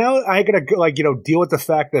 And now I got to, deal with the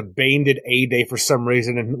fact that Bane did A-Day for some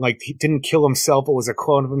reason and, he didn't kill himself or was a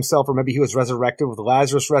clone of himself or maybe he was resurrected with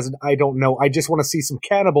Lazarus resin. I don't know. I just want to see some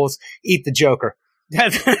cannibals eat the Joker.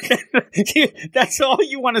 That's all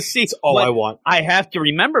you want to see. That's all I want. I have to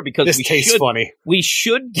remember because This tastes funny. We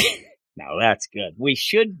should get, no, that's good. We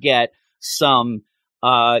should get some,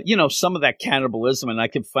 some of that cannibalism, and I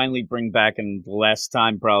could finally bring back, in the last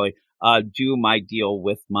time probably, do my deal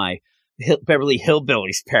with my Beverly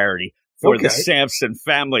Hillbillies parody for Okay. the Sampson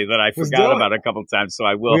family that I Let's forgot do it. about a couple times. So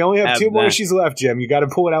I will. We only have 2 more that. issues left, Jim. You got to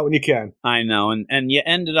pull it out when you can. I know, and you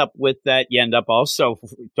ended up with that. You end up also,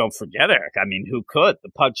 don't forget, Eric. I mean, who could?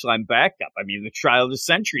 The Punchline backup. I mean, the Trial of the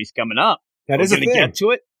Century's coming up. That We're is a gonna thing. get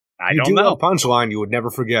to it. I you don't do know. have Punchline you would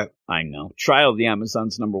never forget. I know. Trial of the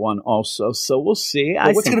Amazons number 1 also. So we'll see.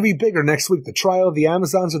 Well, what's going to be bigger next week, the Trial of the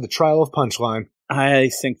Amazons or the Trial of Punchline? I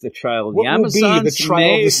think the Trial of What the will Amazons. be the Trial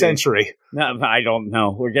of maybe. the Century? No, I don't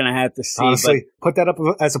know. We're going to have to see. Honestly, put that up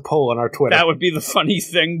as a poll on our but Twitter. that would be the funny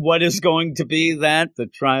thing. What is going to be that? The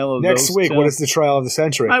Trial of Next those week, two? what is the Trial of the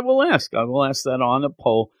Century? I will ask. I will ask that on a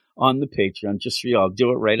poll on the Patreon just for you. I'll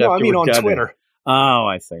do it right No, after I mean we're on done. Twitter. Oh,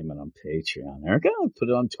 I think I meant on Patreon. Eric, I'll put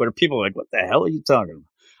it on Twitter. People are like, what the hell are you talking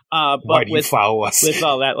about? Why But do you follow us? with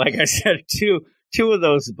all that, like I said, two of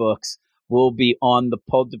those books will be on the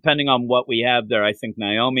poll. Depending on what we have there, I think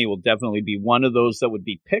Naomi will definitely be one of those that would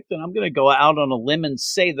be picked. And I'm going to go out on a limb and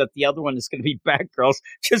say that the other one is going to be Batgirls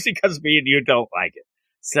just because me and you don't like it.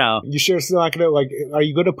 So, You sure it's not going to, are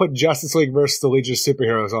you going to put Justice League versus the Legion of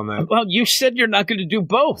Superheroes on that? well, you said you're not going to do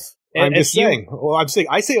both. I'm If just you- saying. Well,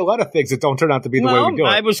 I say a lot of things that don't turn out to be the way we do it.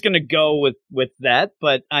 I was going to go with that,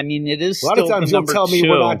 but I mean, it is A lot still of times the you'll number tell me 2.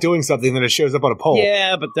 we're not doing something, then it shows up on a poll.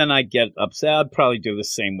 Yeah, but then I get upset. I'd probably do the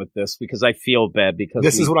same with this because I feel bad because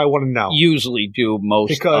This we is what I want to know. usually do most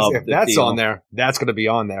Because of if the that's deal. on there, that's going to be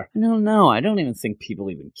on there. I don't know. I don't even think people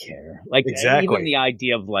even care. Like Exactly. even the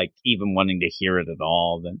idea of even wanting to hear it at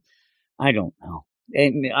all. Then I don't know.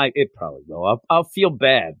 And it probably will. I'll feel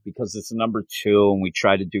bad because it's number 2, and we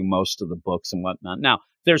try to do most of the books and whatnot. Now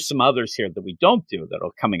there's some others here that we don't do that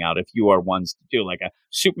are coming out. If you are ones to do, like a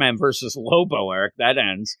Superman versus Lobo, Eric, that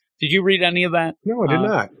ends. Did you read any of that? No, I did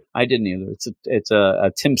not. I didn't either. It's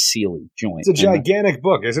a Tim Seeley joint. It's a And, gigantic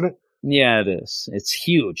book, isn't it? yeah, it is. It's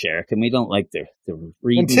huge, Eric, and we don't like the And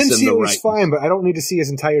readings Tim and the Seeley's writings. fine, but I don't need to see his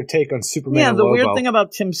entire take on Superman Yeah, and the Lobo. weird thing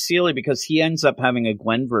about Tim Seeley, because he ends up having a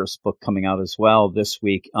Gwenverse book coming out as well this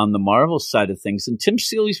week on the Marvel side of things. And Tim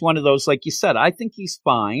Seeley's one of those, like you said, I think he's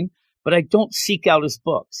fine, but I don't seek out his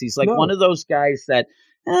books. He's like No. one of those guys that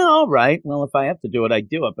all right, well, if I have to do it, I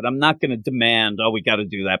do it. But I'm not going to demand, we got to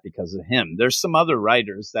do that because of him. There's some other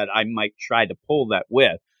writers that I might try to pull that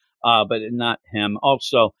with, but not him.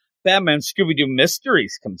 Also, Batman Scooby-Doo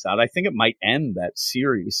Mysteries comes out. I think it might end that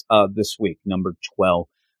series this week, number 12.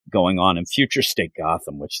 Going on in Future State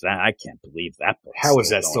Gotham, I can't believe that book. How is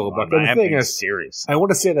that still a book? The thing is, serious. I want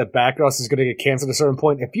to say that Backgross is going to get canceled at a certain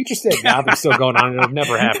point. If Future State Gotham's still going on, it'll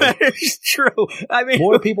never happen. It's true. I mean,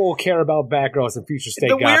 more people will care about Backgross than Future State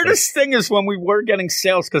Gotham. The weirdest thing is when we were getting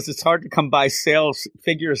sales, because it's hard to come by sales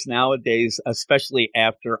figures nowadays, especially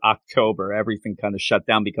after October. Everything kind of shut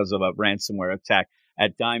down because of a ransomware attack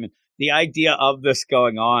at Diamond. The idea of this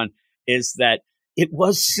going on is that it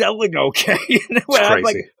was selling okay. I'm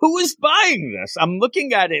like, who is buying this? I'm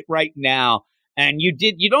looking at it right now, and you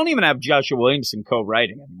don't even have Joshua Williamson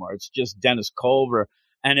co-writing anymore. It's just Dennis Culver,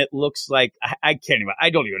 and it looks like I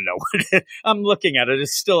don't even know what it is. I'm looking at it. It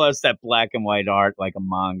still has that black and white art like a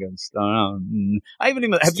manga and stuff.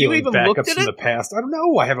 Have you even looked at it? From the past? I don't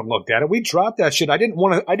know. I haven't looked at it. We dropped that shit. I didn't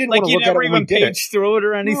want to look at it when we did it. Like you never even paged through it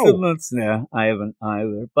or anything? No. I haven't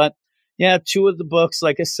either. But yeah, 2 of the books,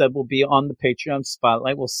 like I said, will be on the Patreon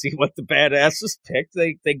spotlight. We'll see what the badasses pick.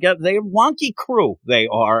 They're a wonky crew. They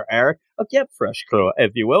are, Eric. A Get Fresh crew,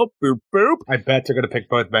 if you will. Boop, boop. I bet they're going to pick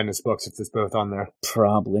both Bendis books if there's both on there.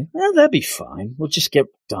 Probably. Well, that'd be fine. We'll just get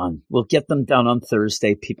done. We'll get them done on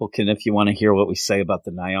Thursday. People can, if you want to hear what we say about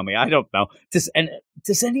the Naomi. I don't know. Does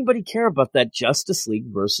anybody care about that Justice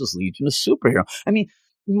League versus Legion of Superhero? I mean,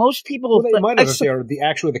 most people they might have if they are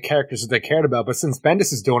the characters that they cared about, but since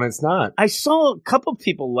Bendis is doing it, it's not. I saw a couple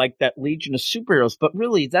people like that Legion of Superheroes, but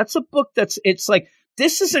really, that's a book it's like,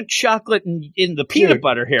 this isn't chocolate in the peanut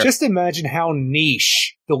butter here. Just imagine how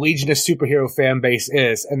niche the Legion of Superhero fan base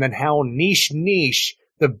is, and then how niche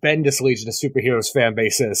the Bendis Legion of Superheroes fan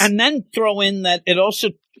base is. And then throw in that it also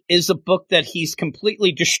is a book that he's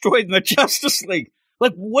completely destroyed in the Justice League.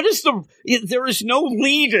 Like, there is no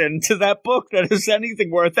lead in to that book that is anything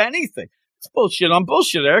worth anything. It's bullshit on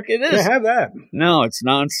bullshit, Eric. It is. Yeah, have that. No, it's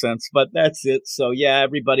nonsense, but that's it. So, yeah,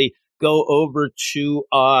 everybody go over to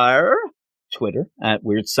our Twitter at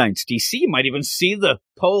Weird Science DC. You might even see the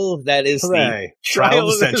poll that is the trial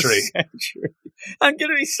of the century. I'm going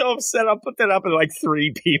to be so upset. I'll put that up with like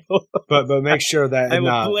 3 people. but make sure that in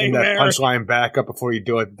that punchline backup before you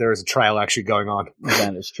do it, there is a trial actually going on.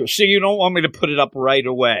 That is true. So you don't want me to put it up right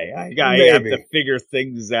away. I have to figure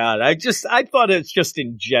things out. I thought it's just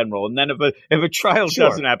in general. And then if a trial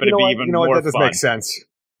doesn't happen, it'd be even more fun. That does make sense.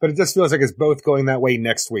 But it just feels like it's both going that way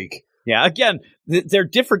next week. Yeah, again, they're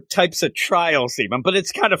different types of trials even, but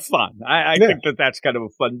it's kind of fun. I think that's kind of a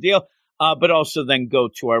fun deal. But also then go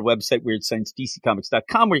to our website,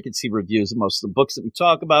 WeirdScienceDCComics.com, where you can see reviews of most of the books that we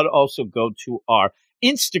talk about. Also go to our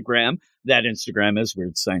Instagram. That Instagram is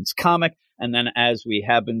Weird Science Comic. And then, as we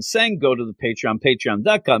have been saying, go to the Patreon,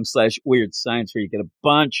 patreon.com/Weird Science, where you get a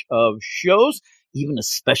bunch of shows, even a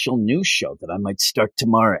special news show that I might start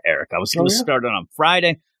tomorrow, Eric. I was going to start it on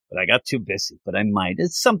Friday, but I got too busy. But I might.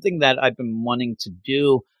 It's something that I've been wanting to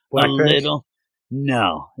do little.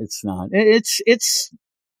 No, it's not.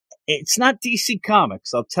 It's not DC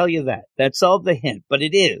Comics, I'll tell you that. That's all the hint, but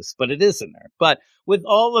it is in there. But with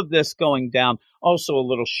all of this going down, also a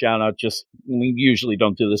little shout out, we usually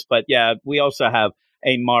don't do this, but yeah, we also have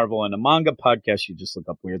a Marvel and a manga podcast. You just look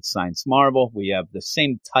up Weird Science Marvel. We have the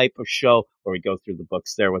same type of show where we go through the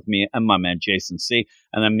books there with me and my man Jason C.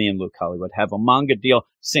 And then me and Luke Hollywood have a manga deal.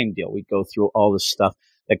 Same deal. We go through all the stuff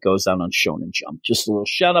that goes out on Shonen Jump. Just a little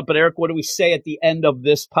shout out. But Eric, what do we say at the end of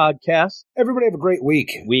this podcast? Everybody have a great week.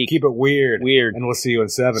 Keep it weird. And we'll see you in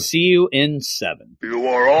 7. See you in 7. You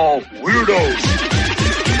are all weirdos.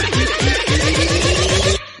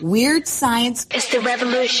 Weird Science is the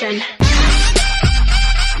revolution.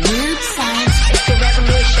 Weird Science is the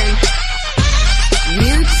revolution.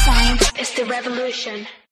 Weird Science is the revolution.